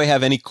guests, by the way,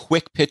 have any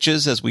quick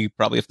pitches? As we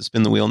probably have to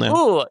spin the wheel now.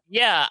 Ooh,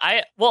 yeah.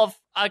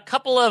 A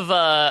couple of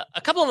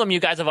them you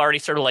guys have already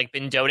sort of like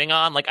been doting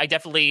on. Like I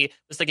definitely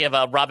was thinking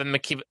of Robin and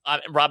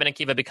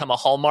Akiva become a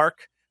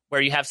Hallmark,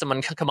 where you have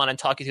someone come on and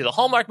talk you through the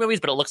Hallmark movies,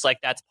 but it looks like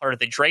that's part of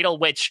the dreidel,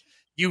 which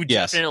you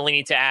definitely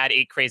need to add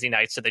 8 Crazy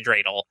Nights to the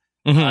dreidel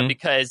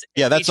because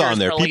that's on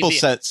there. People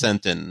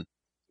sent in.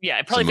 Yeah,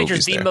 it probably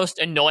features the most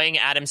annoying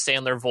Adam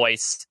Sandler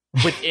voice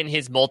within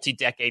his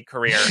multi-decade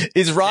career.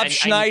 Is Rob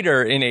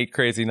Schneider in 8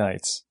 Crazy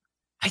Nights?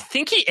 I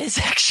think he is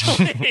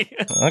actually.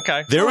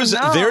 Okay. There's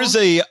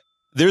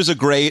a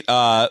great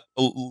long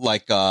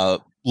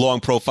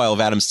profile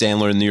of Adam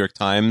Sandler in the New York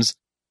Times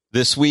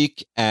this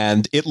week,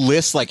 and it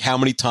lists like how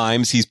many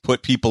times he's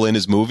put people in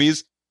his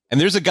movies. And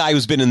there's a guy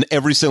who's been in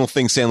every single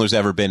thing Sandler's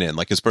ever been in,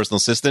 like his personal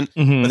assistant.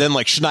 But then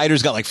like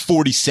Schneider's got like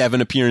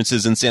 47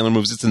 appearances in Sandler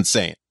movies. It's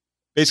insane.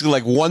 Basically,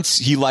 like once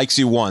he likes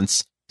you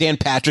once. Dan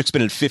Patrick's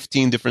been in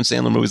 15 different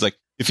Sandler movies. Like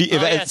if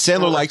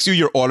Sandler likes you,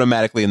 you're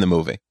automatically in the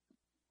movie.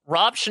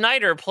 Rob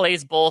Schneider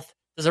plays both.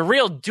 There's a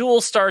real dual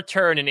star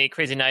turn in 8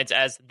 Crazy Nights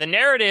as the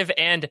narrative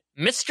and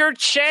Mr.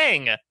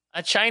 Chang,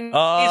 a Chinese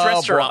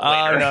restaurant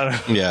waiter.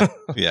 No.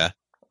 Yeah.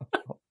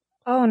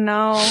 Oh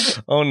no.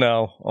 Oh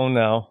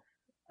no.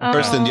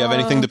 Kirsten, do you have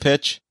anything to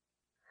pitch?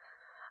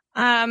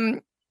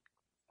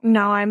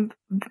 No, I'm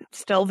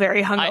still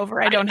very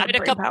hungover. I don't have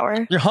brain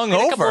power. You're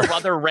hungover? A couple of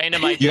other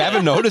random ideas. You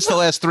haven't noticed the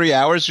last 3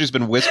 hours she's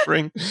been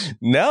whispering?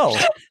 No.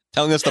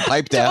 Telling us to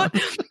pipe down?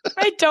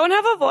 I don't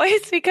have a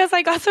voice because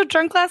I got so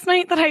drunk last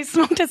night that I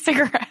smoked a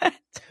cigarette.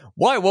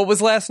 Why? What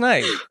was last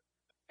night?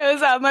 It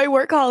was at my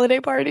work holiday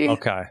party.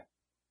 Okay.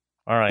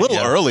 All right. A little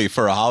early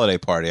for a holiday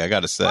party, I got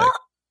to say. Well,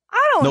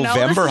 I don't know.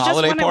 November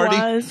holiday party?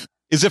 It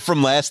Is it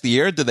from last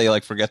year? Did they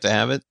like forget to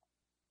have it?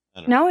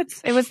 No,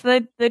 it was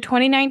the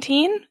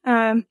 2019. Very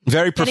getting it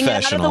out of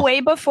professional. the way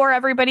before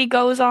everybody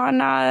goes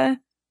on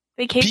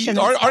vacation.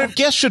 Our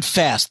guests should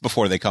fast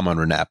before they come on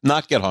Renap,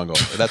 not get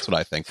hungover. That's what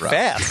I think, Rob.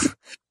 Fast?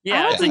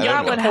 Yeah, think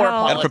that would help.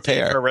 Gotta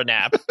prepare for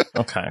Renap.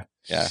 Okay.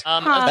 Yeah.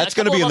 That's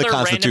going to be in the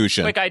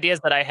Constitution. Quick ideas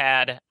that I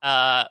had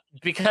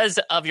because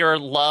of your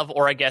love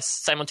or I guess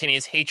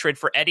simultaneous hatred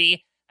for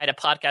Eddie. I had a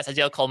podcast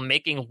idea called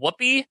Making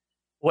Whoopi,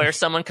 where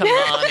someone comes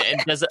on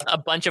and does a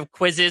bunch of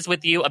quizzes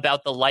with you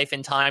about the life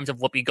and times of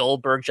Whoopi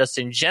Goldberg just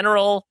in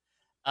general.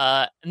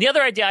 And the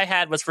other idea I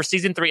had was for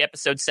season 3,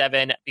 episode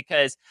 7,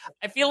 because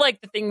I feel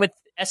like the thing with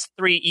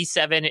S3,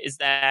 E7 is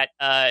that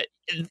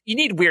you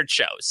need weird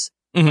shows.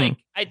 Like,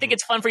 I think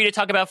it's fun for you to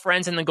talk about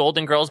Friends and the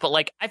Golden Girls, but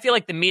like, I feel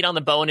like the meat on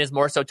the bone is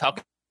more so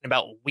talking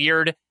about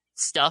weird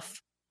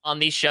stuff on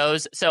these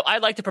shows. So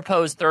I'd like to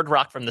propose Third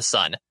Rock from the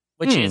Sun,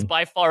 which is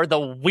by far the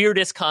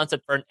weirdest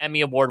concept for an Emmy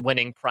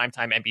Award-winning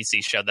primetime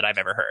NBC show that I've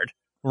ever heard.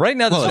 Right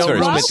now, there's no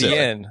room at the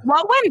end.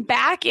 What went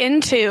back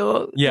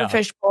into the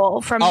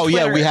fishbowl from Twitter?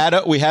 Yeah,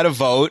 we had a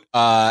vote,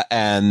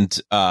 and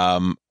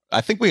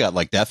I think we got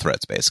like death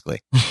threats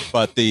basically.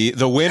 But the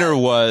winner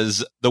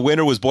was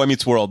Boy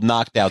Meets World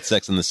knocked out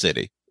Sex and the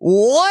City.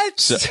 What?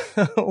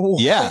 So,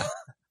 yeah.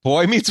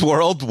 Boy Meets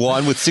World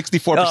won with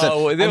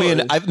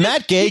 64%.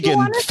 Matt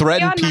Gagan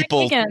threatened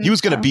people. He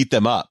was going to beat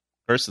them up,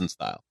 person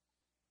style.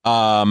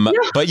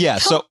 But yeah,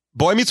 so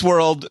Boy Meets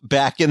World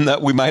back in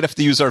we might have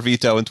to use our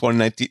veto in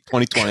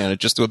 2020 on it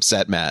just to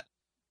upset Matt.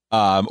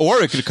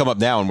 Or it could come up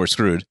now and we're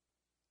screwed.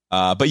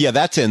 But yeah,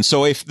 that's in.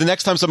 So if the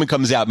next time someone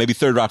comes out, maybe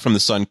Third Rock from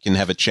the Sun can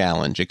have a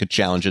challenge. It could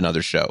challenge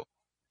another show.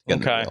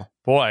 Okay.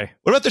 Boy.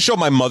 What about the show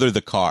My Mother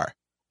the Car?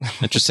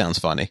 That just sounds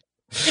funny.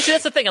 See,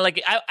 that's the thing.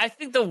 Like, I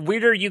think the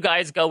weirder you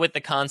guys go with the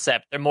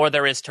concept, the more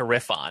there is to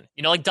riff on.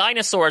 You know, like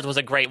Dinosaurs was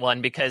a great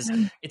one because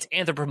it's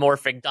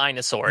anthropomorphic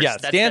dinosaurs.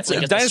 Yes,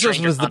 Dinosaurs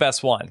was the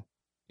best one.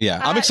 Yeah,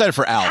 I'm excited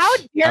for Alf. How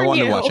dare I wanted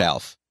you? to watch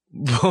Alf.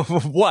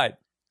 What?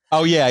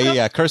 Oh,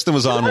 yeah. Kirsten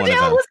was on one of them.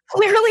 Riverdale was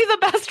clearly the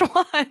best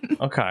one.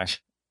 Okay.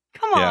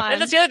 Come on.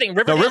 And that's the other thing.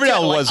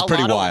 Riverdale was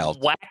pretty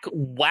wild.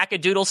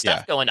 Wackadoodle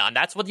stuff going on.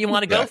 That's what you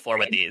want to go for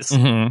with these.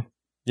 Mm-hmm.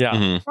 Yeah.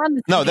 Mm-hmm.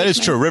 No, that is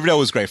true. Riverdale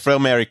was great. Frail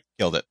Mary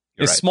killed it.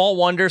 You're Is right. Small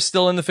Wonder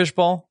still in the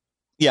fishbowl?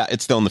 Yeah,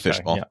 it's still in the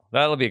fishbowl. Yeah,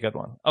 that'll be a good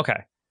one.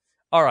 Okay.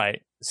 All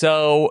right.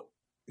 So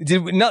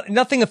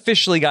nothing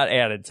officially got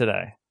added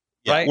today,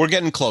 right? We're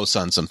getting close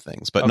on some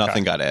things, but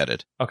nothing got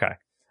added. Okay.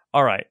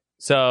 All right.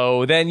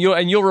 So then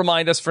you'll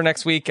remind us for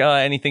next week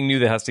anything new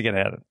that has to get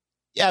added.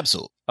 Yeah,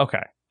 absolutely.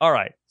 Okay. All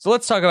right. So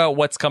let's talk about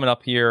what's coming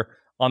up here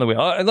on the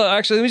wheel.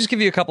 Actually, let me just give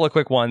you a couple of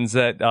quick ones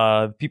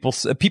that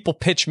people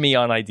pitch me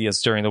on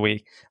ideas during the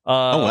week.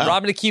 Wow.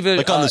 Robin Akiva,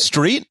 like on the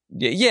street?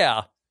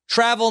 Yeah.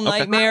 Travel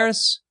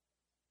nightmares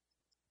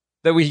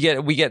that we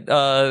get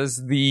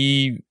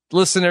the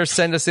listeners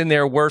send us in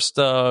their worst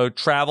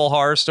travel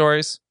horror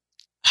stories.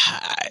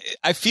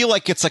 I feel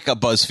like it's like a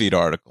BuzzFeed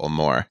article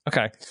more.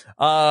 Okay.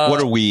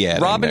 What are we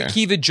adding Robin there?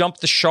 Akiva Jump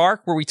the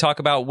Shark, where we talk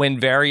about when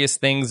various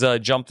things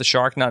jump the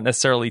shark, not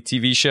necessarily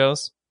TV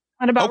shows.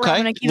 What about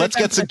Robin Akiva let's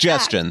Jump get the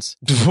suggestions.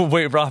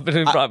 Wait,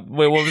 Robin,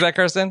 wait, what was that,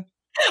 Kirsten?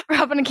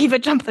 Robin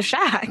Akiva Jump the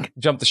Shack.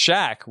 Jump the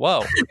Shack.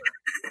 Whoa.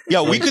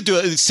 Yeah, we could do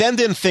it. Send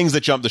in things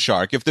that jump the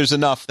shark. If there's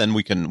enough, then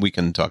we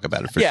can talk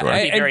about it for Yeah, sure.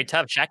 It'd be very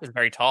tough. Shaq is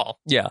very tall.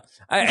 Yeah,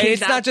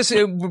 it's not just,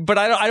 but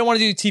I don't want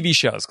to do TV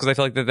shows because I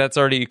feel like that's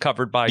already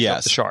covered by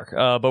Jump the Shark.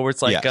 But where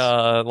it's like,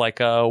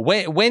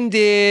 when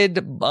did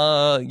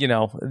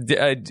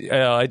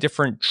a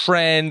different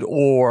trend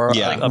or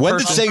when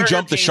did saying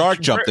jump the shark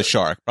jump the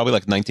shark? Probably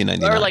like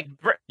 1999. Or like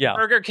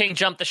Burger King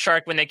jumped the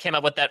shark when they came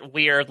up with that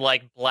weird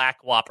like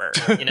black Whopper.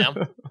 You know,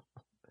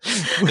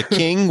 the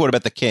King. What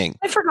about the King?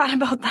 I forgot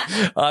about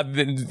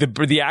that.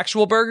 The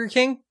actual Burger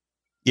King.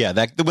 Yeah,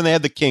 that when they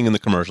had the King in the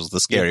commercials, the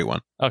scary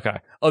one. Okay.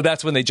 Oh,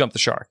 that's when they jumped the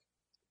shark.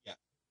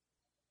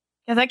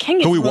 Yeah, that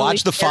King. Can we really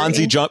watch the scary.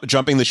 Fonzie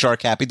jumping the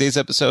shark Happy Days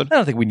episode? I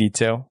don't think we need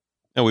to.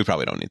 No, we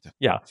probably don't need to.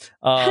 Yeah.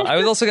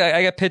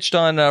 I got pitched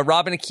on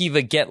Rob and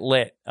Akiva Get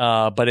Lit,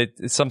 but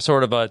it's some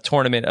sort of a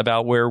tournament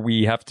about where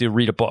we have to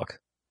read a book.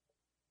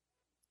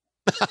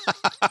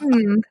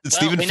 Did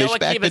Stephen we know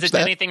Fishback Akiva's pitch did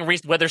that? anything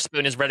Reese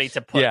Witherspoon is ready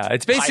to put. Yeah,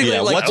 it's basically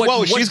like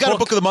she's got a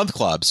book of the month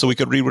club, so we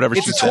could read whatever.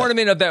 It's she a said.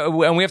 tournament of that,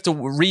 and we have to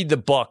read the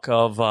book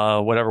of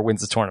whatever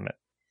wins the tournament.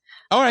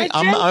 All right,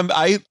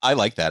 I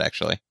like that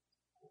actually.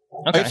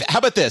 Okay. How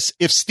about this?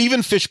 If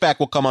Stephen Fishback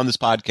will come on this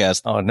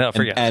podcast,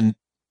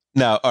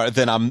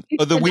 then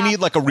we need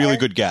like a really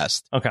good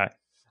guest. Okay.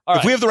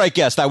 If we have the right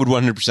guest, I would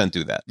 100%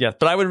 do that. Yes,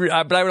 but I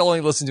would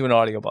only listen to an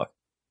audiobook.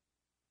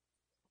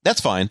 That's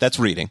fine. That's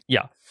reading.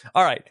 Yeah.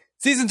 All right.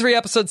 Season 3,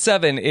 episode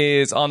 7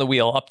 is on the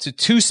wheel. Up to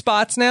 2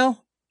 spots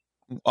now?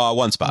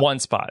 1 spot. 1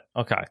 spot.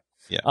 Okay.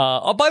 Yeah.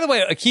 By the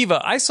way, Akiva,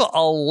 I saw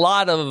a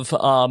lot of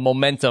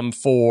momentum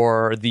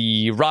for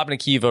the Rob and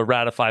Akiva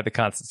ratify the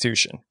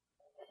Constitution.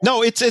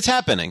 No, it's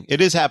happening.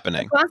 It is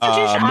happening.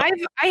 Constitution.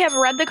 I have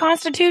read the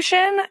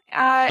Constitution.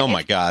 Oh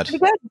my God. Pretty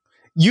good.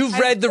 You've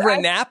read the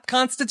Renap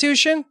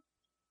Constitution?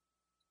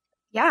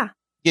 Yeah.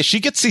 Yeah,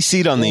 she gets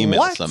CC'd on the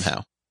email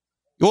somehow.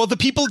 Well, the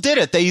people did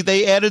it.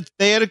 They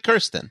added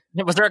Kirsten.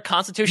 Was there a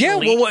Constitution? Yeah.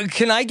 leak? Well,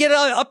 can I get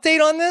an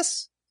update on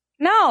this?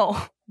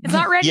 No, it's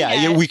not ready yet.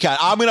 Yeah, we can.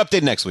 I'm going to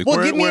update next week.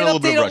 Well, give me we're an a little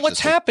bit update of on rush what's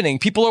this week. happening.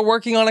 People are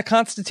working on a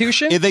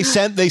Constitution. Yeah, they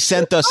sent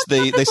us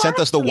the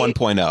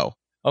 1.0.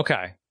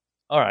 Okay.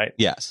 All right.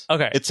 Yes.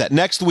 Okay. It's set.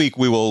 Next week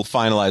we will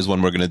finalize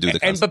when we're going to do the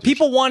But Constitution.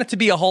 people want it to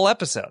be a whole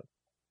episode.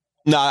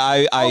 No,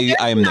 I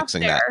am enough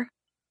nixing that. there.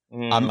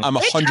 I'm 100% I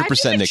think it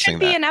nixing should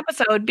be that. an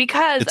episode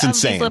because It's of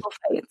insane. these little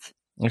fights.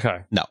 Okay.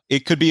 No,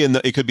 it could be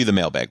the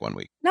mailbag one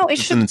week. No,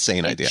 It's an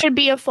insane idea. It should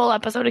be a full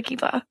episode of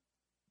Kiva.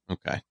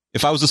 Okay.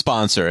 If I was a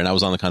sponsor and I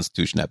was on the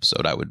Constitution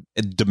episode, I would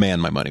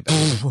demand my money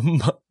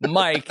back.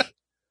 Mike,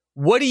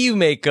 what do you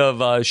make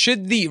of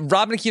should the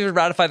Rob and Akiva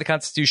ratify the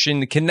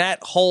Constitution? Can that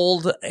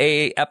hold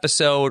a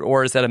episode,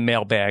 or is that a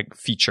mailbag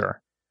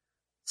feature?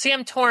 See,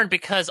 I'm torn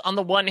because on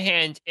the one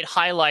hand, it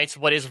highlights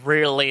what is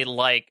really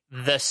like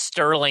the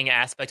sterling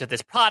aspect of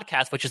this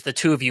podcast, which is the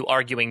two of you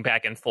arguing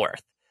back and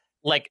forth.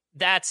 Like,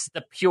 that's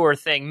the pure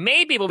thing.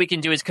 Maybe what we can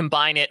do is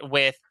combine it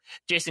with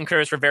Jason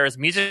Curtis Rivera's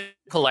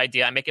musical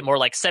idea and make it more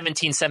like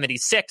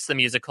 1776, the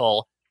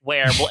musical,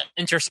 where we'll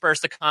intersperse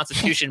the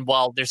Constitution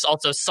while there's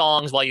also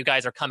songs while you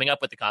guys are coming up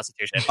with the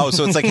Constitution. Oh,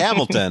 so it's like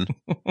Hamilton.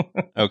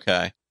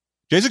 Okay.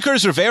 Jason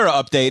Curtis Rivera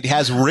update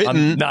has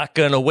written. I'm not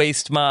going to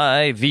waste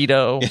my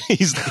veto.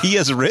 He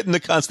has written the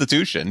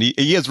Constitution.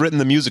 He has written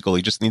the musical.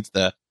 He just needs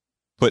to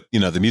put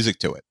the music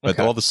to it. But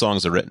all the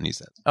songs are written, he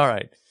says. All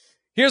right.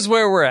 Here's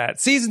where we're at.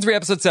 Season 3,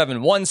 episode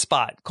 7, 1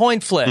 spot. Coin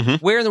flip. Mm-hmm.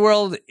 Where in the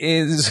world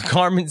is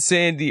Carmen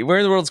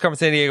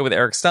Sandiego with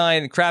Eric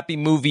Stein? Crappy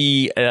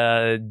movie,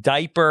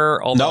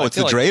 Diaper. No, it's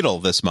the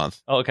dreidel this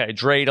month. Okay,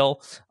 dreidel.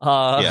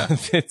 Yeah.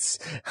 It's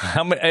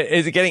how many?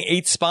 Is it getting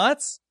 8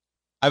 spots?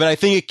 I mean, I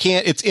think it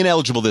can't. It's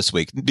ineligible this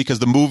week because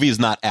the movie is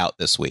not out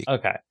this week.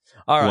 Okay.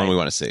 All right. The one we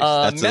want to see.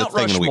 That's Mount the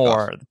thing in a week off.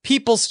 Rushmore. The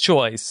People's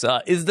Choice.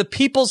 Is the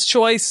People's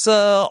Choice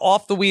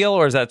off the wheel,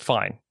 or is that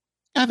fine?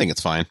 I think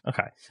it's fine.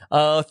 Okay.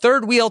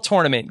 Third wheel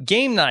tournament.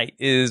 Game night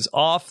is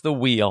off the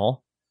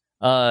wheel.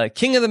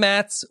 King of the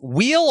Mats.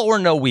 Wheel or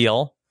no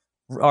wheel?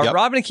 Are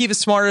Rob and Akiva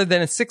smarter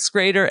than a 6th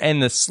grader?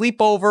 And the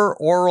sleepover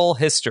oral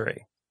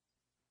history.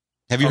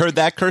 Have you heard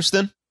that,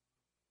 Kirsten?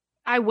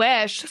 I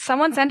wish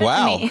someone sent it to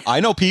Wow. me.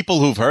 I know people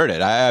who've heard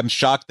it. I'm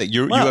shocked that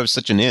you have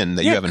such an in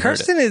that you haven't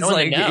Kirsten heard it. is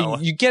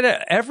like, you get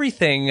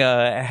everything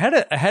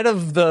ahead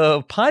of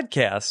the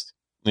podcast.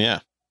 Yeah.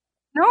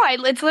 No,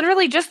 it's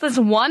literally just this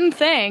one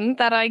thing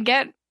that I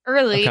get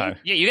early. Okay.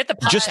 Yeah, you get the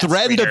Just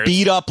threaten to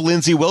beat up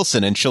Lindsay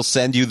Wilson and she'll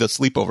send you the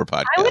sleepover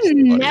podcast. I would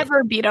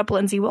never beat up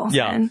Lindsay Wilson.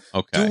 Yeah.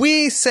 Okay. Do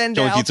we send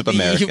Joey out beats up the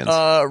Americans.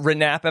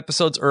 Renap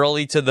episodes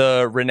early to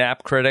the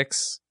Renap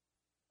critics?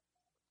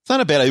 It's not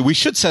a bad idea. We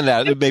should send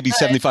out maybe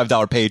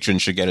 $75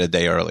 patrons should get it a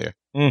day earlier.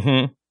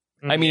 Mm-hmm.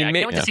 I mean, I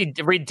can't wait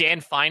to read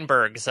Dan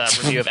Feinberg's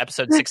review of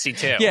episode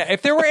 62. Yeah,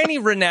 if there were any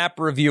Renap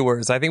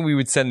reviewers, I think we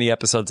would send the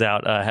episodes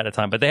out ahead of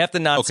time, but they have to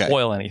not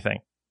spoil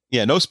anything.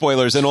 Yeah, no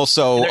spoilers, and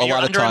also a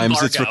lot of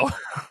times embargo.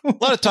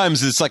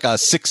 it's like a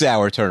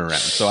 6-hour turnaround.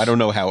 So I don't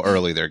know how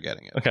early they're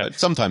getting it. Okay, but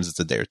sometimes it's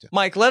a day or two.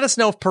 Mike, let us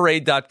know if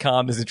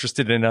Parade.com is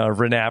interested in a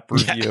Renap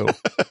review.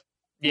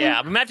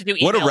 Yeah, we might have to do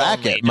email What a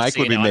racket. only, just Mike so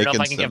would you be know. I don't know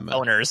making if I can some, get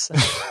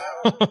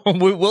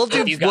boners. we'll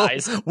do You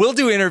guys. We'll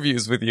do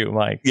interviews with you,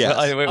 Mike. Yes.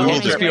 We'll Okay.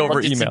 just be over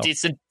We'll do email.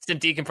 some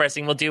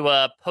decompressing. We'll do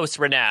a post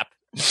Renap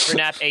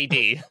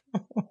AD.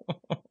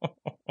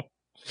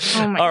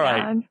 Oh my All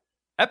right. God.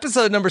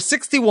 Episode number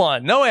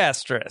 61, no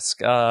asterisk,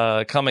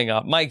 coming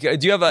up. Mike, do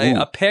you have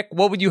a pick?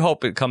 What would you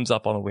hope it comes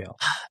up on the wheel?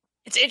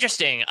 It's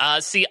interesting.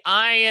 See,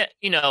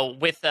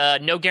 with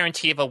no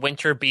guarantee of a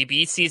winter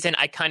BB season,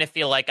 I kind of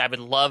feel like I would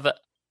love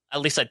at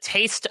least a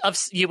taste of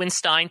you and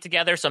Stein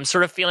together. So I'm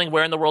sort of feeling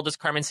Where in the World is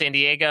Carmen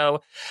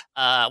Sandiego?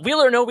 Wheel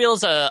or No Wheel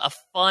is a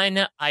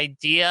fun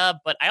idea,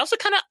 but I also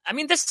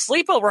this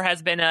sleepover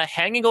has been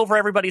hanging over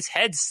everybody's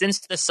heads since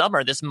the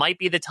summer. This might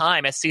be the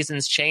time as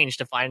seasons change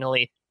to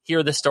finally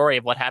hear the story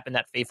of what happened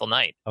that fateful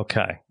night.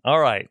 Okay. All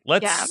right.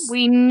 Yeah,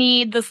 we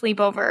need the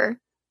sleepover.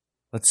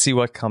 Let's see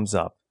what comes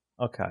up.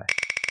 Okay.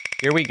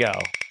 Here we go.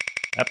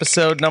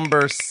 Episode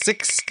number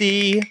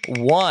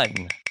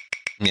 61.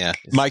 Yeah.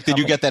 It's Mike, did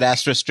you coming. get that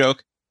asterisk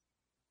joke?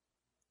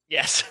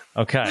 Yes.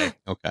 Okay.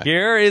 Okay.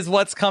 Here is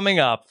what's coming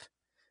up,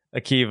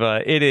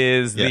 Akiva. It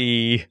is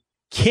the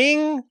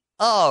King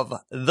of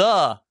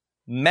the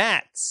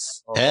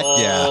Mats. Heck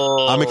yeah.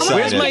 I'm excited.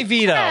 Where's my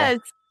veto? Yes.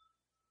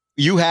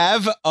 You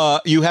have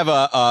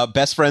a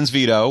best friends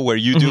veto where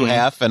you do Mhm.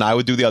 half and I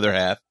would do the other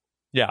half.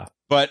 Yeah.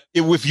 But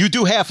if you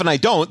do half and I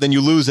don't, then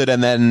you lose it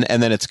and then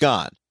it's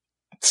gone.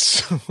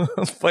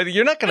 But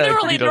you're not going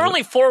to. There are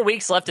only 4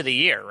 weeks left of the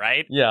year,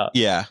 right? Yeah.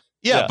 Yeah.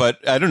 Yeah. Yeah,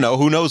 but I don't know.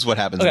 Who knows what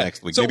happens Okay.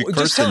 next week? So Maybe just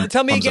Kirsten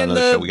tell me comes again on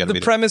another show. We gotta the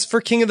meet her. premise for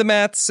King of the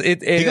Mats. King of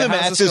the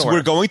Mats is we're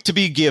work? going to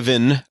be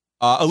given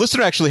a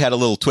listener actually had a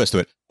little twist to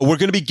it. We're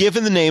going to be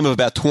given the name of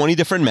about 20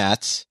 different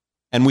mats,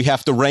 and we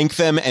have to rank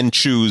them and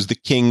choose the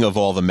king of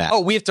all the mats.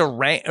 Oh, we have to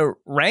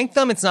rank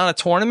them. It's not a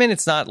tournament.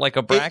 It's not like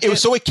a bracket.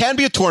 So it can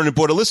be a tournament.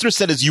 But what a listener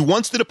said is you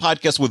once did a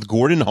podcast with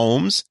Gordon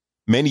Holmes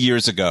many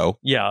years ago.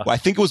 Yeah. I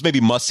think it was maybe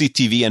Must See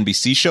TV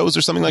NBC shows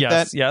or something like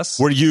that. Yes.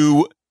 Where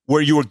you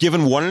were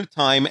given one at a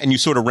time and you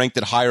sort of ranked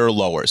it higher or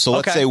lower. So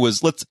let's Okay. say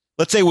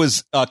it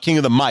was King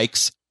of the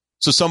Mikes.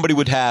 So somebody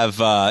would have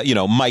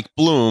Mike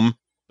Bloom,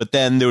 but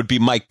then there would be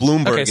Mike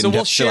Bloomberg. Okay, so and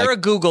we'll have to, share like,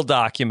 a Google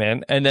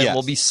document, and then Yes.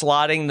 we'll be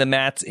slotting the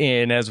mats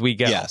in as we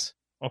go. Yes.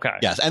 Okay.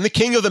 Yes, and the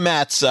king of the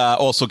mats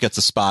also gets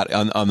a spot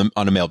on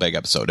a mailbag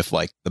episode if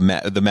like the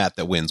mat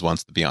that wins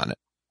wants to be on it,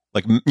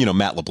 like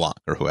Matt LeBlanc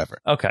or whoever.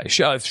 Okay.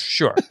 Sure.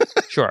 Sure.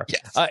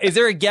 Yes. Is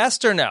there a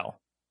guest or no?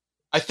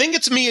 I think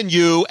it's me and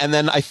you, and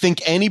then I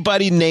think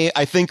anybody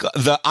I think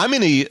the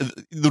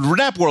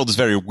Renap world is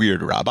very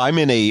weird, Rob. I'm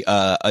in a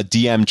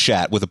DM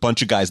chat with a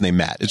bunch of guys named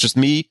Matt. It's just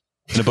me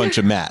and a bunch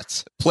of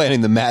Matts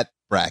planning the Matt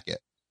bracket.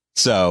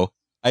 So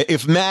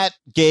if Matt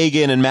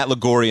Gagan and Matt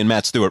Ligori and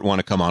Matt Stewart want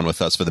to come on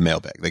with us for the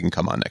mailbag, they can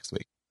come on next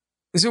week.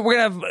 So we're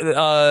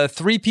gonna have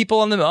 3 people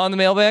on the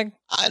mailbag.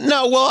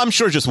 No, well, I'm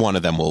sure just one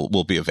of them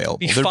will be available.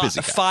 They're busy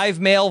guys. 5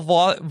 male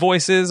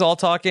voices all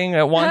talking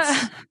at once.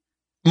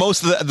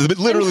 Most of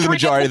literally the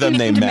majority of them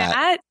named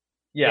Matt.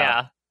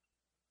 Yeah.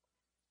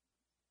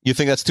 You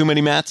think that's too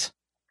many Matts?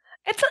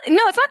 It's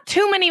not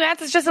too many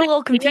Mats. It's just a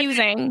little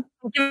confusing.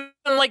 Give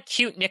them like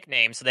cute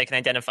nicknames so they can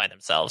identify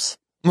themselves.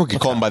 We could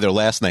call them by their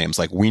last names,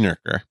 like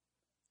Wienerker.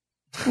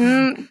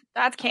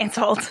 That's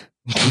canceled.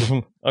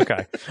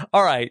 Okay.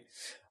 All right.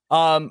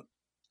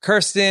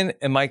 Kirsten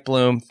and Mike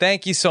Bloom,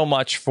 thank you so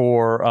much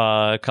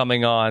for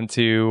coming on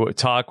to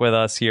talk with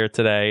us here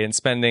today and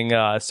spending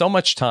so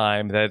much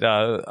time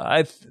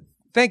that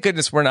thank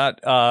goodness we're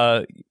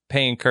not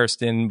paying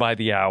Kirsten by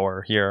the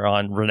hour here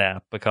on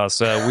Renap,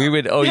 because we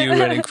would owe you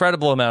an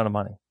incredible amount of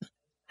money.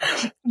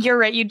 You're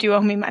right. You do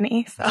owe me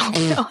money. So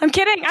no, I'm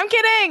kidding.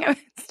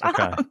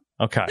 Stop.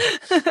 Okay.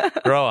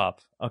 Grow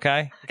up.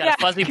 Okay. Got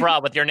a fuzzy bra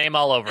with your name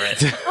all over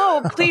it.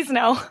 Oh, please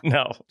no.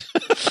 No.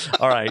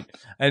 All right.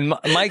 And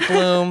Mike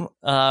Bloom,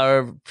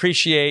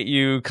 appreciate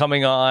you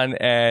coming on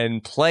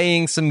and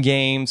playing some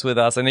games with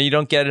us. I know you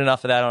don't get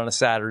enough of that on a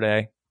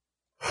Saturday.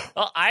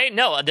 Well, I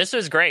know this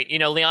was great.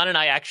 Leon and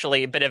I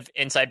actually a bit of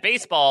inside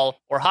baseball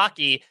or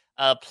hockey.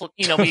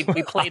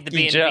 We played the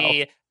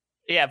B&B.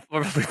 Yeah,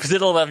 we're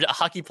little of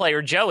hockey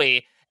player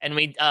Joey, and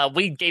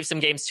we gave some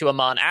games to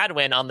Amon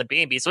Adwin on the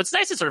B&B. So it's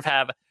nice to sort of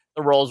have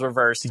the roles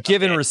reversed.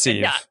 Give and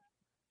receive.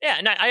 Yeah,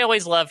 and I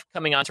always love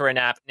coming onto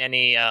Renap in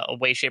any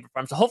way, shape, or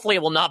form. So hopefully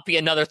it will not be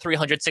another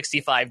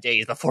 365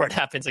 days before it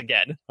happens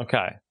again.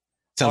 Okay.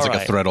 Sounds All like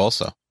right. a threat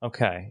also.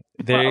 Okay.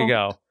 There you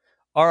go.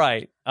 All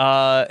right.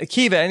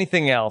 Akiva,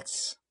 anything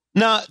else?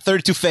 No,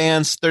 32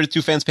 fans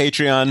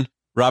Patreon.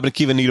 Rob and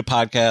Akiva need a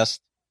podcast.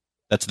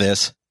 That's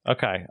this.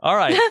 Okay. All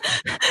right.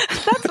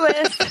 That's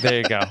this. There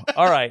you go.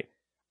 All right.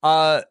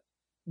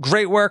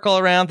 Great work all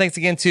around. Thanks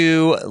again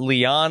to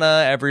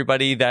Liana,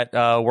 everybody that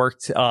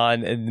worked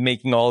on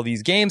making all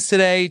these games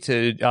today,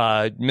 to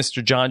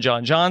Mr.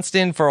 John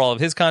Johnston for all of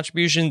his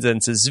contributions,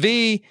 and to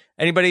Zvi.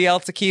 Anybody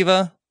else,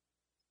 Akiva?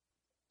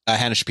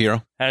 Hannah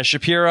Shapiro. Hannah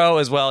Shapiro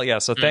as well. Yeah.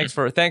 So thanks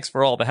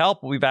for all the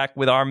help. We'll be back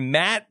with our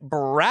Matt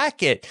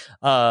bracket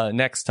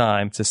next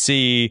time to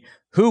see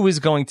who is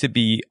going to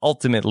be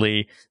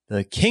ultimately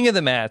the king of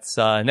the Mats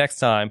next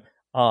time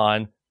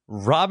on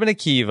Rob and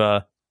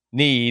Akiva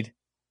need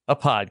a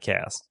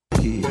podcast.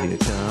 Here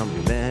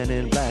come the man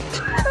in black.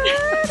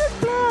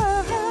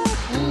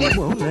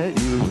 Won't let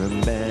you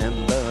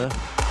remember.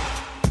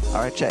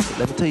 Alright, check it.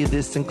 Let me tell you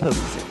this in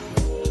closing.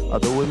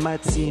 Although it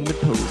might seem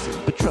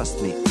imposing, but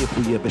trust me, if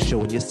we ever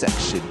show in your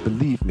section,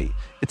 believe me,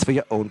 it's for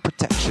your own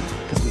protection.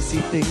 Cause we see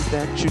things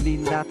that you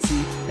need not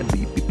see, and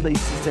we be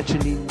places that you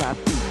need not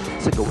be.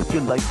 So go with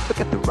your life,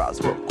 forget the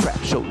Roswell crap,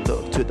 show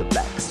love to the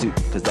black suit,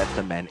 cause that's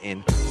the man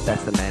in,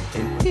 that's the man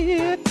in.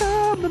 Here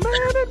come the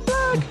man in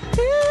black,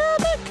 here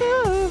they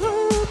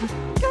come,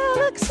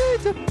 Galaxy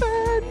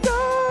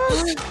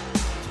Defenders.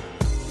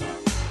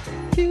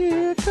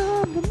 Here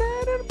come the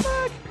man in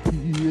black,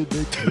 here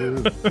they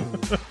come.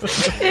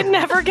 It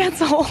never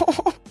gets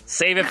old.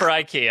 Save it for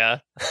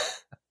IKEA.